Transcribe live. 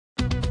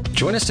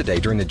Join us today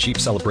during the Jeep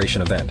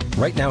Celebration event.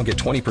 Right now, get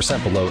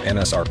 20% below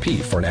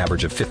MSRP for an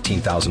average of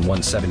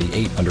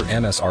 $15,178 under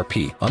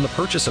MSRP on the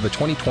purchase of a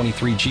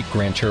 2023 Jeep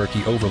Grand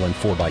Cherokee Overland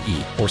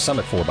 4xE or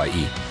Summit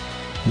 4xE.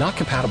 Not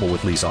compatible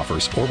with lease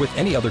offers or with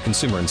any other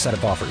consumer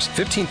incentive offers.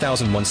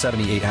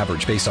 $15,178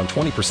 average based on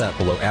 20%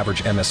 below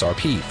average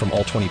MSRP from all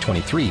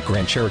 2023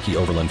 Grand Cherokee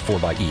Overland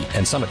 4xE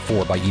and Summit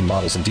 4xE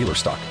models in dealer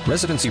stock.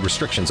 Residency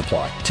restrictions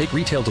apply. Take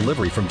retail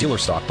delivery from dealer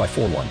stock by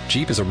 4/1.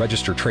 Jeep is a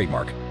registered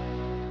trademark.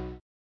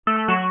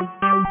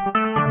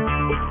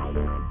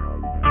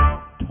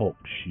 Talk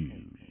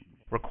shoes.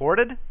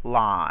 Recorded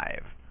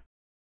live.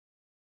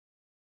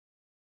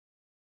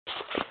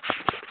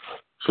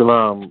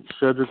 Shalom.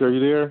 Cedric, are you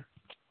there?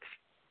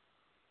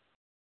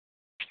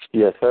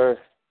 Yes, sir.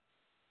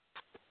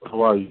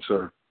 How are you,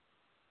 sir?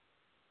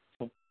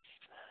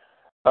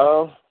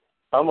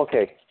 I'm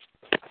okay.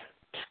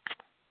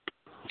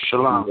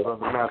 Shalom,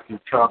 Brother Matthew,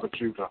 Tribe of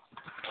Judah.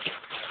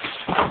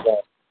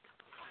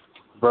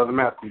 Brother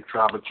Matthew,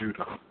 Tribe of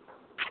Judah.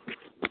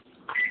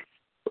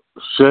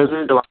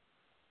 Cedric?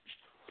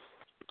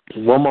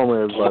 One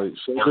moment, everybody.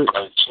 Cedric?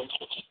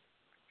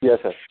 Yes,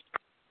 sir.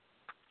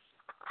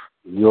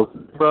 You okay,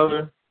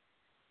 brother?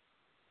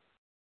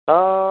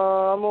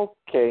 I'm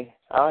okay.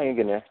 I'll hang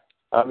in there.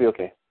 I'll be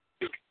okay.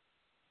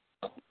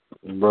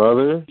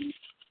 Brother?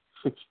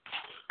 You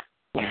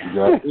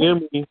got to hear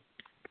me.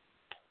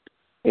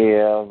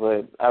 Yeah,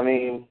 but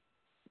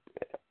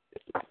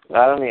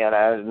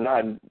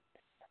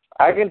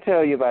I can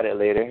tell you about it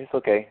later. It's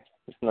okay.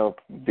 It's no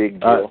big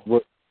deal.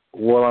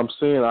 What I'm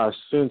saying, I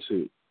sense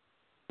it.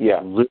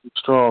 Yeah. Very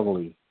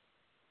strongly.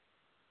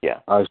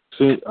 Yeah. I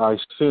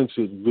sense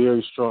it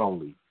very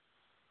strongly.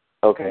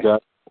 Okay.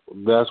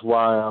 That's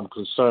why I'm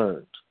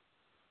concerned.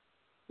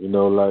 You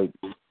know, like,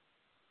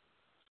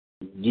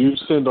 you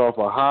send off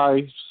a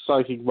high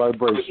psychic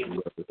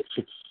vibration, brother.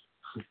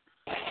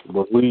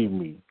 Believe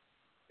me.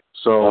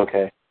 So,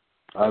 okay.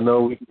 I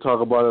know we can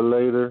talk about it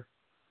later.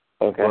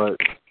 Okay.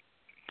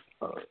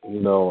 But, you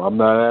know, I'm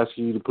not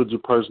asking you to put your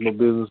personal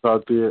business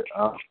out there.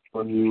 I'm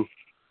telling you,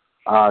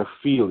 I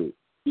feel it.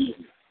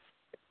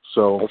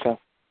 So, okay.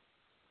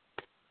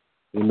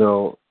 You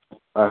know,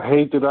 I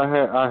hate that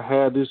I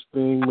had this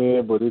thing,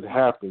 man, but it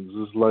happens.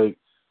 It's like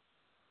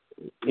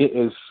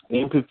it's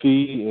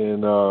empathy,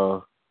 and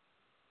I'm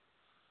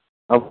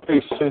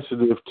very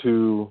sensitive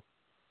to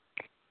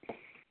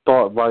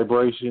thought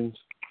vibrations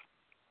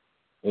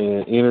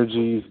and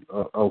energies.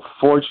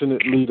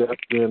 Unfortunately,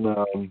 that's been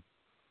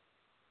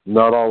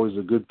not always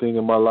a good thing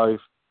in my life,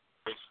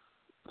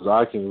 because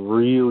I can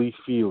really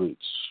feel it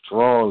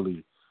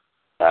strongly.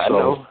 I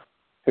know.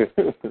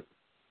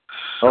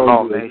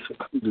 Oh, man.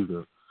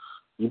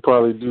 You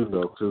probably do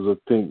know, because I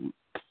think,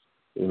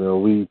 you know,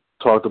 we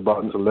talked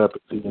about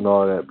telepathy and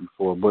all that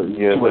before. But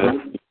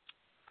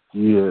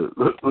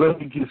let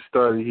me get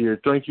started here.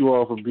 Thank you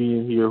all for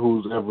being here,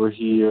 who's ever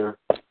here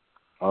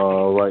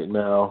right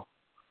now.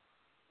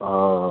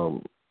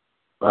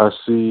 I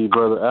see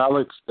Brother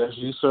Alex. That's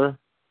you, sir?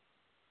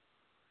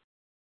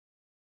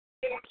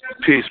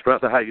 Peace,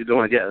 brother. How you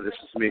doing? Yeah, this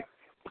is me.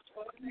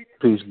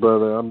 Peace,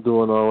 brother. I'm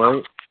doing all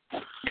right.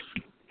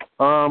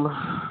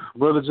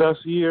 Brother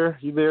Jasier,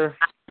 you there?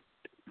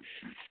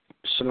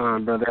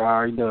 Shalom, brother. How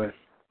are you doing?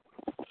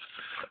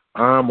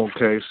 I'm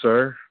okay,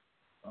 sir.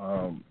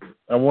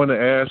 I want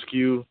to ask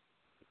you,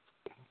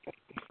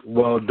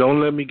 well,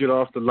 don't let me get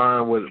off the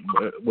line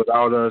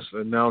without us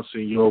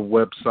announcing your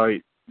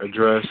website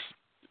address.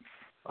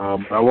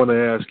 I want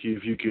to ask you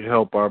if you could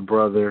help our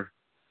brother,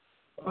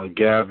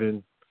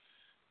 Gavin.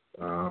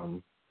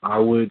 I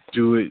would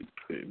do it,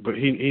 but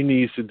he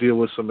needs to deal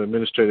with some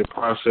administrative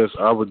process.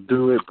 I would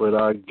do it, but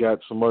I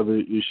got some other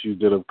issues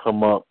that have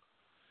come up,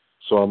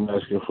 so I'm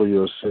asking for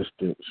your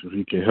assistance if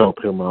you can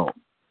help him out.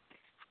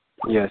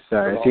 Yes,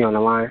 sir. Is he on the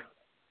line?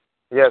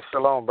 Yes,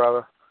 shalom,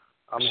 brother.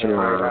 I'm here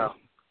right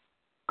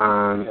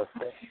now.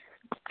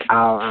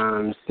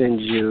 I'll send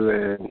you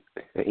an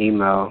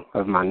email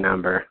of my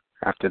number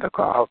after the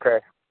call. Okay.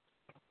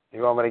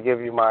 You want me to give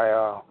you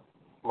my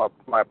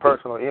my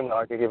personal email?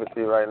 I can give it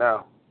to you right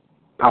now.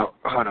 Oh,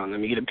 hold on. Let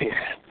me get a pen.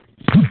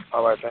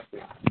 All right, thank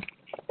you.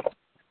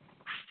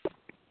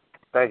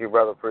 Thank you,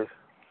 brother priest.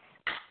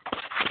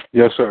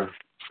 Yes, sir.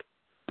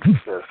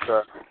 Yes,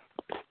 sir.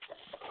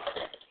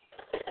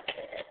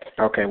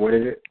 Okay, what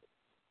is it?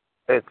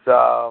 It's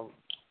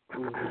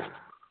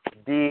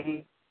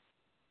D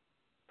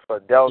for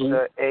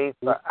Delta, A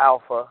for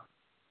Alpha,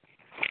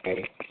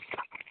 Okay.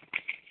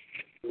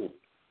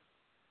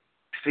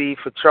 C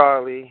for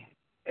Charlie,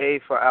 A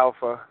for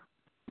Alpha,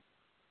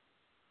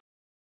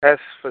 S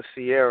for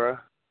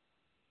Sierra,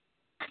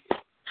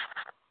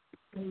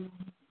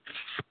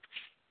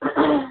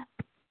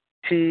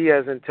 T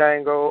as in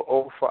Tango,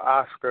 O for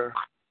Oscar,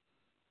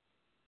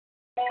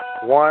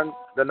 1,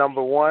 the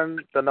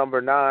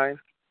number 9,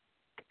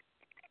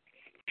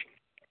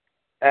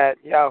 at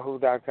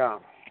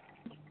yahoo.com.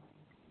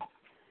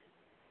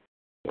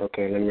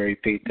 Okay, let me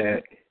repeat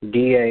that.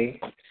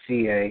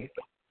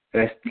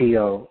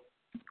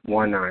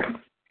 DACASTO19.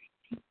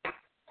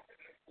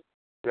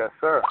 Yes,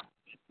 sir.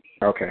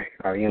 Okay.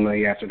 I'll email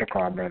you after the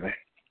call, brother.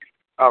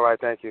 All right,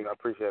 thank you. I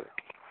appreciate it.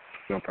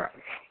 No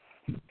problem.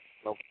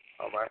 Nope.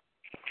 All right.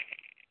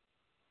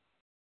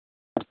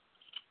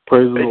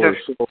 Praise the Lord.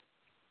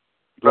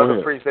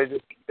 Brother Priest,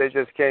 they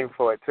just came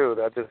for it too.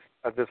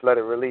 I just let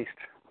it released.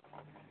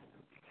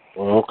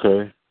 Well,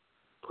 okay.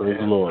 Praise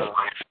the Lord.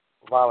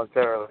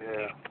 Voluntarily,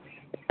 yeah.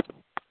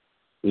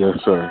 Yes,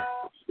 sir.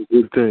 It's a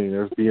good thing.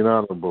 That's being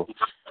honorable.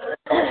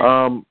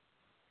 I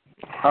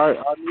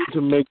need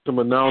to make some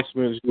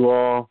announcements, you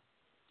all.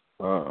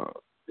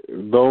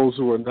 Those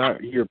who are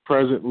not here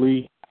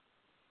presently,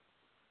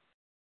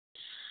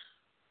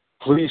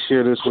 please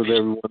share this with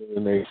everyone in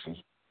the nation.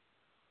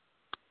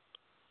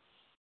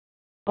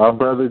 Our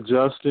brother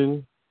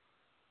Justin,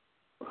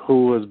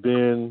 who has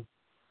been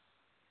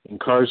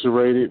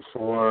incarcerated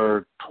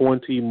for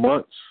 20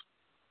 months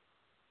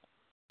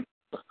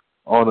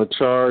on a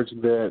charge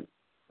that,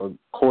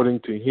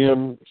 according to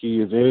him,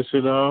 he is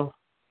innocent of.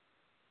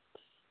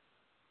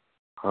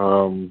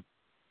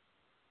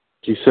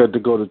 He's set to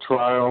go to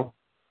trial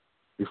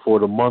before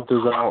the month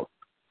is out,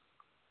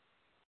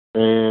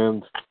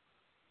 and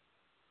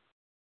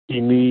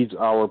he needs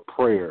our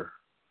prayer.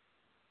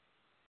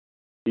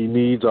 He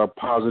needs our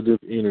positive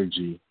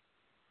energy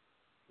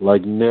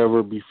like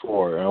never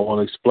before. I want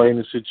to explain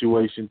the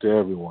situation to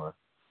everyone.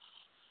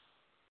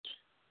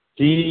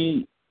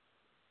 He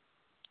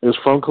is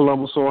from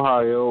Columbus,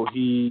 Ohio.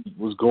 He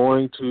was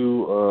going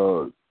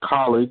to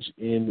college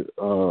in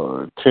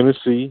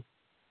Tennessee,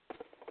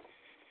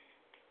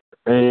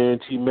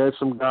 and he met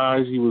some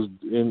guys. He was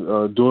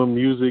doing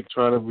music,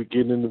 trying to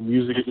get in the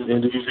music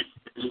industry.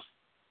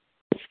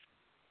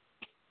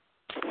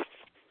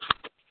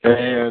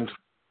 And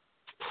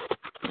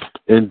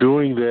in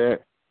doing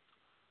that,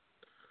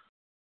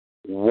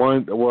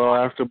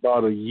 after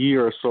about a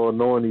year or so of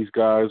knowing these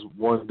guys,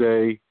 one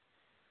day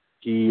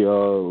he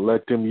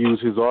let them use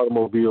his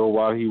automobile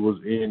while he was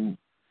in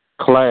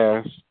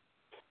class,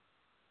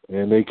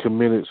 and they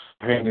committed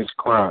heinous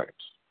crimes.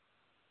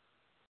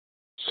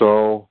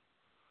 So,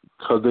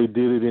 because they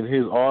did it in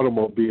his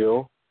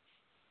automobile,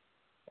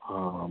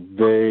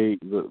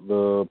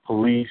 the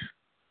police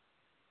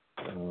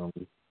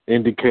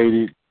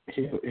indicated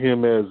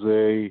him as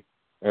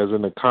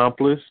an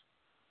accomplice.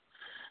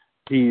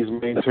 He's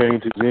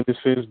maintained his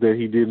innocence, that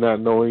he did not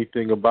know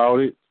anything about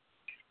it.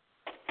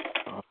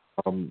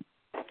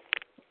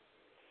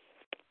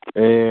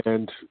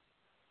 And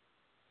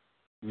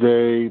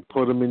they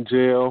put him in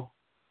jail.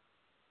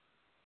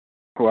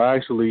 Well,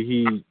 actually,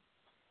 he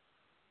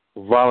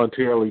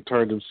voluntarily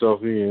turned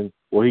himself in.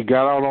 Well, he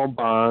got out on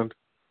bond.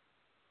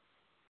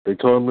 They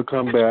told him to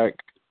come back.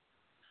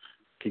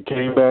 He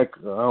came back,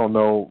 I don't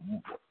know,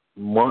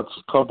 a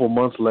couple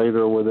months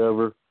later or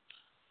whatever.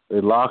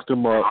 They locked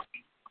him up.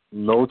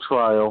 No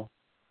trial.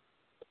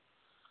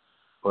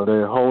 But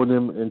they hold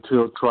him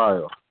until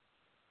trial.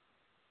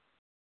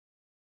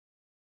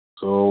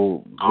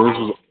 So this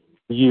was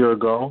a year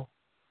ago.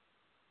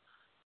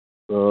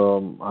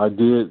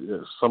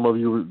 Some of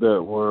you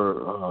that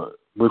were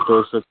with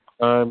us at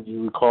the time,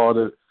 you recall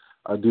that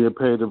I did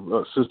pay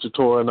Sister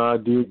Tora and I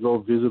did go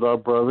visit our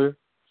brother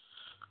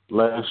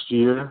last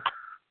year,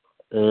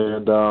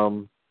 and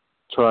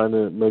trying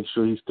to make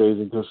sure he stays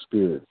in good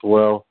spirits.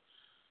 Well,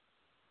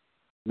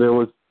 there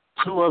were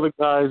two other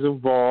guys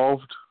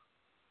involved.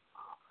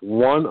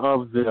 One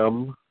of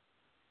them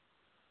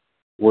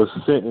was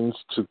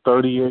sentenced to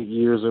 38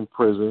 years in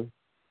prison,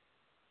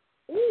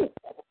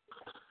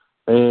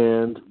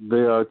 and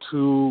there are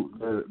two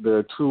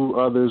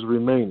others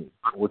remaining,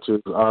 which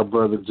is our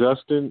brother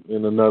Justin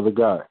and another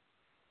guy.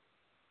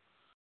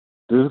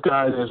 This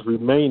guy that's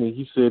remaining,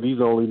 he said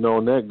he's only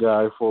known that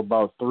guy for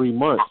about 3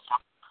 months,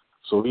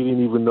 so he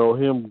didn't even know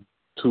him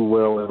too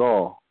well at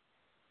all.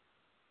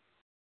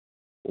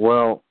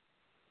 Well,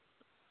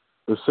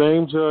 the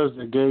same judge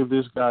that gave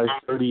this guy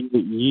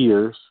 38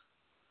 years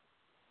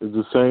is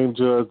the same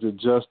judge that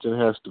Justin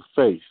has to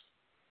face.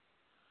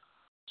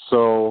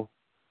 So,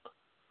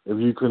 if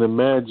you can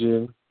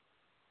imagine,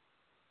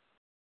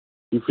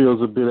 he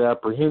feels a bit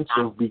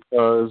apprehensive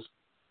because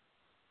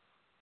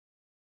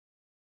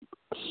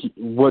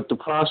what the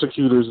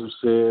prosecutors have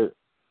said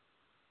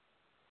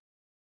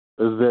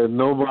is that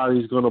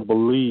nobody's going to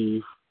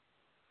believe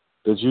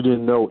that you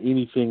didn't know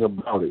anything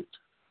about it,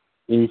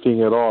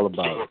 anything at all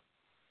about it.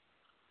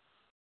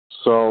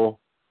 So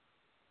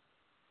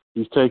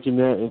he's taking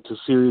that into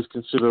serious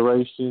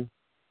consideration,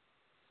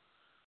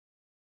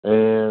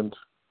 and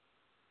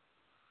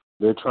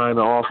they're trying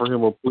to offer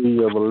him a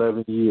plea of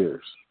 11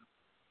 years.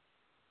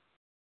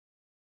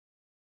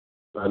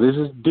 Now, this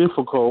is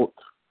difficult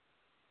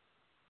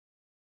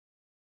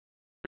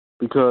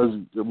because,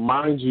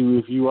 mind you,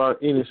 if you are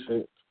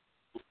innocent,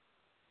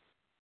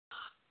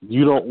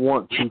 you don't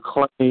want to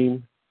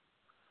claim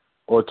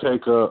or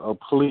take a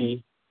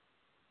plea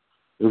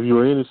if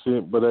you're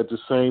innocent, but at the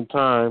same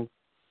time,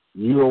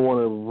 you don't want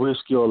to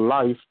risk your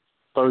life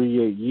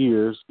 38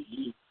 years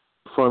in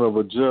front of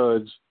a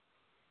judge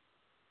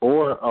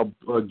or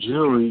a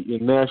jury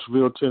in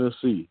Nashville,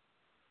 Tennessee.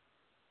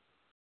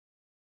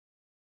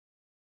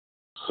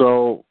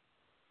 So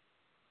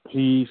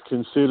he's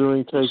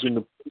considering taking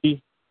the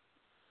plea,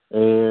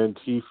 and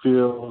he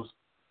feels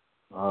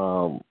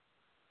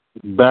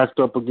backed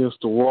up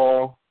against the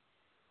wall.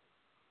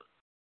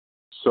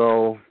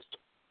 So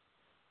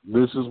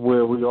this is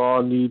where we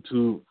all need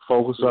to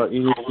focus our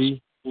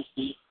energy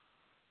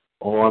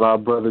on our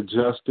brother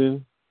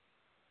Justin,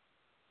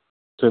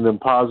 send him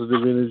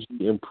positive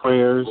energy and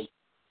prayers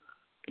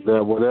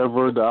that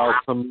whatever the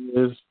outcome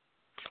is,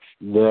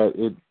 that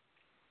it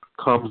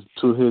comes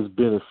to his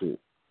benefit.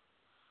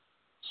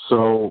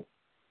 So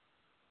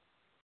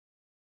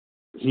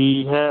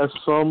he has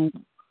some,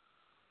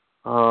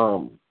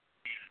 I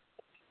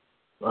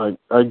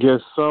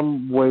guess,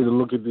 some way to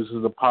look at this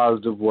in a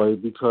positive way,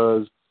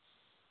 because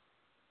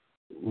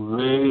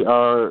they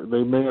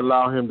may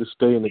allow him to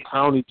stay in the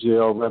county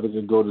jail rather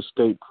than go to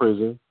state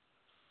prison.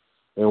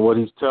 And what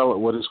his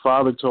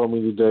father told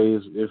me today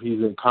is if he's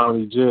in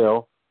county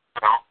jail,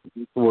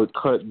 it would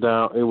cut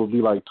down. It would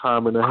be like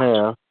time and a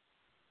half.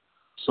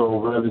 So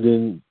rather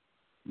than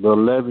the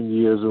 11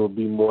 years, it would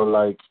be more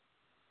like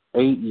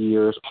 8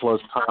 years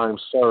plus time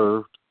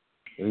served.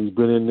 And he's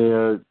been in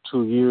there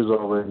 2 years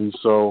already.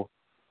 So,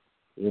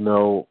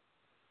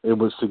 it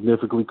would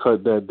significantly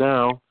cut that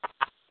down.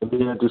 And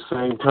then at the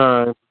same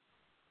time,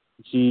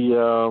 he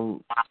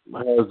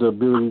has the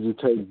ability to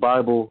take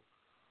Bible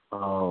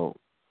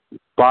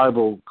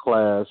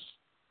class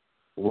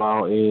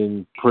while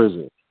in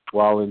prison,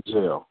 while in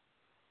jail.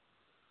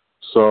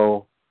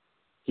 So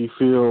he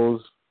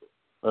feels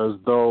as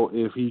though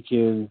if he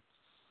can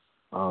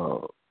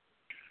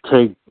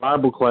take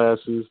Bible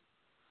classes,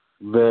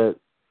 that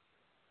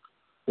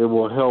it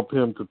will help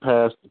him to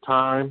pass the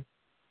time,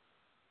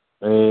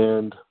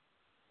 and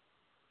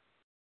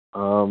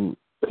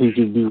he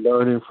could be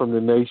learning from the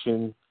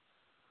nation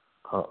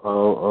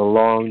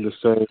along the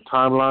same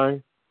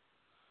timeline.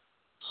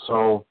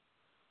 So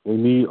we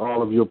need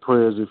all of your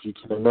prayers, if you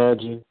can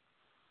imagine.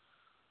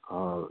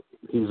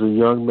 He's a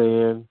young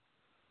man.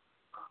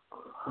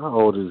 How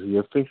old is he?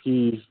 I think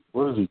he's,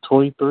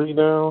 23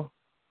 now?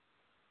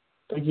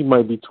 I think he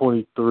might be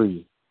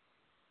 23.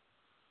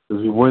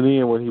 Because he went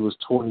in when he was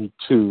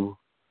 22.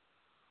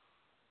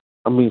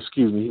 He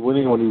went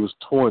in when he was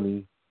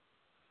 20.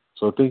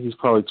 So I think he's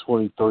probably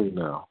 23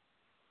 now.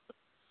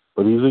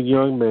 But he's a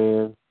young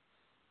man,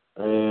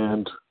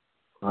 and,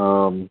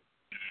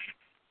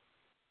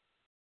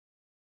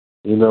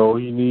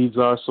 he needs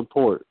our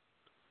support.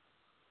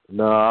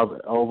 Now,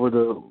 over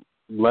the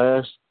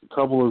last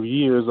couple of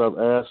years, I've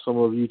asked some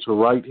of you to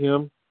write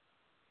him.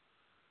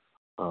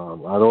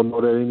 I don't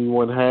know that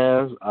anyone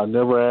has. I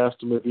never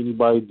asked him if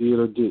anybody did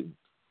or didn't.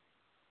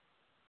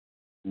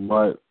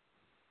 But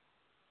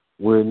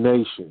we're a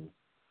nation.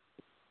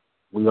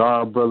 We are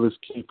our brother's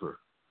keeper.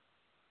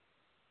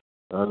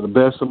 To the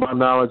best of my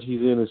knowledge,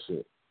 he's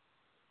innocent.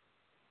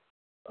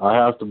 I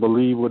have to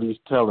believe what he's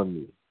telling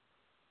me.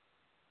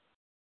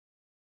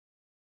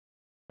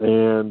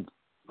 And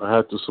I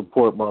have to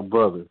support my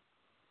brother.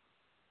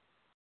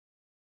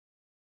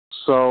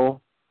 So,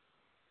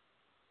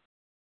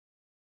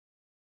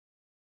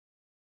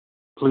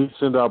 please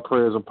send out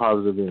prayers and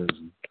positive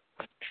energy.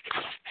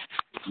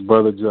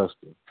 Brother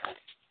Justin.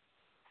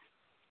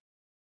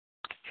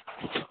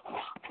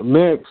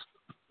 Next,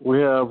 we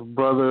have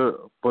Brother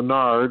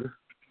Bernard,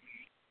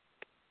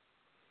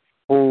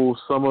 who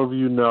some of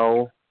you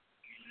know.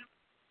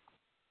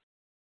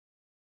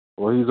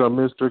 Well, he's our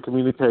Mr.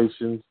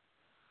 Communications,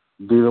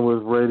 dealing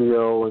with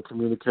radio and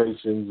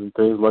communications and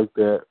things like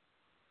that.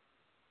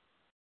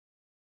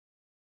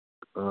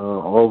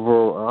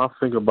 I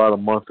think about a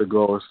month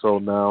ago or so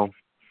now,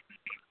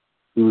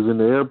 he was in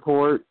the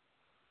airport.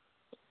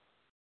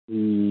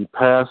 He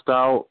passed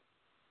out,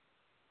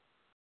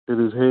 hit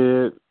his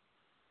head,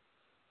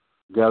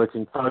 got a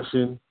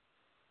concussion,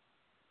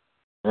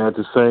 and at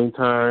the same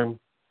time,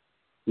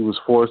 he was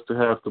forced to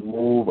have to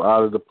move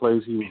out of the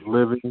place he was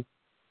living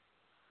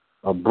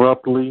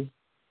abruptly.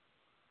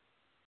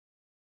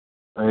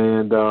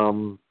 And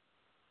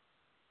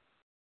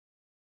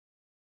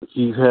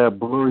he's had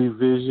blurry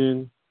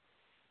vision.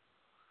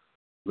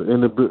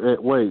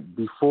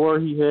 Before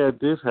he had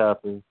this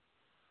happen,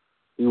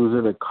 he was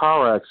in a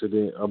car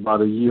accident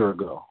about a year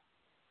ago.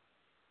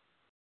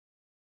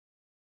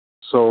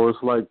 So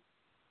it's like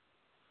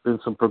been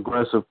some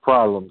progressive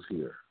problems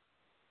here.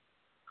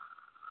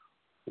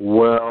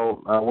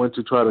 Well, I went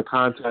to try to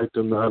contact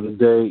him the other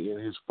day,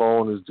 and his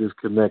phone is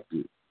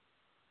disconnected.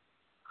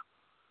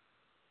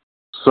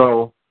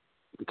 So,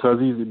 because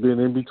he's been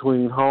in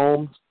between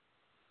homes,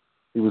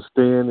 he was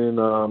staying in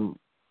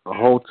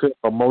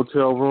a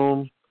motel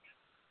room,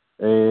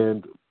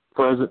 and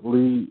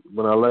presently,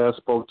 when I last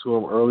spoke to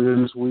him earlier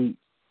this week,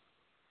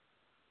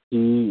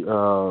 he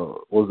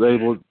was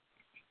able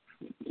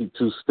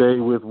to stay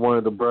with one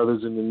of the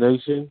brothers in the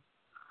nation.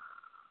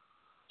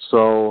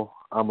 So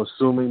I'm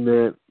assuming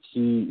that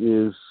he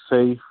is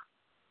safe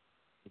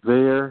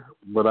there,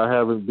 but I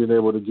haven't been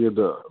able to give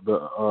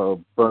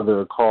the brother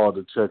a call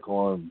to check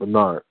on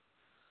Bernard.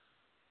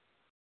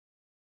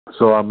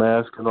 So I'm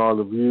asking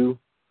all of you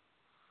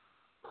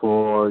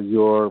for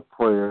your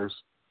prayers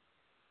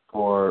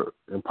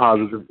and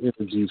positive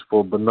energies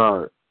for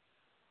Bernard.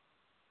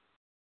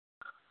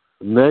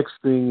 The next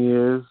thing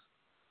is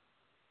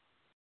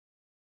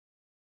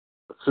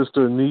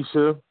Sister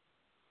Anisha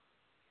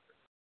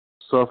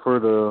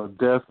suffered a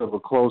death of a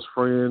close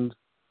friend.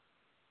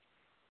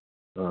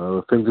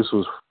 I think this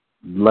was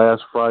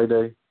last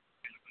Friday.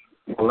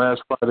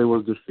 Last Friday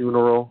was the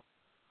funeral.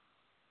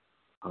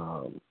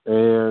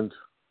 And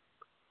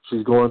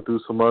she's going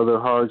through some other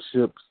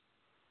hardships.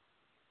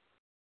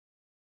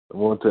 I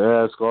want to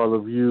ask all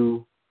of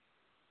you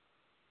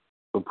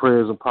for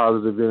prayers and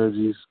positive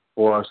energies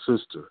for our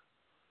sister.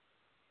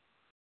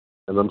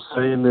 And I'm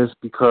saying this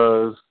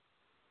because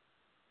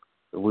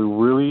if we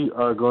really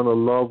are going to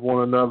love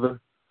one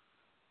another,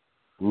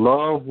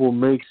 love will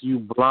make you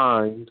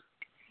blind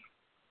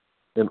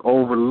and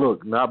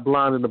overlook, not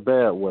blind in a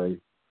bad way,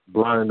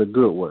 blind in a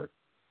good way.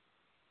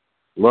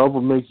 Love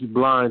will make you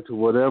blind to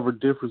whatever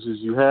differences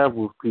you have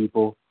with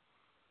people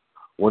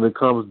when it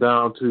comes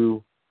down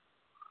to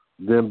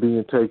them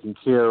being taken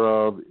care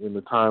of in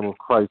the time of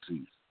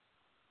crises.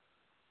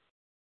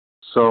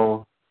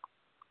 So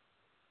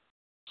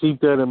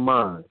keep that in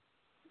mind,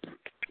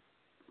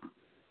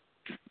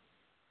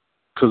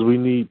 because we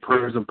need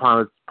prayers and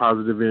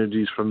positive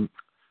energies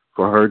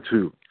for her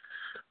too.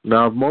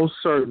 Now, most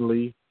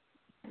certainly,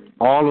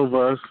 all of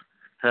us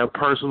have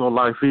personal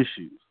life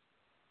issues.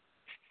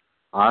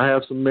 I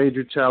have some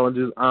major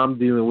challenges I'm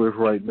dealing with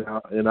right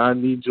now, and I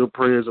need your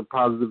prayers and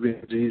positive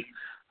energies.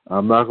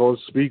 I'm not going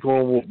to speak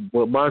on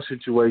what my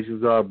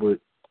situations are, but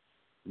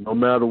no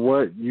matter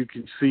what, you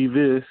can see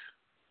this.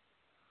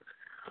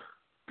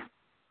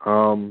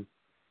 I'm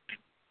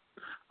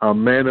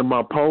man in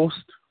my post,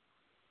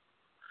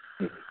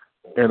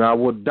 and I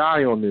will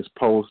die on this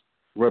post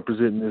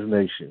representing this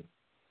nation.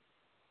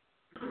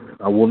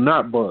 I will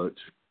not budge,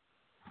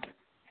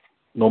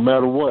 no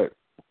matter what.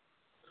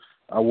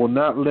 I will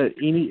not let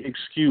any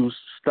excuse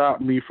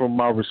stop me from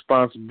my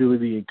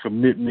responsibility and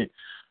commitment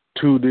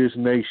to this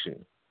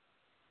nation.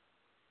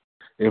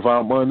 If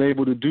I'm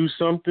unable to do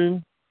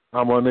something,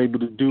 I'm unable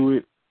to do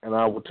it, and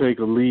I will take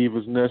a leave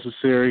as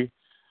necessary.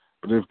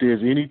 But if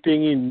there's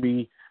anything in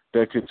me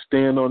that could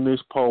stand on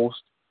this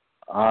post,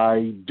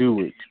 I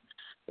do it.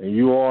 And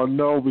you all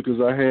know because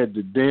I had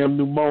the damn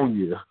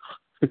pneumonia,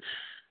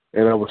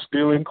 and I was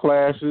still in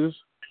classes,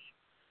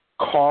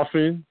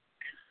 coughing,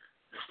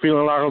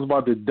 feeling like I was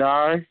about to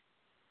die,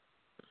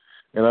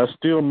 and I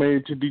still made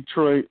it to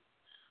Detroit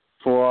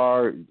for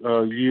our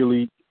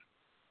yearly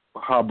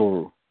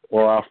Habaru,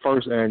 or our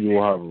first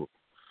annual Habaru.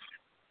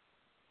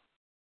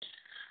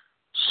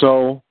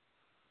 So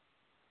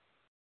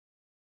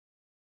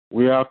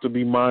we have to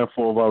be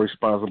mindful of our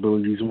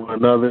responsibilities to one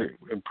another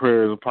in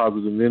prayers of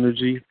positive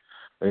energy,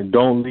 and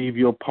don't leave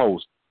your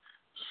post.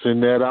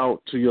 Send that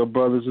out to your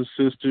brothers and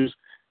sisters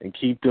and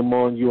keep them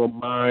on your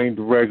mind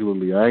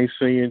regularly. I ain't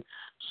saying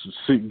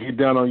get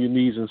down on your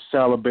knees and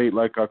salivate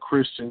like our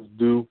Christians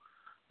do,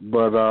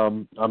 but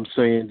I'm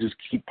saying just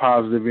keep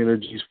positive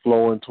energies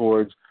flowing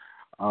towards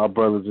our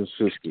brothers and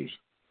sisters.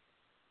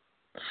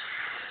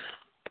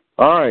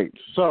 All right,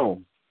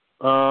 so,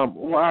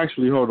 well,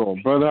 actually, hold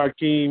on. Brother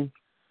Hakeem,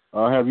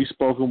 have you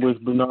spoken with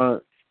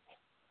Bernard?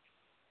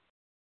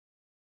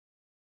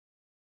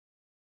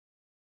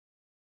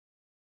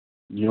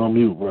 You're on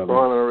mute, brother.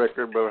 On the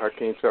record, Brother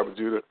Hakeem Chapel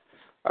Judah.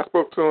 I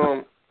spoke to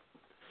him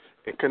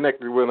and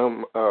connected with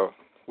him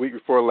week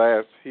before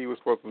last. He was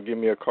supposed to give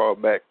me a call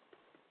back,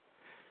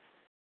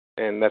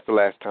 and that's the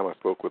last time I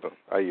spoke with him.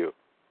 I yield.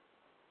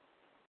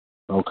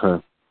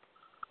 Okay.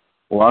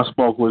 Well, I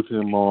spoke with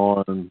him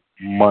on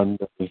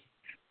Monday. I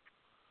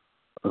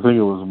think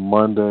it was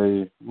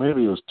Monday.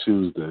 Maybe it was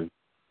Tuesday.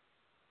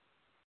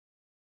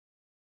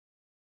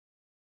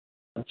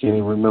 I can't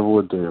even remember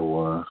what day it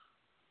was.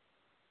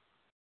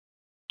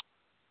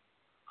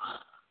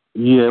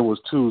 Yeah, it was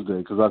Tuesday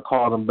because I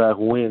called him back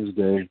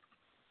Wednesday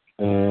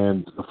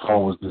and the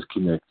phone was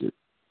disconnected.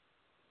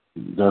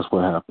 That's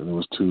what happened. It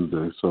was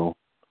Tuesday. So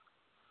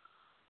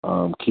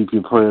keep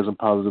your prayers and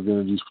positive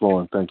energies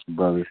flowing. Thank you,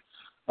 brother.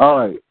 All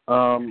right.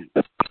 On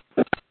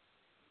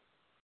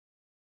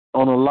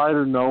a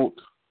lighter note,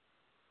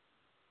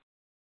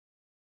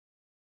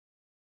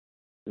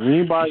 did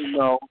anybody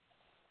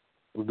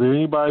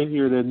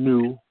here that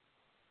knew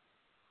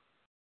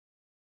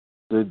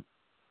that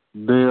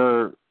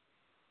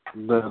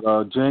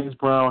James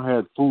Brown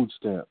had food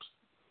stamps?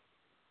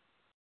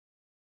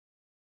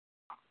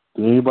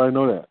 Did anybody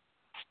know that?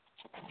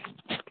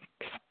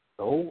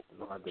 No,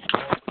 I did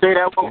not. Say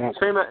that one more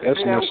time.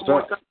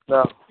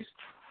 No.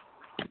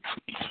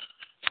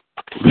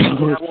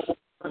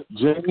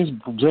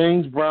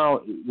 James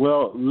Brown,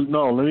 well,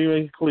 no, let me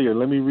make it clear.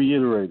 Let me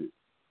reiterate it.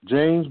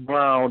 James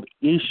Brown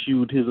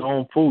issued his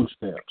own food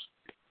stamps.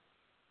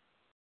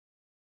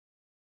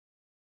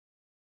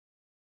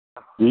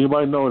 Did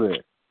anybody know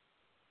that?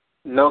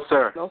 No,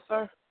 sir. No,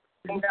 sir.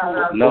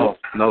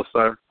 No,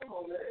 sir.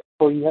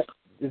 So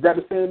is that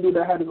the same dude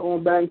that had his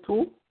own bank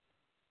too?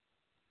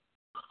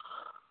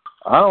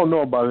 I don't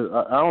know about it.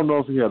 I don't know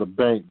if he had a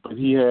bank, but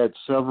he had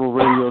several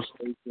radio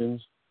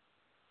stations.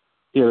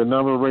 He had a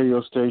number of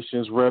radio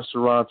stations,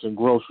 restaurants, and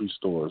grocery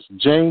stores.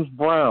 James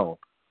Brown,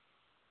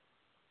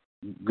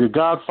 the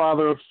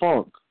godfather of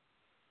funk,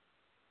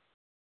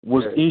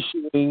 was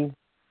issuing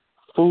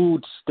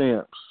food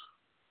stamps.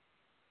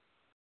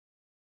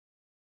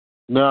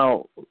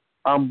 Now,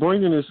 I'm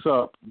bringing this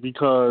up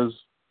because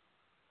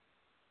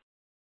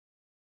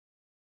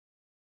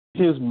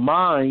his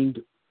mind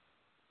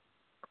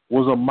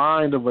was a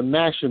mind of a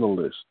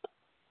nationalist.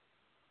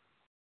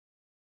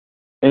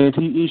 And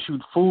he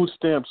issued food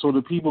stamps so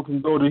that people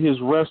can go to his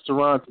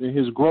restaurants and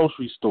his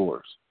grocery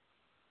stores.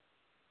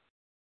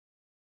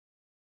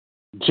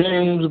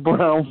 James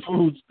Brown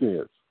food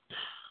stamps.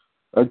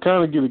 I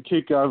kind of get a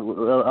kick out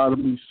of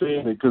me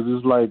saying it because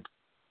it's like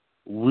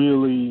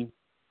really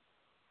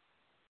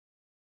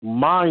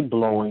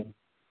mind-blowing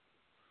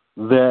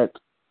that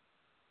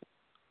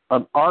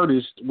an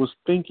artist was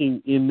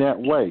thinking in that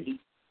way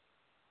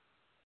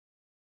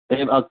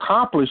and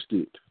accomplished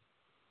it.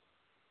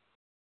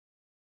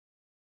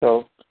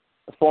 So,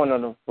 going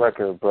on the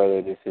record,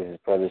 brother, this is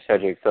Brother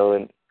Cedric.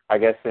 So, I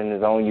guess in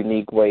his own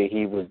unique way,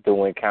 he was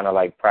doing kind of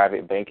like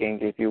private banking,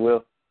 if you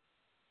will.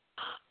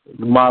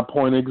 My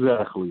point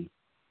exactly.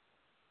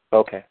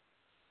 Okay.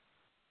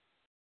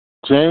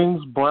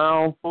 James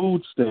Brown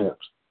food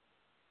stamps.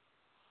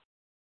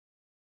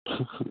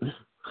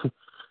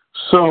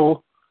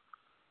 So,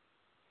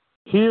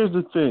 here's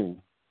the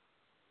thing.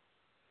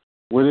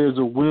 Where there's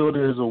a will,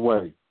 there's a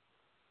way.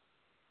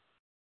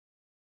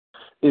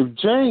 If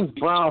James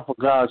Brown, for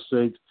God's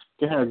sake,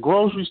 can have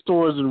grocery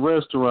stores and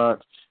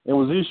restaurants and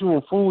was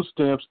issuing food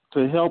stamps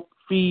to help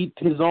feed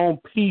his own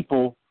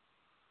people,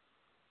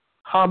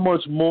 how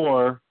much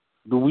more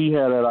do we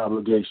have that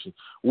obligation?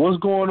 What's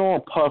going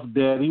on, Puff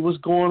Daddy? What's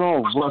going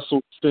on,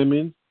 Russell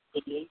Simmons?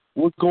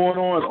 What's going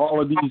on,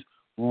 all of these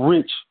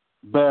rich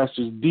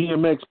bastards?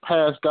 DMX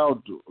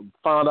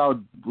found out,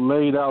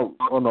 laid out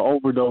on the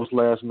overdose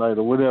last night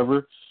or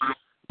whatever.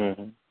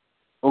 Mm-hmm.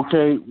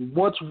 Okay,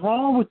 what's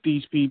wrong with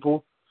these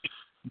people?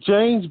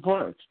 James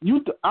Brown,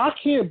 I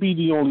can't be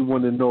the only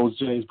one that knows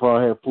James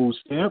Brown had food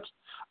stamps.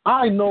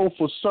 I know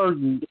for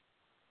certain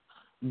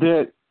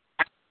that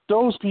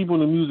those people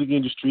in the music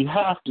industry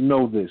have to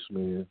know this,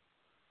 man.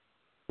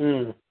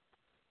 Mm.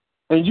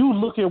 And you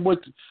look at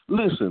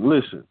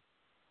listen.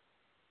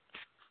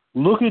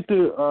 Look at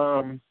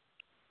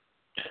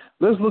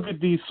let's look at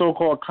these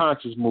so-called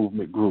conscious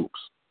movement groups.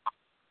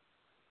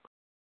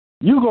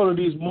 You go to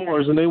these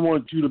Moors and they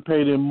want you to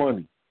pay them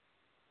money.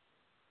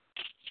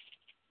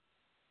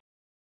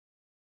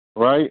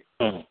 Right?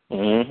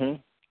 Mm-hmm.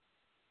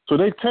 So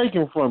they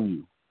taking from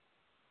you.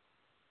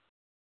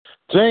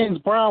 James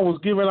Brown was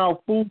giving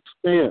out food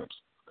stamps.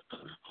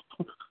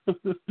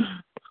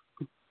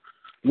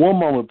 One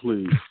moment,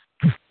 please.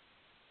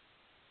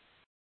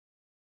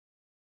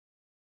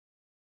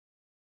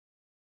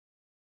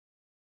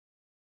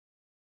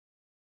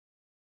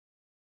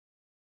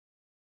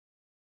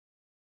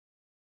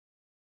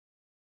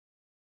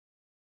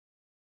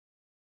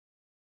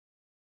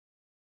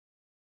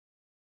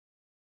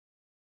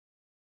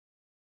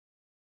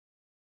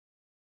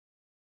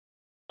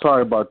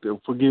 Sorry about that.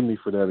 Forgive me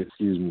for that.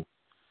 Excuse me.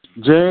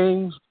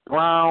 James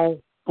Brown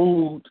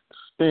food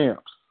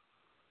stamps.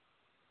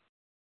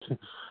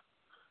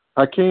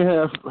 I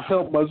can't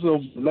help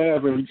myself laugh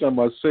every time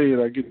I say it.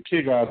 I get a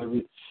kick out of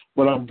it.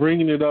 But I'm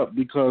bringing it up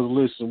because,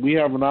 listen, we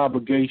have an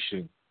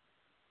obligation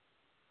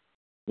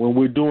when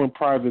we're doing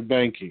private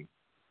banking.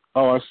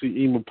 Oh, I see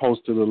Ema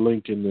posted a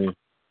link in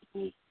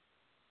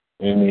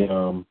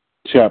the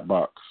chat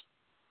box.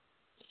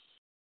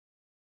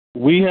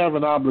 We have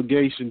an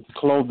obligation to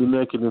clothe the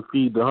naked and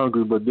feed the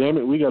hungry, but damn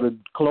it, we got to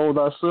clothe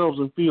ourselves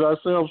and feed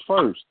ourselves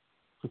first.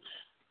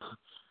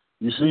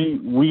 You see,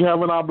 we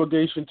have an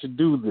obligation to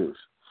do this.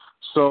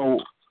 So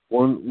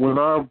when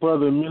our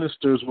brother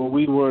ministers, when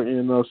we were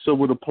in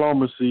civil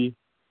diplomacy,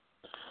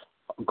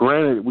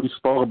 granted, we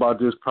spoke about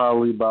this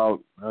probably about,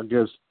 I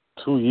guess,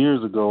 2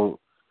 years ago,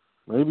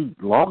 maybe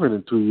longer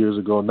than 2 years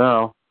ago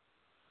now,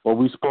 but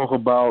we spoke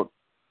about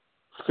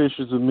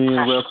Fishers of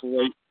Men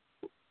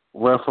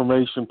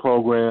Reformation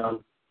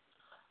Program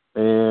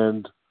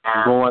and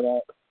going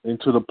out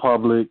into the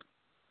public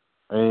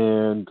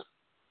and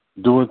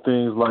doing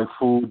things like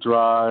food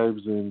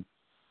drives and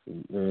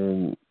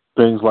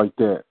things like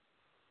that.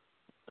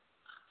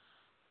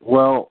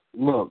 Well,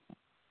 look,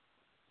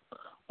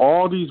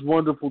 all these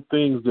wonderful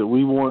things that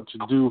we want to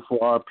do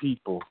for our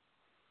people,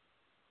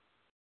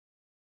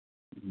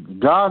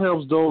 God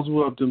helps those who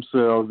help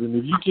themselves, and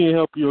if you can't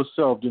help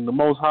yourself, then the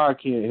Most High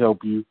can't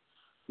help you.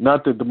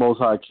 Not that the Most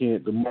High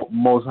can't, the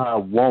Most High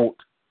won't.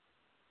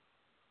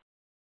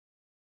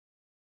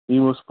 He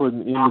was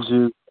putting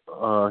images,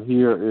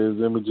 here is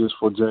images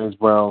for James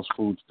Brown's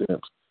food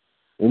stamps.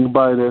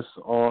 Anybody that's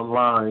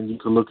online, you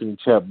can look in the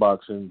chat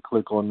box and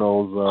click on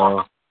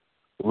those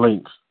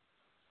links.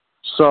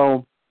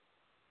 So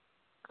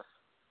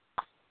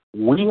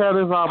we have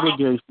this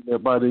obligation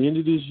that by the end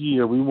of this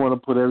year, we want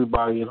to put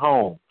everybody in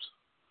homes.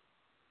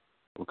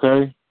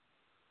 Okay?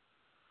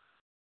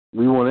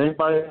 We want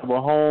everybody to have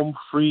a home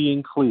free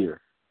and clear.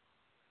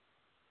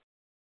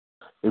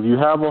 If you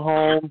have a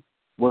home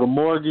with a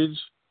mortgage,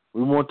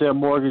 we want that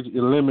mortgage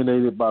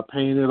eliminated by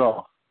paying it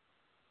off.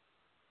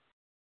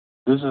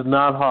 This is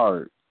not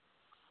hard.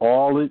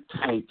 All it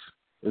takes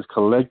is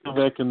collective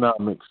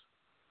economics,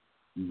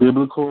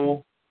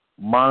 biblical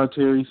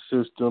monetary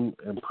system,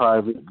 and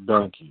private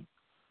banking.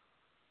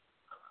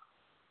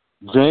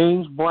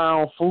 James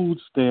Brown food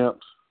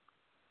stamps.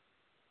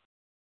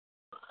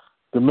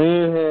 The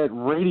man had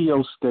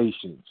radio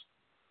stations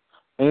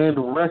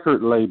and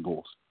record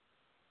labels.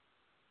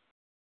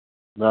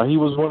 Now, he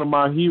was one of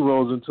my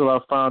heroes until I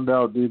found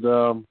out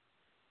that,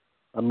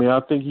 I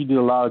think he did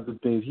a lot of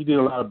good things. He did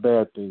a lot of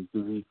bad things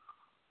because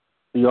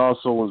he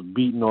also was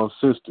beating on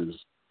sisters.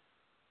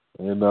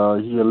 And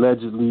he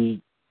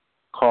allegedly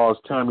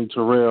caused Tammy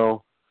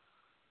Terrell,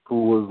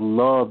 who was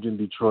loved in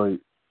Detroit,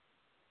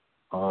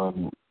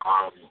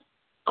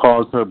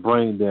 caused her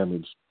brain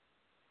damage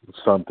or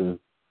something.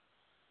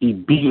 He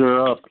beat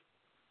her up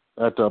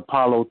at the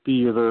Apollo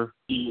Theater.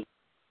 He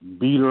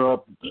beat her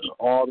up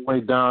all the way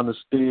down the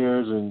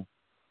stairs, and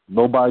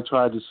nobody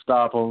tried to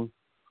stop him.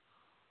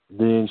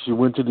 Then she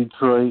went to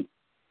Detroit,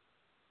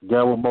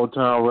 got with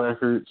Motown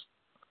Records,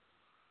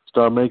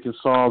 started making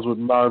songs with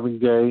Marvin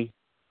Gaye,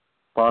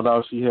 found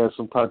out she had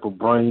some type of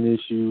brain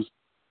issues.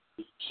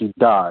 She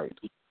died.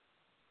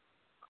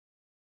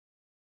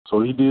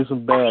 So he did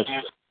some bad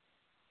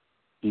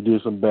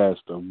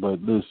stuff.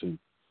 But listen,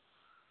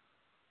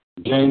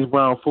 James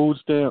Brown food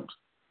stamps,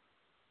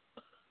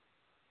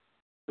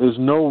 there's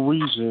no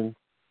reason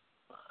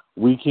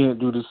we can't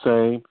do the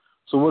same.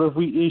 So what if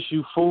we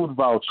issue food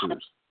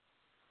vouchers?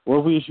 What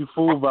if we issue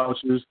food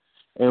vouchers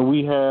and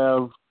we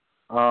have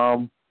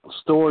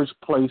storage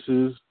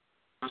places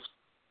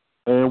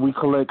and we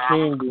collect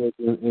canned goods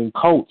and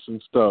coats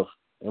and stuff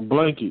and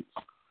blankets,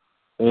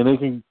 and they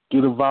can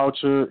get a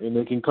voucher and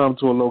they can come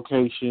to a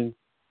location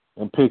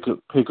and pick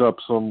up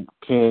some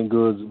canned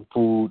goods and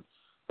food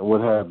and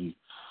what have you.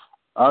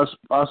 I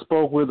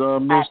spoke with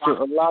Mr.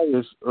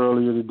 Elias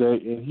earlier today,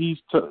 and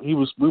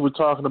we were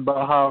talking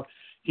about how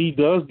he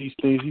does these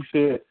things.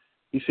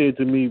 He said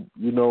to me,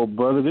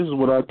 brother, this is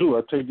what I do.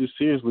 I take this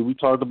seriously. We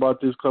talked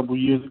about this a couple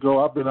of years ago.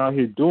 I've been out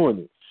here doing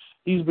it.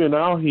 He's been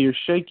out here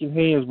shaking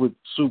hands with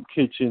soup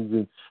kitchens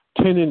and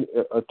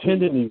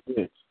attending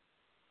events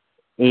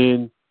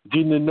and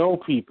getting to know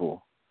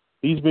people.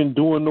 He's been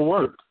doing the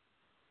work.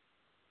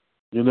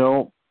 We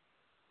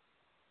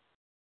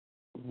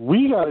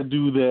got to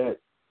do that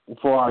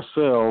for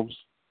ourselves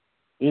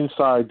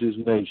inside this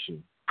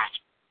nation.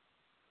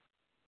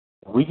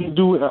 We can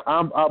do it.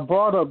 I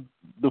brought up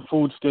the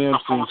food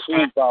stamps and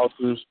food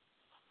vouchers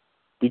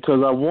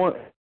because I want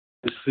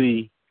to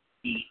see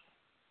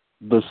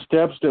the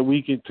steps that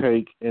we can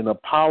take and the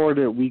power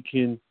that we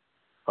can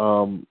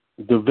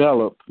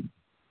develop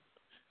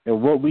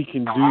and what we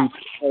can do to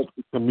help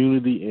the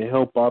community and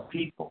help our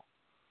people.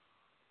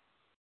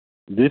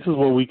 This is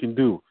what we can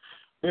do.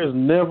 There's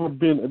never a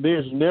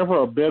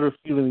better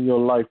feeling in your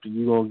life that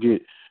you're going to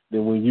get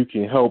than when you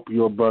can help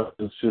your brothers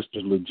and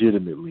sisters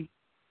legitimately.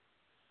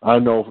 I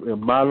know in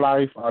my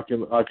life, I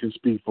can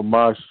speak for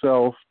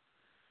myself,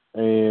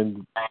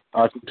 and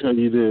I can tell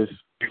you this.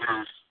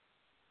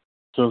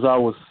 Since I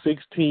was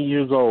 16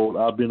 years old,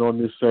 I've been on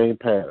this same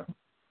path.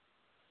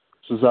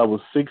 Since I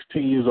was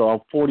 16 years old,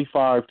 I'm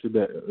 45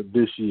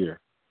 this year.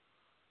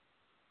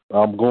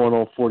 I'm going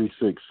on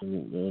 46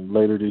 and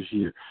later this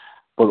year.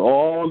 But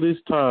all this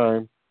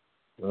time,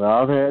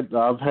 I've had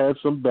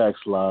some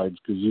backslides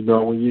because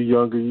when you're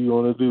younger, you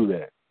want to do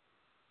that.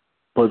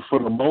 But for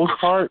the most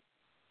part,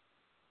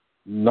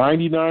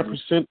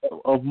 99%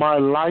 of my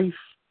life,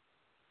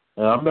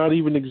 and I'm not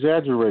even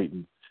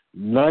exaggerating,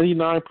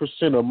 99%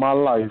 of my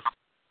life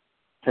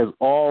has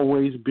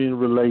always been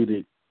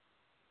related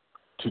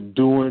to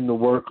doing the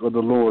work of the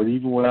Lord,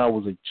 even when I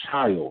was a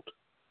child.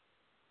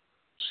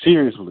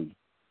 Seriously,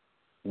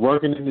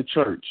 working in the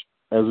church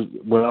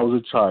when I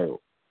was a child.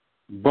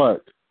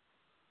 But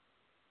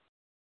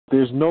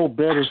there's no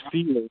better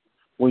feeling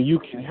when you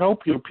can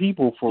help your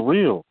people for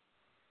real.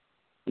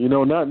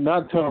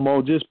 Not tell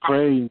them, just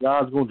pray and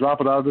God's going to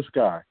drop it out of the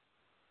sky.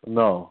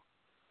 No.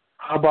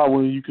 How about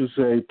when you can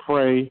say,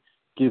 pray,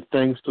 give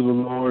thanks to the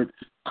Lord,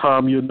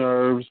 calm your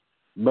nerves,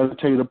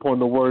 meditate upon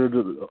the word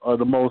of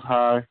the Most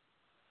High.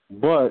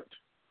 But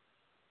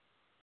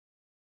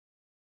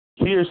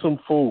here's some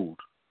food.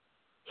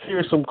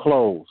 Here's some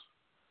clothes.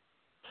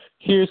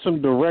 Here's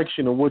some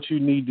direction of what you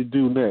need to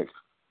do next.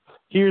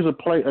 Here's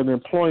an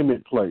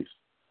employment place.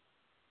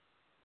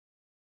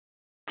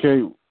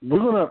 Okay, we're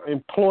going to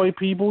employ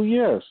people,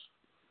 yes.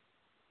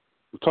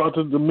 We talked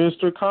to the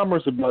Minister of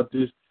Commerce about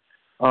this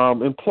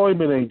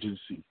employment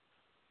agency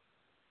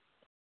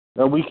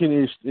that we can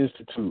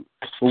institute.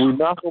 But we're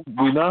not going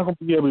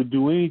to be able to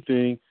do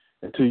anything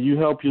until you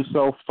help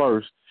yourself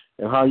first.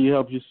 And how you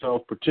help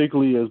yourself,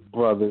 particularly as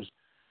brothers,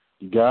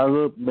 you got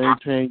to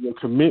maintain your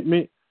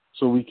commitment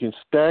so we can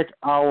stack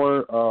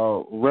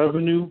our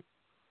revenue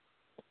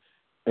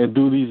and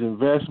do these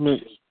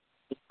investments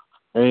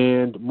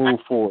and move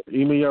forward.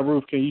 Ema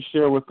Yaruf, can you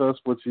share with us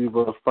what you've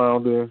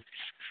found there?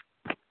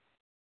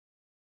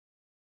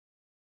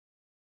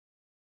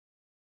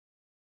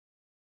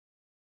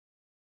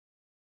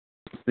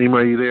 Nima,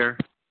 are you there?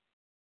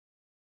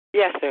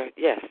 Yes, sir.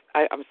 Yes.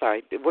 I'm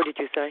sorry. What did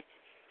you say?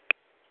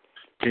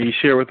 Can you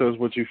share with us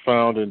what you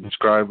found and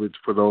describe it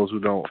for those who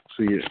don't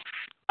see it?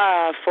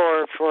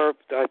 For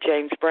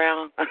James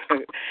Brown.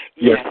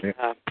 Yes.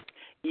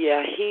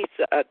 Yeah. He's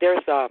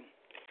there's a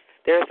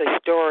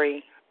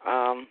story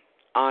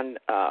on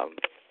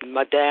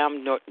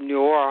Madame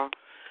Noir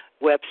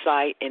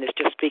website, and it's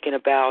just speaking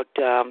about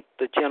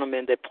the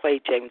gentleman that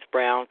played James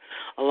Brown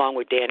along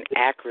with Dan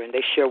Aykroyd.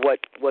 They share what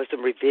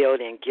wasn't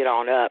revealed in Get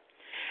On Up,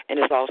 and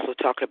it's also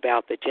talking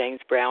about that James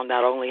Brown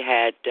not only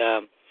had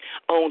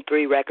owned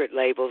 3 record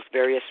labels,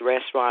 various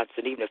restaurants,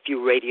 and even a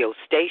few radio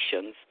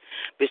stations.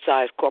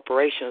 Besides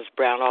corporations,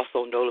 Brown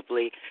also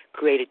notably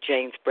created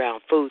James Brown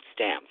food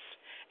stamps.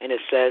 And it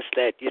says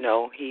that,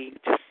 he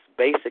just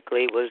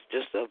basically was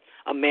just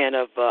a man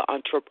of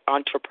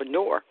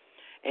entrepreneur.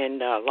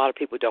 And a lot of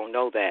people don't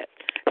know that.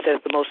 It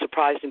says the most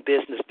surprising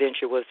business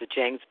venture was the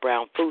James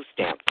Brown food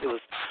stamps. It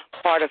was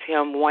part of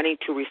him wanting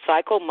to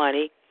recycle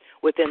money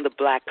within the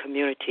black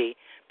community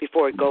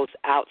before it goes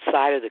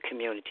outside of the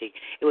community.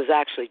 It was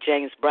actually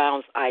James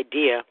Brown's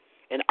idea,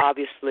 and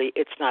obviously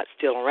it's not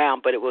still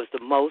around, but it was the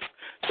most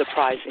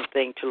surprising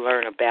thing to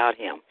learn about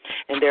him.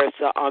 And there's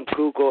on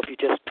Google, if you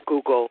just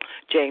Google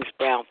James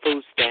Brown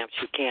food stamps,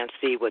 you can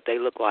see what they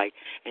look like,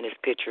 and his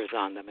pictures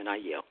on them, and I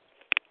yield.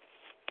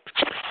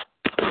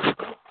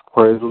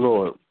 Praise the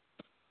Lord.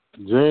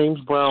 James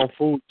Brown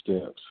food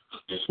stamps.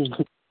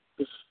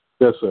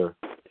 Yes, sir.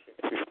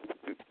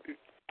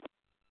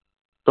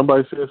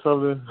 Somebody said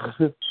something?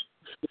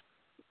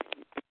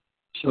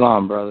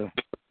 Shalom, brother.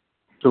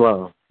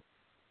 Shalom.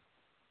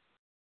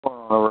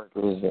 On the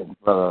record is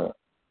that Brother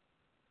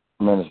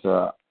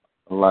Minister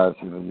Elias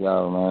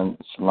Yahweh, man.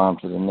 Shalom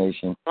to the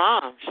nation.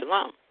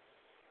 Shalom.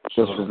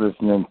 Just was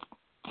listening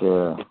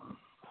to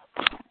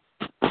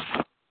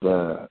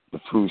the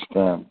food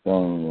stamp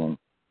thing and,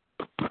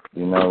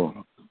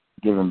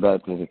 giving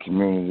back to the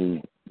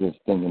community, just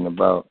thinking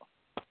about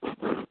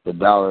the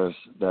dollars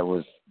that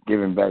was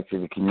given back to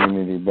the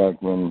community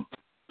back when,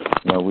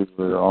 we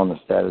were on the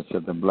status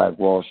of the Black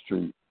Wall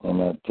Street and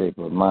that type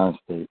of mind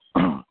state.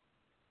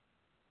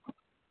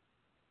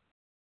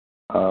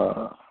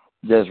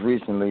 Just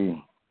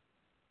recently,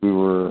 we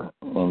were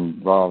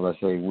involved, I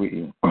say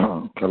we,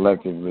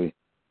 collectively.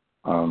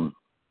 You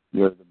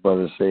heard the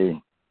brothers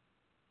say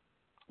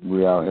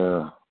we out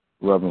here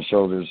rubbing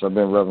shoulders. I've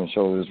been rubbing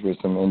shoulders with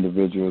some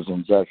individuals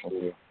in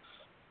Jacksonville,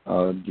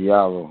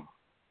 Diallo,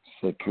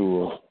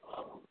 Sekou,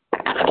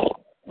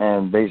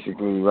 and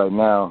basically right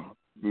now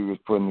we was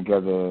putting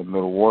together a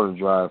little water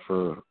drive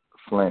for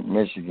Flint,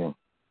 Michigan.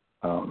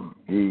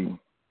 He,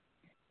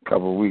 a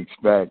couple of weeks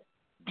back,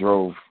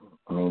 drove.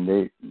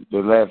 They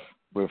left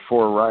with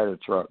 4 Ryder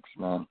trucks,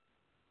 man,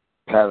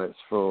 pallets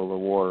full of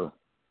water,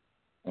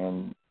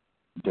 and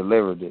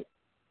delivered it,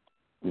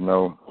 to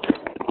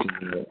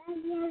the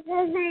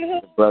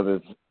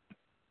brothers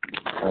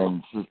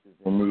and sisters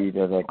in need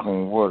of that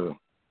clean water.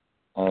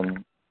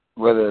 And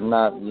whether or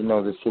not,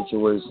 the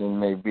situation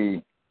may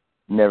be,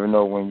 you never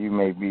know when you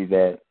may be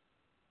that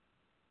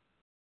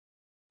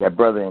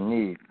brother in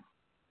need.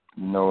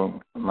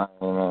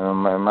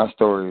 My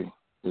story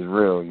is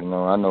real.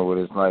 I know what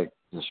it's like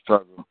to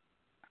struggle.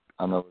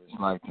 I know what it's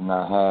like to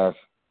not have,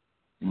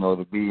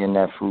 to be in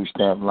that food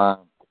stamp line.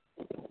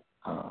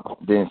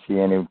 Didn't see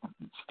any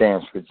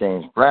stamps for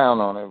James Brown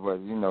on it, but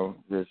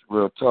just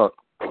real talk.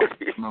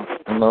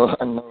 I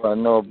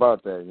know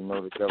about that.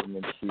 The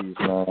government cheese,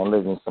 man. I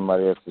live in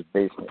somebody else's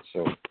basement,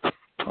 so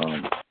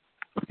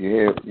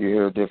you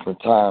hear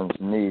different times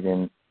need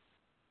and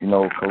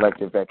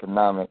collective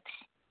economics.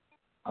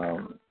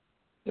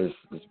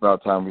 It's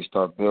about time we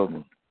start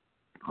building.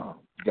 You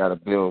got to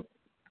build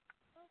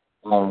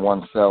on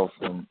oneself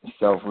and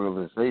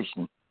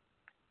self-realization.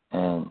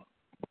 And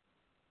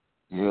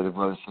you hear the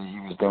brother say he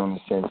was doing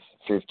it since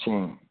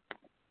 15.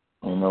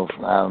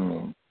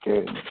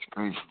 Goodness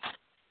gracious.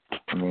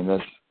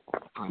 That's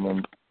putting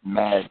in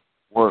mad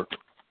work.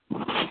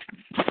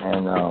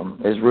 And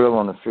it's real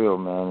on the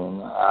field, man.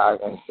 And I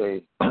can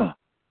say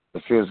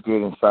it feels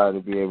good inside to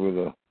be able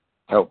to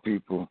help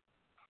people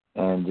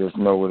and just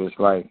know what it's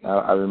like.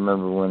 I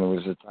remember when it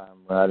was a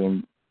time when I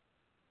didn't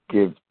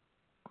I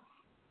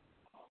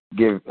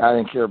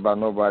didn't care about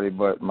nobody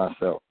but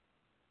myself.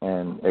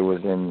 And it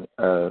was in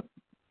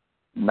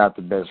not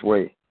the best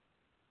way.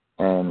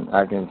 And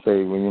I can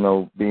say,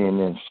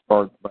 being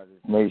sparked by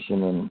this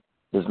nation and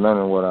just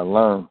learning what I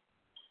learned,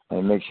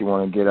 it makes you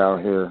want to get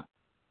out here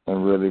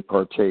and really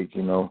partake,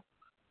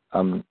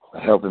 I'm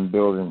helping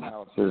building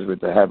houses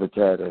with the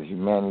Habitat of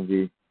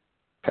Humanity,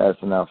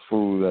 passing out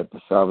food at the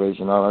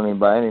Salvation Army,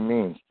 by any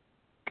means,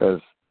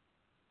 because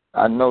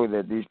I know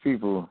that these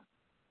people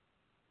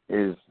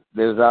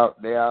they out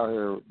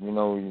here,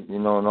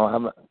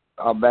 know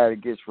how bad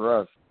it gets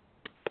for us.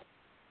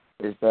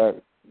 It's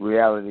that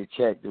reality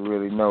check to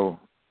really know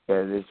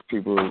that there's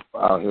people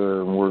out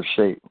here in worse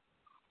shape.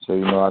 So,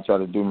 I try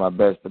to do my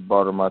best to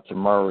barter my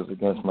tomorrows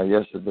against my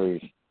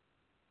yesterdays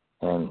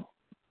and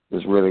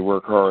just really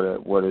work hard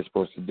at what it's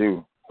supposed to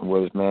do and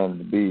what it's meant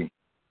to be.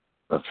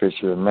 a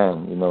fisher of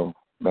men, you know,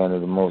 man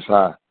of the Most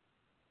High.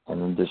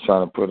 And I'm just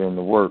trying to put in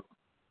the work,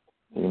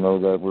 you know,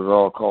 that we're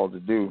all called to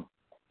do.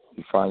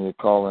 You find your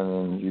calling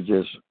and you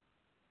just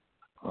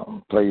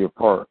play your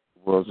part.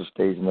 The world's a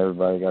stage and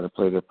everybody got to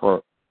play their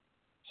part.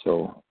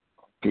 So,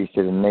 peace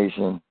to the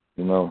nation.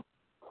 You know,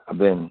 I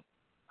don't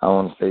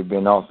want to say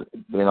been off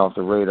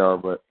the radar,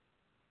 but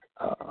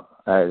I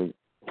had to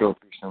go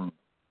through some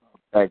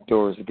back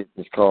doors to get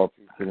this call.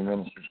 Peace to the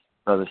minister,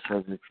 Brother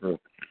Cedric, for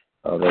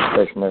that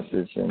text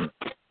message, and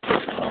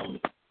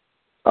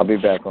I'll be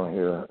back on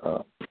here.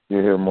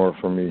 You'll hear more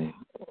from me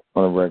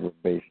on a regular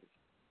basis.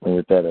 And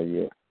with that, I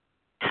yield.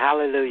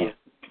 Hallelujah.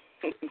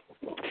 Praise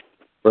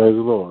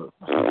the Lord.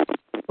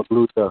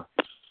 Hallelujah.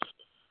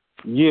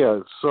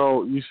 Yeah,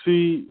 so you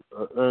see,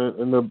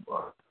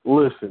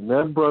 listen,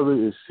 that brother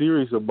is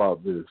serious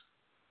about this.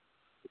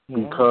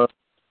 Because,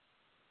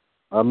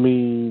 I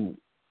mean,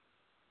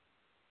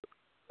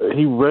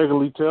 he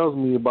regularly tells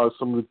me about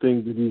some of the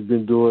things that he's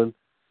been doing,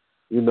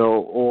 you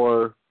know,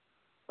 or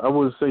I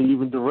wouldn't say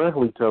even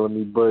directly telling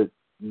me, but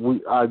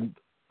I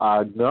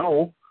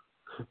know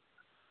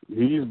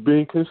he's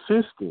been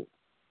consistent.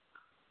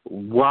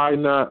 Why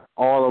not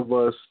all of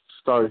us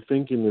start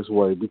thinking this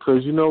way?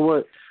 Because you know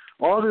what?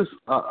 All this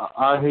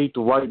I hate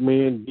the white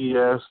man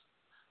BS.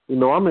 You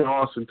know, I'm in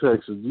Austin,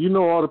 Texas. You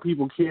know all the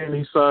people carrying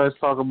these signs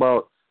talking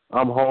about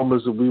I'm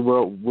homeless and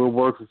we'll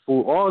work for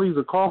food. All these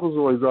are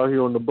Caucasoids out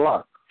here on the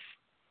block.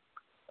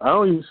 I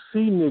don't even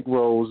see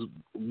Negroes.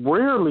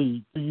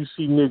 Rarely do you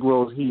see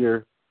Negroes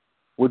here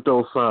with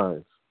those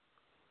signs.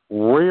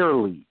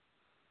 Rarely.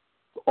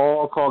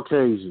 All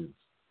Caucasians.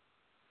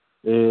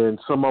 And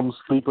some of them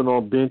sleeping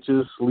on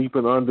benches,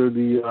 sleeping under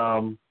the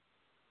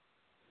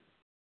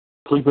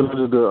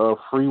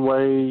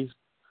freeways.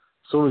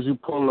 As soon as you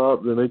pull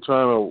up, then they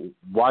trying to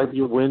wipe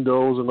your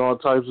windows and all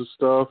types of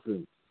stuff.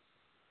 And,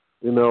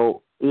 you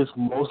know, it's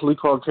mostly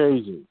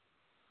Caucasian.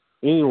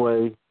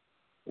 Anyway,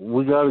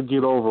 we got to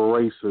get over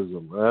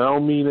racism. I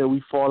don't mean that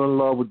we fall in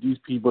love with these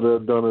people that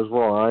have done us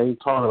wrong. I ain't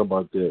talking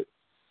about that.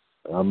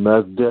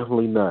 That's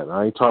definitely not.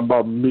 I ain't talking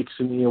about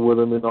mixing in with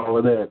them and all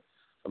of that.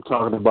 I'm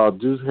talking about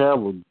just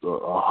have a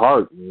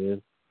heart,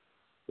 man.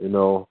 You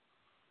know,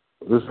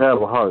 just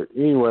have a heart.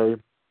 Anyway,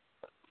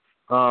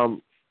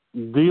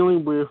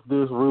 dealing with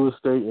this real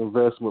estate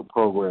investment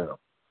program,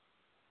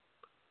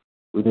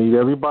 we need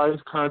everybody's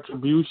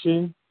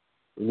contribution.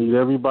 We need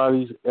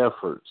everybody's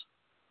efforts.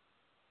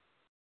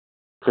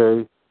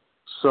 Okay?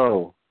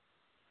 So,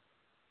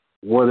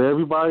 what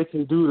everybody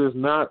can do that's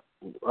not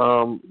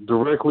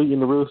directly in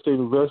the real estate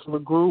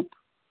investment group,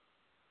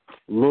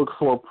 look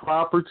for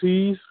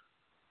properties,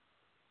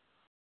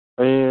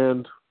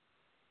 and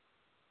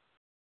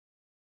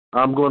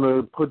I'm going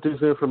to put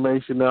this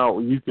information out.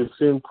 You can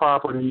send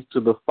properties to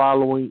the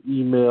following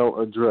email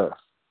address.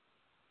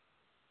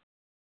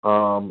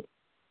 Email,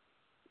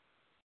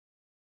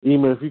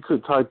 if you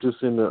could type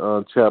this in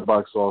the chat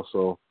box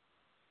also.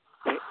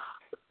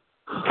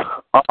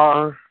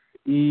 REIG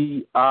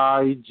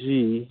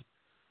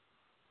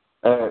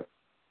at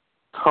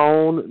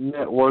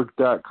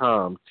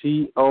tonenetwork.com.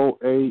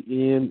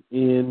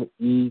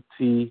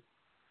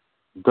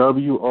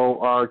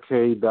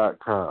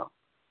 TONNETWORK.com.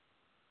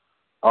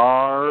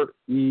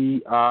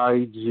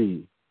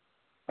 REIG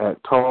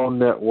at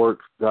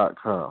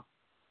tonenetwork.com.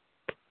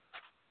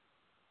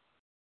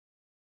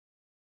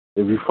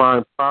 If you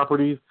find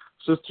properties,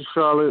 Sister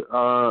Charlotte,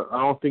 I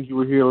don't think you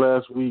were here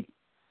last week,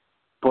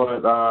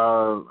 but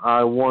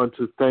I want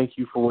to thank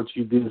you for what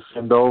you did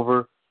send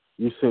over.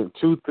 You sent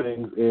two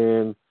things,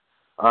 and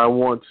I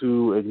want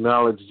to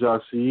acknowledge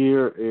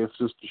Jasier and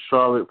Sister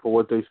Charlotte for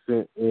what they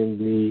sent in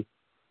the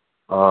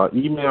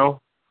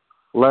email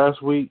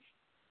last week,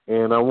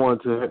 and I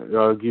want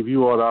to give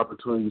you all the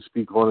opportunity to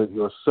speak on it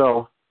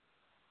yourself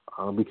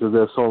because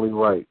that's only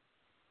right.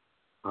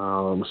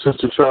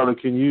 Sister Charlotte,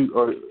 can you,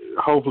 or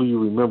hopefully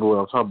you remember what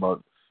I'm talking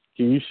about,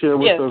 can you share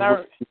with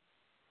us?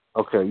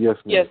 Okay, yes,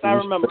 ma'am. Yes, I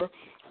remember.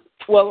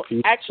 Well,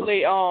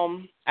 actually, I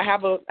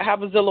have a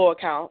Zillow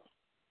account,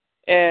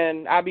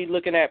 and I be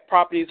looking at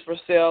properties for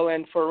sale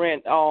and for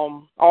rent.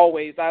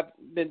 Always, I've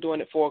been doing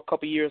it for a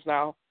couple of years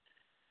now.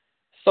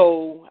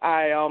 So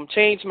I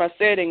changed my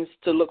settings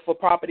to look for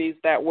properties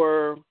that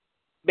were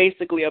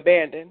basically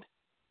abandoned,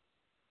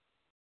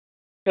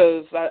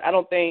 because I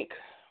don't think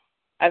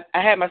I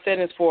had my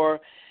settings for,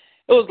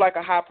 it was like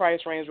a high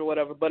price range or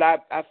whatever. But I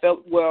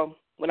felt, well,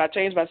 when I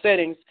changed my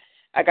settings,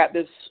 I got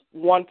this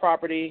one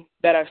property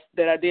that I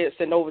did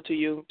send over to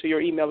you, to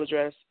your email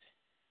address,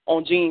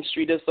 on Jean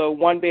Street. It's a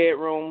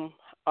 1-bedroom,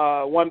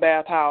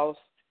 1-bath house,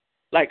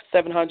 like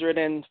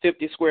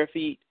 750 square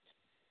feet.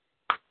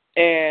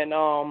 And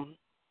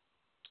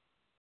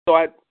so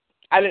I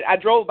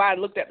drove by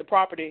and looked at the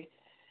property.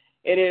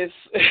 It is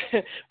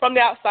from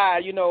the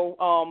outside, you know.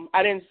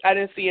 I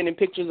didn't see any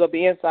pictures of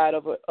the inside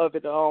of it.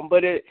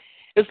 But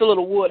it's a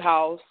little wood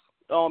house.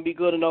 Be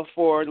good enough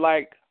for,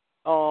 like,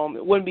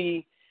 it wouldn't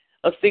be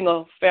a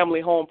single family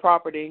home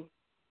property.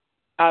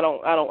 I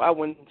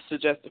wouldn't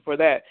suggest it for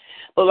that.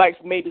 But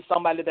like maybe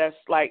somebody that's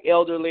like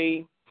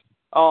elderly,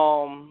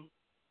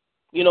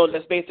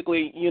 that's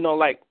basically,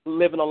 like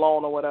living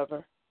alone or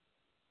whatever.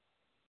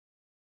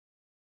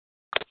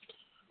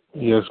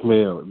 Yes,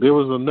 ma'am. There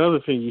was another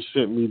thing you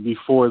sent me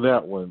before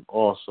that one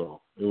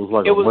also. It was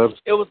like it was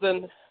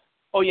the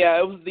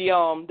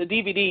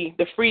DVD,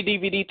 the free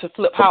DVD to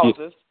flip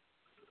houses.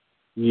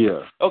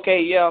 Yeah.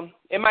 Okay, yeah.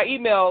 In my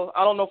email,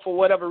 I don't know, for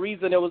whatever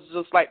reason, it was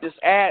just like this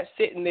ad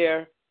sitting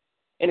there,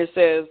 and it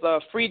says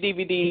free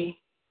DVD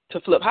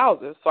to flip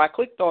houses. So I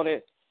clicked on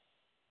it,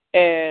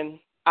 and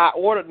I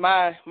ordered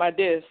my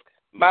disc,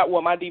 my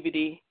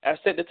DVD. I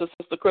sent it to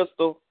Sister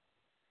Crystal,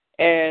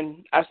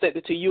 and I sent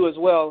it to you as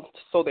well,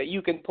 so that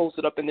you can post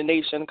it up in the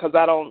nation. Because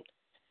I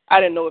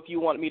didn't know if you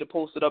wanted me to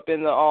post it up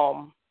in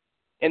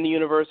the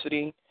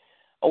university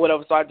or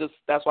whatever. So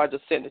that's why I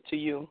just sent it to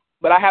you.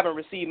 But I haven't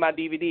received my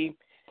DVD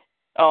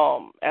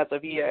as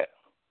of yet.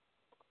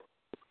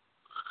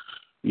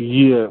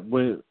 Yeah,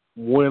 when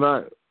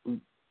I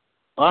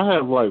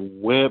have like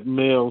web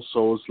mail,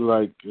 so it's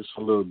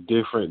a little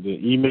different than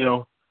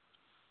email.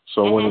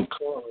 So when it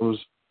comes,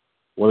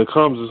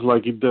 it's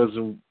like it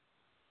doesn't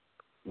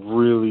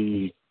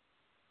really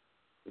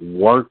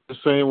work the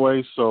same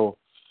way. So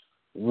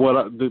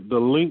the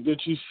link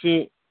that you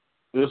sent,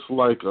 it's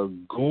like a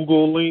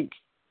Google link,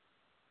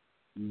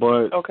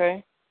 but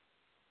okay.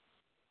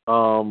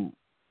 How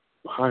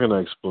can I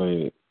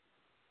explain it?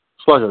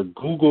 It's like a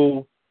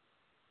Google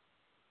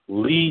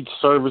lead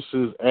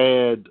services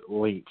ad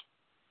link.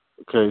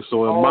 Okay,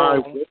 so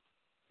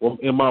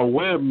in my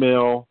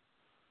webmail,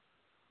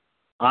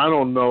 I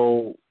don't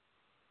know.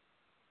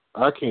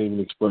 I can't even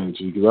explain it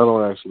to you because I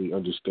don't actually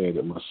understand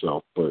it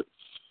myself. But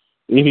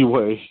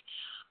anyway,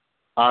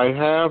 I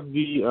have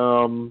the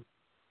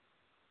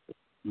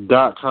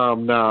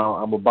 .com now.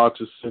 I'm about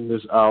to send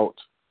this out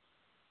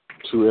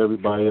to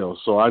everybody else.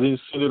 So I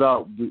didn't send it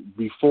out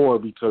before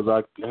because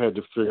I had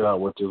to figure out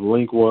what the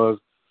link was,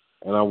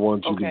 and I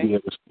want you to be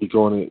able to speak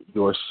on it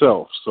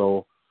yourself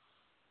so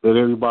that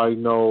everybody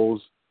knows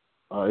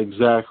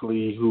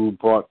exactly who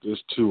brought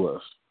this to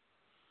us.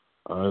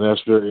 And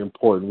that's very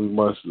important. We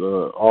must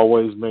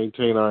always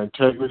maintain our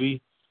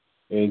integrity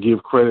and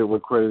give credit where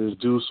credit is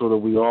due so that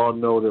we all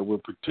know that we're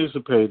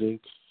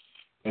participating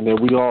and that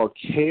we all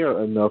care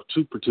enough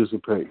to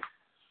participate.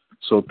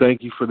 So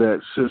thank you for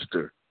that,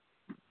 sister.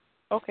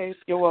 Okay,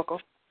 you're welcome.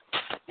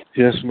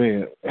 Yes,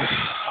 ma'am.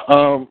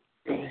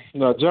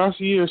 Now,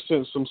 Jossier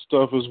sent some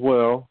stuff as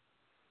well,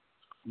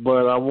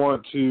 but I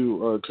want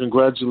to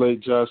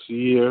congratulate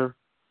Jossier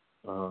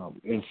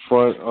in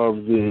front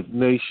of the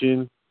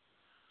nation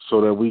so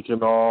that we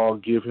can all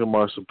give him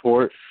our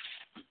support.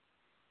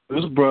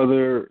 This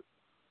brother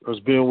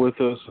has been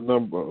with us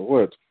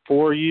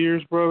 4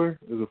 years, brother?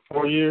 Is it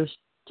 4 years,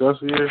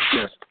 Jossier?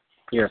 Yes.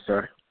 Yes,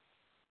 sir.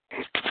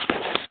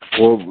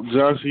 Well,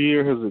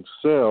 Jossier has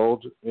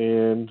excelled,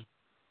 and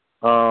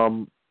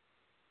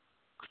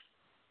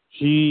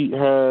he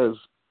has,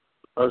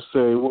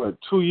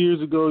 2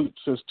 years ago,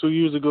 since 2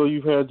 years ago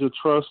you've had your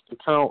trust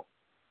account?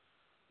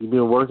 You've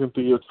been working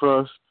through your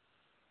trust?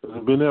 Has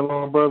it been that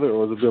long, brother,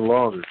 or has it been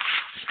longer?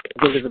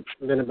 I think it's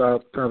been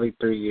about probably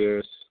 3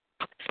 years.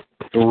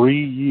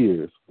 3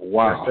 years.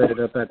 Wow. I set it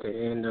up at the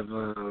end of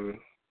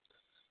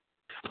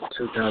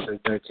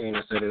 2013.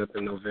 I set it up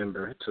in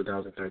November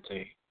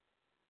 2013.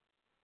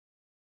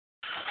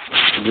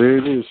 There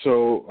it is.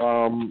 So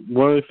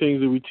one of the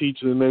things that we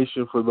teach in the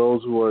nation for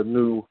those who are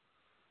new,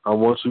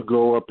 once you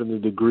go up in the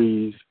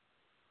degrees,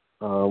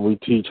 we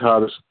teach how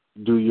to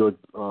do your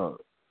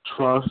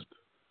trust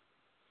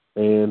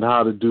and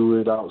how to do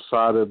it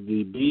outside of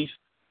the beast.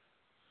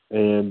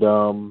 And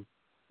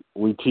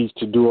we teach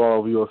to do all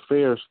of your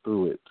affairs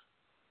through it.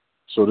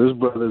 So this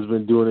brother has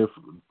been doing it,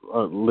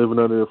 living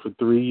under it for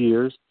 3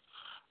 years.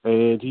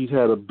 And he's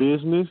had a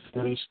business,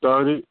 and he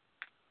started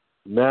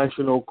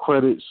National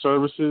Credit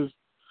Services.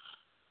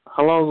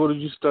 How long ago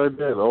did you start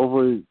that?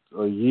 Over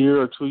a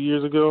year or 2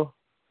 years ago?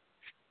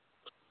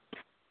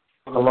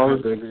 I don't know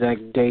the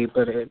exact date,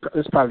 but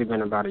it's probably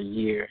been about a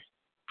year.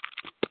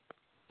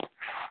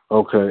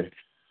 Okay.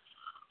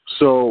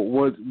 So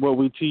what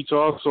we teach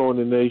also in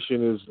the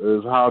nation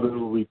is how to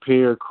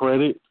repair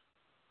credit.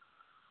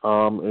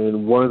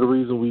 And one of the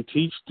reasons we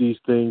teach these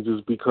things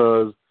is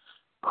because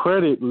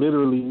credit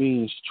literally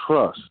means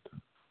trust.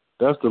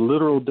 That's the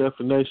literal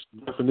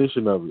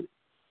definition of it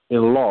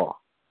in law.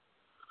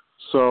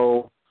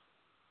 So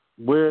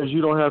whereas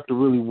you don't have to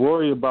really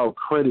worry about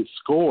credit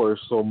scores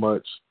so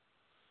much,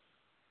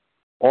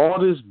 all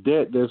this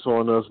debt that's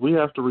on us, we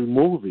have to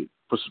remove it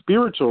for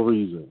spiritual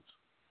reasons.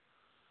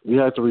 We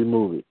have to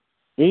remove it.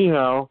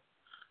 Anyhow,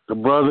 the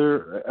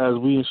brother, as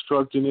we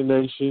instruct in the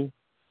nation,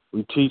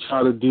 we teach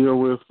how to deal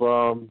with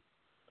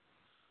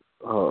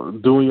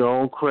doing your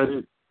own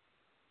credit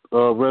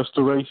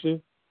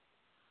restoration.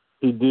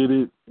 He did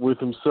it with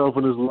himself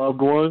and his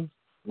loved one,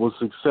 was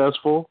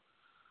successful.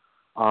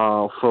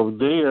 From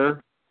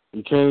there,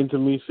 he came to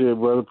me and said,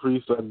 Brother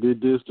Priest, I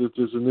did this,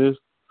 and this.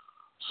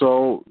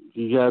 So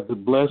he got the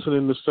blessing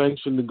and the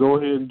sanction to go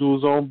ahead and do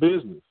his own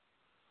business.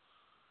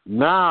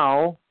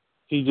 Now,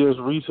 he just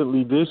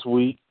recently this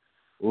week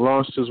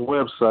launched his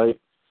website,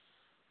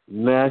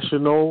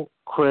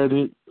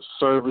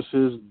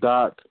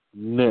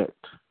 nationalcreditservices.net.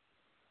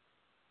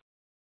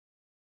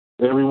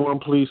 Everyone,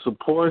 please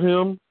support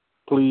him.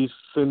 Please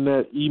send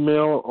that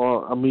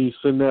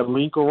send that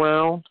link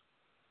around.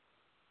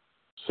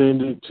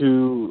 Send it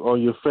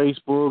on your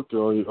Facebook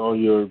or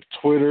on your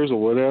Twitters or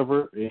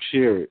whatever and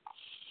share it.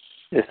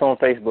 It's on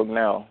Facebook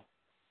now.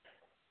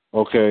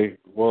 Okay.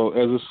 Well,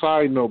 as a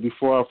side note,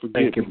 before I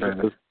forget. Thank you,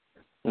 brother.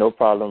 No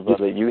problem,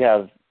 brother. You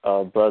have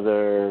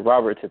Brother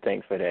Robert to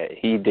thank for that.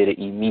 He did it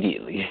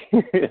immediately.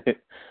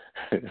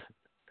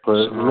 Thank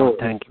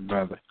you,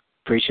 brother.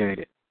 Appreciate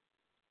it.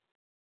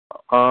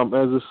 As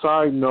a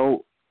side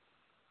note,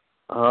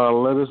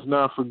 let us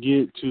not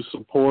forget to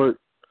support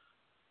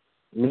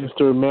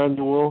Mr.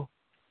 Emmanuel.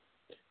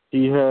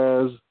 He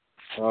has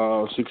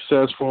a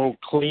successful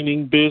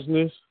cleaning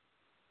business.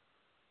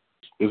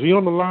 Is he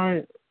on the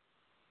line?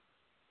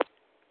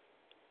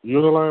 You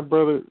on the line,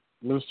 brother,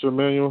 Mr.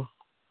 Emmanuel?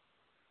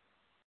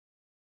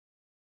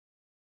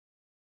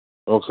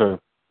 Okay.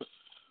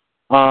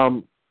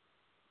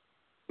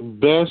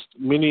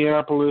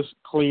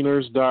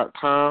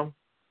 BestMinneapolisCleaners.com.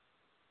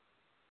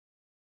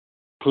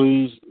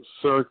 Please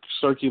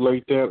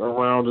circulate that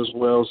around as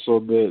well so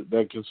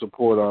that can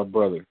support our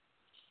brother.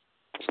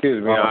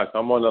 Excuse me,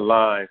 I'm on the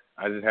line.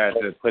 I just had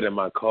to put in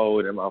my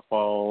code in my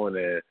phone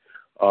and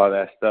all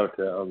that stuff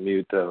to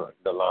unmute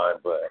the line,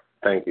 but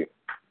thank you.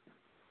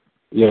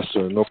 Yes,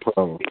 sir, no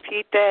problem.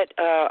 Repeat that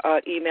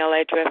email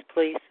address,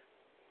 please.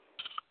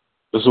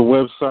 There's a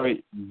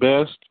website,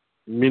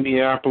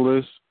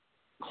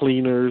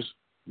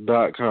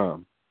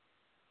 bestminneapoliscleaners.com.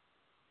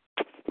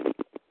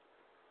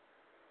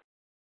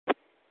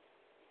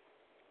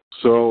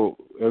 So,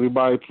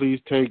 everybody,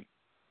 please take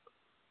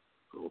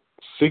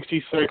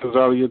 60 seconds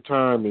out of your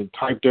time and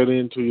type that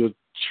into your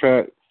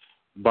chat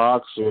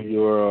box or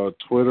your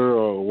Twitter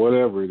or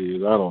whatever it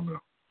is. I don't know.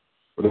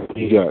 Whatever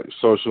you got,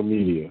 social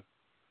media.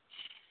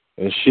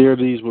 And share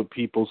these with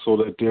people so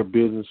that their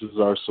businesses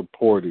are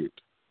supported.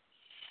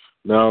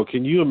 Now,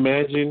 can you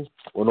imagine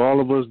when all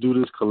of us do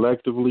this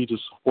collectively to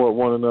support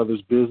one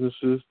another's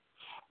businesses?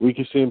 We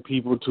can send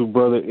people to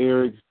Brother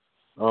Eric's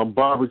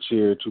barber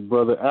chair, to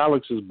Brother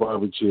Alex's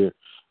barber chair,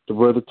 to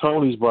Brother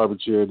Tony's barber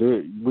chair.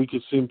 We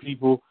can send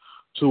people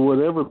to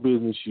whatever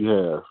business you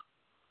have.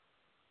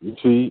 You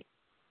see,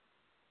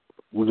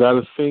 we got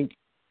to think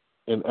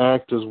and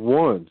act as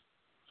one,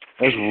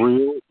 as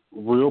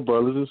real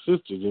brothers and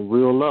sisters in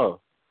real love.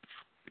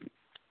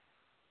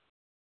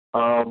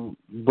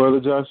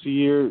 Brother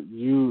Jasier,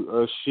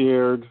 you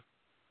shared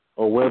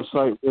a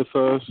website with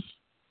us.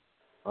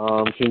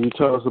 Can you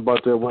tell us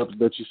about that website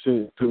that you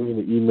sent to me in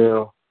the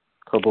email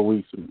a couple of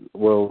weeks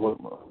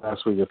ago?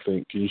 Last week, I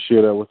think. Can you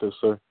share that with us,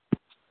 sir?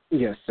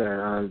 Yes,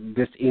 sir.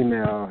 This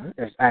email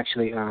is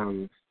actually,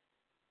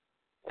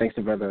 thanks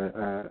to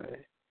Brother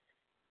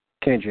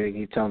Kendrick,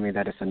 he told me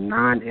that it's a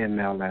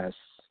non-MLS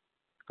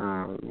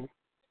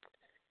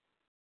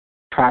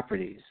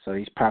properties. So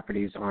these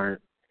properties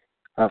aren't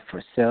up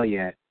for sale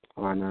yet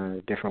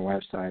on different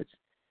websites.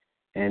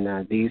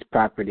 And these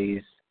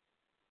properties,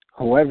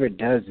 whoever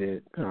does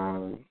it,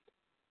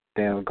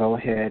 they'll go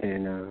ahead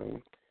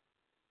and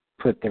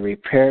put the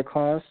repair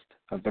cost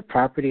of the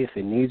property if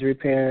it needs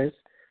repairs.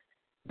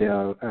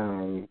 They'll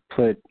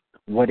put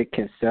what it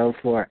can sell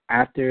for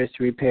after it's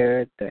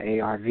repaired,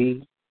 the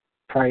ARV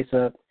price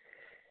up,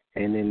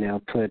 and then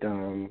they'll put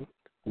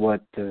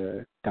what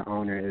the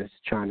owner is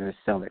trying to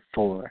sell it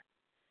for.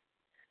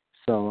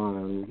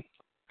 So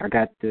I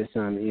got this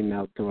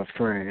email through a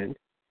friend,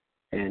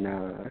 and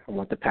I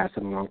want to pass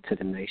it along to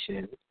the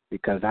nation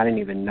because I didn't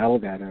even know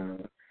that.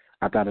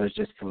 I thought it was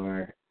just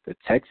for the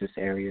Texas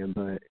area,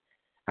 but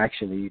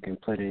actually you can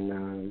put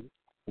in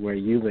where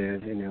you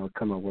live, and it'll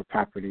come up with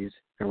properties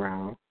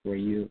around where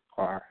you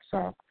are.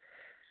 So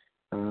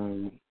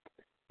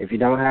if you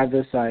don't have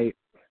the site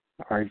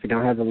or if you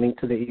don't have the link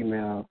to the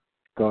email,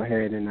 go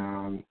ahead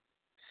and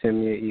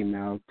send me an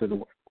email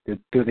through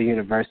the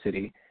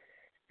university,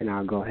 and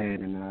I'll go ahead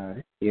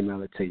and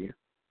email it to you.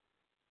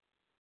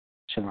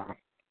 Shalom.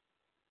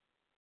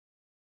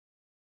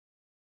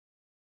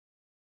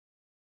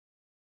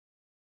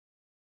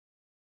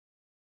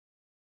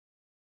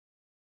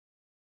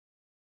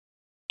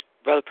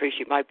 Brother Priest,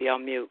 you might be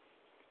on mute.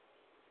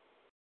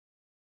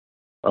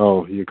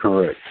 Oh, you're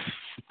correct.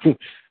 I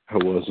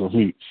was on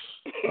mute.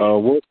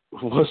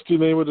 What's the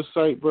name of the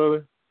site,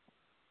 brother?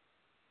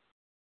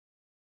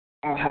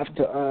 I'll have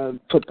to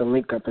put the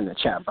link up in the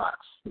chat box.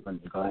 Let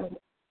me go ahead.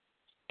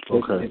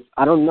 Okay.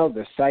 I don't know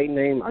the site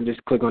name. I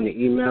just click on the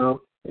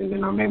email, and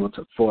then I'm able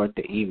to forward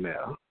the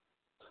email.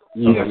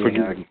 Yeah,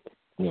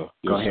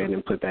 Go ahead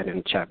and put that in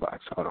the chat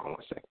box. Hold on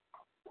 1 second.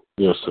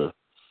 Yes, sir.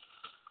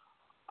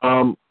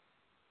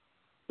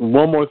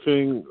 One more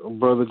thing,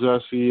 Brother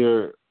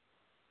Jasier.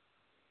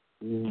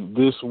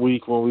 This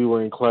week when we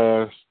were in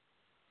class,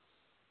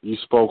 you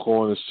spoke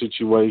on a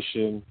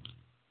situation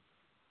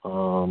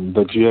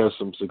that you had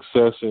some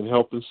success in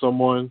helping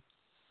someone.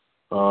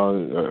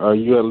 Are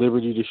you at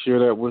liberty to share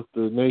that with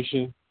the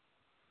nation?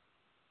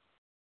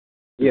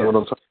 Yeah. You know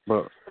what I'm talking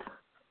about?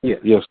 Yeah.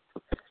 Yes.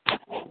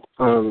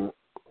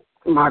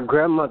 My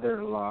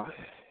grandmother-in-law,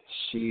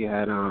 she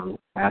had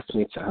asked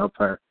me to help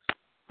her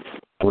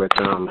with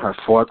her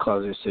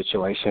foreclosure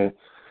situation.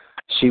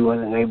 She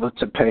wasn't able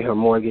to pay her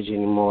mortgage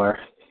anymore,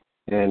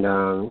 and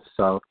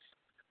so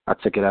I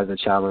took it as a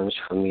challenge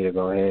for me to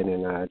go ahead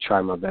and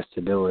try my best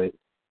to do it.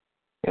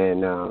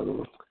 And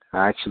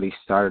I actually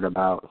started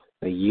about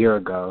a year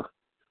ago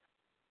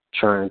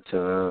trying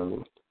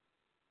to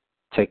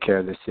take care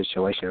of the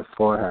situation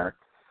for her.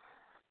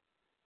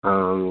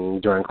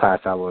 During class,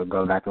 I would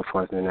go back and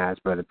forth and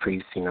ask Brother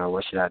Priest,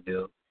 what should I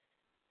do?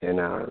 And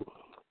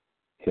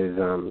his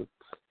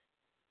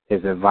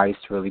advice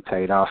really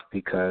paid off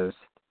because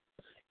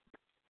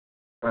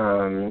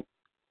I'm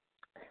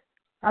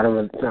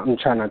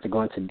trying not to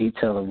go into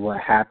detail of what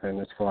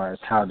happened as far as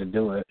how to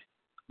do it,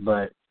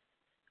 but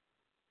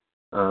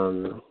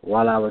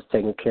while I was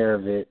taking care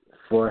of it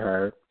for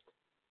her,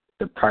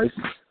 the price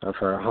of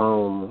her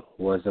home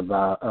was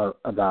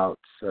about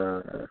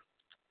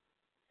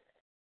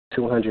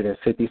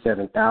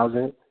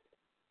 $257,000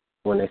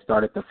 when they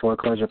started the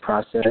foreclosure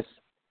process.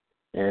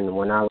 And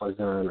when I was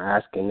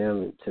asking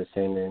them to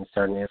send in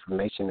certain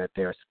information that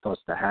they were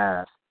supposed to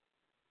have,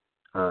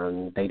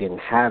 they didn't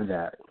have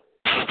that.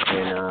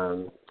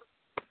 And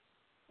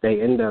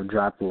they ended up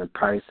dropping the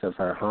price of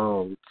her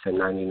home to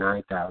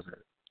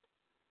 $99,000.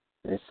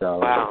 And so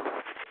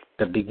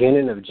the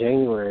beginning of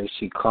January,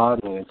 she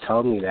called me and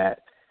told me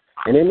that.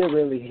 And then it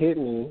really hit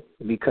me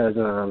because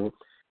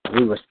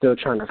we were still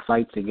trying to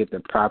fight to get the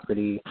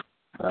property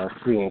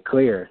free and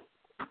clear.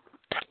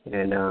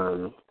 And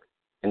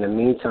in the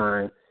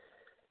meantime,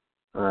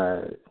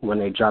 when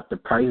they dropped the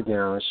price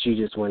down, she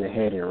just went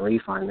ahead and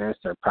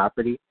refinanced her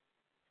property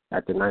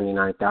at the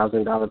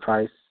 $99,000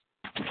 price.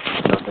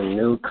 So the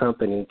new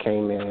company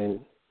came in,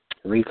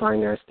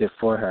 refinanced it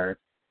for her,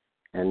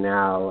 and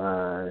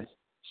now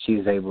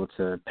she's able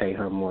to pay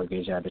her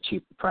mortgage at a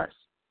cheaper price.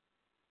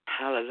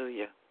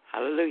 Hallelujah.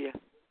 Hallelujah.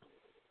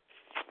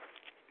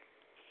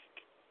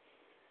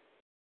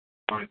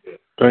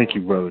 Thank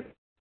you, brother.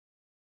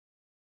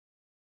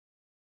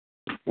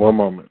 One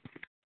moment.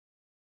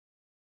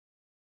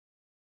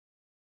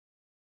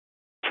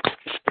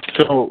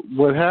 So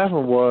what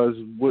happened was,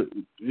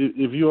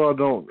 if you all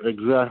don't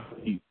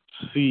exactly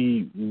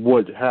see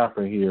what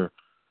happened here,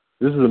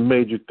 this is a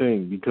major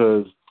thing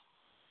because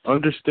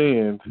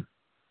understand,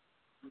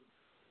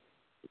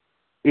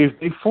 if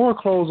they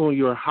foreclose on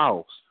your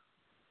house,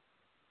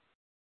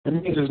 it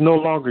means it's no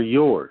longer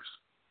yours.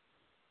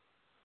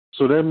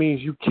 So that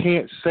means you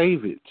can't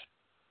save it.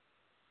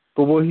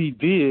 But what he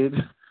did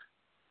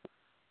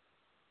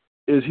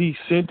is he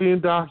sent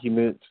in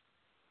documents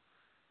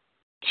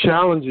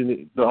challenging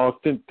it, the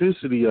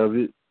authenticity of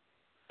it.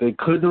 They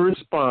couldn't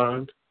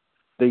respond.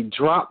 They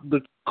dropped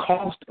the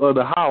cost of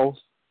the house,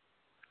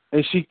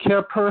 and she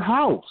kept her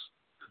house.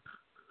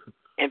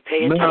 And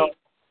paying now,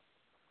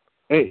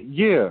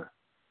 yeah.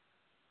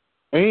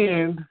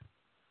 And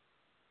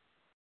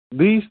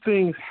these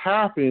things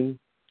happen,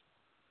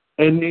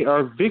 and they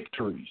are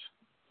victories.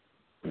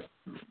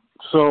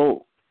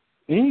 So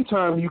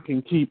anytime you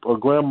can keep a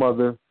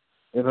grandmother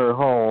in her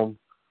home,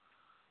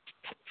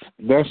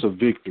 that's a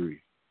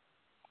victory.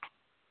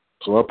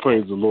 So I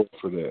praise the Lord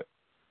for that.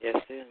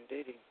 Yes,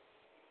 indeed.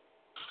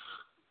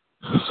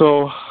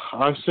 So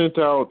I sent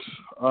out,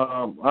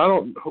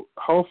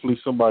 hopefully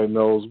somebody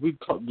knows, we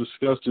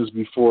discussed this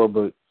before,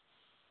 but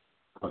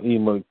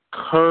email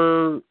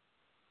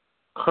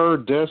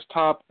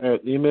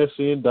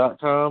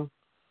KerDesktop@MSN.com.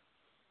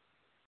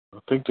 I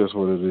think that's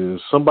what it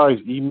is.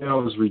 Somebody's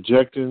email is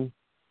rejecting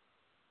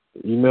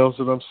the emails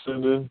that I'm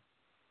sending.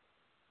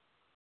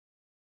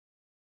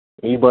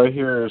 Anybody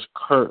here is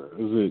Kurt?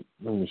 Is it?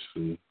 Let me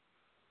see.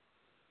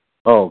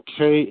 Oh,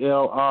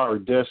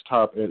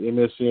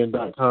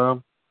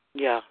 KLRDesktop@MSN.com.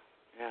 Yeah.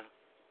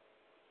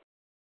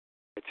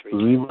 Does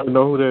anybody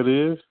know who that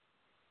is?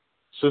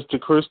 Sister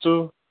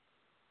Crystal?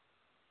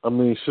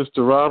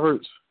 Sister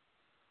Roberts?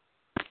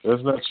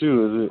 That's not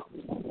you, is it?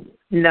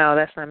 No,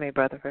 that's not me,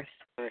 Brother Verse.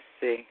 Let's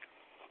see.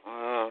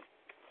 Let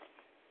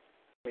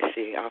me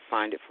see. I'll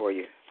find it for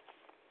you.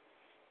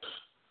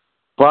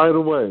 By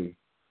the way,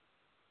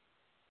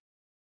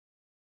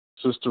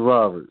 Sister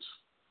Roberts.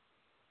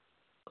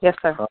 Yes,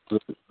 sir.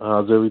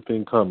 How's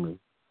everything coming?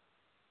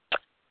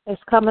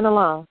 It's coming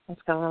along.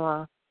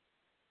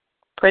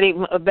 Pretty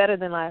better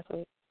than last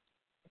week.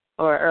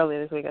 Or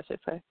earlier this week, I should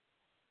say.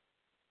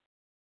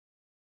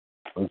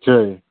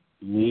 Okay.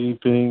 Need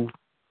anything,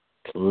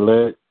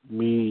 let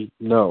me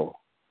know.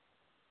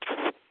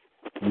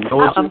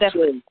 I'm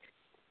definitely.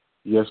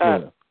 Yes,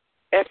 ma'am.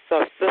 It's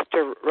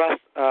Sister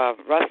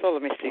Russell.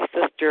 Let me see.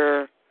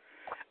 Sister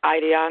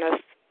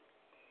Idiana's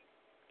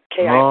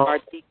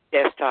KIRD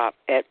Desktop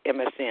at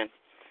MSN.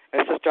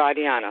 It's Sister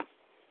Idiana.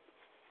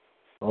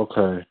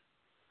 Okay.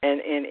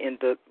 And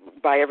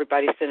by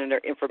everybody sending their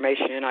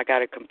information in, I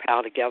got it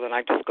compiled together, and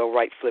I just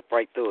flip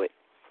right through it.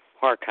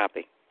 Hard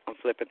copy. I'm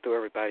flipping through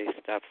everybody's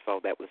stuff,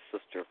 so that was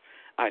Sister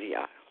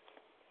Idiana.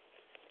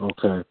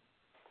 Okay.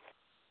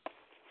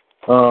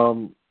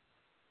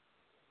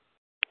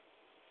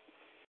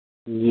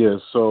 Yeah,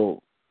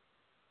 so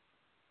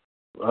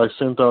I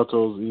sent out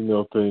those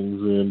email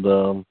things, and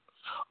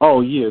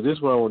oh yeah, this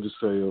is what I wanted to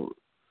say.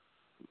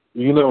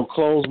 You know,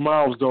 closed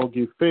mouths don't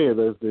get fed,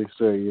 as they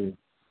say. And,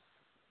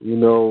 you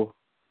know,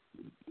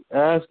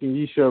 ask and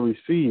ye shall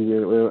receive.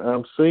 And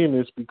I'm saying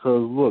this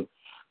because, look,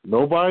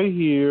 nobody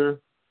here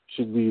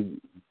should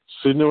be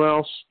sitting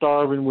around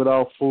starving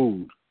without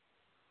food.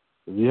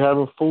 If you're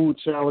having food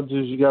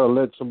challenges, you got to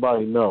let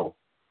somebody know.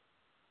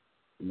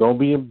 Don't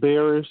be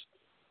embarrassed.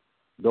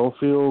 Don't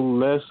feel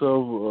less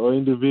of an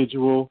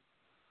individual.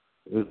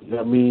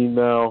 I mean,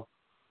 now,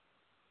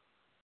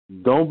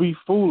 don't be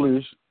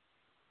foolish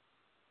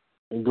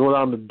and go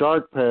down the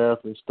dark path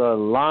and start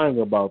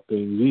lying about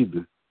things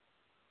either.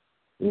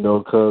 You know,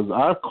 because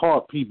I've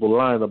caught people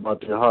lying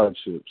about their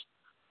hardships.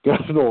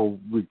 Got it on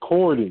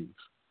recordings.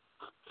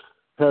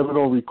 Have it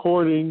on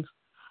recordings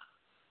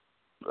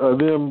of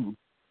them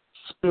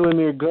spilling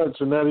their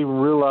guts and not even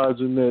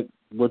realizing that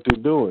what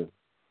they're doing.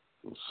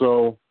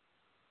 So,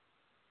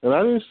 and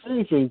I didn't say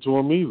anything to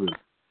them either.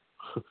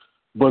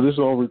 But it's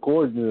on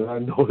recording and I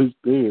know it's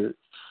there.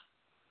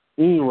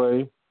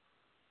 Anyway,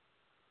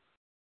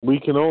 we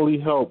can only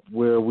help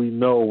where we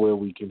know where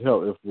we can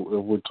help, if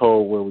we're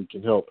told where we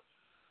can help,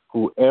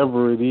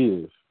 whoever it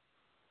is.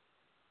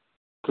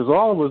 Because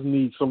all of us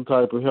need some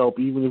type of help,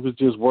 even if it's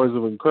just words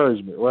of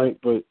encouragement, right?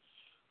 But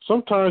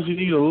sometimes you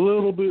need a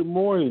little bit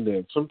more than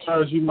that.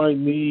 Sometimes you might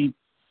need,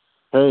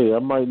 hey, I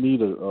might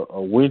need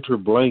a winter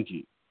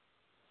blanket.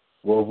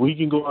 Well, if we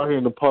can go out here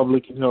in the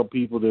public and help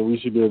people, then we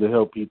should be able to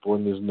help people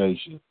in this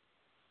nation.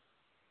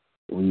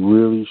 We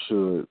really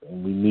should,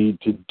 and we need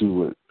to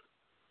do it.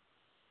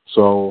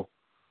 So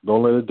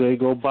don't let a day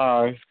go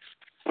by.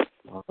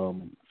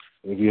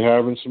 If you're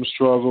having some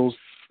struggles,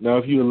 now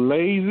if you're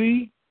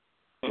lazy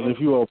and if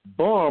you're a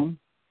bum,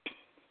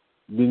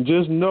 then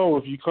just know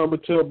if you come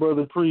and tell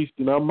Brother Priest,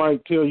 then I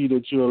might tell you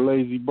that you're a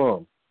lazy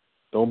bum.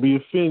 Don't be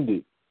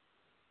offended.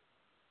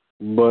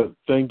 But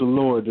thank the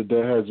Lord that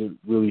hasn't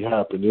really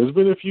happened. There's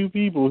been a few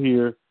people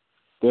here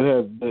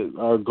that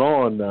are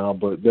gone now,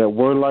 but that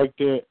were like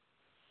that.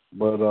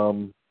 But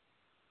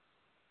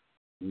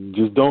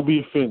just don't be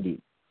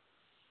offended.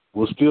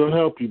 We'll still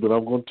help you, but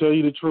I'm going to tell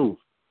you the truth.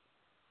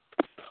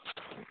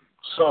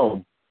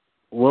 So,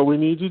 what we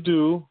need to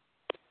do,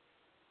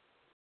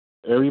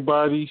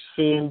 everybody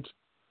send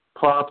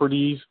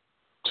properties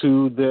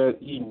to that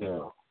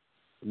email.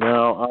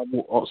 Now,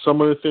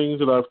 some of the things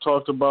that I've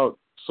talked about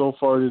so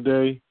far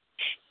today,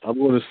 I'm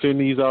going to send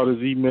these out as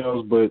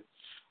emails, but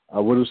I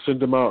would have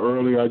sent them out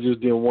earlier. I just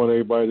didn't want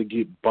everybody to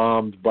get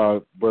bombed by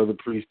Brother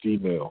Priest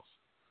emails.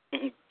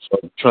 So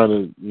I'm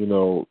trying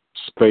to,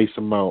 space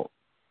them out.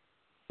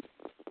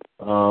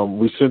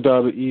 We sent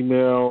out an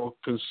email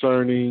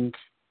concerning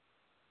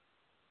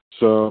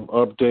some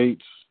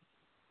updates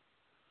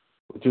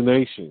with the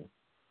nation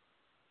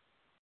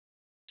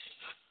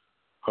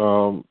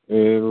and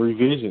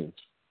revisions.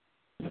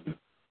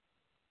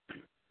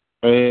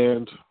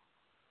 And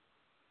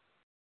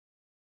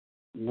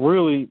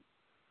really,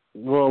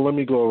 well, let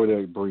me go over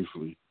that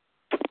briefly.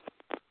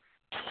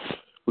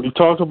 We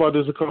talked about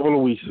this a couple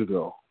of weeks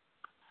ago.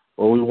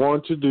 What we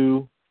want to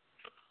do,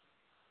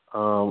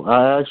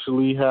 I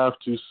actually have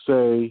to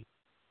say,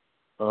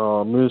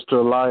 Minister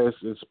Elias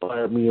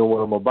inspired me on what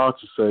I'm about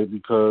to say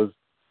because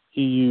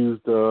he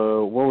used,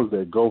 what was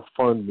that,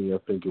 GoFundMe, I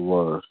think it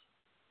was.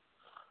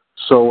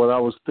 So what I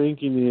was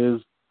thinking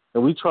is,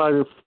 and we tried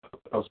it,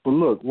 but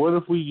look, what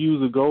if we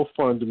use a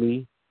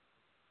GoFundMe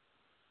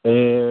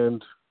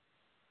and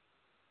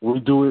we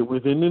do it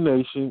within the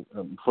nation,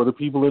 for the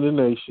people in the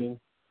nation,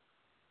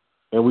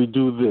 and we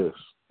do this.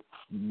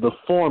 The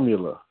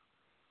formula.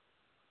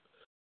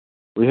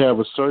 We have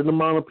a certain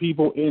amount of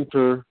people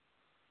enter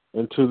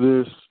into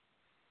this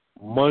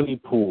money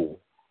pool.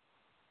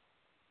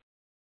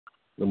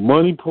 The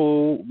money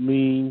pool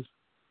means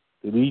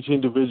that each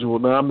individual,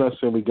 now I'm not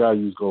saying we got to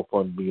use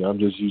GoFundMe, I'm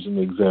just using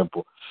an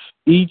example.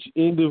 Each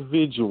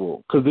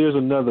individual, because there's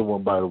another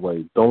one, by the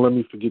way. Don't let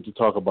me forget to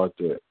talk about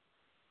that.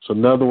 So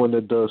another one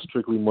that does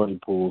strictly money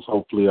pools.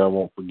 Hopefully I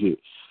won't forget.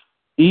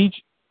 Each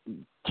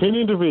 10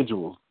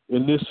 individuals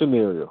in this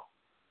scenario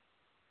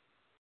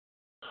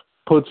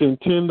puts in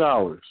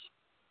 $10.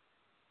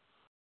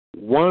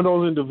 One of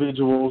those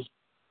individuals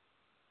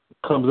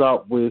comes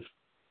out with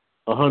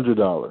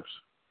 $100.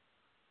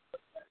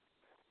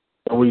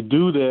 And we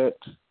do that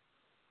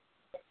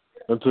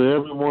until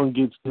everyone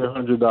gets their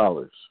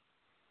 $100.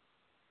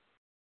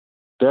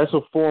 That's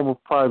a form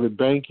of private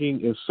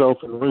banking and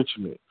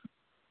self-enrichment.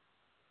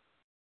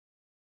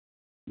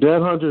 That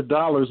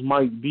 $100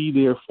 might be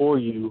there for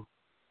you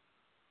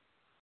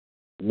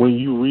when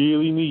you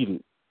really need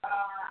it.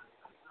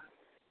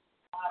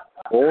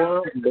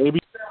 Or maybe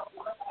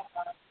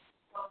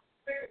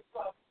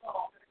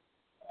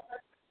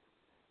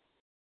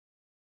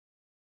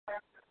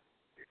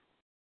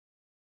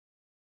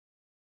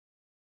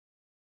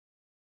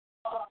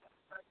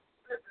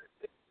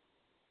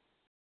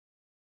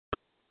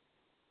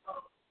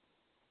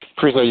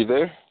Chris, are you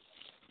there?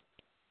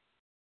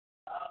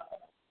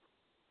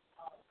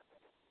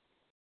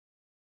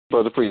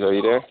 Brother Priest, are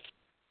you there?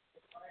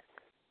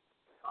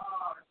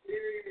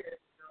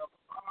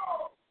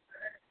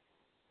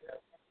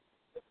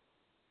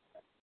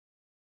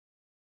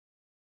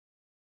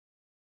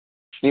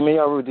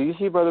 Yaru, do you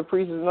see Brother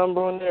Priest's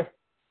number on there?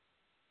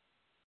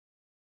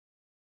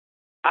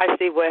 I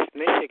see West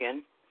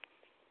Michigan.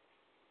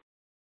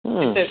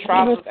 It says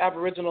Tribes of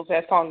Aboriginals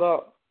has hung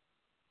up.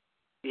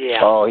 Yeah.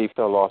 Oh, he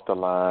fell off the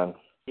line.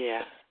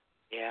 Yeah.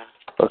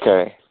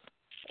 Okay.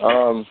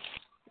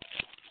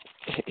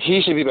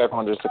 He should be back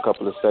on just a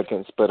couple of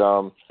seconds, but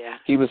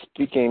he was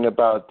speaking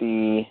about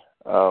the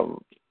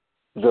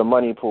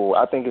money pool.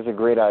 I think it's a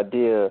great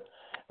idea.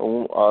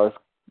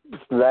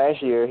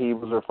 Last year he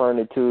was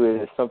referring to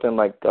it as something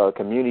like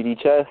community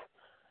chess.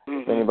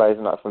 If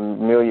anybody's not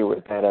familiar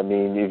with that, I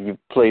mean, if you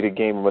play the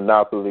game of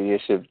Monopoly,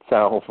 it should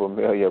sound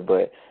familiar,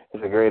 but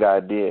it's a great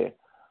idea.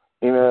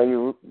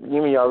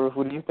 Yaru,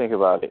 what do you think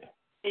about it?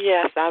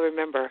 Yes, I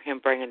remember him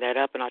bringing that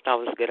up, and I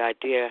thought it was a good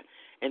idea.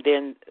 And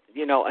then,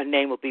 a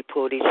name will be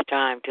pulled each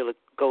time till it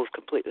goes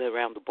completely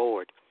around the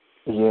board.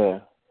 Yeah.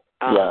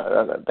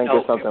 I think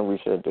it's something we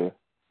should do.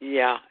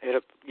 Yeah,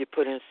 you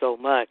put in so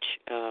much.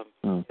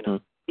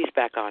 He's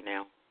back on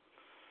now.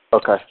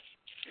 Okay.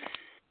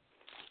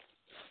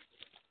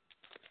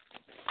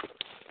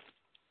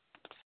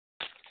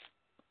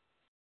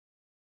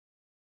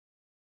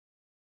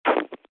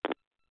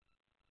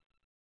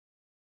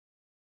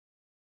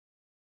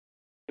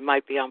 You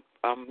might be on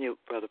mute,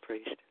 Brother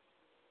Priest.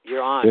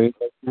 You're on.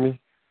 Anybody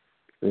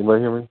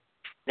hear me?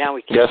 Now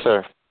we can. Yes,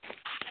 sir.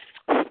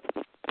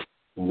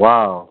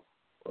 Wow.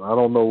 I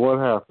don't know what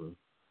happened.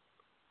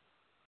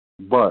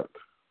 But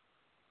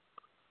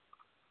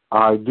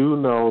I do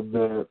know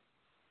that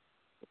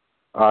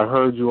I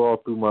heard you all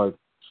through my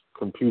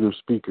computer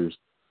speakers.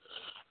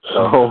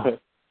 So,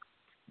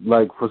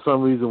 for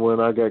some reason, when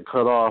I got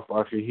cut off,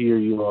 I could hear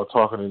you all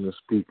talking in the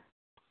speaker.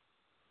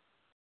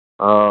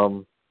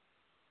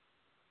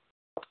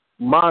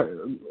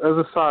 As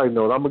a side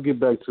note, I'm going to get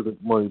back to the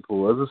money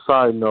pool. As a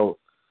side note,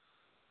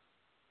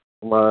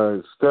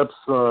 my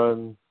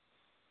stepson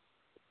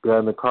got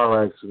in a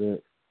car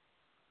accident,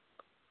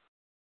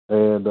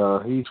 and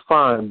he's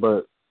fine,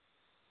 but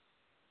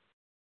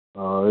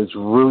it's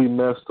really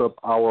messed up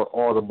our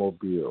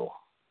automobile.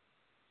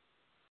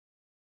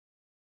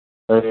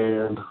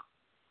 And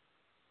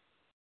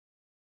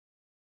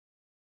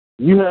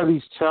you have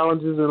these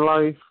challenges in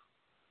life,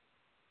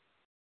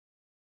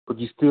 but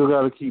you still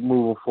got to keep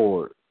moving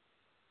forward.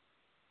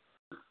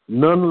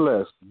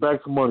 Nonetheless,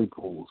 back to money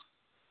pools.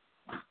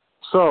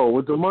 So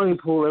with the money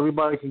pool,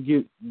 everybody can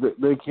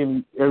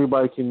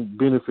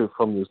benefit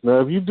from this. Now,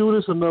 if you do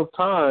this enough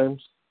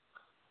times,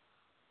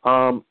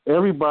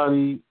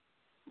 everybody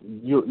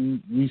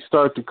you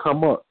start to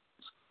come up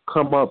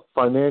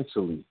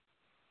financially.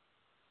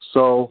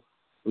 So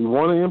we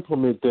want to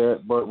implement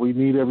that, but we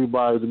need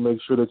everybody to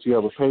make sure that you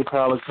have a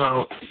PayPal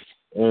account,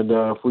 and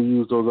if we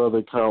use those other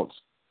accounts,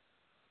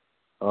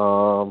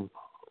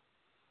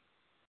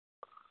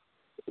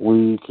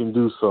 we can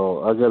do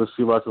so. I got to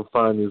see if I can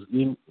find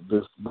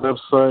this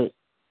website.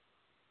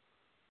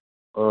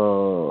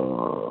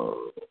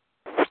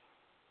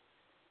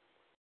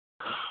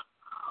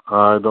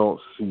 I don't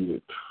see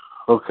it.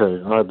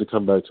 Okay, I'll have to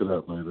come back to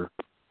that later.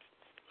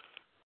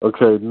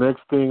 Okay,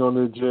 next thing on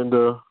the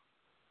agenda.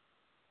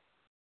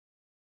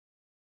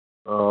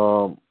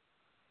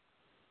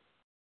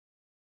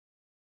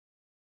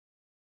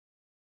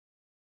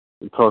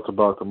 We talked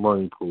about the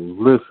money pool.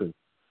 Listen,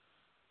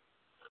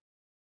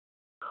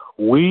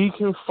 we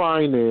can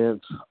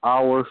finance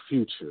our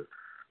future.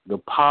 The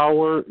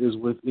power is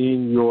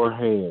within your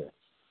hands.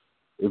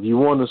 If you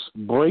want to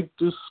break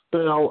the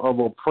spell of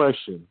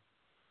oppression,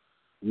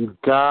 you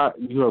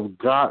have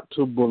got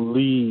to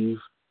believe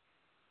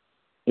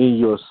in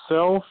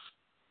yourself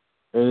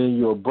and in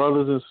your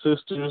brothers and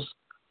sisters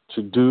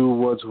to do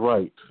what's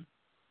right.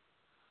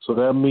 So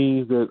that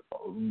means that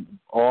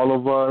all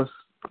of us,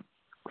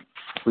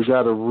 we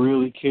got to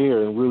really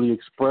care and really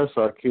express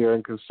our care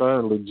and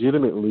concern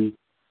legitimately.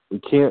 We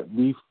can't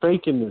be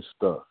faking this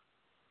stuff.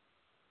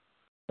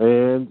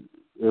 And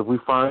if we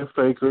find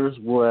fakers,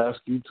 we'll ask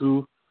you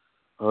to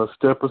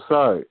step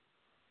aside.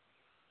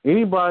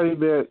 Anybody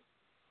that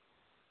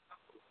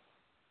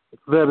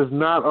is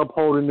not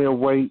upholding their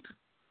weight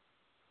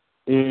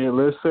in,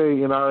 let's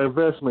say, in our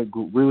investment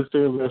group, real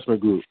estate investment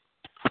group,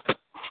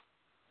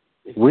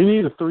 we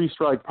need a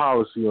 3-strike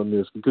policy on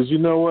this, because you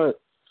know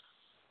what?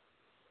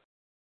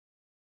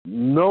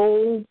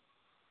 No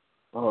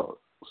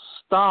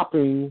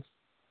stopping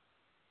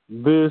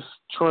this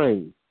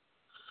train.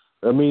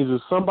 That means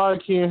if somebody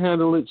can't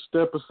handle it,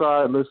 step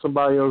aside, let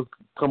somebody else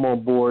come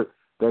on board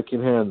that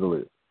can handle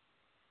it.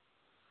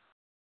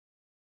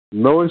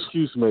 No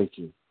excuse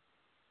making.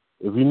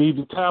 If you need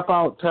to tap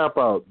out, tap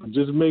out.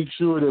 Just make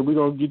sure that we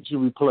don't get you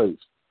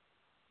replaced.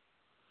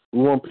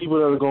 We want people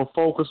that are going to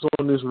focus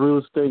on this real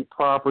estate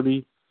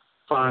property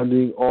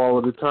finding all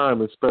of the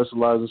time and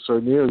specialize in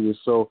certain areas.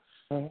 So,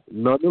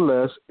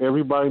 nonetheless,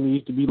 everybody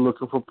needs to be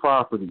looking for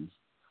properties.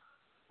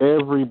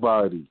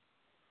 Everybody.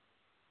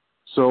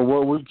 So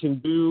what we can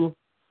do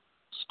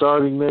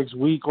starting next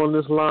week on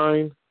this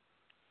line.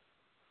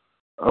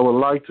 I would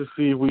like to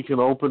see if we can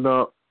open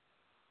up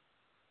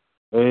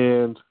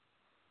and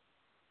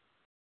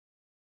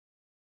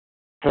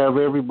have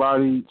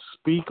everybody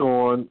speak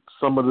on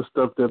some of the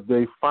stuff that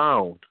they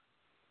found,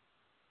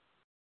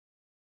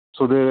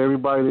 so that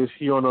everybody that's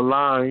here on the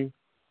line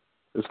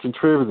is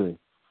contributing.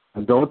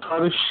 And don't try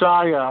to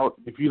shy out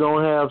if you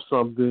don't have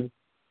something.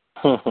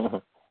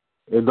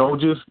 And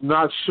don't just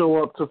not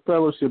show up to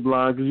fellowship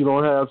line because you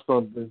don't have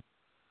something.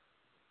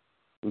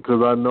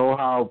 Because I know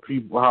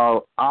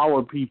how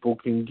our people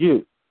can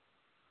get.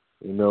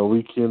 You know,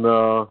 we can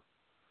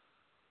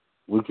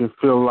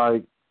feel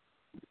like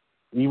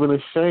even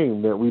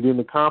ashamed that we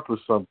didn't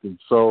accomplish something.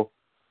 So,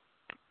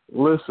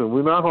 listen,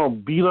 we're not going to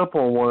beat up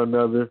on one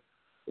another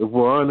if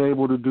we're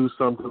unable to do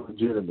something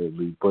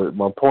legitimately. But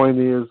my point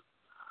is,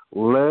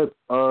 let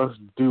us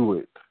do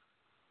it.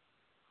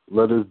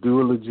 Let us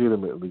do it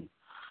legitimately.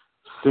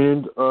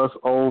 Send us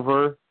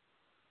over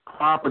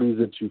properties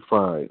that you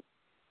find.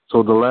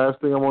 So the last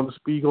thing I want to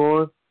speak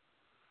on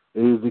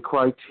is the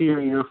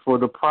criteria for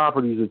the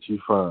properties that you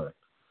find.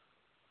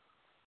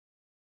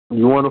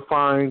 You want to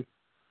find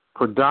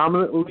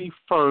predominantly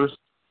first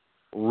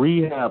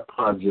rehab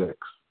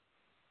projects.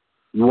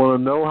 You want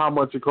to know how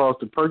much it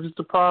costs to purchase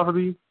the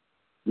property.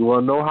 You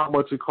want to know how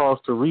much it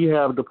costs to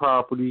rehab the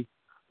property.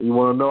 And you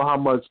want to know how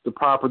much the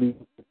property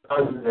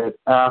does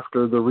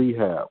after the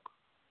rehab.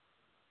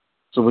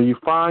 So when you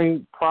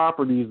find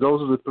properties,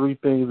 those are the three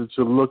things that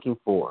you're looking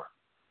for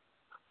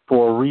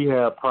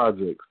rehab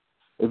projects.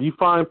 If you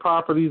find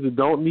properties that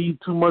don't need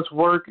too much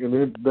work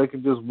and they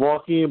can just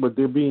walk in, but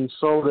they're being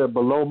sold at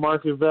below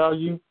market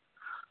value,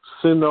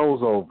 send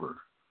those over.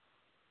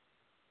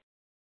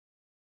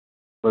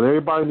 But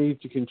everybody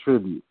needs to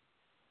contribute.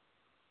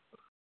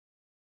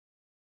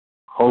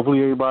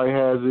 Hopefully everybody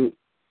has it.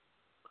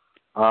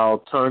 I'll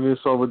turn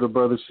this over to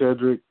Brother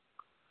Shedrick,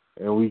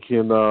 and we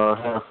can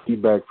have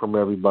feedback from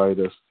everybody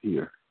that's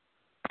here.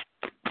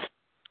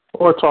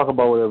 Or talk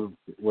about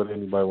what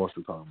anybody wants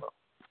to talk about.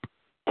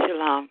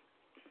 Shalom.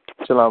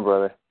 Shalom,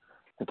 brother.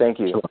 And thank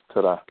you.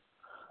 Shalom.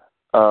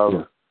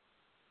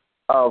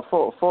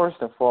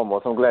 First and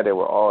foremost, I'm glad that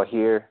we're all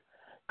here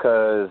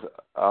because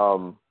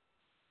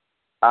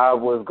I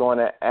was going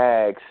to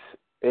ask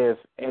if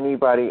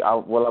anybody, I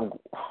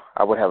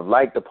would have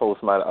liked to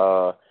post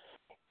my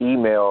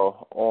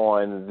email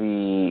on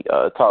the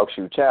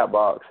TalkShoe chat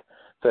box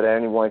so that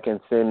anyone can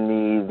send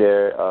me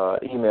their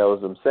emails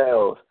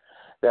themselves.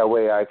 That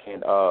way I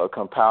can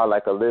compile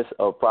like a list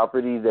of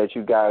properties that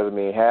you guys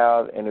may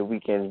have, and if we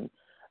can,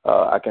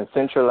 I can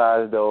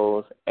centralize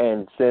those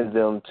and send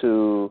them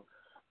to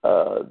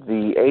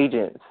the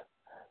agents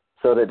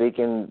so that they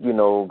can,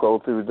 go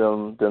through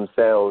them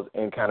themselves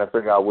and kind of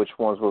figure out which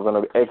ones we're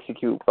going to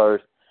execute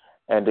first,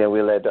 and then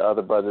we let the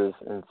other brothers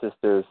and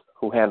sisters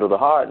who handle the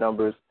hard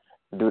numbers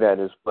do that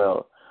as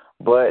well.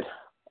 But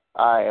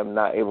I am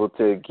not able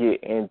to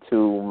get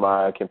into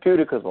my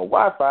computer because my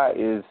Wi-Fi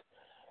is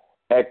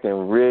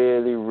acting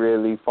really,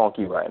 really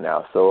funky right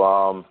now.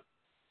 So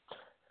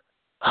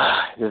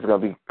this is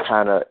going to be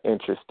kind of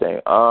interesting.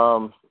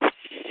 Shalom.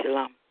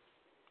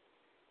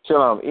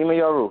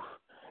 Email Yaruf.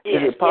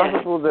 Yes, is it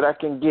possible that I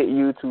can get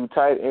you to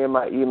type in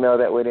my email?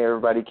 That way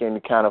everybody can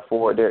kind of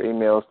forward their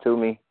emails to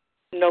me?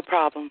 No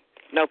problem.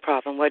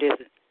 What is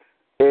it?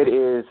 It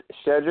is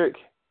Shedrick.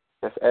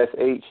 That's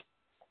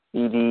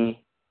SHEDR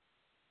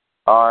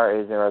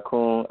as in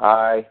raccoon,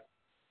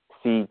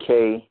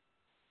 ICK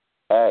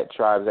at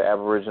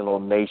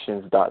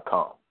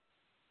tribesofaboriginalnations.com.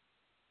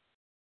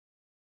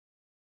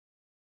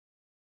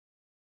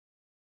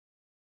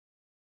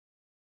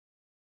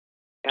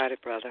 Got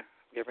it, brother.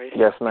 You ready?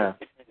 Yes, ma'am.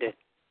 Yes,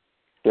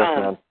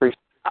 ma'am.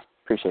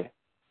 Appreciate it.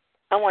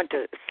 I want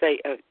to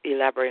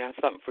elaborate on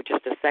something for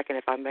just a second,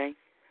 if I may.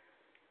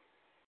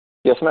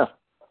 Yes, ma'am.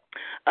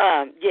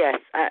 Yes.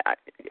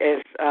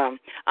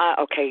 I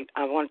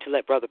wanted to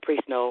let Brother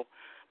Priest know,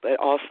 but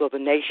also the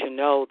nation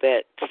know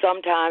that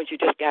sometimes you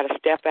just got to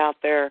step out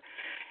there,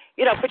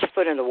 put your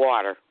foot in the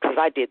water, because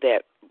I did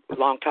that a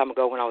long time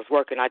ago when I was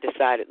working. I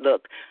decided,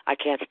 look, I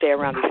can't stay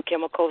around these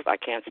chemicals. I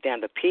can't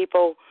stand the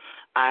people.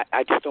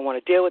 I just don't want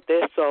to deal with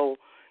this. So,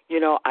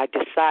 I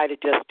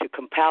decided just to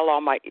compile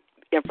all my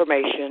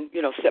information,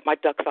 set my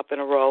ducks up in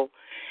a row,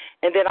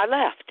 and then I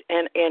left.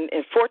 And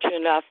fortunate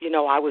enough,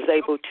 I was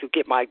able to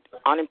get my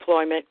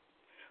unemployment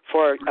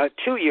for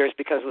 2 years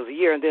because it was a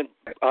year, and then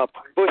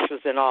Bush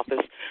was in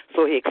office,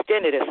 so he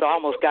extended it, so I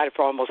almost got it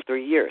for almost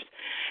 3 years.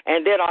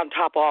 And then on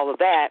top of all of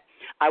that,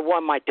 I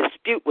won my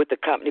dispute with the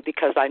company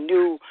because I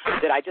knew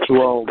that I just...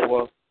 Shalom.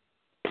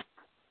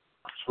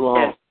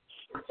 Yes.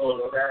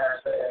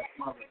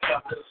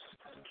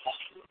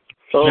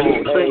 So,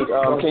 hey,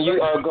 can you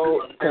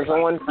can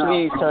someone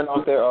please turn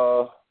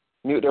off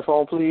mute their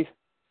phone, please?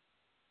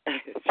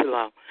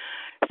 Shalom.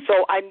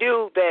 So I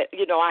knew that,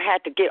 I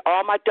had to get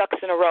all my ducks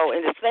in a row.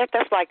 And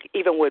that's like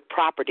even with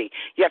property.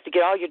 You have to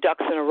get all your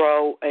ducks in a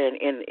row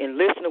and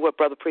listen to what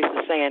Brother Priest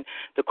is saying,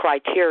 the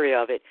criteria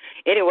of it.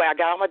 Anyway, I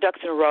got all my ducks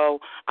in a row.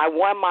 I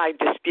won my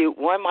dispute,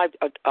 won my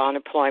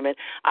unemployment.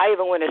 I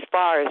even went as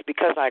far as,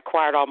 because I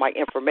acquired all my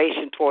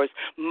information towards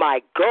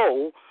my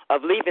goal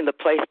of leaving the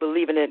place,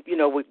 believing in,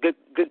 with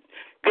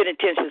good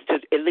intentions to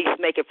at least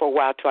make it for a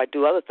while till I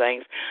do other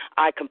things.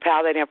 I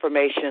compile that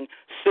information,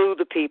 sue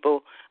the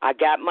people. I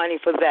got money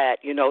for that,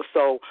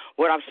 So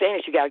what I'm saying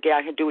is you got to get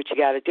out here and do what you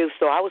got to do.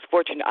 So I'm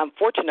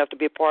fortunate enough to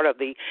be a part of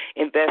the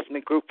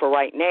investment group for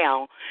right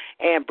now,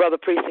 and Brother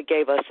Priest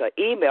gave us an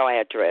email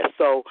address.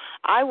 So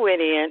I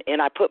went in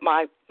and I put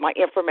my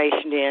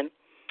information in.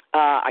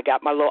 I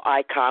got my little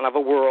icon of a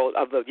world,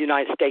 of the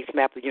United States,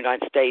 map of the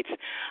United States.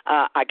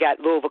 I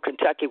got Louisville,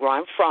 Kentucky, where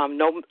I'm from.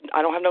 No,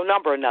 I don't have no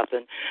number or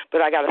nothing,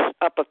 but I got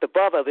up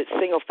above of it,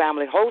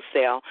 single-family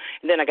wholesale,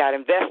 and then I got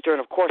investor. And,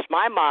 of course,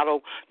 my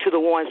motto to the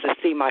ones that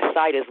see my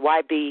site is,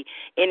 why be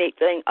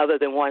anything other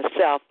than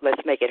oneself?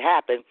 Let's make it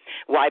happen.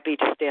 YB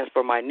just stands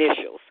for my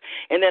initials.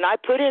 And then I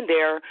put in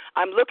there,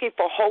 I'm looking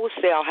for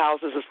wholesale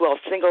houses as well,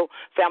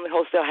 single-family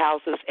wholesale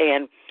houses,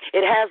 and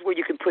it has where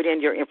you can put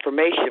in your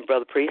information,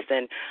 Brother Priest,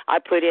 and I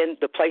put in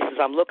the places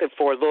I'm looking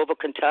for: Louisville,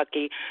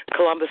 Kentucky,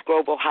 Columbus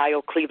Grove,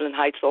 Ohio, Cleveland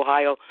Heights,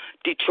 Ohio,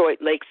 Detroit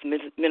Lakes,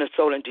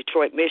 Minnesota, and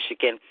Detroit,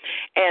 Michigan.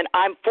 And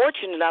I'm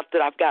fortunate enough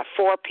that I've got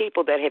 4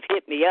 people that have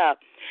hit me up,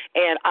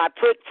 and I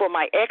put for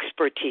my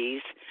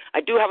expertise. I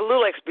do have a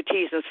little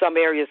expertise in some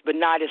areas, but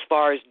not as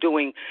far as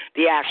doing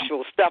the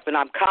actual stuff. And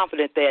I'm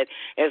confident that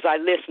as I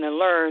listen and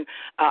learn,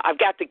 I've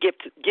got the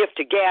gift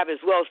to gab as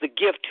well as the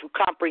gift to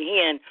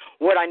comprehend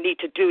what I need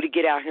to do to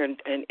get out here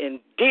and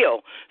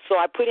deal. So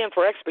I put in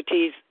for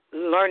expertise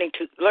learning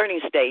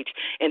stage,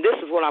 and this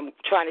is what I'm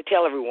trying to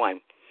tell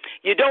everyone.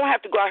 You don't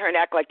have to go out here and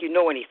act like you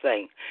know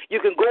anything. You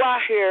can go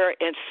out here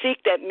and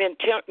seek that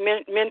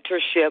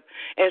mentorship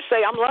and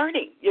say, I'm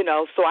learning,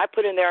 So I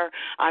put in there,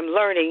 I'm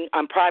learning.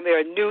 I'm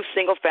primarily a new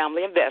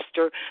single-family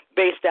investor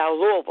based out of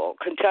Louisville,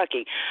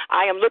 Kentucky.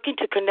 I am looking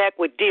to connect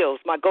with deals.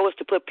 My goal is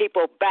to put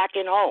people back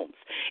in homes.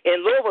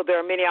 In Louisville, there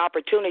are many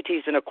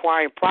opportunities in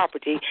acquiring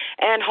property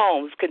and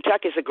homes.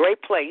 Kentucky is a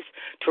great place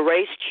to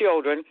raise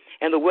children,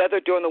 and the weather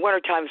during the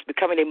wintertime is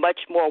becoming a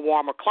much more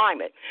warmer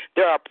climate.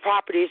 There are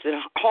properties and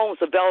homes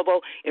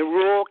available in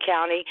rural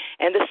county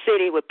and the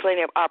city with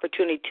plenty of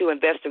opportunity to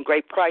invest in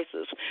great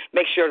prices.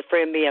 Make sure to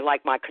friend me and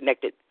like my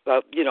connected,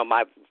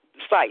 my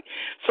site.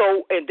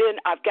 So, and then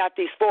I've got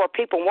these 4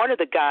 people. One of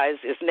the guys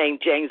is named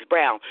James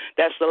Brown.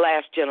 That's the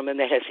last gentleman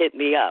that has hit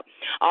me up.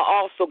 I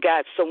also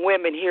got some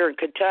women here in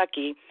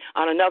Kentucky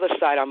on another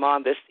site I'm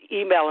on that's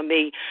emailing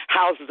me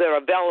houses that are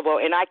available,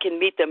 and I can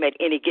meet them at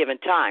any given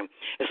time.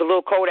 It's a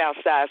little cold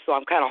outside, so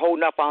I'm kind of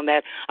holding up on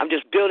that. I'm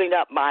just building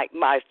up my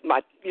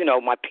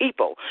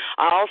people.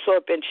 I also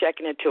have been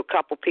checking into a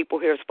couple people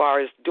here as far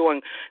as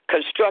doing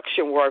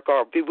construction work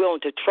or be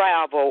willing to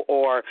travel,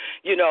 or,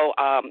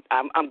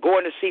 I'm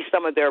going to see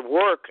some of their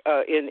work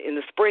in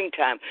the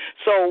springtime.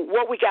 So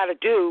what we got to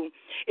do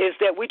is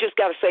that we just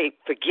got to say,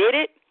 forget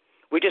it.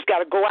 We just got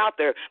to go out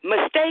there.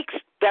 Mistakes,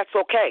 that's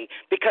okay,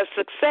 because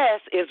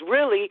success is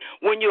really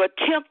when you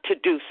attempt to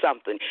do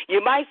something. You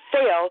might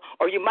fail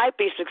or you might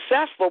be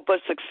successful,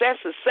 but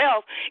success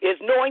itself is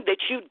knowing that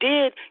you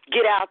did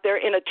get out there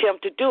and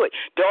attempt to do it.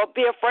 Don't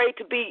be afraid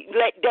to be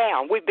let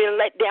down. We've been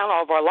let down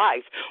all of our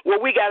life.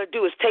 What we got to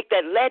do is take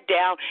that let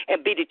down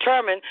and be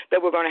determined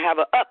that we're going to have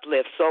an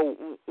uplift.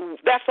 So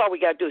that's all we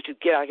got to do is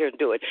just get out here and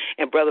do it.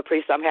 And, Brother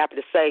Priest, I'm happy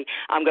to say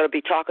I'm going to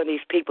be talking to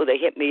these people that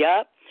hit me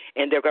up,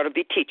 and they're going to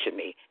be teaching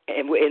me.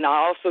 And I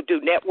also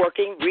do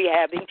networking,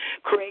 rehabbing,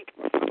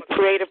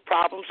 creative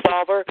problem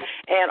solver,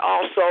 and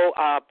also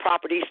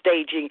property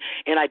staging,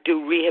 and I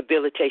do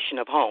rehabilitation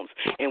of homes.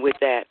 And with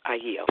that, I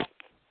yield.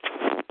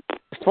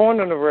 Phone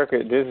on the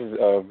record, this is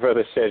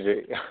Brother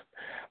Cedric.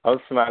 I'm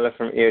smiling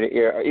from ear to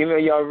ear. Email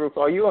y'all, Ruth,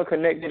 are you on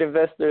Connected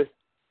Investors?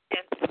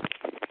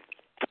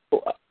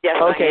 Yes,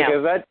 okay, I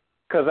am.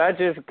 Because I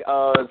just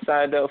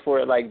signed up for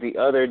it like the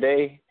other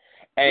day,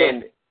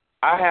 and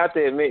I have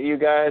to admit, you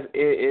guys,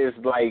 it's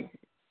like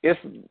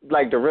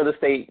the real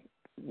estate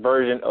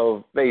version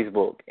of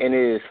Facebook, and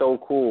it is so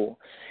cool.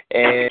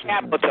 And it's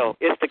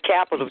the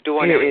capital of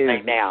doing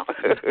everything now.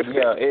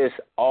 Yeah, it's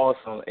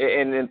awesome.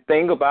 And the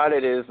thing about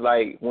it is,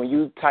 like, when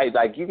you type,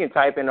 like, you can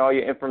type in all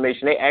your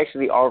information. They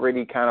actually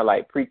already kind of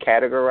like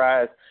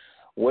pre-categorize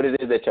what it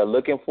is that you're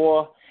looking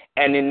for,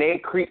 and then they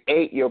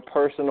create your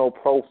personal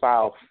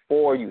profile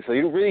for you. So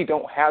you really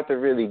don't have to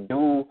really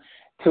do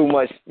too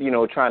much,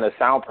 trying to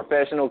sound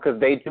professional, because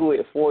they do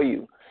it for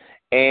you.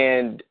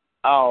 And,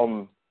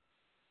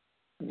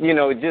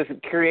 just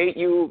create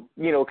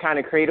kind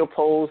of create a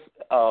post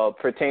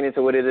pertaining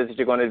to what it is that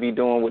you're going to be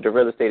doing with the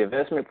real estate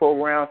investment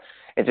program,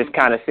 and just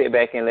kind of sit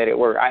back and let it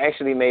work. I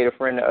actually made a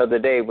friend the other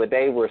day, but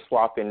they were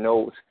swapping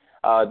notes.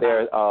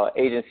 Their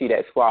agency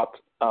that swapped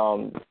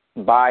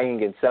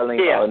buying and selling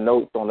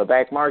notes on the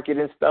back market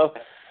and stuff.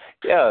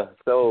 Yeah,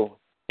 so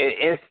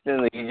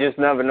instantly. You just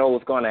never know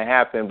what's going to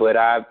happen. But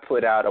I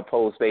put out a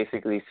post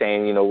basically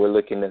saying, we're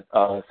looking to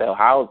sell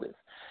houses.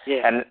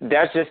 Yeah. And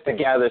that's just to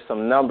gather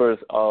some numbers,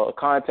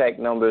 contact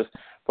numbers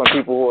from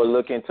people who are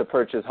looking to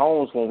purchase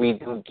homes when we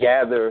do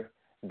gather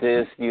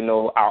this,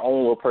 our own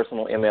little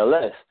personal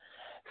MLS.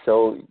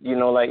 So,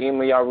 like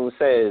Ima Yaru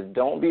says,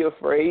 don't be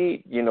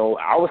afraid.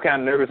 I was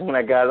kind of nervous when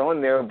I got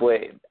on there,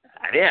 but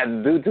I didn't have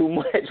to do too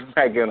much when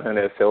I got on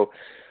there. So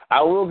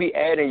I will be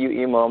adding you,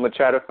 Ima. I'm going to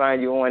try to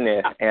find you on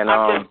there. And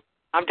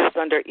I'm just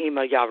under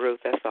Ima Yaru,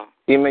 that's all.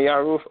 Ima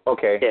Yaru?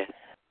 Okay. Yeah.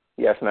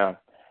 Yes, ma'am.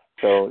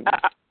 So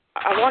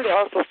I wanted to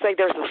also say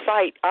there's a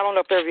site. I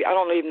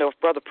don't even know if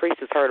Brother Priest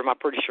has heard of him. I'm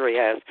pretty sure he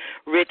has.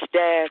 Rich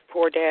Dad,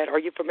 Poor Dad. Are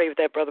you familiar with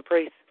that, Brother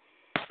Priest?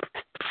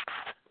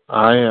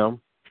 I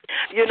am.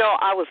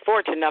 I was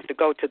fortunate enough to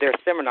go to their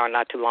seminar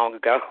not too long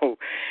ago,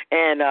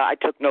 and I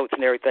took notes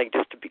and everything.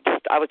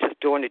 I was just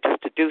doing it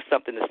just to do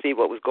something to see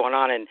what was going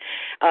on. And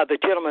the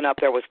gentleman up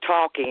there was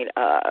talking.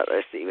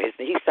 Let's see,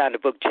 he signed a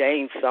book,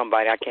 James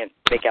somebody. I can't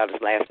make out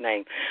his last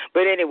name,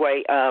 but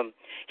anyway,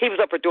 he was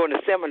up there doing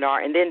the seminar,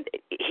 and then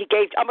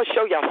I'm gonna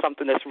show y'all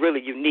something that's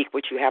really unique.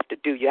 What you have to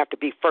do, you have to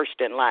be first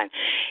in line.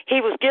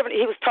 He was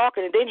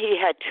talking, and then he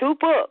had two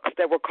books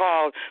that were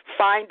called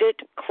Find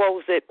It,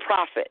 Close It,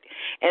 Profit,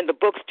 and the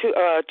book's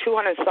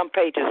 200 some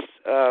pages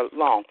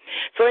long.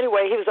 So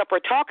anyway, he was up there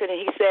talking, and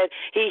he said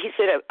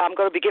I'm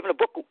going to be giving a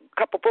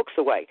couple books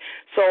away.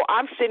 So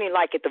I'm sitting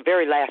like at the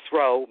very last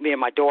row, me and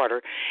my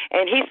daughter,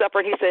 and he's up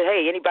there, and he said,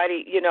 hey,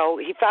 anybody,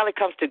 he finally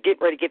comes to get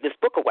ready to give this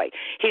book away.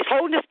 He's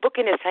holding this book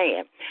in his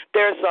hand.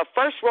 There's a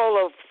first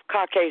row of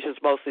Caucasians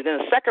mostly, then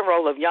a second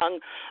row of young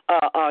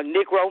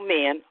Negro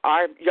men,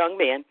 our young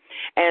men,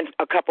 and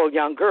a couple of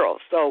young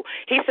girls. So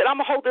he said, I'm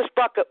going to hold this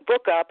book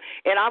up,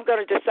 and I'm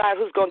going to decide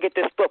who's going to get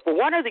this book. Well,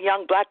 one of the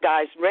young black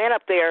guys ran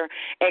up there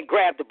and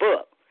grabbed the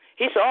book.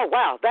 He said, oh,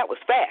 wow, that was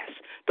fast.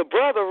 The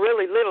brother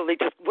really literally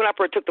just went up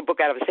there and took the book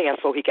out of his hand,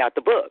 so he got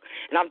the book.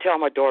 And I'm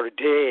telling my daughter,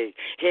 dang,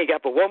 he ain't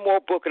got but one more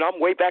book, and I'm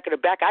way back in the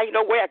back. I ain't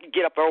no way I can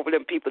get up over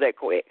them people that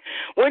quick.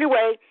 Well,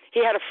 anyway,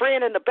 he had a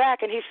friend in the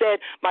back, and he said,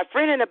 my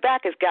friend in the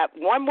back has got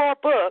one more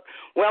book.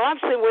 Well, I'm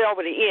sitting way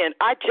over the end.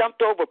 I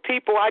jumped over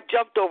people. I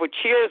jumped over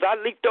chairs.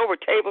 I leaped over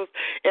tables,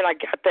 and I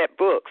got that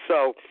book.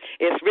 So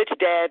it's Rich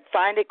Dad,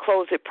 Find It,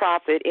 Close It,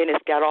 Profit, and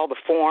it's got all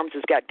the forms.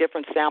 It's got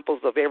different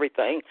samples of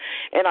everything,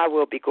 and I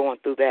will be going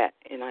through that,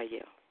 and I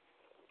yield.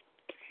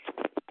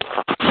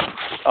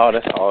 Oh,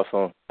 that's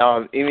awesome.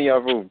 Even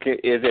Yaru,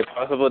 is it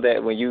possible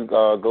that when you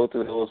go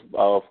through those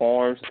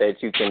forms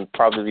that you can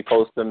probably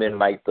post them in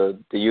like the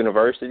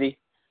university?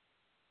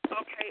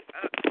 Okay.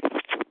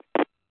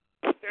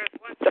 There's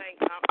one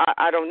thing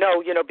I don't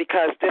know,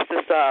 because this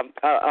is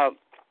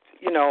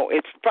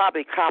it's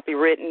probably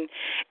copywritten,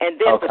 and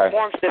then the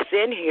forms that's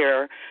in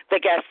here, they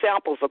got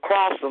samples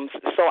across them.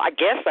 So I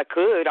guess I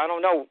could. I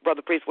don't know,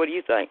 Brother Priest. What do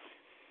you think?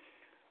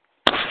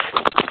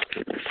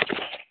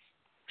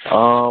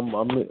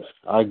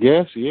 I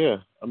guess, yeah.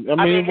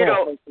 I mean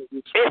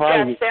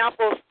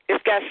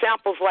it's got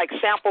samples like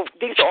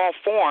these are all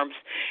forms,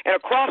 and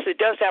across it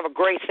does have a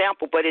great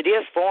sample, but it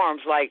is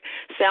forms like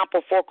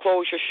sample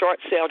foreclosure short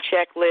sale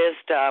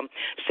checklist,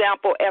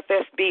 sample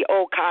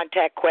FSBO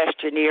contact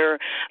questionnaire.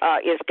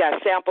 It's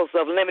got samples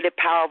of limited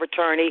power of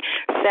attorney,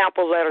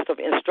 sample letters of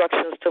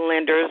instructions to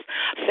lenders,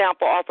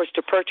 sample offers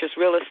to purchase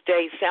real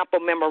estate, sample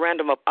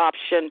memorandum of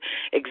option,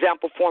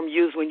 example form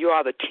used when you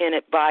are the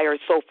tenant buyer,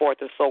 so forth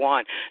and so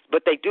on.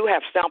 But they do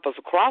have samples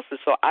across it,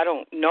 so I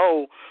don't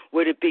know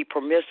would it be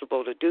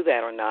permissible to do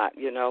that or not.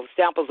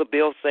 Samples of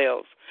bill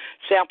sales,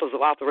 samples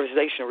of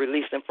authorization,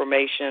 release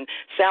information,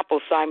 sample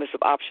assignments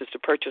of options to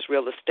purchase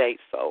real estate.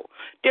 So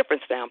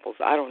different samples.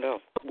 I don't know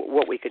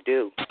what we could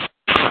do.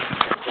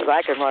 Because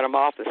I can run them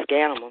off and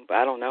scan them, but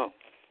I don't know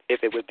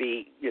if it would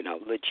be,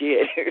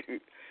 legit.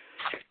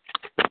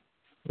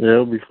 Yeah,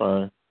 it'll be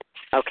fine.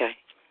 Okay.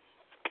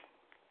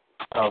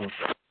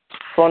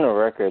 For the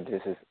record,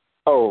 this is.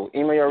 Oh,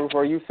 Ima Yaru,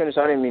 are you finished?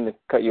 I didn't mean to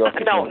cut you off.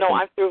 No,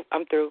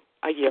 I'm through.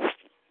 I yield.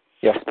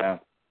 Yes, ma'am.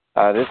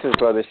 This is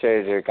Brother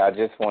Shadrick. I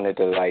just wanted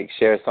to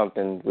share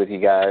something with you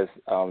guys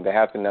that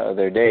happened the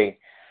other day.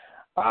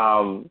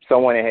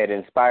 Someone had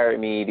inspired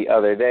me the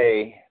other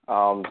day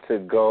to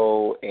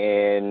go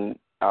and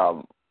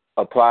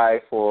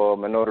apply for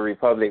my notary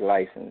public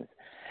license,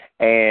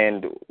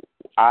 and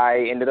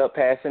I ended up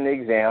passing the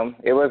exam.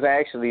 It was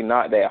actually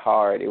not that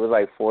hard. It was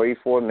like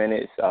 44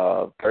 minutes,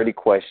 30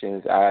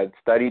 questions. I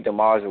studied the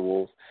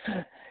modules,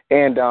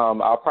 and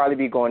I'll probably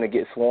be going to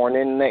get sworn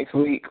in next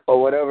week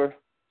or whatever.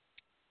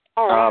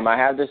 All right. I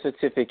have the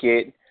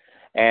certificate,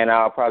 and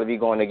I'll probably be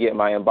going to get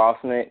my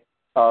embossment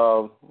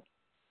or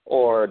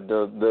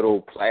the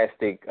little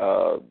plastic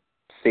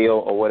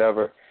seal or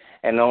whatever.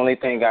 And the only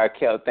thing I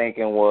kept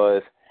thinking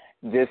was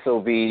this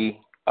will be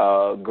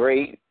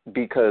great,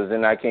 because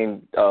then I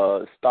can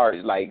start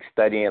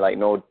studying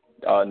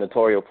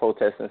notarial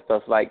protests and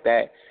stuff like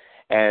that.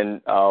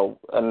 And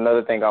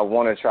another thing I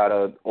want to try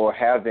to, or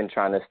have been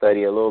trying to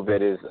study a little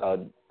bit, is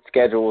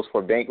schedules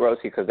for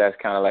bankruptcy, because that's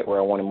kind of where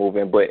I want to move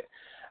in. But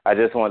I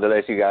just wanted to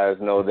let you guys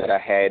know that I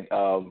had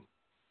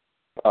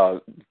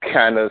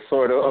kind of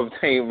sort of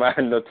obtain my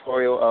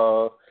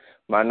notarial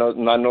my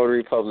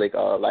notary public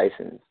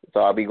license. So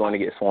I'll be going to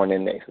get sworn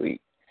in next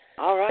week.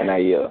 All right.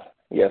 And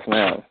yes,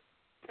 ma'am.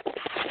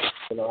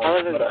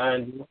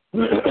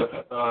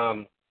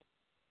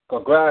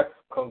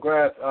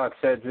 Congrats,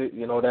 Cedric.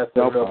 You know, that's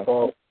a real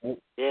call.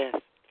 Yes.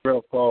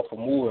 Real call for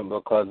moving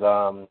because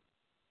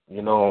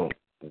you know,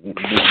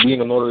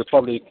 being a notary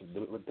public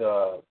with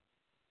the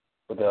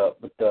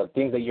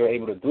things that you're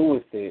able to do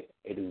with it,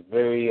 it is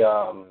very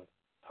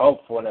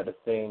helpful, and at the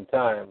same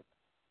time,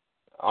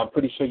 I'm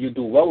pretty sure you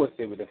do well with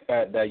it with the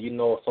fact that you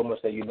know so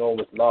much that you know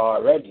with law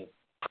already.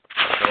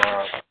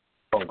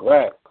 So,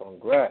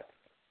 congrats.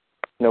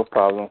 No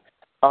problem.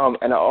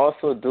 And I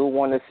also do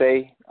want to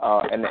say,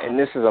 and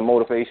this is a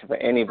motivation for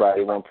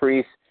anybody, when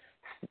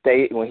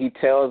he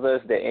tells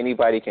us that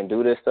anybody can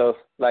do this stuff,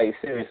 like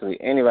seriously,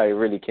 anybody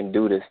really can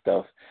do this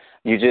stuff.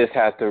 You just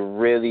have to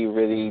really,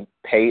 really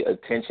pay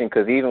attention,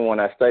 because even when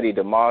I studied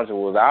the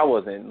modules, I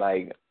was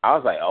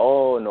like,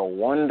 oh, no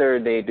wonder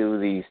they do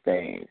these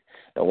things.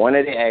 No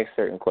wonder they ask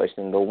certain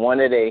questions. No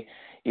wonder they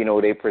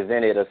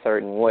present it a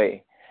certain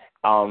way.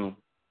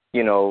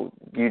 You know,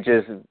 you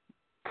just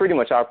pretty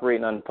much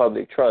operating on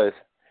public trust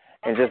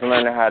and just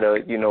learning how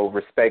to,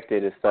 respect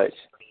it as such.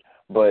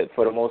 But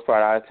for the most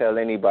part, I tell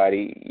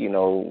anybody,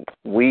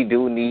 we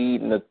do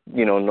need,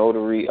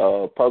 notary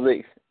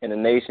publics in the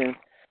nation.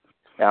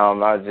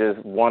 I'm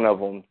just one of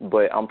them,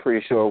 but I'm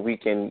pretty sure we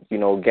can,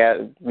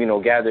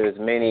 gather as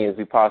many as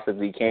we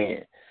possibly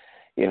can.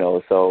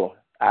 So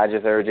I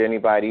just urge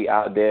anybody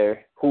out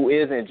there who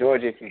is in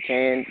Georgia, if you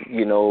can,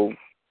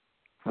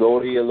 go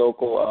to your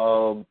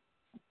local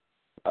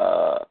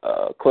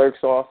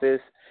clerk's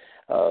office,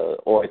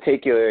 or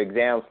take your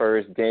exam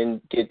first,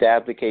 then get the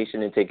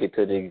application and take it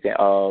to the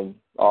exam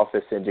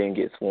office, and then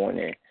get sworn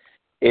in.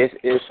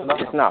 It's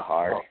not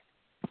hard.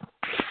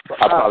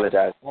 I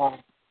apologize.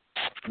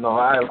 No,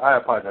 I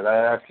apologize.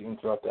 I actually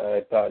interrupted.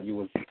 I thought you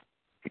was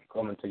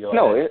coming to your.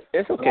 No,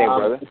 it's okay,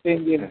 brother. The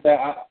thing is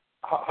that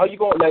how you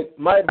going? Like,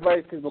 my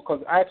advice is,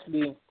 because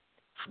actually,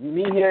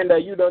 me hearing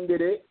that you done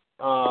did it,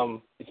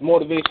 it's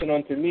motivation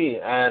unto me,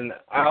 and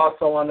I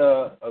also want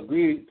to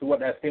agree to what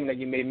that thing that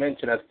you may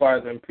mention, as far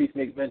as when priests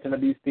make mention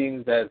of these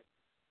things, that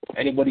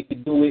anybody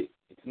could do it.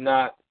 It's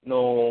not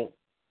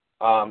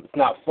it's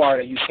not far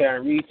that you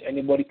can't reach.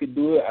 Anybody could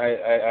do it.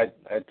 I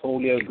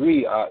totally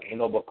agree.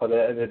 Because at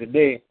the end of the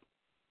day,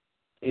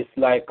 it's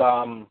like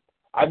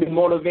I've been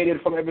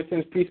motivated from ever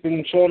since priests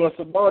been showing us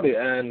about it,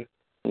 and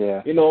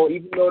even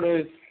though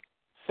there's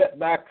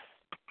setbacks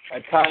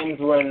at times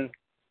when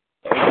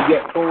you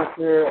get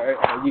closer,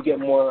 you get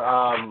more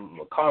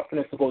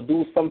confidence to go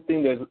do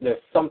something.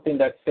 There's something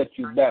that sets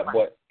you back.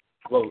 But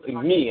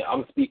in me,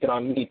 I'm speaking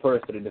on me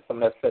personally. There's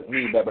something that set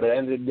me back. But at the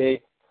end of the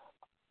day,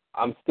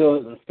 I'm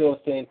still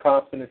staying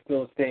confident,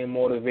 still staying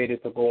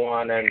motivated to go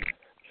on and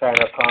trying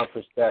to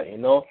accomplish that.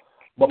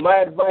 But my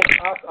advice,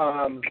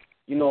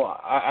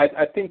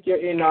 I think you're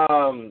in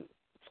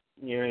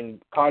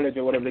college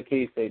or whatever the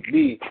case may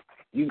be.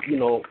 You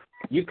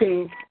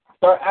can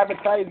start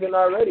advertising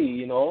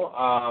already.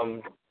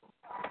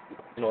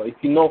 If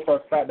you know for a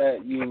fact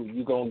that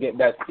you're gonna get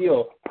that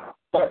seal,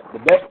 but the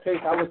best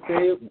place I would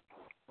say,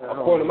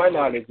 according to my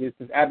knowledge, is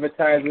to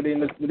advertise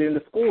within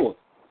the schools.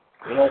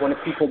 When the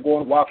people go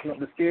and walking up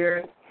the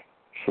stairs.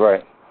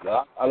 Right.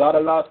 A lot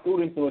of law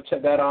students will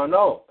check that on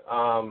out.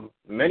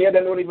 Many of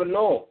them don't even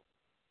know.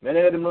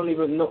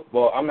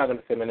 Well, I'm not going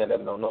to say many of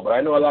them don't know, but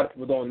I know a lot of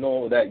people don't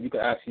know that you can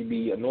actually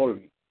be a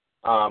notary,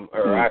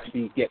 or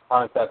actually get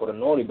contact with a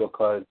notary,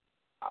 because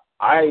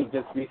I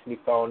just recently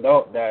found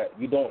out that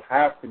you don't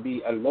have to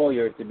be a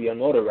lawyer to be a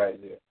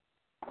notarizer.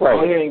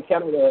 Right. Here in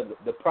Canada,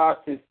 the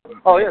process.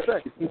 Oh, yes,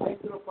 sir.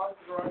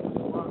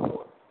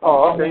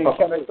 Oh, okay.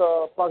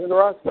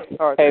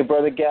 All right. Hey,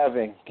 Brother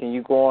Gavin, can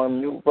you go on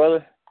mute,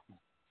 brother?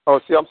 Oh,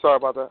 see, I'm sorry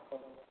about that.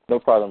 No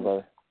problem,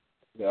 brother.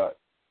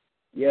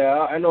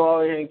 Yeah, I know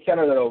out here in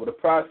Canada, though, the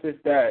process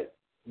that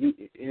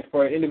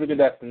for an individual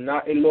that's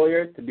not a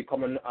lawyer to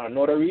become a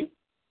notary,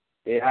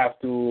 they have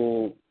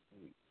to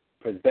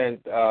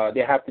present.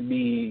 They have to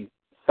be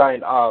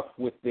signed off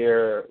with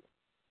their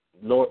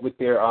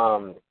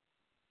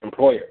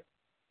employer,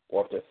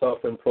 or if they're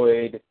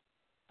self-employed,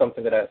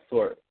 something of that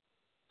sort.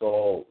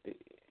 So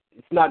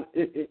it's not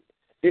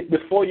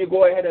before you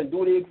go ahead and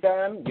do the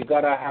exam, you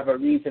gotta have a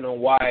reason on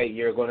why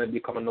you're gonna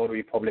become a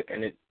notary public,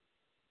 and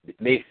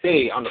they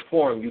say on the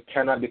form you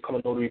cannot become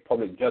a notary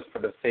public just for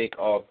the sake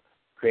of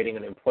creating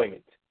an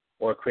employment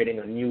or creating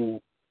a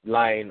new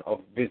line of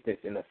business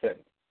in a sense.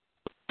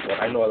 But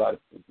I know a lot of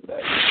people do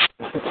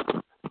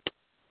that.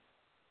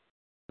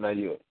 Not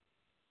you.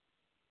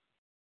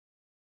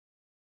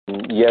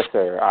 Yes,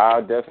 sir.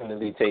 I'll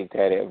definitely take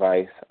that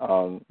advice.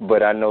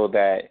 But I know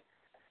that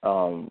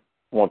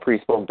when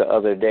Priest spoke the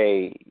other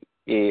day,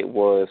 it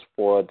was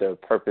for the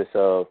purpose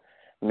of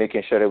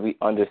making sure that we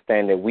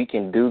understand that we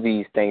can do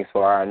these things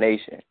for our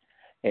nation.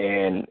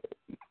 And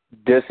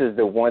this is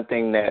the one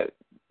thing that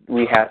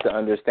we have to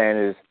understand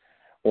is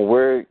when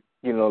we're,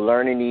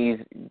 learning these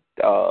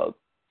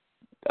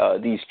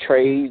these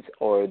trades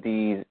or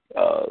these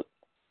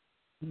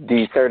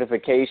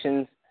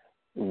certifications,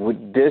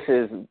 this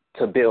is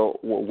to build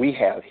what we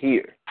have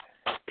here,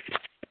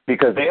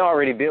 because they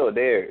already built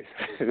theirs.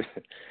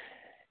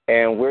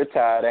 And we're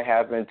tired of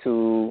having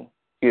to,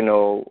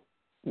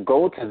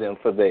 go to them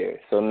for theirs.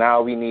 So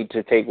now we need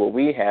to take what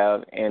we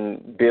have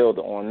and build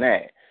on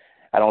that.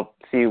 I don't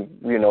see,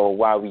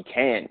 why we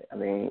can't. I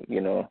mean,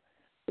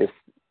 it's,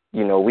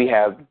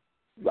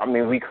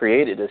 we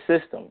created a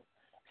system.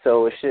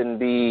 So it shouldn't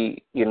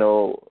be,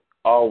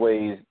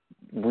 always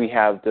we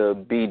have to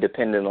be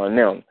dependent on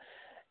them.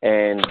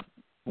 And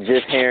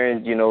just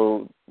hearing,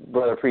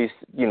 Brother Priest,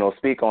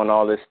 speak on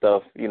all this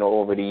stuff,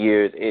 over the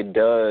years, it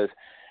does,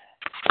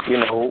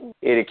 it'll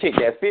kick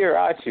that fear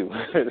out you.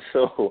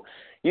 So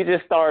you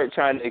just start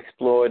trying to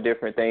explore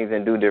different things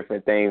and do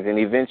different things, and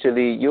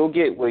eventually you'll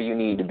get where you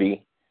need to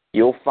be.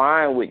 You'll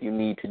find what you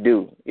need to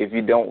do. If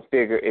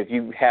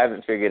you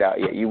haven't figured out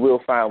yet, you will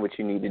find what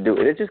you need to do.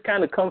 It just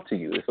kind of comes to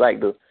you. It's like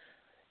the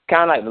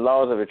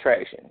laws of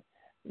attraction.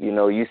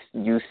 You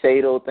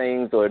say those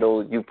things,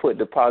 or you put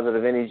the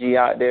positive energy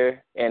out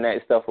there, and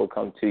that stuff will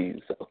come to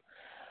you. So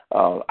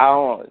I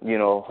don't,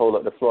 hold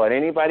up the floor. Does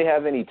anybody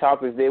have any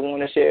topics they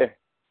want to share?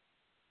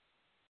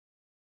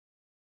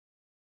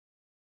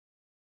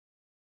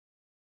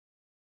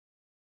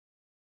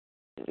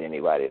 Is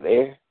anybody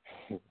there?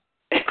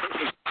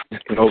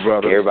 No,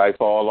 brother. Everybody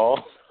fall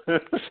off. I'm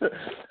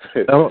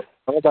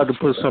about to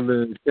put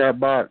something in the chat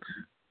box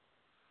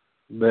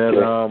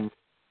that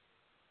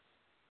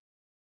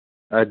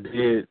I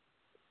did.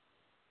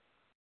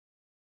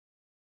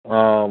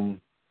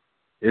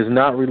 Is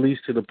not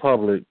released to the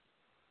public,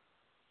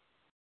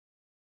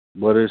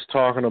 but it's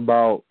talking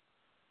about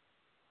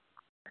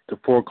the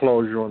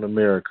foreclosure on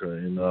America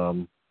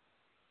and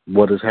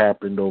what has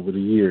happened over the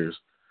years.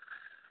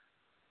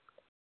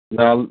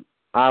 Now,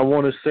 I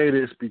want to say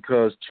this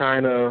because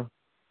China,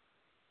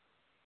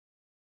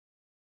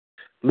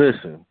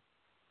 listen,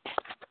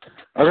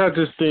 I got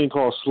this thing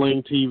called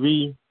Sling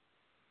TV.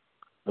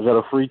 I got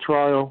a free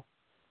trial.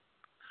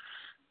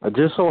 I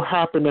just so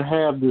happened to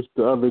have this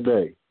the other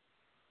day.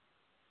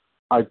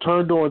 I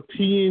turned on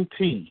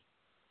TNT,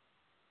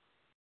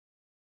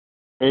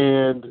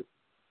 and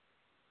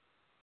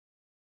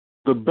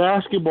the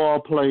basketball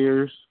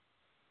players'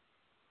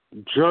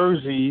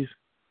 jerseys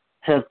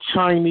have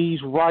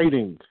Chinese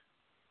writing.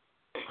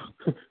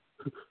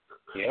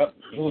 Yep,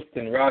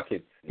 Houston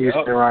Rockets.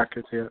 Houston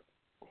Rockets, yeah.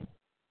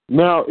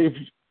 Now, if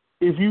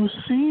you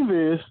see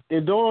this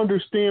and don't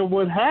understand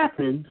what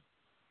happened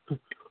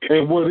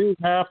and what is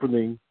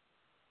happening,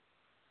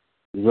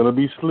 you're going to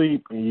be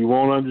asleep and you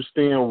won't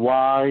understand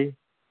why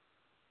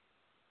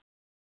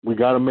we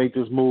got to make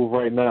this move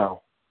right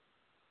now.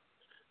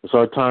 It's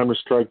our time to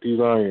strike these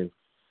irons.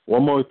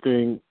 One more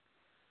thing.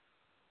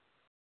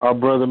 Our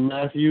brother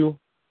Matthew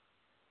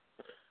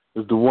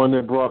is the one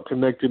that brought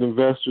connected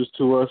investors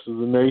to us as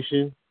a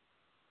nation.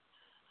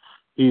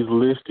 He's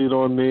listed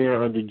on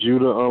there under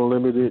Judah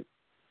Unlimited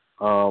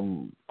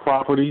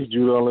Properties,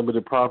 Judah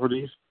Unlimited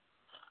Properties.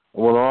 I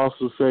want to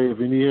also say, if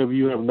any of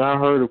you have not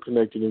heard of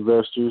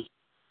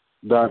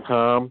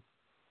ConnectedInvestors.com,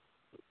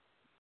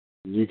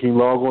 you can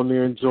log on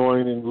there and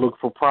join and look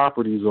for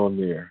properties on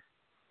there.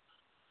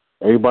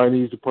 Everybody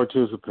needs to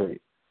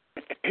participate.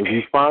 If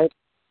you find,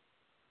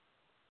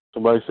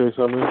 somebody say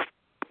something?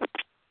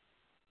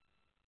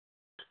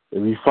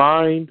 If you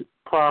find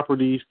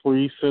properties,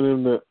 please send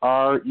them to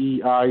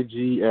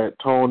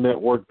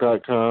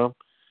REIG@ToneNetwork.com.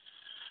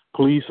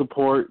 Please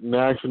support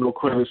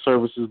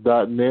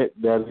NationalCreditServices.net.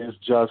 That is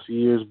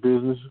Jasier's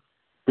business,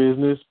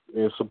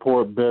 and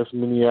support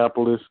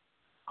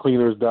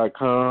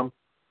BestMinneapolisCleaners.com,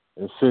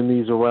 and send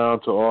these around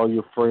to all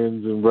your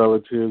friends and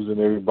relatives and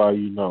everybody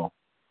you know.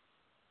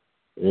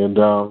 And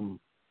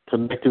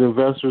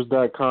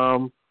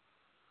ConnectedInvestors.com,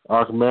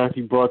 Ark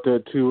Matthew brought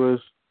that to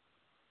us.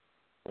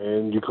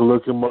 And you can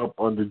look him up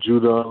under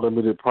Judah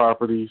Unlimited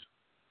Properties.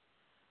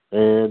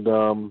 And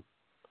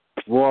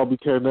we'll all be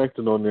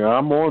connecting on there.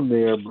 I'm on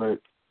there,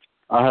 but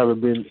I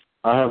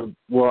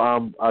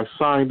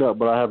signed up,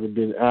 but I haven't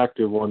been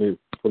active on it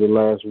for the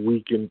last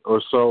weekend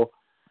or so,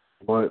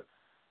 but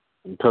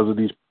because of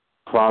these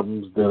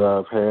problems that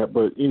I've had.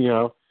 But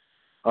anyhow,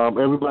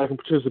 everybody can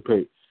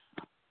participate.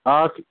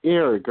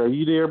 Eric, are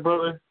you there,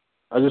 brother?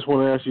 I just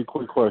want to ask you a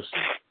quick question.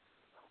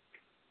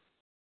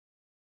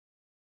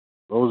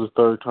 What was the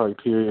third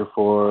criteria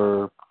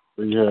for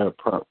rehab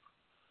price?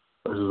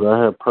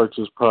 I had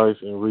purchase price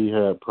and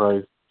rehab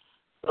price.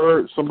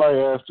 Third, somebody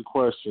asked a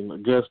question. I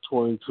guess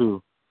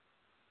 22.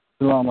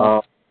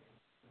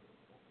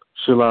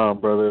 Shalom,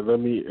 brother. Let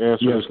me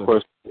answer this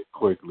question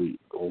quickly.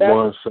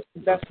 One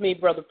second. That's me,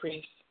 Brother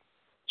Priest.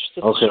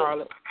 Sister Okay.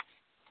 Charlotte.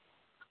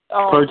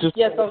 Purchase?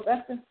 Yes, I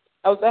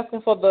was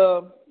asking for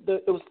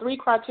it was three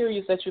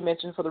criteria that you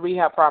mentioned for the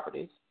rehab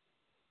properties.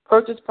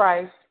 Purchase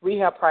price,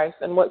 rehab price,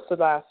 and what's the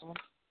last one?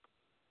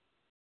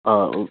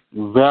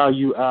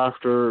 Value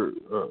after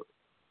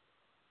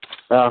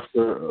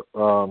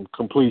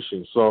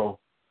completion. So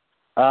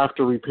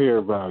after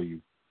repair value.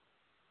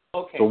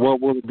 Okay. So what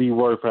will it be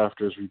worth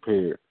after it's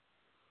repaired?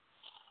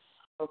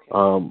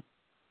 Okay.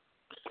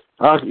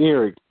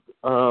 Eric,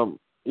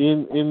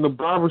 in the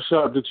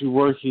barbershop that you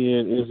work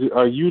in,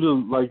 are you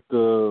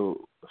the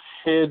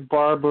head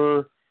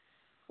barber,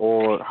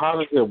 or how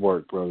does that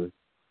work, brother?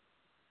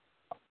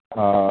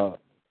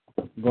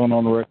 Going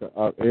on the record,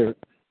 Eric,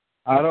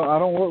 I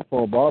don't work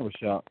for a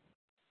barbershop.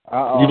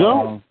 You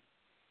don't?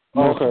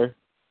 Okay.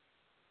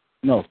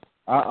 No,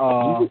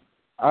 I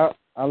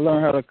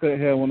learned how to cut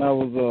hair when I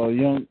was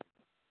young,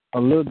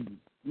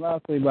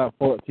 I'd say about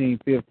 14,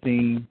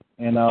 15,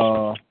 and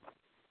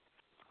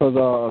because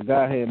a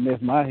guy had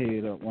messed my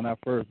head up when I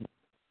first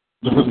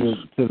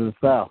moved to the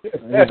South,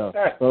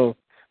 so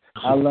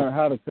I learned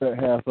how to cut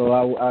hair so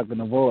I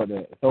can avoid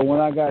that. So when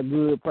I got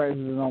good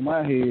practices on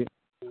my head,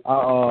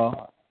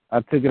 I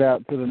took it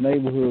out to the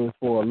neighborhood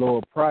for a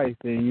lower price,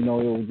 and it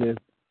was just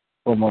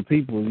for my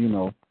people,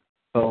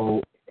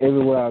 So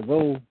everywhere I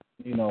go,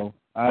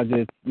 I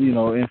just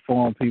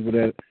inform people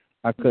that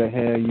I cut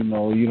hair. You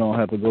don't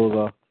have to go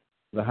to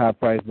the high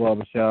price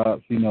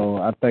barbershops.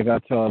 I think I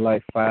charge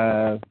like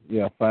 $5.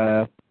 Yeah,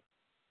 $5.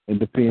 It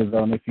depends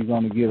on if you're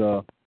gonna get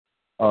a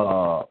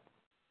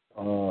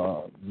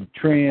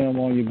trim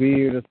on your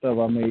beard and stuff.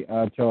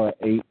 I charge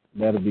 $8.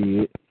 That'll be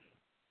it.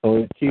 So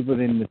it's cheaper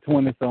than the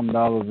 $20-something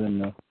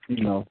and the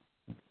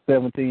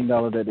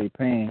 $17 that they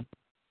paying,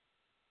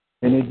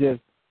 and it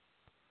just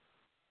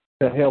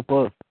to help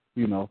us,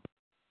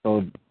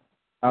 So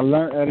I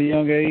learned at a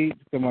young age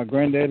because my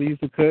granddaddy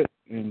used to cut,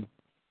 and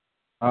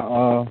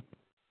I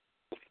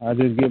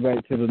just get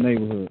back to the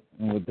neighborhood,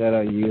 and with that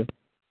I yield.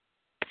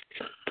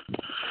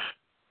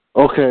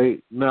 Okay,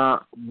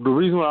 now the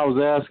reason why I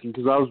was asking,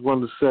 because I was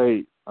going to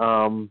say,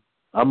 I'm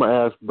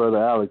gonna ask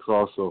Brother Alex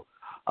also.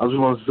 I was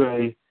going to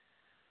say,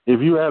 if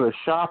you had a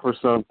shop or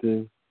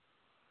something,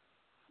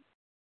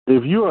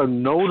 if you're a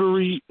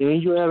notary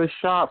and you're at a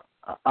shop,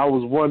 I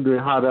was wondering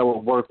how that would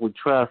work with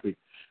traffic.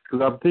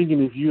 Because I'm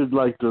thinking if you're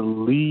like the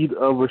lead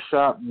of a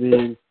shop,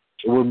 then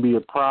it wouldn't be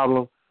a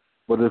problem.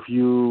 But if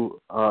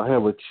you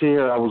have a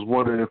chair, I was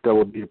wondering if that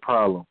would be a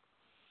problem.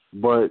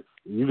 But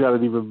you got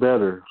it even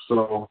better.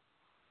 So,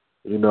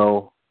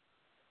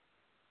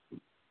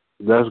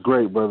 that's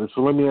great, brother.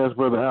 So let me ask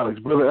Brother Alex.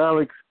 Brother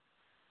Alex,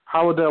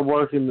 how would that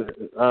work in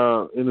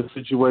a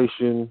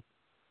situation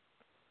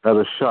at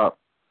a shop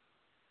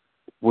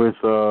with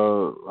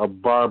a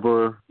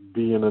barber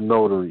being a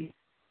notary?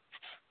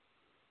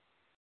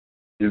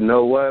 You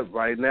know what?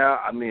 Right now,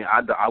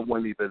 I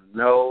wouldn't even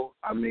know.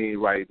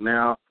 Right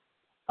now,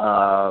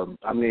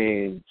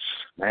 man,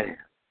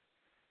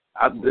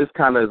 it's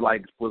kind of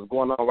like what's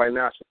going on right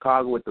now in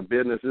Chicago with the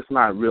business. It's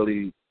not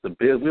really the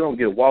business. We don't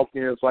get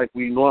walk-ins like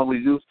we normally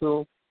used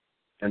to,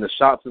 and the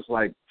shops is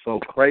like so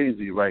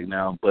crazy right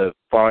now. But as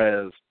far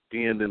as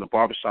being in the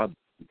barbershop,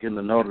 getting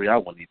the notary, I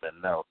wouldn't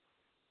even know.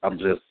 I'm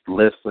just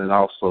listening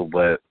also,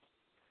 but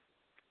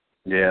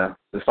yeah,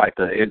 it's like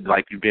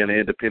you being an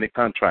independent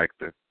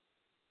contractor.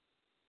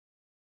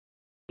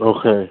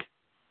 Okay.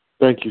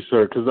 Thank you,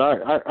 sir. Because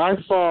I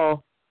saw,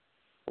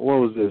 what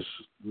was this,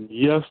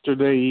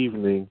 yesterday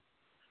evening,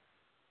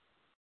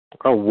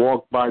 I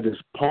walked by this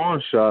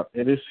pawn shop,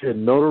 and it said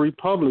Notary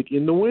Public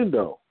in the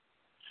window.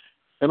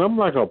 And I'm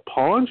like, a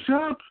pawn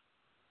shop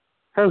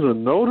has a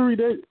notary?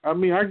 I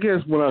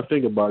guess when I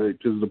think about it,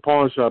 because the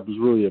pawn shop is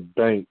really a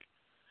bank.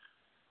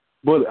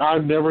 But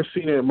I've never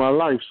seen it in my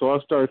life, so I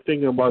started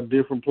thinking about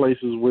different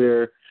places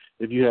where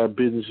if you have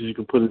businesses, you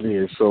can put it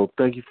in. So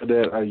thank you for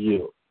that. I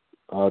yield.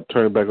 I'll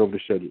turn it back over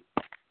to Shady.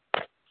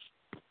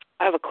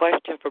 I have a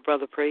question for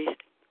Brother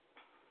Priest.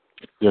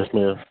 Yes,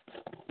 ma'am.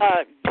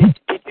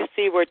 Did you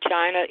see where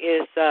China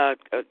is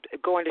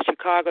going to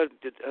Chicago?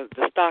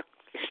 The stock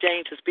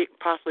exchange is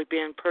possibly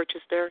being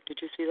purchased there.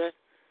 Did you see that?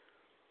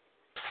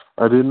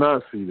 I did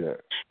not see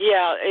that.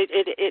 Yeah,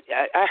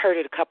 I heard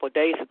it a couple of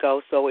days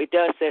ago. So it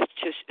does say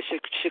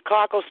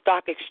Chicago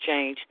Stock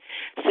Exchange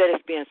said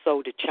it's being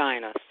sold to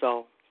China.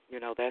 So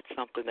that's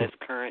something that's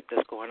current,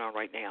 that's going on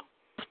right now.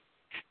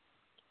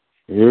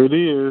 Here it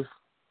is.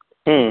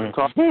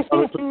 Talked about it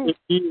for 50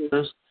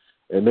 years,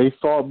 and they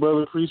thought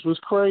Brother Priest was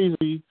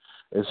crazy,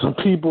 and some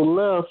people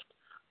left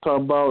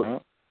talking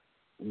about,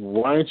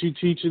 why aren't you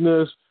teaching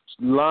us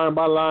line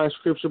by line,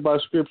 scripture by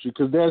scripture?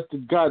 Because that's the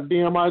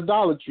goddamn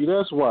idolatry.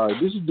 That's why.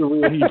 This is the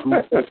real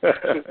Hebrew.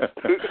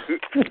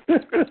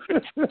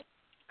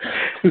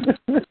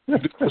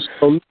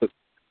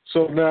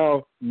 So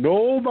now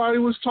nobody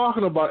was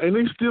talking about, and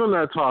they still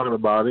not talking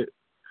about it,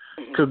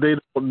 because they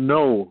don't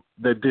know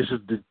that this is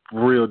the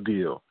real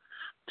deal.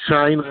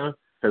 China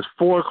has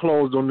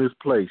foreclosed on this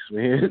place,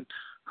 man.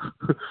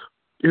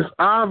 It's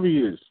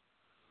obvious.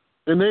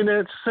 And they're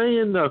not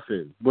saying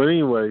nothing. But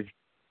anyway,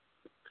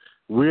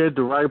 we're at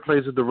the right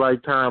place at the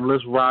right time.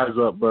 Let's rise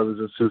up, brothers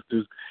and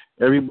sisters.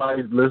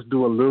 Everybody, let's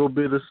do a little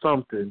bit of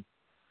something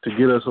to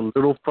get us a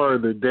little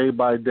further day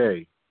by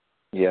day.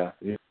 Yeah.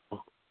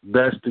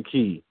 That's the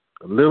key.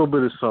 A little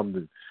bit of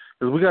something.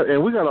 Because we got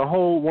to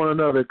hold one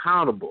another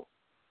accountable.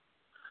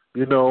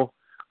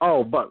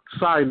 Oh, but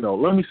side note,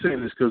 let me say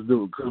this because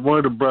one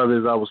of the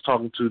brothers I was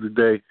talking to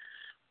today,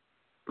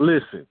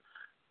 listen,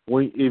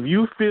 if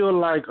you feel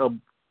like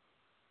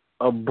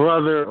a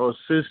brother or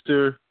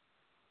sister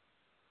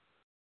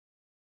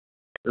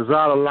is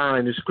out of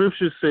line, the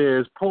scripture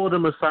says, pull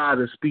them aside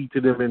and speak to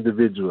them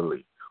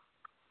individually.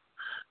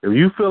 If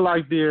you feel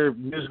like they're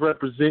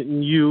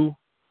misrepresenting you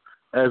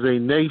as a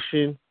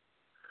nation,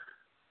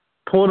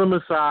 pull them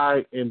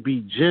aside and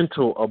be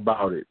gentle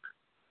about it.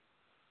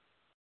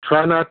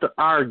 Try not to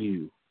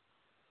argue,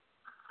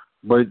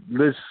 but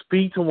let's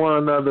speak to one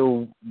another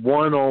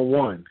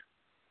one-on-one,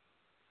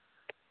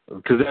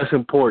 because that's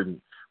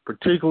important,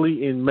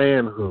 particularly in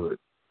manhood.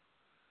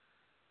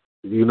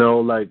 You know,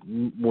 like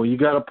when you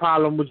got a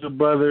problem with your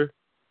brother,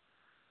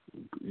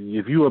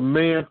 if you a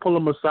man, pull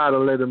him aside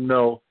and let him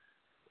know,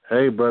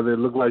 hey, brother, it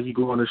look like you're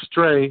going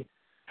astray.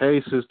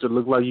 Hey, sister,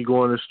 look like you're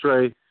going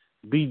astray.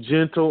 Be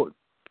gentle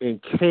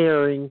and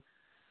caring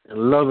and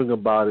loving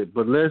about it.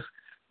 But let's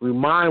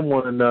remind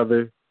one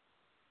another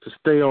to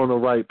stay on the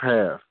right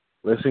path.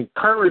 Let's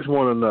encourage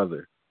one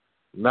another,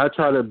 not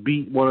try to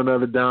beat one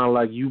another down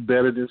like you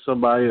better than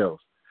somebody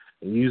else.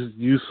 And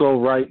you so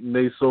right and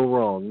they so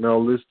wrong. No,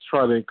 let's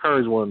try to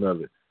encourage one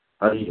another.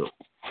 I yield.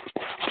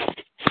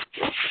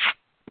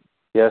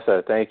 Yes,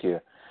 sir. Thank you.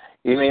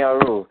 Even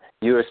Yaru,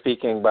 you were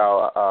speaking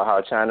about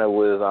how China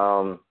was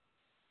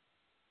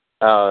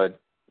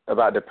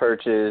about to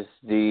purchase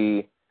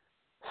the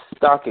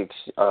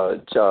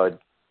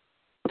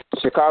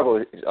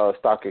Chicago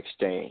Stock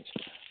Exchange,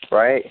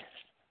 right?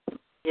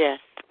 Yes.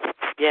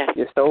 Yes.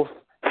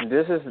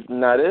 This is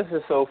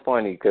so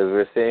funny because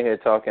we're sitting here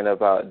talking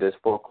about this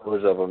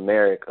foreclosure of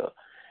America,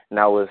 and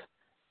I was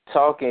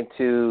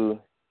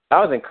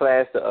in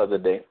class the other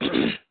day,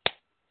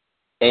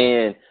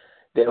 and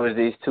there was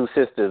these two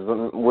sisters.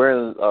 We're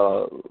in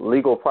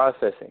legal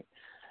processing,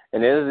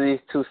 and there's these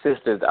two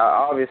sisters.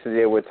 Obviously,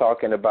 they were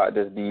talking about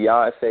this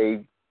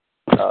Beyonce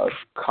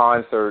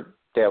concert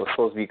that was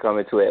supposed to be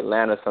coming to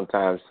Atlanta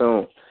sometime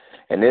soon,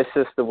 and this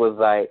sister was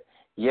like,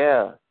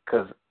 "Yeah,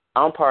 because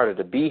I'm part of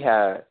the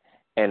Beehive,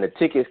 and the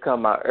tickets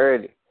come out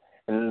early."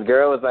 And the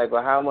girl was like,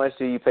 "Well, how much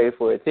do you pay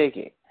for a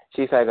ticket?"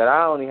 She's like, "Well,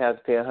 I only have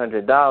to pay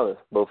 $100,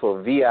 but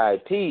for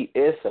VIP,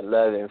 it's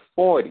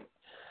 $11.40.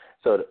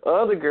 So the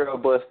other girl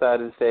busted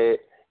out and said,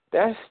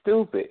 "That's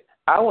stupid.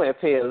 I wouldn't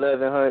pay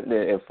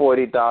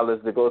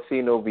 $1,140 to go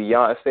see no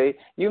Beyonce.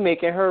 You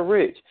making her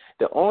rich.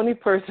 The only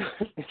person,"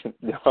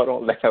 y'all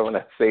don't laugh when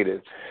I say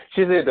this.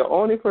 She said, "The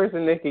only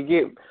person that can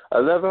get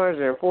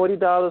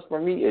 $1,140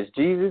 from me is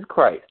Jesus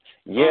Christ."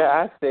 Yeah,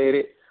 I said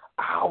it.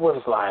 I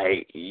was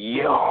like,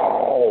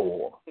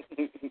 yo.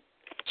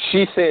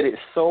 She said it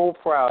so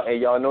proud, and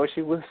y'all know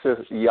she was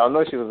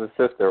a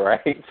sister,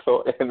 right?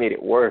 So it made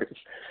it worse.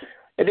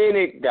 And then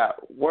it got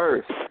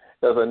worse.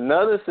 There's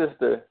another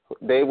sister.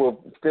 They were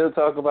still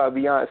talking about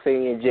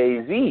Beyonce and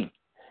Jay-Z.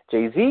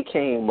 Jay-Z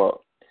came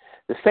up.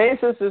 The same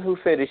sister who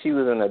said that she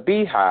was in a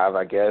Beehive,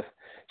 I guess,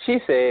 she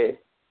said,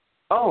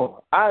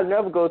 "Oh, I'll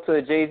never go to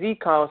a Jay-Z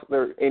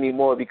concert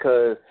anymore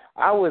because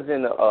I was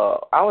in the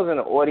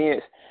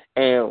audience,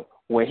 and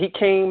when he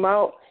came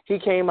out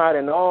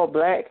in all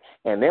black,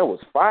 and there was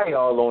fire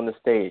all on the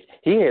stage.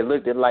 He had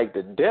looked like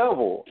the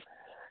devil."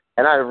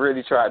 And I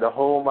really tried to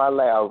hold my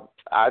laugh.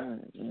 I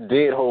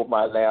did hold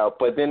my laugh,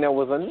 but then there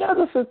was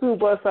another sister who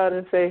bust out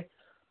and say,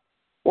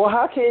 "Well,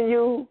 how can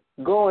you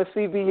go and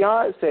see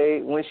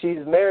Beyonce when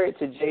she's married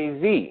to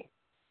Jay-Z?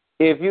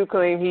 If you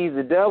claim he's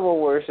the devil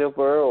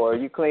worshiper, or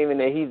you claiming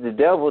that he's the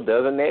devil,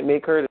 doesn't that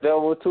make her the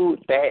devil too?"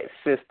 That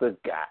sister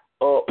got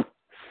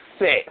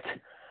upset.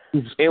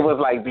 It was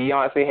like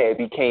Beyonce had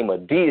became a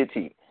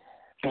deity.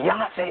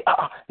 Beyonce,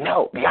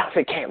 no,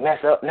 Beyonce can't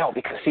mess up, no,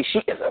 because see, she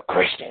is a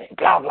Christian, and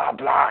blah, blah,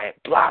 blah, and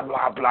blah,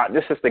 blah, blah.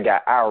 This sister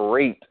got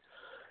irate.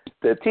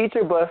 The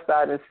teacher bust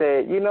out and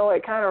said, "You know,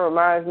 it kind of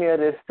reminds me of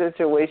this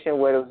situation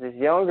where there was this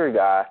younger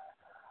guy.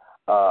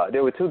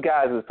 There were two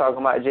guys who was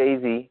talking about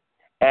Jay-Z,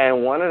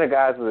 and one of the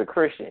guys was a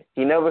Christian.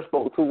 He never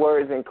spoke two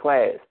words in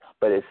class,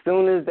 but as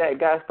soon as that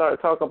guy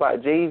started talking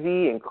about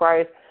Jay-Z and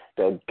Christ,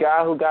 the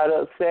guy who got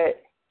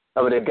upset,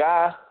 the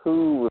guy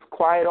who was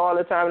quiet all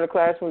the time in the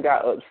classroom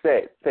got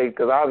upset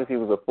because obviously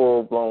he was a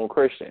full-blown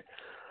Christian."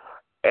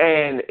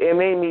 And it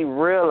made me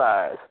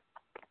realize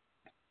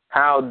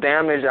how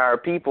damaged our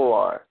people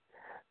are.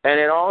 And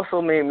it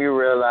also made me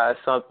realize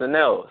something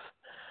else.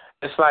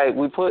 It's like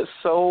we put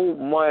so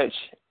much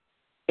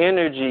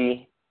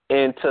energy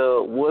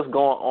into what's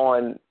going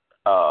on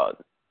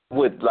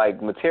with,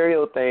 like,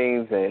 material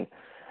things and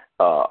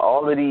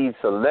all of these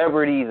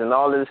celebrities and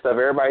all of this stuff.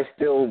 Everybody's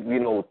still,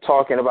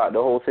 talking about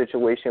the whole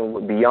situation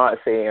with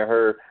Beyonce and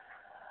her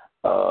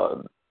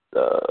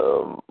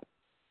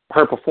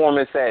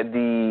performance at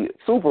the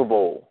Super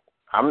Bowl.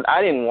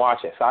 I didn't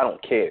watch it, so I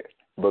don't care.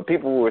 But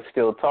people were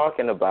still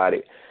talking about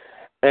it.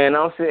 And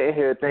I'm sitting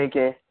here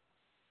thinking,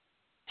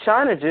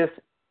 China's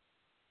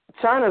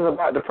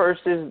about to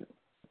purchase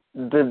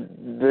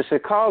the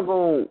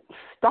Chicago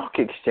Stock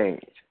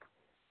Exchange.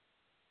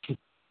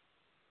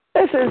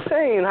 It's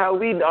insane how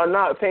we are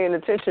not paying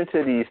attention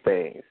to these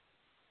things.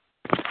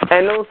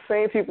 And those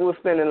same people who are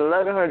spending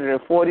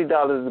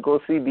 $1,140 to go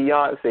see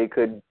Beyonce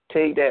could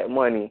take that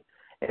money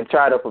and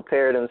try to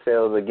prepare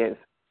themselves against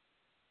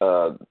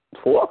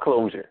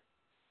foreclosure.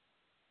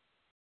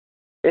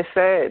 It's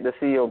sad to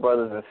see your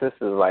brothers and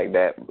sisters like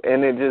that,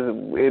 and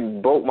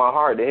it broke my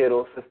heart to hear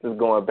those sisters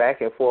going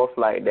back and forth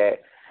like that,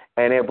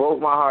 and it broke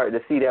my heart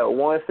to see that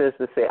one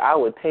sister say, I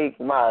would take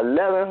my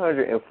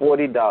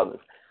 $1,140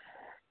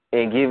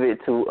 and give it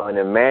to an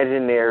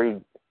imaginary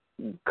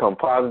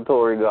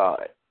compository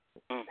God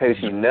who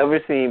she never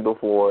seen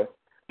before,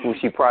 who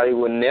she probably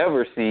will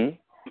never see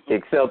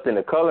except in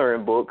a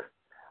coloring book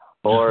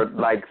or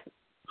like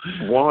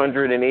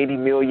 180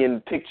 million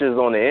pictures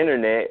on the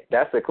internet.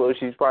 That's the closest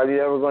she's probably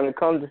ever going to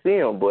come to see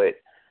him. But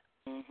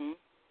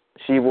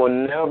she will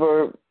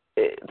never,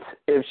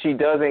 if she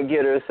doesn't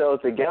get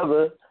herself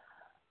together,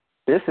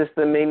 this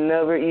sister may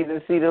never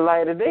even see the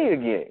light of day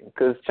again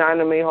because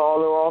China may haul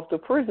her off to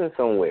prison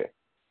somewhere.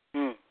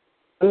 Who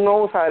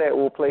knows how that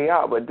will play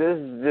out? But this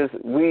is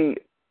just, we,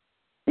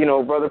 you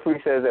know, Brother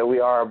Priest says that we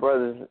are our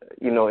brothers,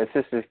 you know, and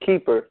sisters'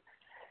 keeper.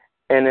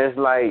 And it's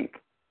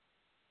like,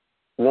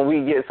 when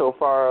we get so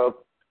far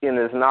up in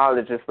this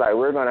knowledge, it's like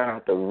we're going to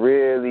have to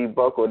really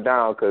buckle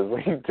down because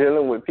when you're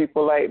dealing with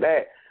people like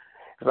that,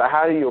 it's like,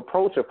 how do you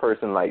approach a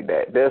person like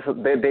that?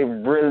 They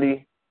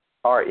really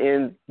are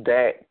in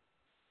that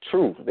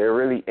truth. They're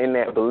really in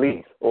that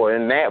belief, or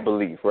in that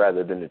belief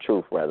rather than the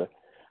truth, rather.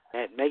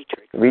 That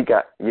matrix.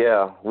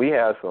 We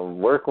have some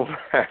work on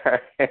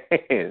our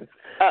hands.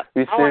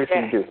 We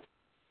seriously do.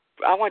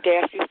 I want to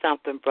ask you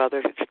something,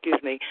 brother.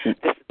 Excuse me.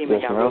 This is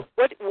Yes, ma'am.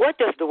 What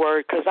does the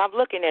word, because I'm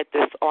looking at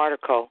this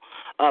article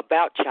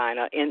about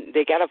China, and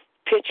they got a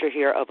picture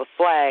here of a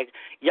flag,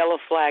 yellow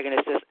flag, and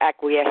it says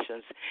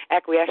acquiescence.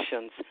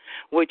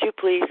 Would you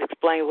please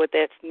explain what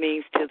that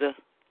means to the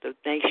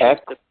nation,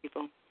 the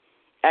people?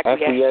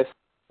 Acquiescence.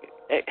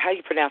 How do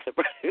you pronounce it,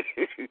 brother?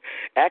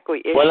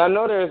 Acquiescence. Well, I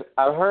know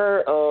I've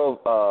heard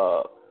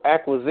of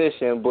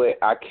acquisition, but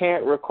I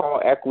can't recall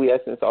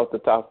acquiescence off the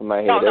top of my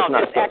head. No,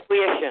 it's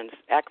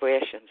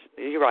acquiescence.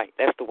 You're right.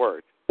 That's the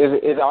word. Is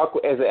it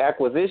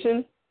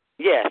acquisition?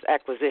 Yes,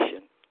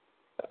 acquisition.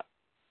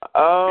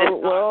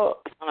 Well,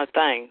 it's on a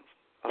thing,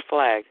 a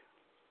flag.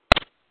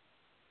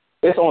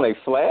 It's on a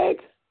flag?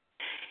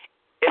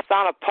 It's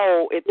on a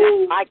pole. It's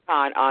an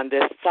icon on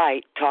this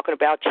site talking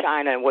about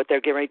China and what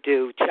they're going to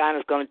do.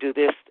 China's going to do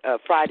this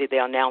Friday. They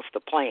announced the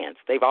plans.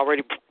 They've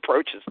already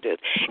purchased it.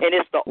 And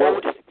it's the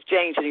oldest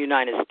exchange in the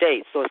United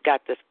States. So it's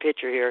got this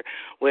picture here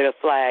with a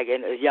flag,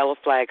 and a yellow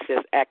flag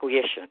says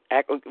acquisition,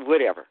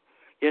 whatever.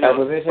 You know,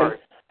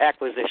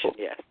 acquisition,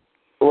 yes.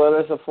 Well,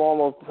 it's a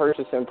form of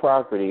purchasing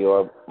property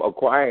or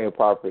acquiring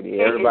property.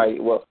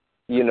 Everybody, well,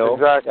 you know,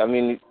 exactly. I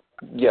mean,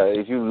 yeah,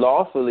 if you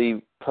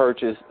lawfully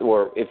purchase,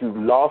 or if you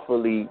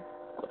lawfully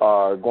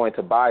are going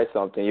to buy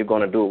something, you're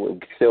going to do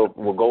it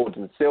with gold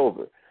and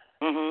silver.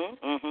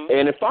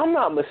 And if I'm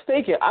not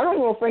mistaken, I don't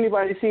know if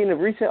anybody's seen a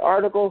recent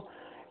article.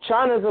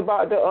 China's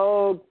about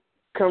to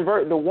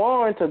convert the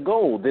yuan to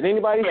gold. Did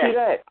anybody see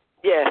that?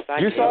 Yes, I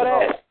did. You saw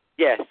that?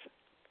 Yes.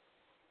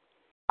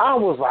 I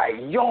was like,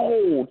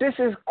 yo, this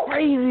is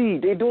crazy.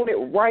 They're doing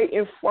it right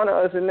in front of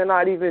us, and they're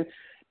not even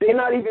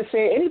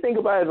saying anything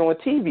about it on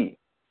TV.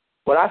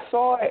 But I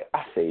saw it.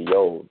 I said,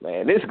 yo,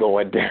 man, this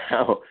going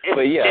down.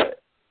 But, yeah.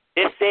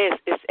 It says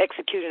it's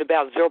executing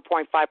about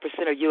 0.5%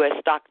 of U.S.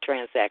 stock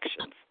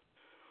transactions.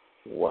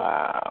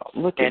 Wow.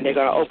 And they're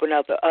going to open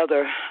up the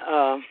other,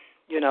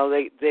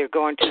 they're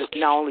going to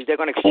they're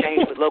going to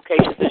exchange with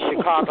locations in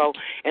Chicago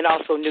and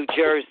also New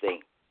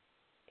Jersey.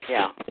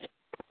 Yeah.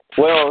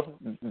 Well,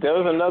 there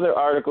was another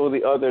article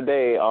the other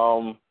day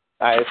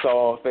I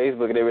saw on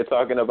Facebook. They were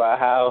talking about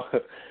how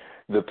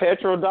the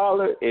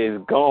petrodollar is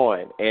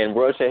gone, and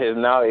Russia has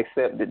now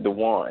accepted the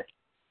yuan.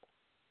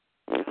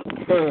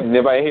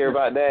 Anybody hear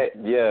about that?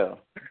 Yeah.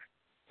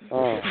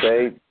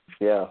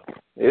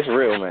 It's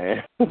real,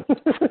 man.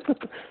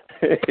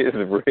 It's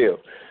real.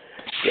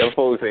 Them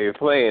folks ain't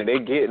playing. They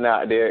getting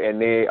out there,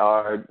 and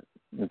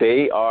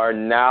they are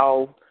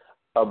now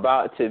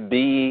about to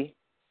be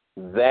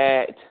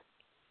that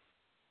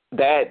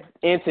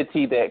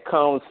entity that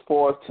comes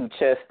forth to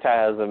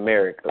chastise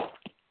America.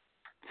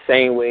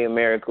 Same way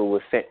America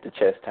was sent to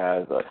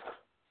chastise us.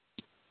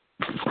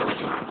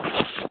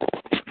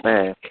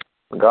 Man,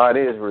 God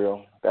is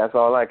real. That's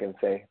all I can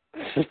say.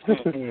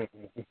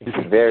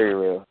 Very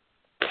real.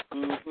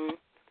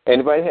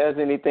 Anybody has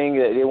anything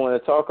that they want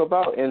to talk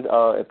about in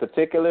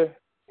particular?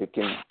 It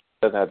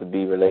doesn't have to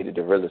be related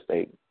to real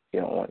estate.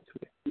 You don't want it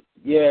to.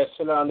 Yeah,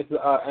 Shalom, this is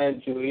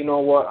Andrew. You know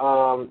what?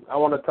 I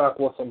want to talk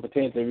about some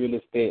pertaining to real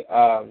estate.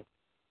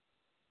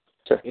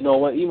 Sure. You know,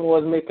 when even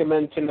was making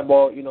mention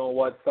about, you know,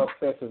 what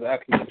success is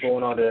actually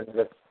going on there.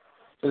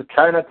 This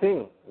China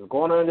thing. It's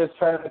going on in this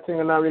China thing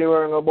and not really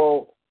worrying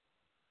about,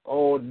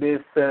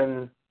 this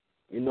and,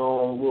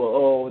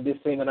 this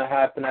ain't going to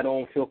happen. I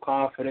don't feel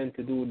confident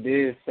to do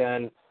this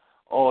and,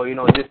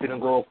 this didn't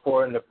go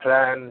according to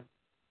plan.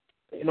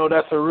 You know,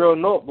 that's a real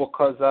note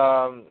because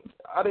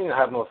I didn't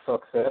have no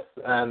success,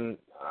 and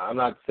I'm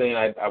not saying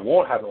I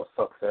won't have no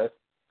success,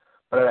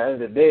 but at the end of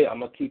the day, I'm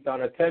going to keep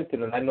on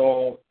attempting, and I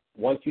know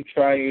once you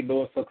try and you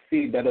don't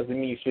succeed, that doesn't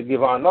mean you should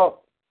give on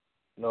up.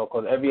 You know,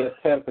 because every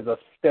attempt is a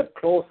step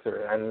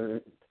closer,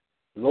 and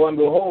lo and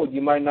behold,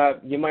 you might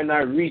not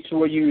reach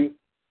where you're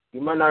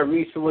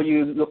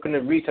looking to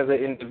reach as an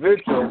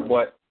individual,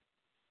 but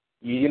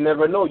you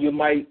never know. You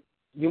might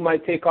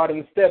take all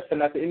them steps,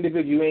 and as an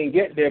individual, you ain't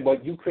get there,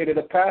 but you created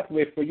a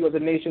pathway for you as a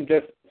nation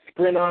just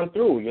sprint on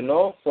through. You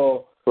know,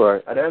 so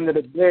right. At the end of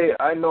the day,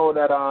 I know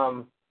that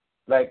I'm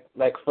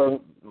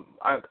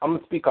gonna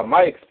speak on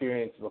my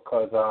experience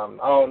because I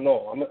don't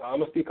know. I'm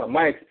gonna speak on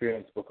my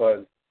experience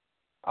because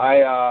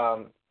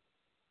I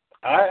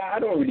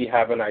don't really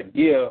have an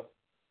idea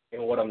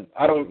in what I'm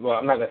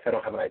not gonna say I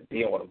don't have an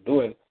idea in what I'm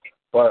doing,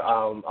 but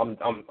I'm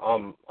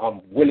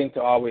willing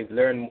to always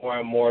learn more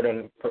and more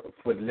than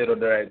for the little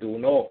that I do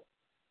know,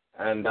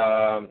 and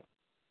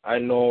I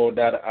know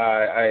that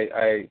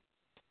I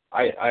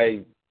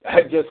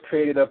just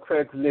created a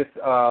Craigslist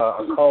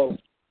account,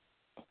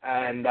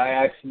 and I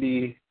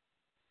actually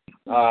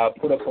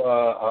put up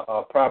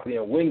a property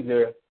in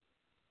Windsor,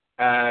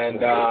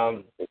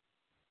 and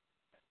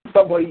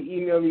somebody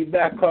emailed me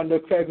back on the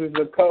Craigslist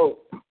account,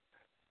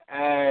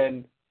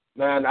 and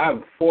man,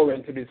 I'm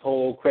foreign to this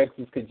whole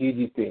Craigslist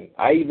Kijiji thing.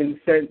 I even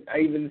sent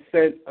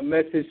a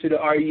message to the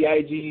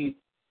REIG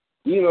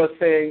email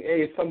saying,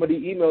 hey, somebody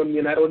emailed me,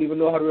 and I don't even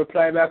know how to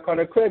reply back on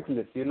the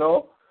Craigslist, you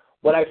know.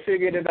 But I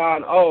figured it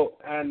on out,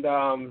 and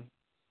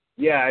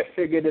I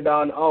figured it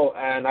on out,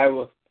 and I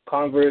was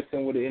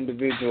conversing with the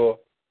individual,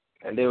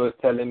 and they was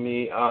telling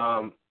me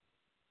I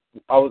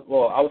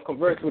was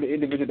conversing with the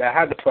individual that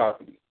had the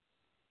property.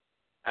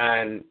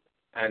 And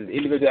the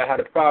individual that had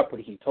the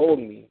property, he told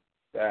me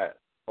that,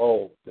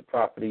 the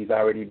property's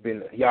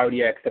he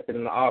already accepted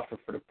an offer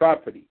for the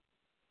property.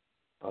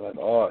 I was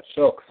like, oh,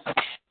 shucks.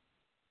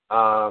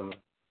 And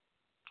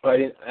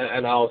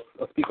I was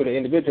speaking with the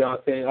individual, I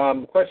was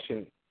saying,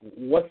 question,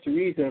 what's the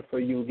reason for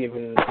you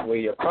giving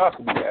away your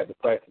property at the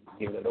price of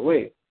giving it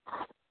away?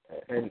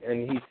 And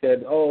he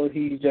said,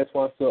 he just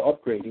wants to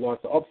upgrade. He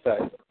wants to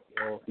upsize.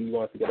 You know, he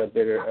wants to get a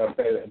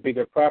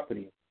bigger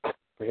property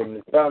for him and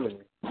his family.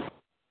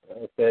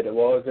 I said,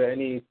 well, is there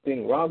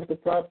anything wrong with the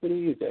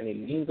property? Is there any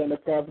liens on the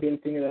property,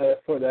 anything of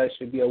that sort that I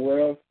should be aware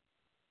of?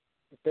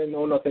 He said,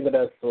 no, nothing of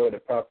that sort. The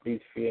property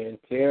is free and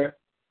clear.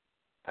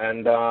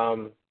 And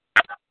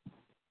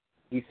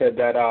he said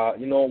that,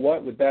 you know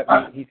what, with that,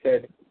 he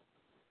said,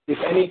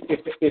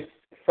 if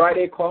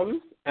Friday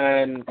comes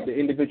and the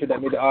individual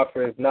that made the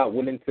offer is not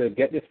willing to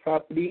get this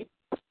property,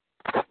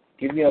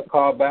 give me a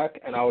call back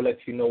and I'll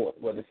let you know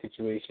what the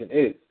situation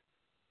is.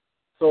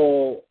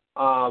 So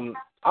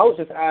I was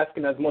just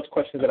asking as much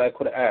questions that I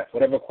could ask,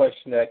 whatever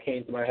question that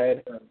came to my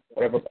head,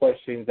 whatever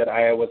questions that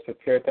I was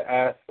prepared to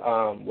ask,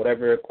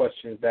 whatever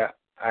questions that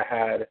I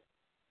had,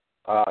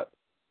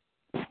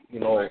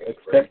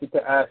 expected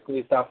to ask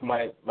based off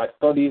my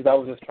studies. I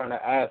was just trying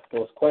to ask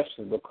those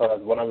questions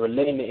because when I'm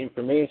relaying the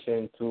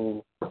information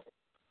to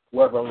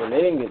whoever I'm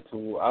relaying it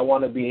to, I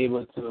want to be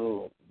able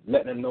to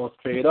let them know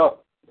straight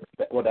up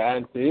what the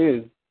answer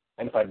is.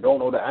 And if I don't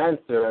know the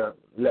answer,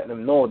 let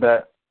them know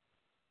that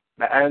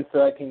the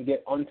answer I can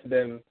get onto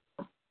them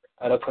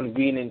at a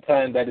convenient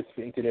time that is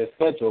fitting to their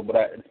schedule. But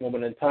at this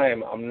moment in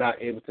time, I'm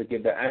not able to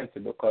give the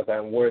answer because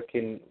I'm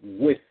working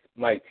with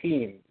my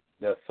team,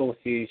 the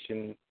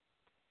association.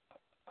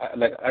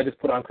 I just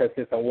put on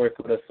Craigslist, I'm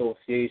working with an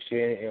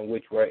association in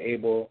which we're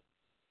able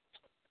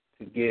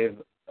to give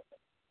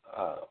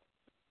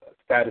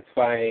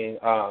satisfying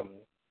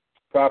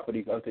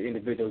properties onto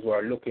individuals who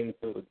are looking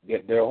to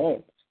get their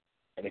homes.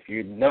 And if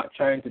you're not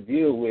trying to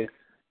deal with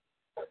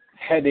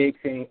headaches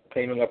in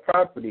claiming a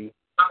property,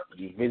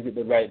 you visit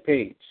the right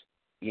page.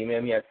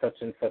 Email me at such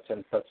and such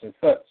and such and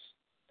such.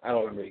 I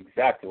don't remember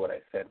exactly what I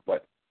said,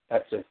 but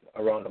that's just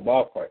around the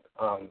ballpark.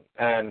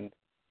 And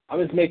I'm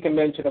just making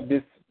mention of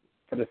this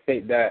for the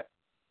sake that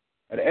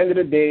at the end of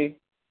the day,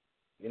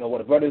 what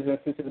the brothers and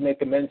sisters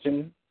make a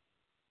mention,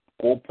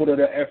 go put in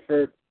an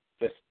effort,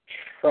 just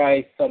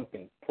try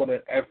something. Put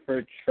an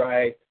effort,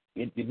 try.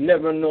 You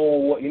never know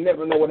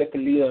what it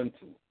can lead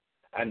into.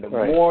 And the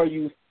more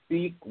you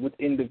speak with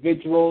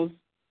individuals,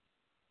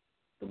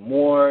 the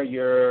more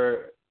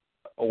you're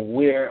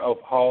aware of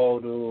how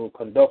to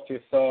conduct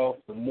yourself,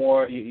 the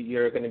more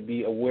you're going to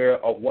be aware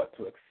of what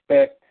to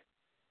expect,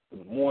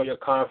 the more your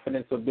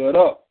confidence will build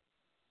up.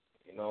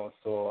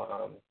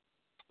 So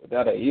with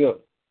that, I yield.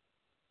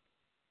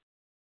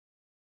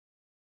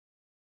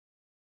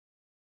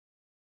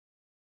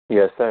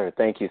 Yes, sir.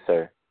 Thank you,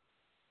 sir.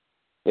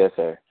 Yes,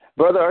 sir.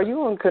 Brother, are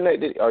you on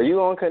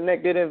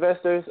Connected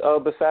Investors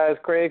besides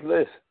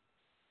Craigslist?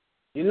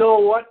 You know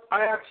what?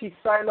 I actually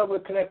signed up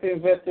with Connected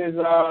Investors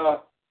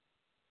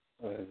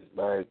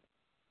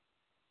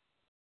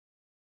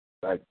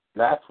like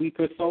last week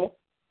or so.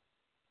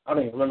 I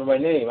don't even remember my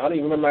name. I don't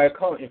even remember my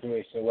account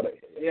information.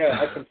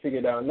 I can figure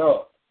it out.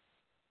 No,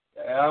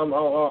 I'm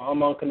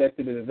on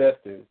Connected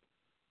Investors.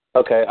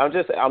 Okay, I'm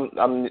just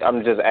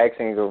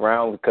asking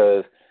around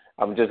because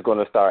I'm just going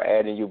to start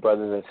adding you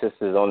brothers and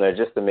sisters on there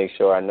just to make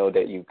sure I know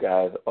that you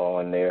guys are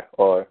on there,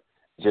 or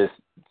just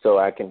so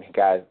I can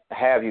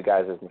have you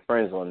guys as my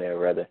friends on there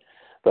rather.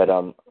 But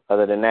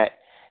other than that,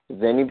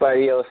 Does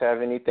anybody else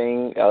have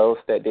anything else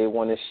that they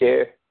want to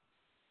share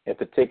in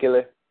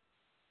particular?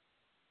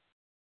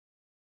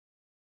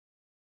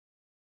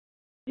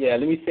 Yeah,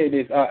 let me say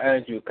this,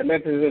 Andrew.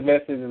 Connected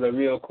Investors is a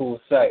real cool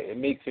site. It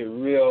makes it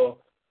real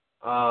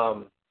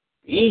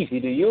easy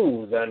to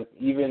use and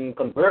even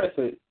converse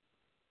with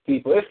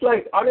people. It's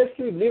like,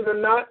 honestly, believe it or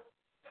not,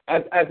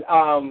 as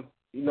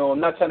you know, I'm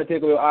not trying to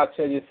take away what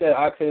Akshay just said.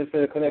 Akshay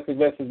said Connected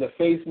Investors, the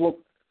Facebook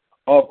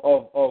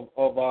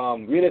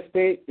of real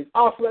estate. It's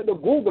also like the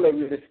Google of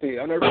real estate.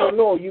 And I don't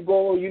know, you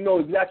go, you know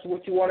exactly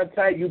what you want to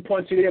type, you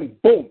punch it in,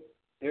 boom,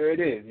 there it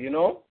is, you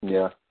know?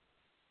 Yeah.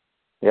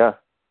 Yeah.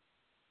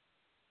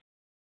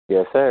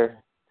 Yes, sir.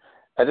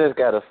 I just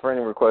got a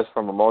friend request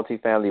from a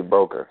multifamily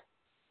broker.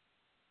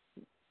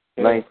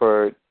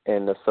 Langford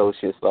and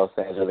Associates, Los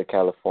Angeles,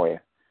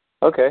 California.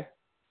 Okay.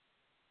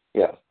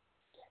 Yeah.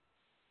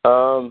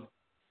 I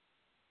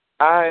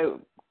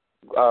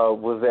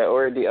was at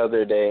Ord the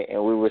other day,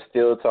 and we were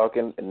still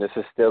talking, and this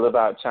is still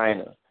about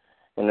China.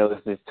 And there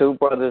was these two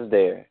brothers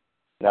there.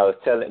 And I was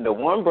telling the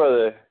one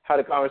brother how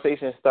the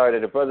conversation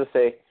started. The brother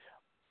say,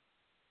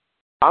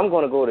 I'm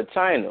going to go to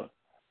China.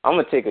 I'm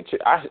going to take a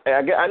trip.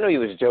 I know he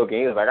was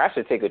joking. He was like, I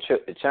should take a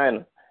trip to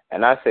China.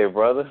 And I said,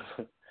 brother,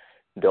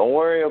 don't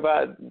worry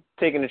about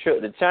taking a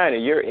trip to China.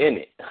 You're in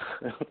it.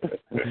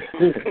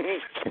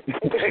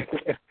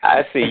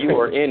 I see you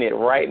are in it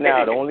right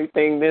now. The only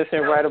thing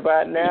missing right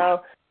about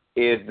now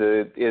is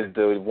the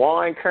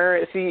yuan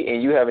currency,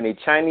 and you having a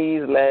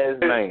Chinese last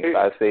name.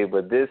 I say,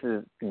 but this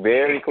is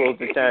very close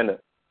to China.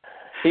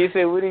 He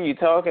said, what are you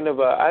talking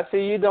about? I said,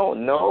 you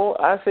don't know.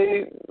 I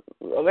say,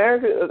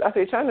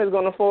 China is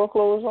going to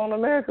foreclose on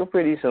America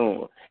pretty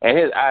soon. And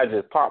his eye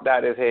just popped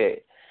out his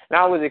head. And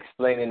I was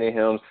explaining to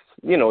him,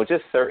 you know,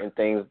 just certain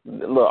things,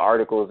 little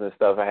articles and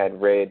stuff I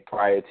had read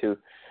prior to.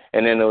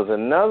 And then there was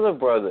another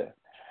brother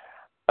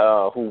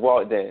who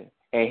walked in,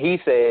 and he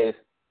says,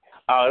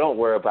 oh, don't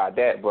worry about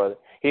that, brother.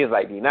 He's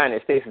like, the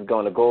United States is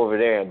going to go over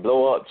there and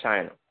blow up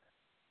China.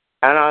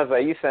 And I was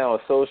like, you sound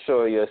so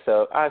sure of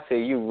yourself. I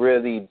say, you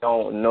really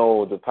don't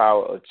know the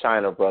power of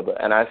China, brother.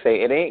 And I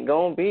say, it ain't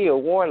going to be a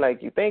war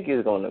like you think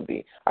it's going to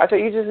be. I say,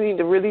 you just need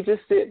to really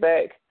just sit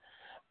back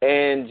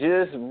and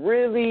just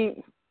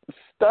really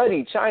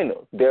study China.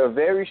 They're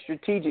very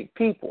strategic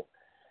people.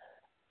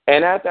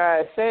 And after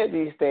I said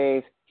these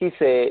things, he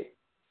said,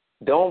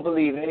 don't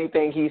believe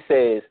anything he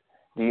says.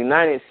 The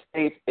United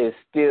States is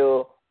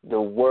still the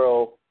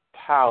world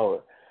power.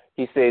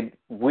 He said,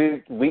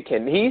 we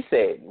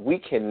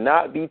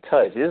cannot be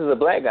touched. This is a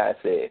black guy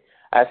said.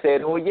 I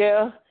said, oh,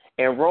 yeah,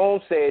 and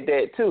Rome said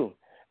that too.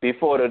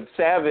 Before the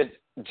savage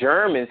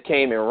Germans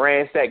came and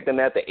ransacked them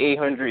after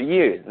 800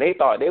 years. They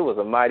thought they was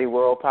a mighty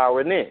world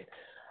power then.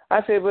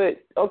 I said,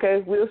 but,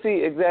 okay, we'll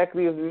see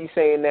exactly if he's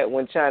saying that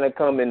when China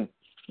come and,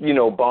 you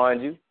know,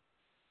 bond you.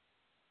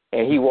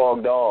 And he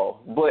walked off.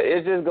 But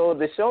it just goes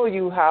to show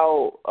you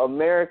how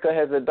America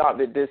has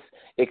adopted this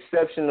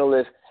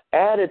exceptionalist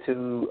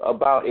attitude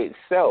about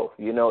itself,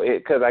 you know,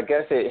 because I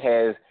guess it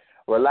has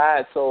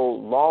relied so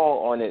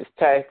long on its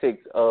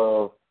tactics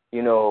of,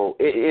 you know,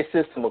 its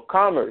system of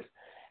commerce.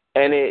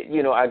 And it,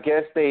 you know, I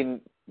guess they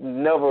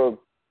never,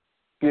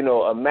 you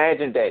know,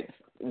 imagined that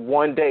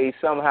one day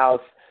somehow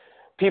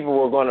people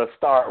were going to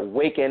start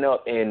waking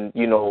up and,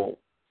 you know,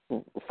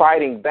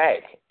 fighting back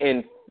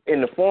in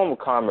the form of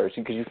commerce,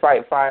 because you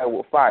fight fire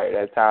with fire.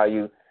 That's how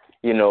you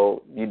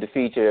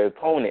defeat your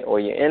opponent or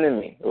your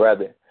enemy,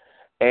 rather.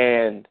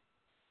 And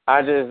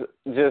I just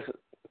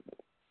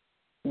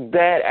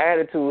that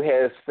attitude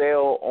has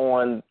fell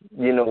on,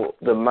 you know,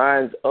 the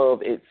minds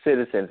of its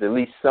citizens, at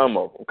least some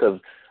of them, because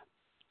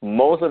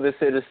most of the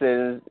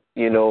citizens,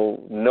 you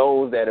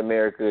know that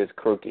America is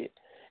crooked,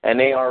 and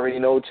they already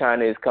know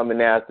China is coming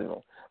after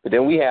them. But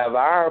then we have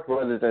our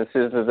brothers and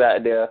sisters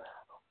out there.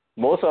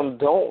 Most of them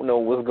don't know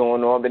what's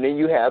going on, but then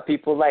you have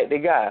people like the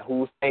guy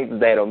who thinks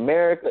that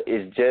America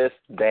is just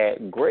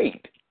that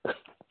great.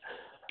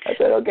 I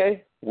said,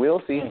 okay,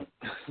 we'll see.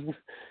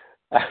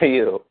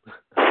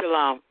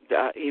 Shalom.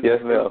 Yes,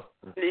 ma'am.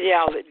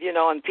 Yeah, you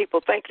know, and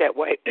people think that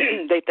way.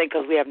 They think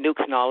because we have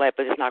nukes and all that,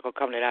 but it's not going to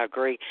come to that. I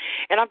agree.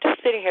 And I'm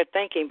just sitting here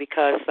thinking,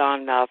 because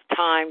on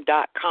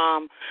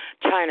time.com,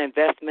 China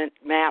investment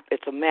map,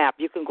 it's a map.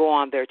 You can go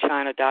on there,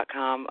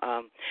 china.com,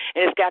 and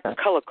it's got the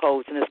color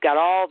codes, and it's got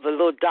all the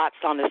little dots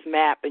on this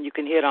map, and you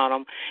can hit on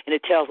them, and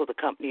it tells what the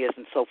company is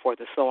and so forth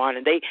and so on.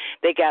 And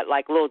they got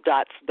like little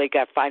dots. They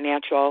got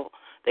financial,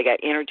 they got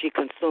energy,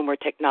 consumer,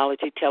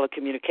 technology,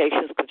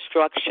 telecommunications,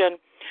 construction,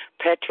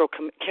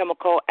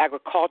 petrochemical,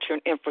 agriculture,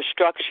 and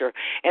infrastructure.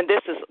 And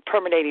this is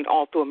permeating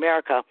all through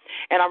America.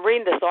 And I'm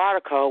reading this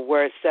article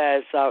where it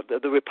says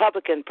the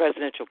Republican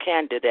presidential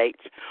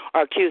candidates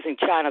are accusing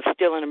China of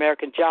stealing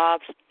American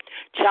jobs.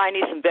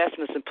 Chinese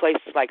investments in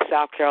places like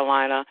South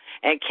Carolina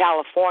and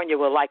California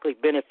will likely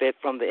benefit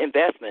from the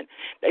investment.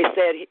 They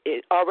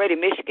said already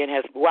Michigan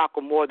has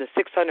welcomed more than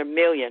 $600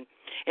 million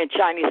in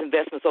Chinese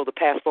investments over the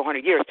past 4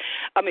 years.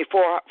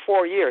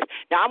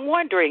 Now I'm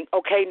wondering,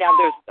 okay, now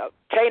there's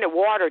tainted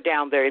water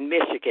down there in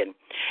Michigan.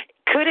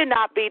 Could it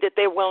not be that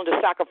they're willing to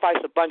sacrifice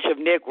a bunch of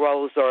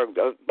Negroes or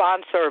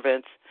bond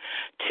servants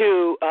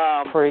to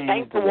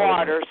tank the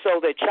water so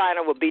that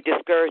China would be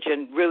discouraged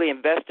and really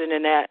investing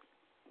in that?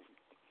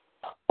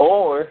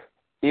 Or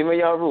even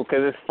Yaru,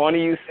 because it's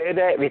funny you say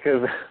that,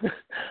 because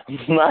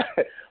my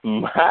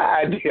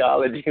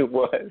ideology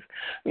was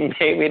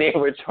maybe they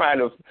were trying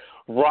to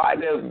rob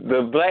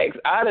the blacks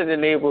out of the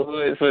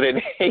neighborhood so that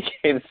they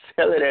can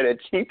sell it at a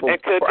cheaper price.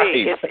 It could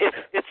be.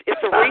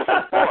 It's a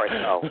reason for it,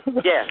 though.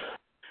 Yes.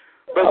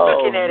 But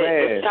looking at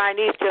it, the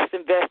Chinese just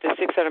invested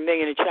 $600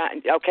 million in China.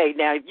 Okay,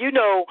 now you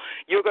know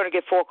you're going to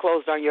get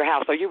foreclosed on your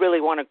house. Are you really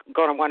going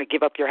to want to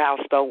give up your house?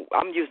 Though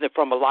I'm using it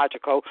from a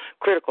logical,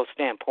 critical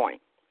standpoint.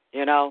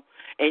 You know,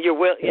 and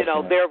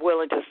they're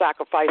willing to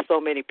sacrifice so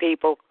many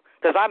people.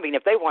 Because I mean,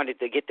 if they wanted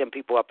to get them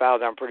people up out of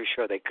there, I'm pretty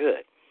sure they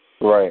could.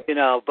 Right. You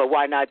know, but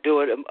why not do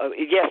it?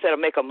 Yes, it'll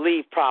make them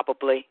leave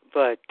probably,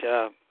 but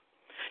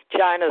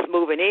China's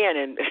moving in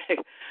and.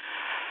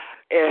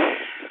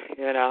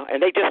 You know,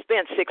 and they just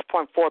spent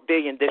 $6.4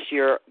 billion this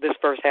year, this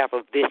first half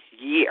of this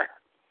year.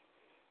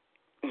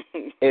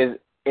 Is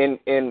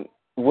in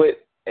what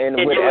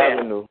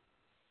avenue?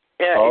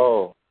 Yeah,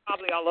 it's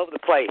probably all over the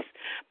place.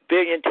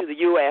 Billion to the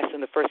U.S.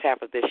 in the first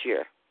half of this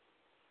year.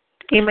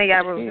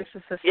 This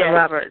is Sister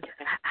Robert.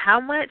 How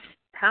much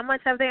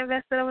have they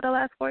invested over the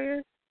last 4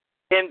 years?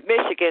 In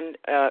Michigan,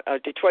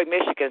 Detroit,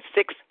 Michigan,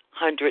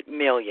 $600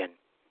 million.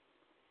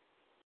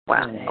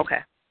 Wow.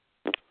 Okay.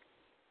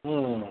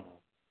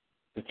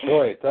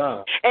 Detroit,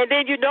 huh? And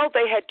then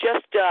they had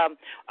just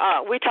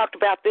we talked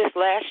about this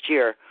last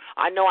year.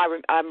 I know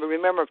I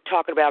remember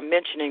talking about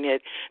mentioning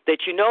it that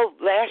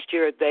last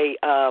year they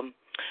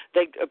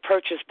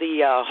purchased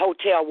the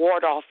Hotel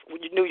Waldorf,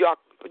 New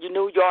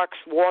York's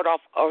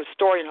Waldorf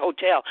Astoria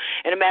Hotel.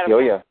 And a matter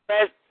of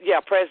fact,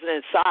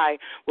 President Tsai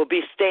will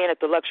be staying at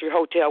the luxury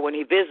hotel when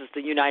he visits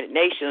the United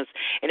Nations,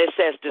 and it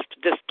says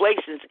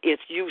displaces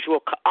its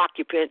usual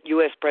occupant,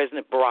 U.S.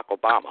 President Barack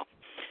Obama.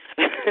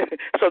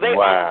 So they own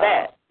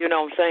that, you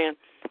know what I'm saying?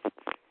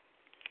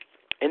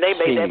 And they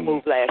made that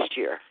move last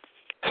year.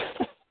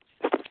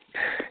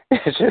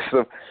 It's just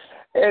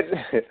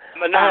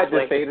monopoly. I had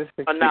to say this.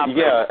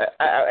 Monopoly. Yeah,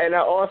 and I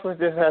also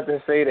just have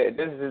to say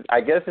that I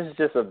guess it's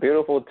just a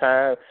beautiful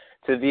time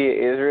to be an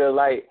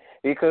Israelite,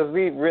 because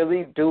we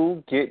really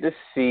do get to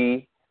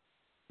see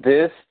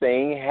this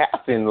thing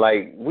happen.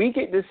 Like, we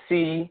get to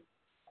see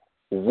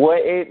what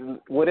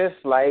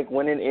it's like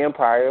when an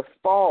empire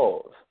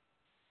falls.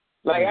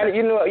 Like,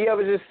 you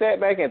ever just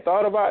sat back and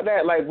thought about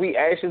that? Like, we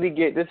actually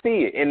get to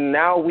see it, and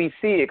now we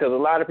see it, because a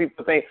lot of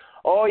people think,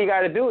 all you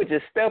got to do is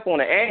just step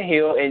on an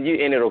anthill and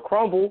it'll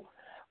crumble.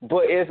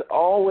 But it's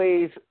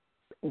always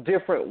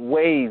different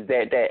ways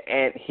that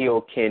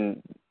anthill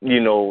can,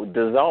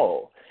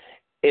 dissolve.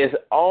 It's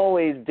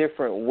always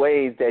different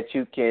ways that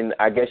you can,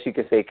 I guess you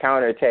could say,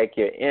 counterattack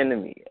your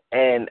enemy.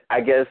 And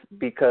I guess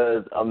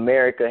because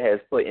America has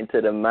put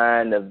into the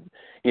mind of,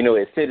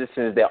 its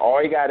citizens that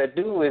all you got to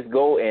do is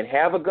go and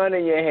have a gun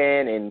in your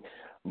hand and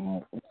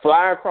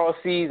fly across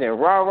seas and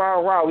rah, rah,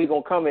 rah, we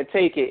going to come and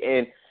take it.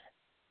 And,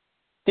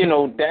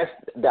 that's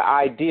the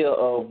idea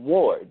of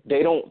war.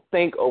 They don't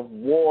think of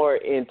war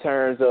in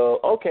terms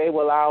of, okay,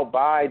 well, I'll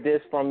buy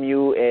this from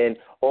you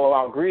or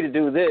I'll agree to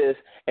do this,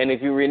 and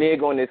if you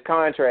renege on this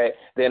contract,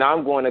 then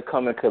I'm going to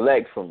come and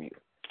collect from you.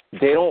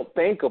 They don't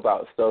think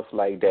about stuff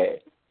like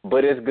that.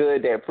 But it's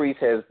good that Priest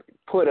has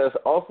put us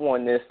off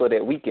on this so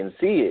that we can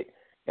see it.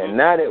 And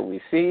now that we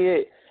see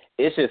it,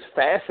 it's just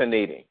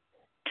fascinating.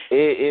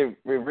 It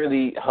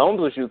really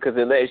humbles you, because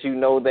it lets you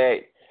know that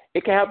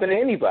it can happen to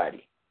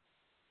anybody.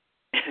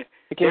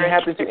 It can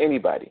happen to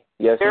anybody.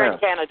 Yes, they're ma'am. in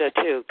Canada,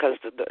 too, because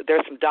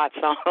there's some dots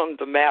on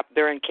the map.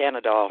 They're in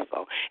Canada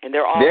also. And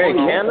they're in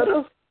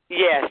Canada?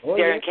 Yes,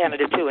 they're in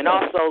Canada, too. And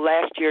also,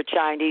 last year,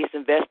 Chinese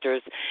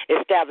investors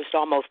established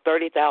almost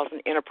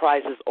 30,000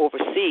 enterprises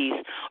overseas,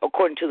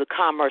 according to the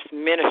Commerce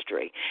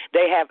Ministry.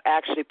 They have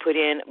actually put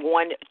in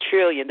 $1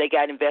 trillion. They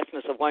got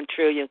investments of $1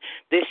 trillion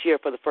this year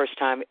for the first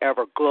time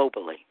ever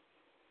globally.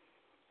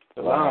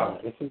 Wow.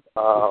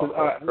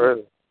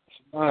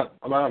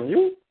 Am I on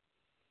mute?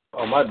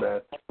 Oh, my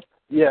bad.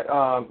 Yeah,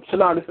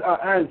 Shalom, this is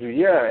Andrew.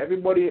 Yeah,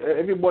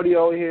 everybody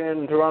out here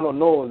in Toronto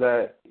knows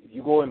that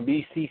you go in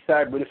BC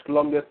side, British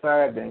Columbia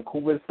side,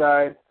 Vancouver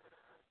side,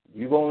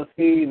 you're going to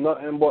see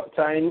nothing but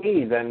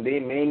Chinese, and they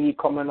mainly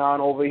coming on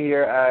over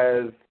here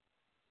as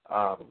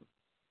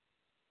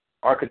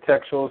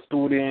architectural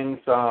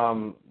students,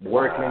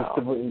 working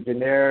civil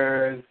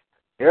engineers.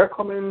 They're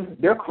coming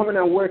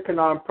and working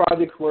on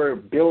projects where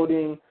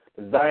building,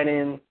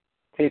 designing,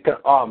 taking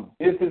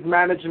business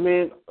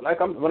management. Like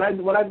when I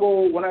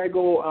go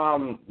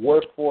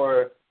work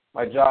for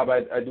my job,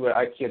 I do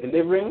IKEA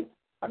delivering.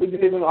 I be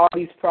delivering all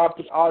these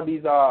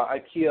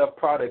IKEA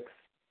products,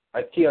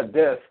 IKEA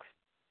desks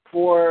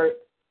for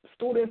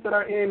students that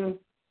are in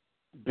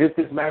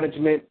business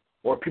management,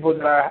 or people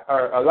that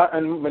are a lot,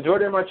 and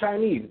majority of them are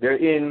Chinese. They're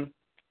in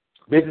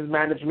business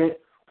management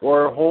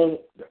or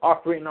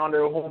operating on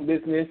their home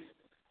business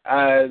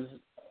as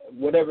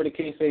whatever the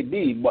case may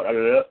be. But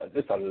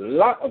there's a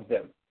lot of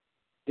them.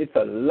 it's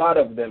a lot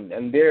of them,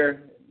 and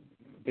they're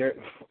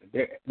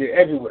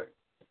everywhere.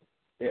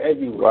 They're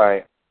everywhere.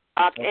 Right.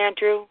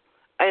 Andrew,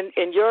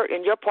 in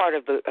your part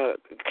of the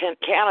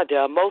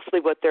Canada, mostly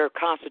what they're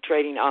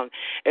concentrating on,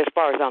 as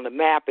far as on the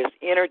map, is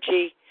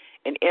energy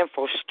and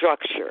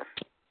infrastructure.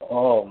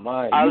 Oh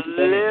my! A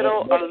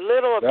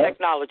little of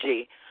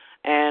technology,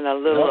 and a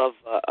little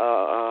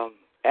of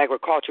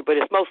agriculture, but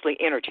it's mostly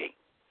energy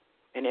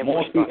and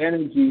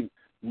infrastructure.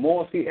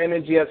 Mostly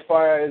energy as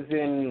far as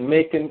in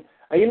making.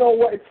 And you know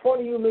what? It's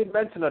funny you made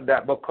mention of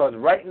that, because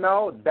right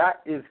now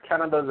that is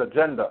Canada's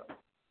agenda.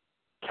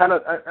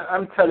 Canada,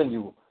 I'm telling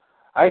you,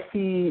 I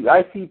see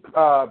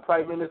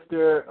Prime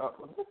Minister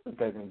what's the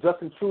guy's name?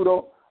 Justin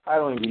Trudeau. I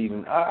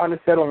honestly I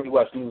don't really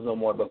watch news no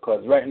more,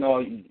 because right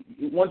now,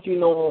 once you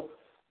know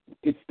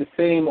it's the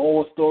same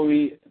old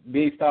story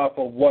based off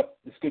of what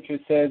the scripture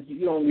says,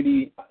 you don't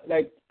really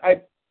like.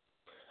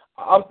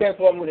 I'm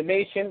thankful with the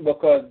nation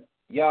because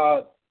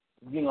y'all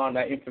bring on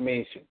that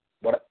information.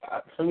 But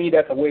for me,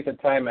 that's a waste of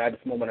time at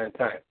this moment in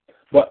time.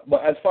 But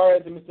as far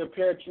as Mr.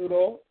 Pierre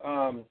Trudeau,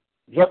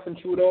 Justin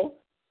Trudeau,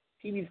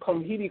 he be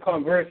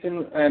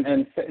conversing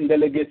and setting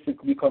delegates to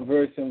be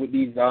conversing with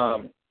these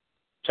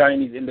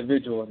Chinese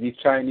individuals, these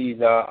Chinese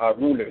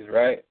rulers,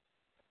 right?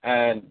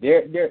 And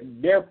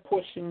they're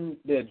pushing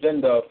the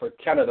agenda for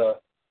Canada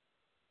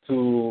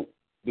to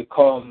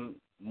become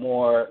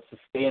more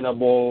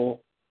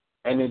sustainable,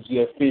 energy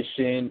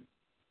efficient,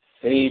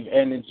 save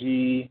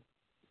energy,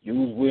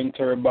 use wind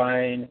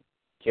turbine,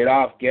 get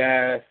off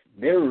gas.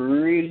 They're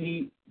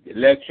really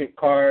electric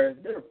cars.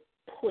 They're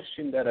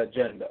pushing that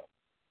agenda.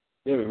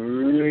 They're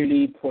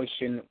really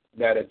pushing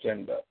that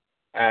agenda.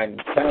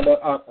 And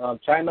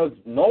China's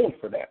known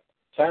for that.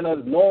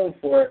 China's known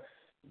for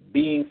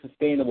being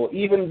sustainable,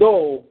 even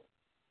though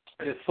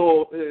it's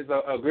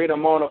a great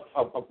amount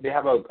of they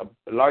have a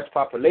large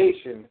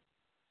population.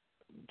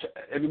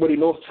 Everybody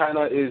knows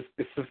China is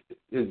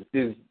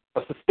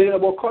a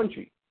sustainable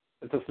country.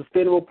 It's a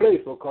sustainable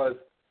place, because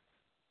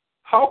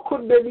how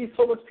could there be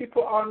so much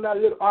people on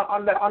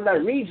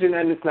that region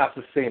and it's not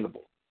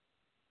sustainable?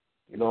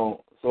 You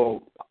know,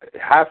 so it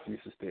has to be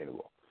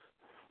sustainable.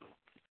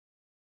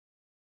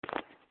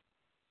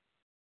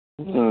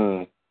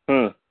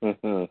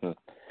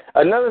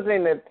 Another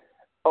thing that,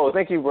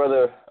 thank you,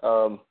 brother.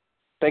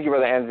 Thank you,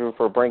 Brother Andrew,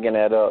 for bringing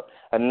that up.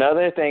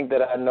 Another thing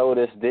that I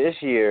noticed this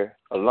year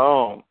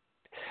alone,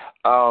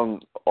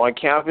 on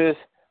campus,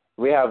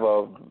 we have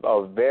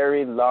a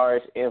very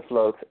large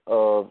influx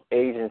of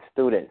Asian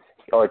students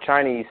or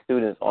Chinese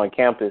students on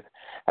campus.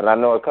 And I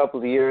know a couple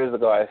of years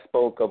ago I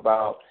spoke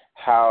about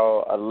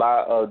how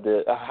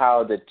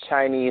how the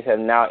Chinese have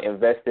now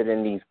invested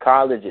in these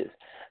colleges.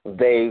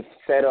 They've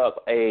set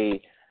up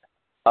a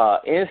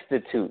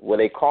institute, where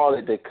they call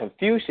it the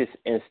Confucius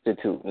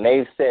Institute, and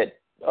they've set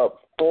up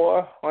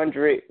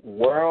 400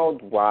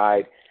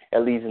 worldwide,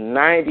 at least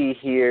 90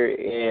 here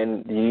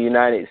in the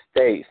United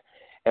States,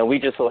 and we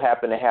just so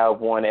happen to have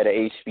one at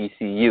a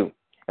HBCU,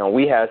 and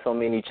we have so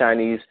many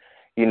Chinese,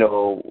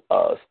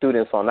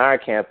 students on our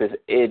campus.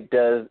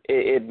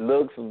 It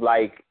looks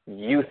like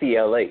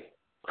UCLA,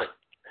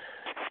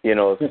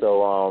 So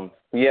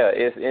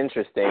it's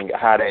interesting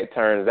how that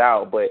turns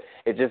out, but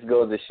it just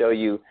goes to show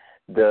you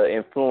the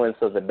influence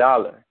of the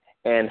dollar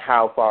and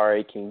how far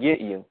it can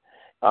get you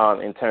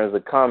in terms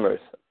of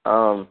commerce.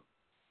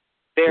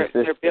 They're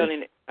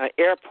building an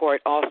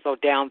airport also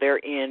down there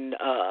in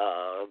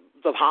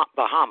the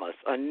Bahamas,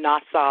 a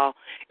Nassau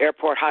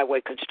Airport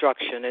Highway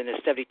construction, and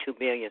it's $72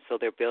 million, so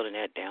they're building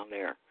that down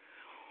there.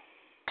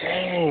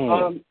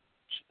 Dang.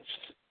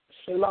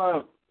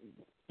 Shalom,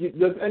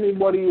 does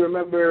anybody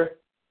remember?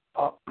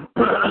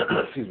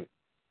 Excuse me.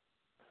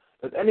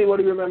 Does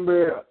anybody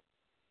remember?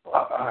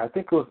 I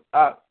think it was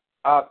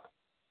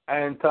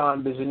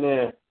Anton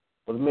Visionaire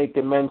was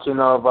making mention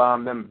of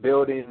them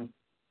building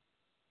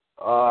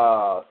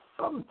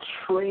some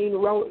train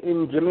route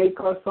in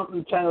Jamaica or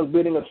something. China's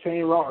building a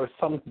train route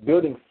or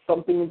building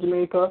something in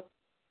Jamaica.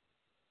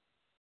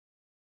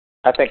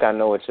 I think I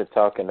know what you're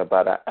talking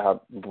about.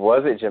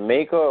 Was it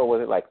Jamaica or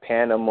was it like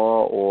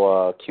Panama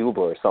or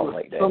Cuba or something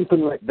like that?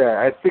 Something like that.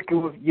 I think it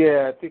was.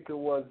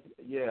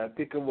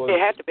 It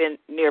had to be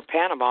near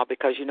Panama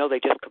because they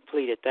just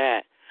completed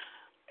that.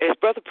 Is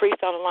Brother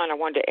Priest on the line? I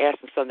wanted to ask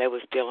him something that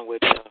was dealing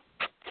with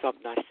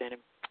something I sent him.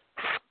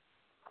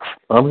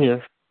 I'm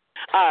here.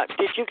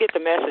 Did you get the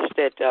message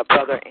that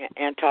Brother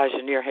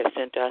Antageneer has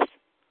sent us?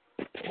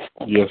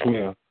 Yes,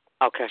 ma'am.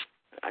 Okay.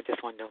 I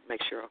just wanted to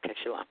make sure. Okay,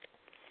 shalom.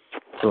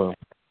 Sure.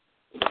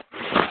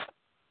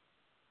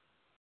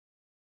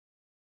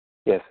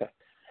 Yes, sir.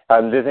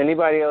 Does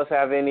anybody else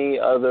have any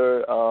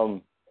other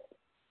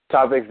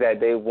topics that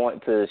they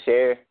want to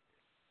share?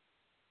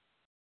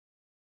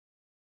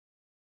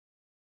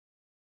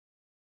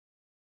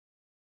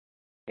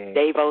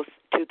 Davos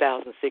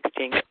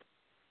 2016.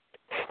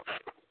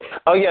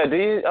 Oh yeah,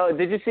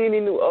 did you see any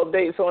new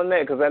updates on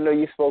that? Because I know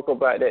you spoke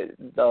about that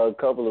a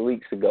couple of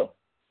weeks ago.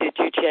 Did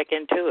you check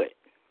into it?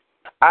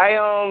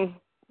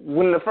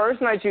 When the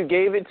first night you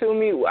gave it to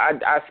me,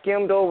 I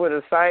skimmed over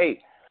the site.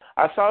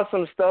 I saw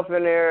some stuff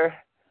in there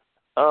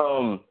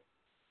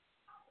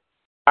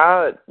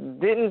I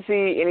didn't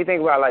see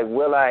anything about like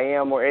Will I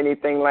Am or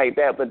anything like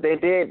that, but they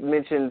did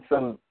mention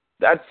some.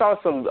 I saw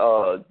some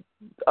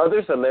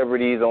other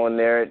celebrities on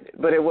there,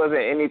 but it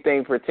wasn't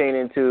anything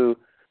pertaining to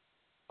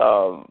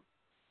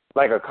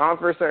like a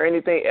conference or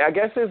anything. I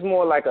guess it's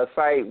more like a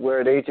site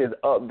where they just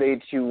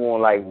update you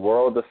on like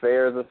world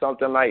affairs or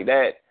something like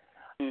that.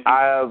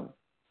 Mm-hmm.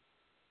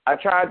 I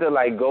tried to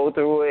like go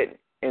through it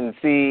and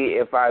see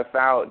if I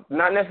found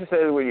not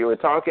necessarily what you were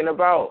talking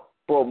about,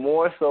 but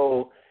more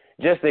so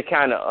just to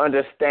kind of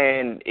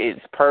understand its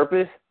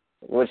purpose,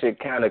 which it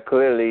kind of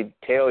clearly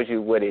tells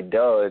you what it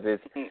does.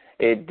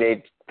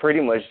 They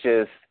pretty much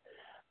just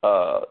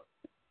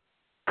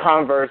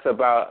converse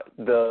about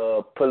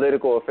the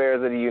political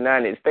affairs of the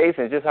United States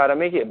and just how to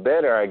make it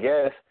better, I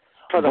guess.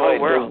 For the whole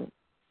world.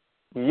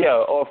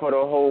 Or for the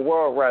whole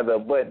world, rather.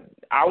 But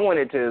I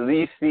wanted to at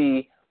least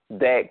see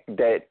that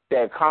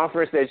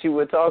conference that you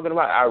were talking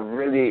about. I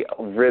really,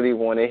 really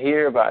want to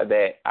hear about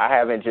that. I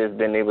haven't just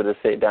been able to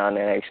sit down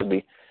and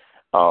actually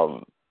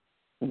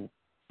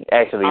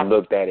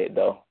looked at it,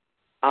 though.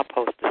 I'll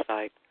post the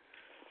site.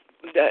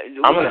 The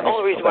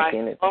only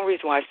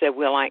reason why I said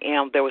Will I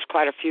Am, there was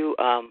quite a few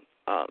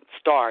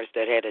stars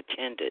that had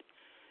attended,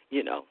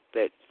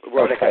 that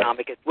World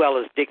Economic, as well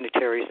as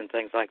dignitaries and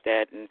things like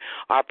that, and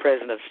our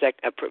president,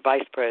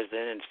 vice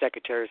president, and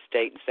secretary of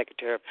state, and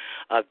secretary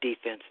of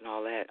defense, and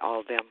all that, all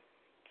of them.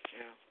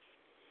 Yeah.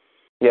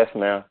 Yes,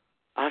 ma'am.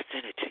 I'll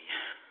send it to you.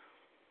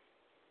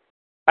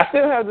 I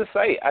still have the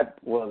site. At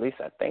least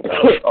I think.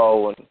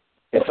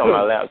 It's on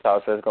my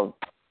laptop, so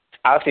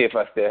I'll see if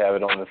I still have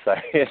it on the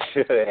site. I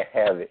should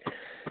have it.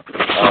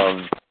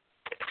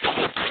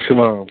 Come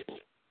on.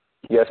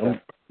 Yes,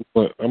 sir.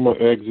 I'm going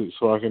to exit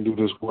so I can do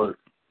this work.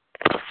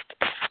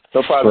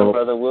 No problem,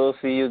 brother. We'll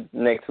see you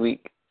next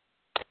week.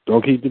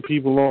 Don't keep the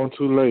people on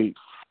too late.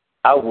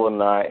 I will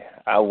not.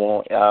 I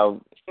won't.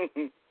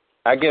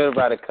 I give it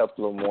about a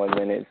couple of more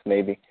minutes,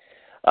 maybe.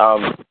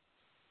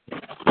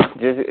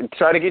 Just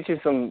try to get you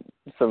some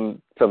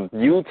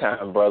you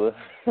time, brother,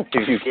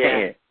 if you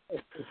can.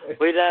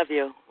 We love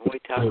you. We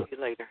talk to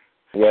you later.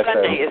 Yes,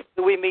 Sunday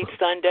do we meet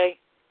Sunday?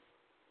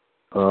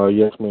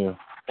 Yes, ma'am.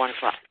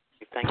 1:00.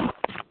 Thank you.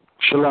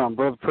 Shalom,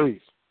 brother,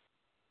 please.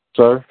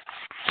 Sir?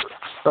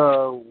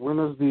 When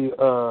is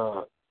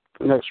the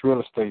next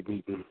real estate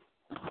meeting?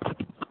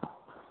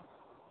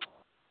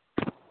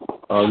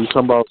 You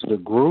talking about the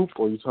group,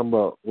 or you talking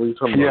about what are you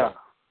talking about?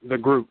 Yeah, the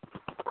group.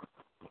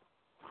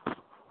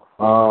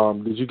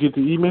 Did you get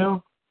the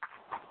email?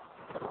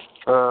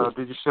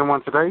 Did you send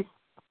one today?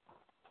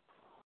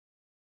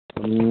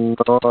 No,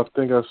 I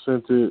think I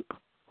sent it.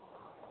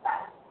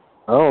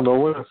 I don't know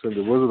when I sent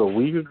it. Was it a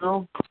week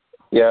ago?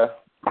 Yeah.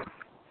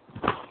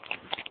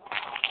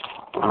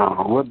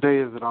 What day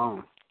is it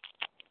on?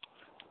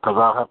 Because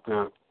I'll have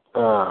to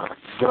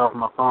get off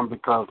my phone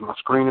because my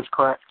screen is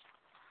cracked,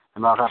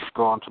 and I'll have to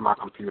go onto my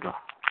computer.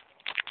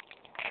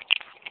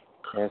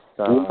 Yes,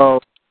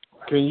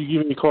 can you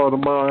give me a call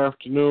tomorrow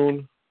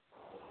afternoon?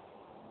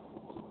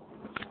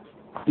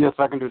 Yes,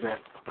 I can do that.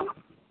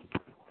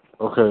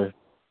 Okay.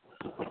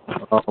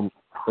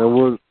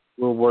 And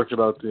we'll work it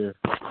out there.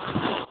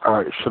 All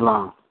right.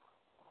 Shalom.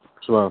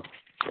 Shalom,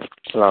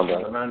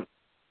 brother.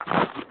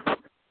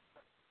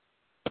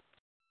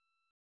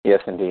 Yes,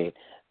 indeed.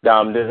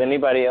 Does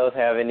anybody else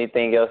have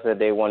anything else that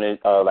they want to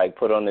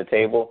put on the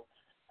table?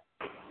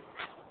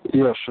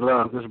 Yeah,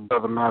 shalom. This is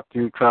Brother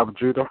Matthew, Tribe of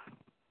Judah.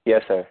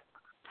 Yes, sir.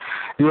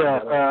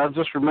 Yeah, I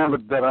just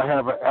remembered that I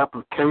have an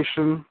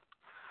application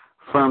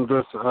from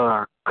this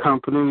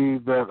company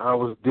that I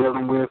was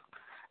dealing with,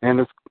 and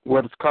it's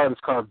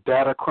called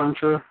Data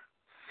Cruncher.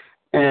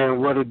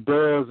 And what it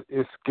does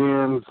is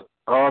scans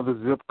all the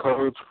zip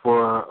codes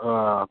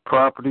for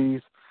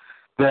properties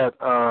that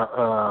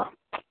are,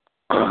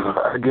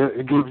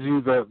 it gives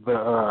you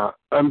the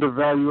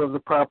undervalue of the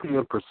property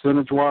and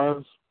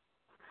percentage-wise.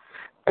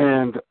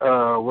 And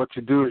what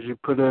you do is you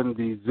put in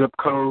the zip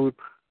code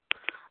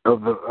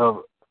of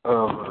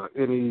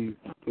any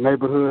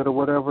neighborhood or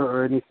whatever,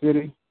 or any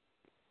city,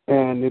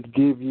 and it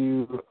gives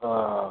you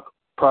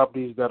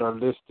properties that are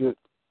listed,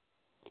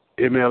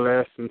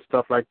 MLS and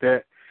stuff like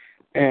that.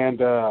 And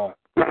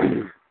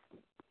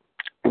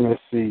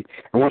let's see.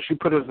 And once you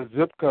put in the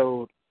zip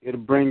code,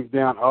 it brings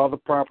down all the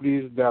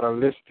properties that are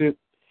listed,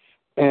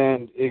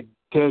 and it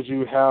tells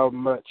you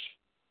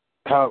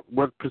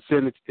what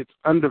percentage it's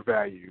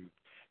undervalued.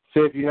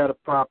 Say if you had a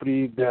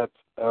property that's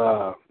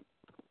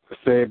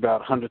say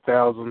about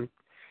 $100,000,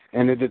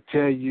 and it'll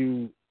tell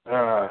you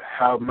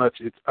how much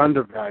it's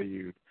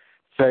undervalued.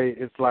 Say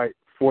it's like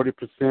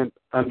 40%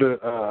 under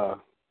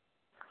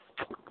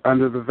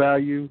the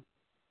value,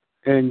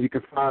 and you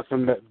can find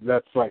some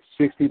that's like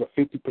 60 to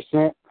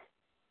 50%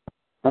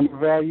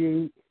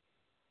 undervalued.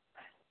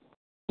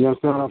 You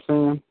understand what I'm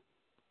saying?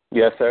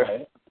 Yes,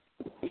 sir.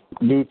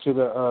 Due to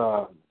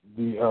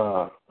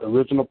the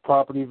original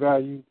property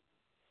value.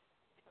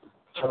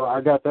 So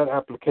I got that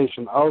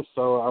application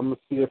also. I'm gonna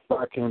see if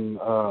I can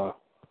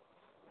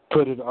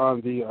put it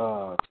on the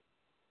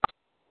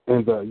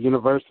in the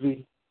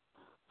university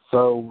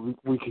so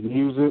we can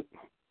use it.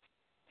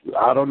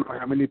 I don't know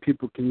how many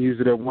people can use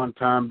it at one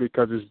time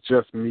because it's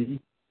just me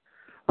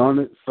on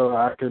it, so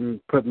I can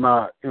put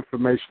my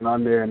information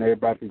on there and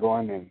everybody can go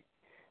in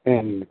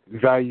and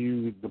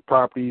value the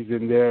properties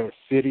in their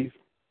cities.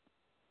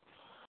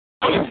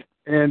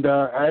 And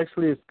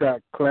actually it's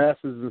got classes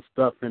and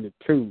stuff in it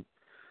too.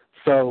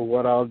 So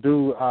what I'll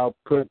do, I'll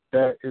put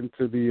that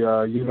into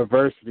the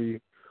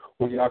university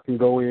where y'all can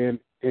go in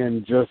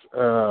and just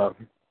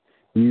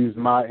use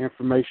my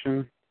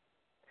information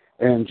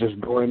and just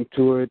go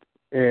into it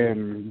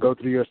and go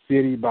through your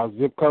city by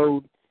zip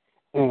code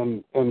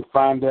and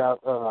find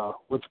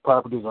out which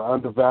properties are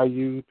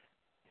undervalued,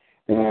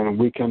 and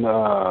we can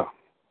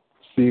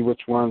see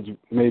which ones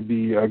may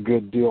be a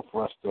good deal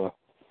for us to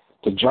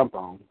jump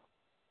on.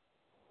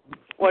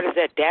 What is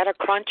that, Data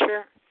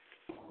Cruncher?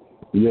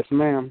 Yes,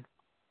 ma'am.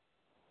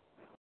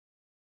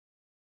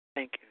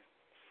 Thank you.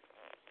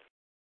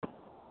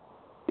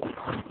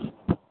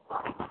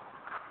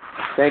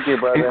 Thank you,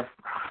 brother.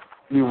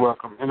 You're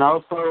welcome. And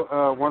also,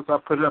 once I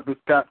put it up,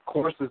 it's got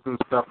courses and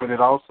stuff in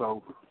it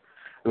also.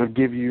 It'll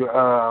give you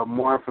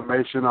more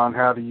information on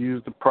how to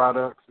use the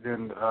products.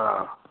 And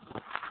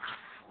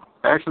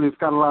actually, it's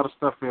got a lot of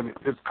stuff in it.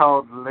 It's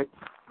called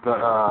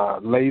the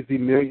Lazy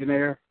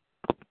Millionaire.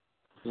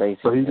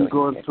 So you can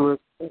go into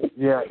it.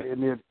 Yeah,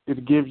 and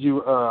it gives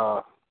you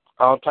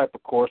all type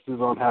of courses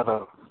on how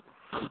to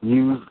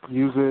use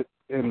it,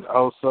 and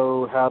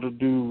also how to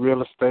do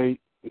real estate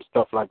and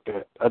stuff like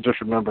that. I just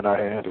remembered I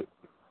had it.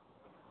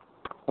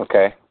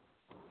 Okay.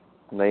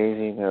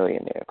 Lazy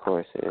Millionaire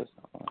courses.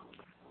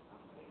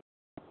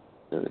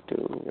 Do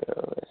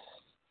real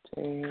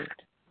estate.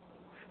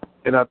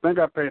 And I think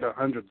I paid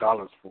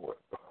 $100 for it.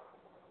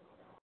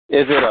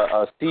 Is it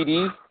a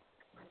CD?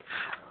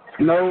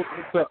 No,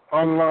 it's an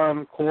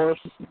online course,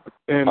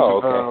 and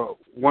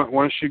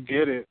once you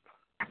get it,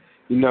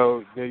 you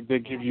know, they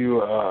give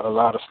you a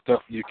lot of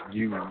stuff you can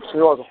use.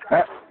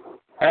 I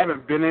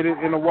haven't been in it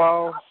in a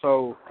while,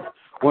 so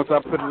once I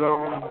put it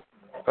on,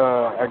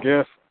 I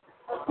guess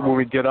when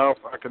we get off,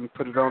 I can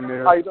put it on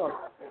there. How you doing?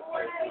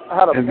 I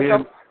had a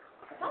pickup.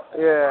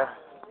 Yeah.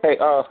 Hey,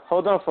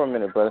 hold on for a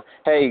minute, brother.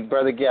 Hey,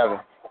 Brother Gavin,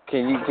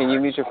 can you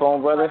mute your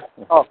phone, brother?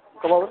 Oh,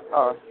 come over.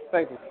 All right.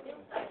 Thank you.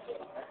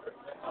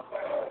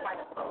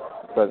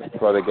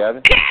 Brother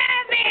Gavin?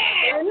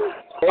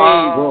 Hey,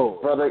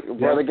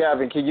 brother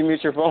Gavin, can you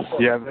mute your phone?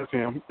 Yeah, that's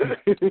him.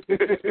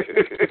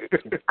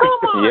 Come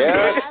on,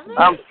 yeah. Gavin.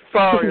 I'm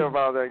sorry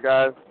about that,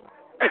 guys.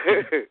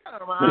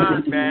 Come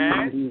on,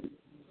 man.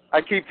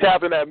 I keep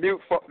tapping that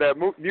mute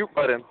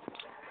button.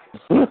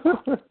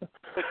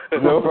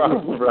 No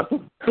problem, bro.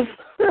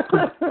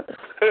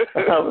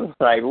 I was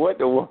like, what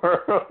the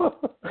world?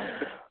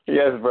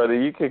 Yes, brother,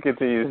 you can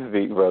continue to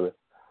speak, brother.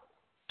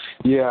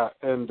 Yeah,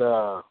 and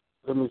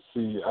let me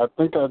see. I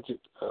think I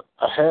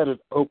had it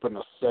open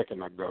a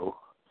second ago.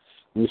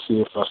 Let me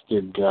see if I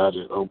still got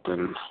it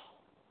open.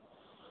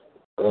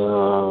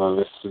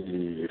 Let's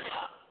see.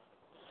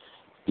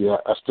 Yeah,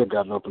 I still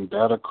got it open.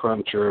 Data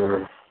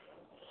Cruncher.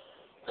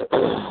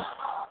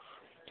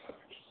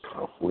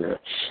 Software.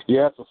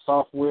 Yeah, it's a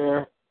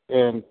software,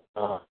 and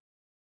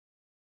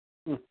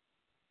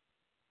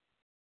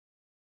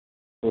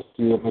let's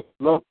see if it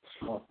looks.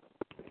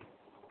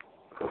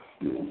 Let's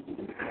see.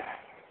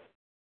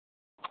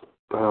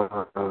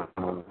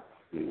 Let's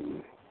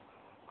see.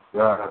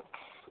 Got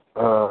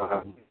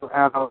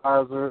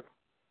Analyzer.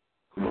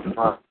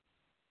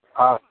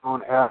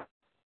 iPhone app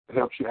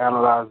helps you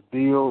analyze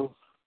deals.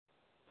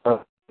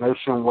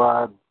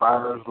 Nationwide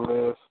buyers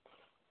list.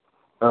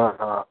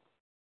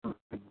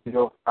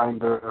 Deal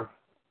Finder,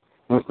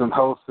 Instant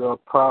Wholesale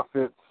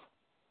Profits,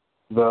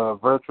 the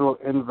Virtual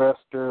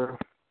Investor,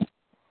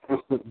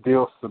 Instant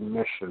Deal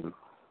Submission.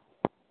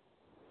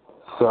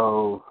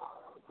 So,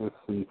 let's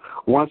see.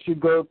 Once you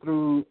go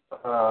through,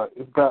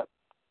 it's got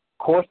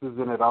courses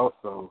in it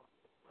also.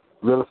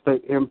 Real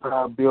Estate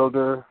Empire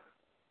Builder,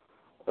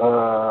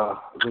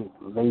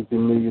 Lazy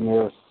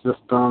Millionaire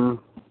System.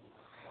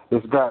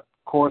 It's got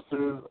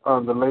courses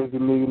on the Lazy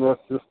Millionaire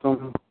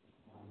System.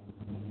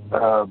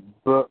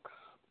 Books.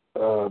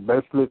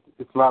 Basically,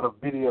 it's a lot of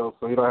videos,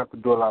 so you don't have to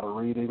do a lot of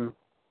reading.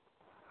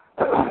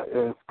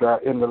 It's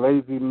got, in the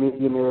Lazy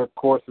Millionaire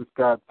course, it's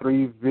got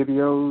 3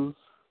 videos,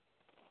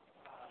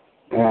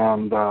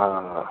 and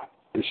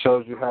it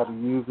shows you how to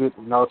use it,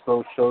 and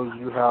also shows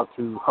you how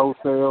to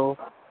wholesale,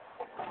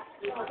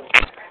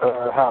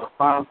 how to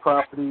find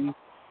property,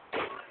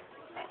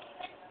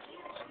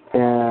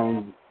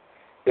 and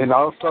it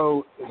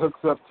also hooks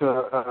up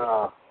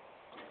to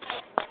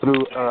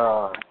through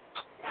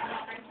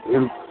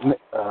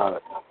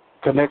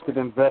connected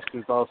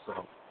investors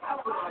also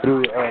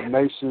through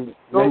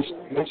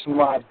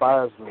nationwide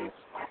buyers list.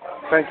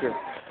 Thank you.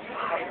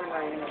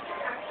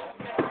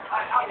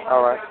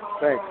 All right.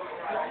 Thanks.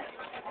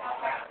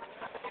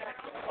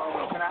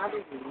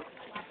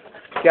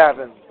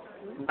 Gavin.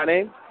 My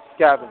name?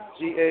 Gavin.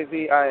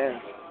 Gavin.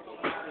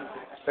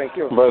 Thank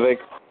you.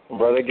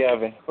 Brother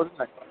Gavin. What's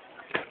next?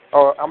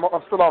 Oh, I'm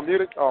still on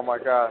muted? Oh, my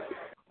God.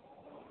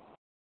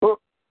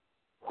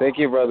 Thank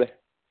you, brother.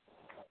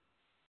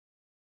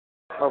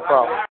 No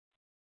problem.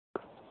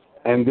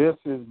 And this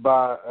is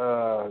by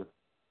a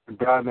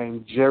guy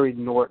named Jerry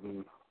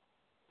Norton.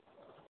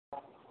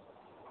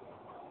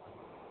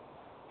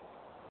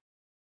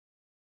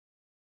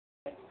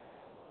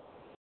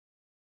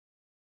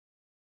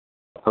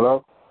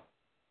 Hello?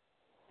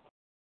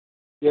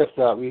 Yes,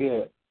 sir. We hear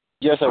it.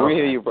 Yes, sir. We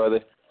hear you,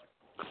 brother.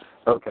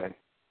 Okay.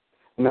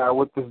 Now,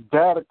 with this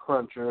data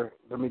cruncher,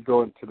 let me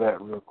go into that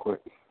real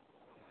quick.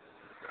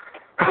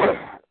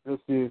 This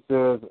says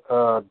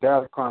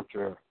data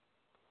cruncher.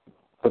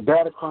 The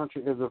data cruncher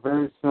is a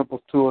very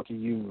simple tool to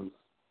use.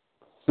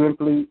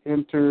 Simply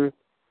enter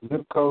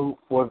zip code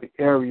for the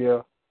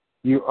area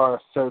you are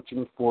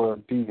searching for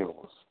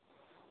deals.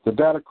 The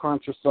data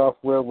cruncher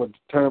software will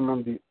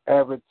determine the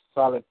average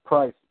solid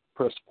price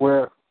per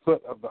square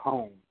foot of the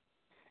home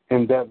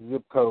in that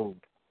zip code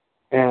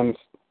and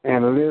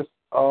list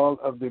all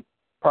of the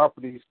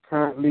properties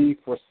currently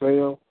for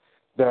sale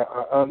that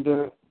are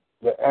under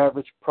the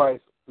average price,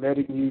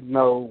 letting you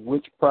know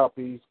which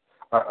properties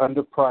are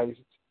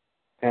underpriced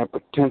and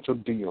potential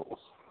deals.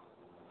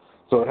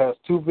 So it has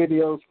 2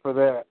 videos for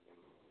that.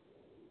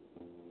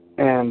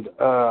 And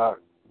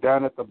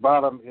down at the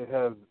bottom, it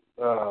has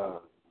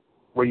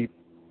where you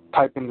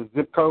type in the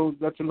zip code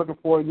that you're looking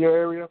for in your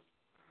area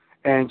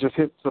and just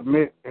hit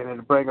submit, and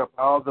it'll bring up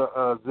all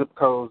the zip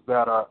codes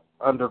that are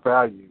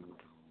undervalued.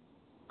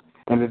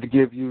 And it'll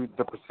give you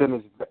the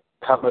percentage,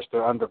 how much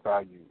they're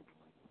undervalued.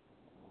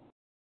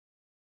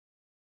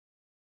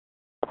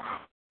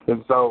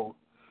 And so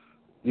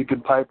you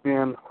can type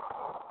in,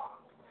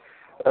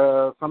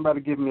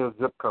 somebody give me a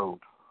zip code.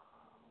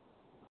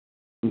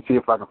 Let me see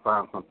if I can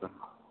find something.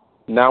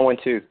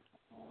 912.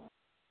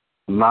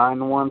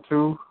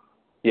 912?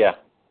 Yeah.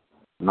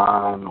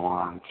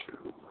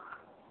 912.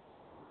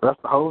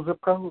 That's the whole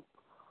zip code?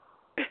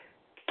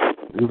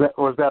 Is that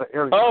an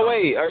area code? Oh,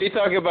 wait. Are you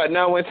talking about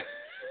 912?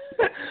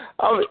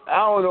 I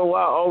don't know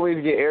why I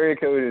always get area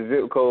code and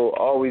zip code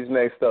always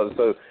mixed up.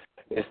 So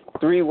it's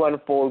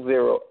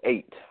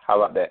 31408.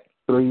 How about that?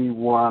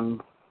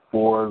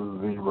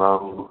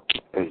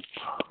 31408.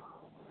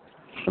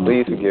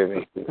 Please forgive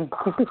me.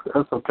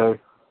 That's okay.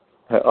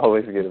 I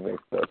always get it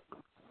mixed up.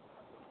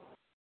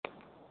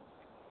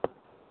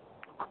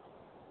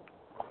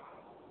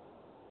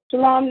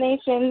 Shalom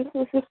Nation,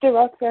 this is Sister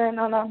Roxanne,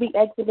 and I'll be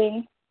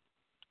exiting.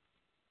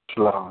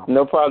 Shalom.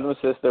 No problem,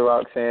 Sister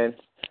Roxanne.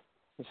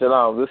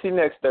 Shalom. We'll see you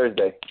next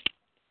Thursday.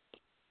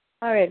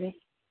 Alrighty.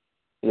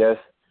 Yes.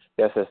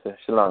 Yes, sister.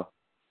 Shalom.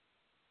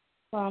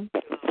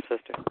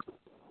 Sister.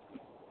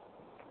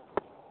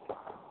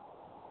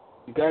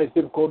 You guys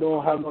zip code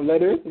don't have no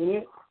letters in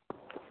it?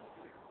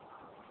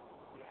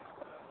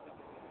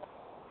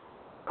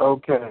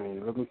 Okay,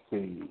 let me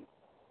see.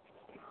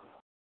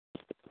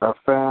 I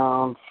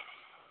found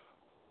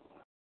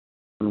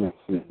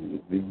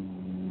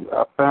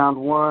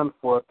one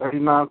for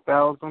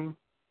 $39,000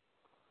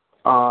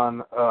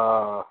 on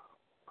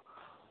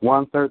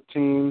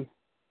 113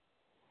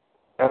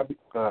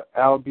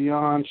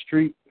 Albion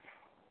Street,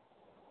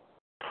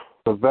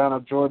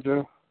 Savannah,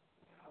 Georgia.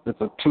 It's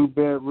a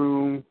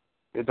 2-bedroom.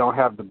 It don't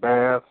have the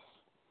baths.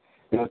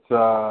 It's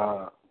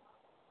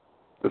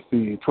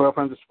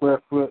 1,200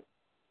 square foot,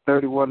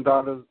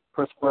 $31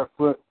 per square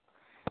foot,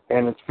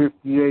 and it's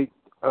 58%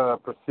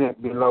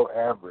 below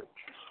average.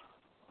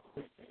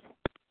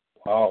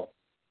 Wow.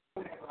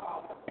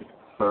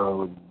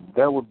 So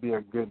that would be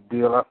a good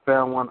deal. I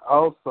found one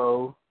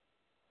also.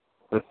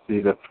 Let's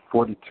see, that's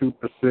 42%.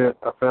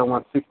 I found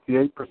one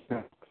 68%.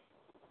 That's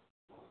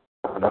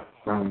the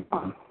same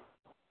one.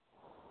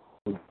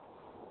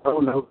 Oh,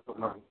 no.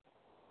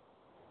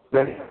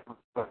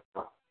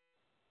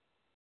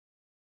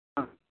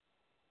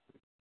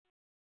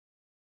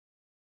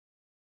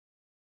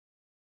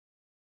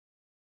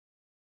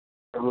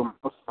 I'm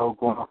also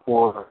going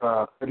for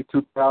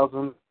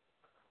 $32,000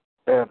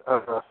 at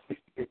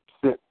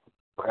 68%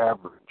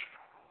 average.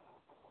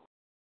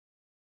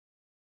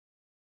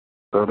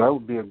 So that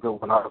would be a good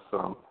one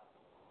also.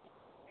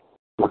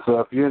 So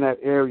if you're in that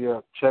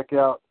area, check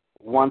out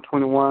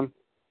 121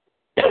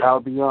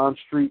 Albion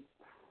Street.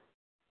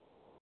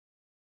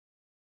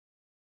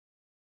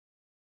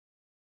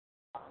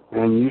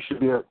 And you should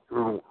be,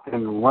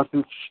 and once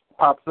it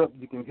pops up,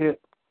 you can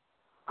hit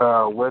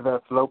where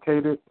that's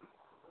located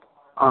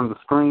on the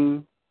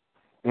screen,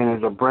 and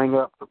it'll bring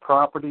up the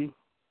property.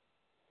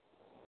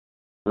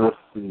 Let's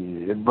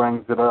see, it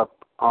brings it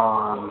up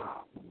on,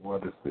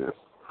 what is this?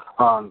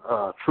 On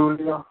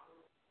Trulia,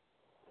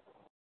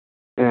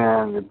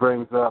 and it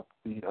brings up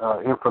the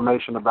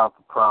information about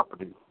the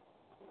property.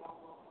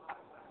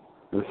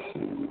 Let's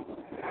see.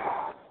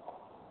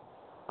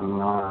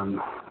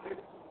 On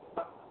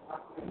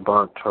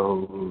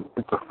Bartow,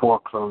 it's a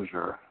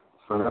foreclosure,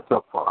 so that's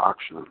up for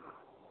auction.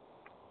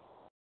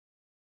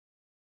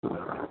 All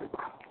right.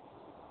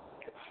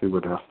 Let's see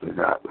what else they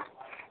got.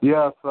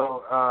 Yeah,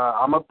 so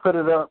I'm gonna put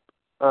it up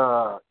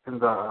in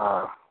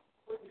the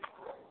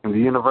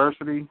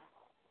university,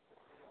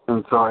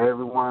 and so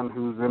everyone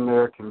who's in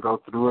there can go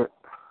through it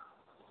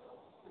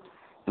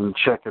and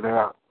check it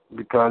out,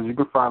 because you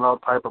can find all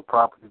type of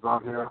properties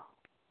on here.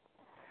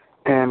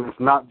 And it's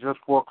not just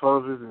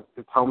foreclosures,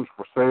 it's homes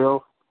for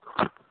sale.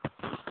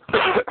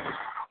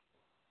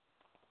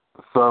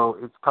 So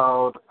it's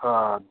called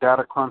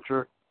Data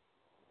Cruncher,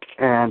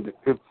 and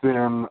it's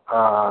in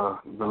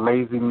the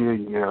Lazy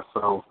Millionaire.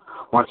 So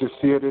once you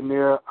see it in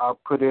there, I'll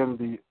put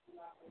in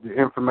the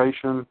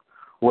information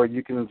where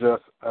you can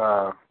just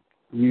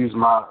use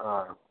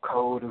my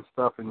code and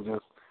stuff and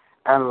just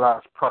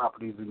analyze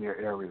properties in your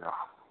area.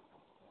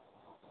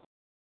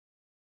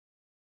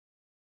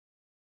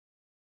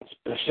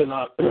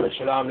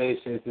 Shalom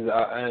Nation, this is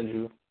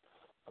Andrew.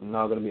 I'm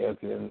now going to be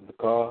exiting the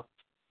call.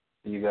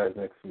 See you guys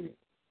next week.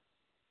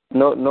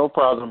 No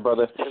problem,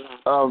 brother.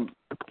 Shalom,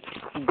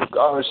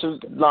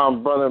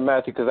 brother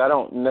Matthew, because I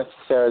don't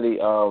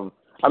necessarily, I'm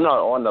not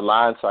on the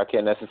line, so I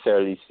can't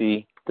necessarily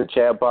see the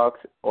chat box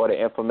or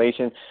the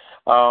information.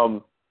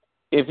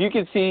 If you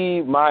can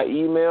see my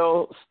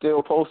email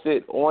still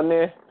posted on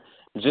there,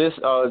 just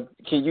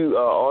can you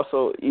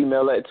also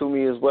email that to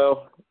me as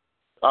well?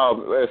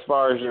 As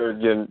far as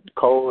your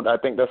code, I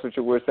think that's what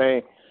you were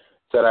saying,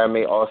 so that I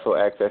may also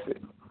access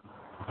it.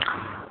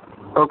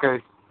 Okay.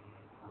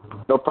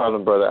 No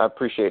problem, brother. I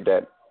appreciate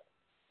that.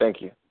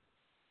 Thank you.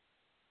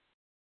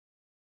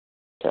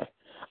 Okay.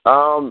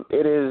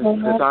 It is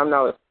the time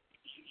now.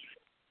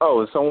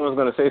 Oh, someone's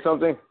going to say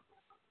something?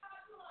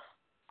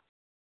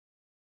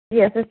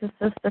 Yes, this is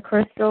Sister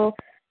Crystal.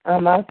 I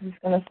was just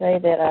going to say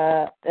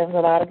that there was a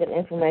lot of good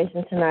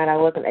information tonight. I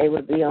wasn't able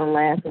to be on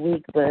last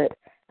week, but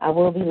I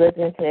will be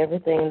listening to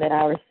everything that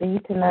I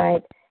received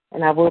tonight,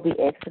 and I will be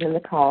exiting the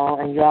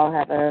call, and you all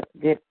have a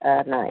good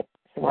night.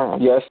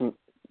 Shalom. Yes,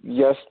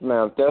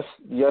 ma'am.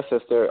 Yes,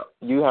 sister.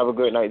 You have a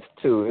good night,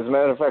 too. As a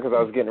matter of fact, as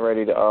I was getting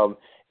ready to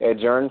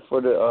adjourn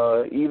for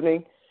the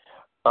evening,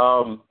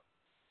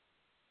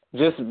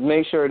 just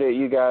make sure that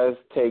you guys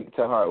take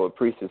to heart what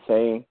Priest is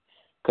saying,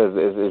 because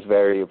it's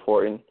very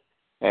important.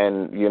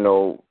 And, you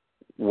know,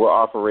 we're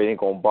operating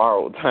on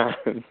borrowed time.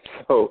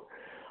 So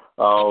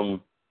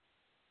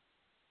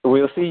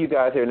we'll see you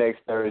guys here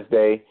next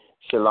Thursday.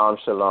 Shalom,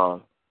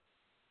 shalom.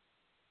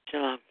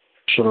 Shalom.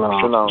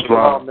 Shalom. Shalom.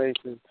 Shalom,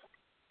 nation.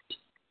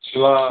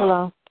 Shalom.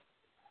 Shalom.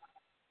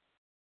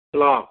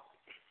 Shalom.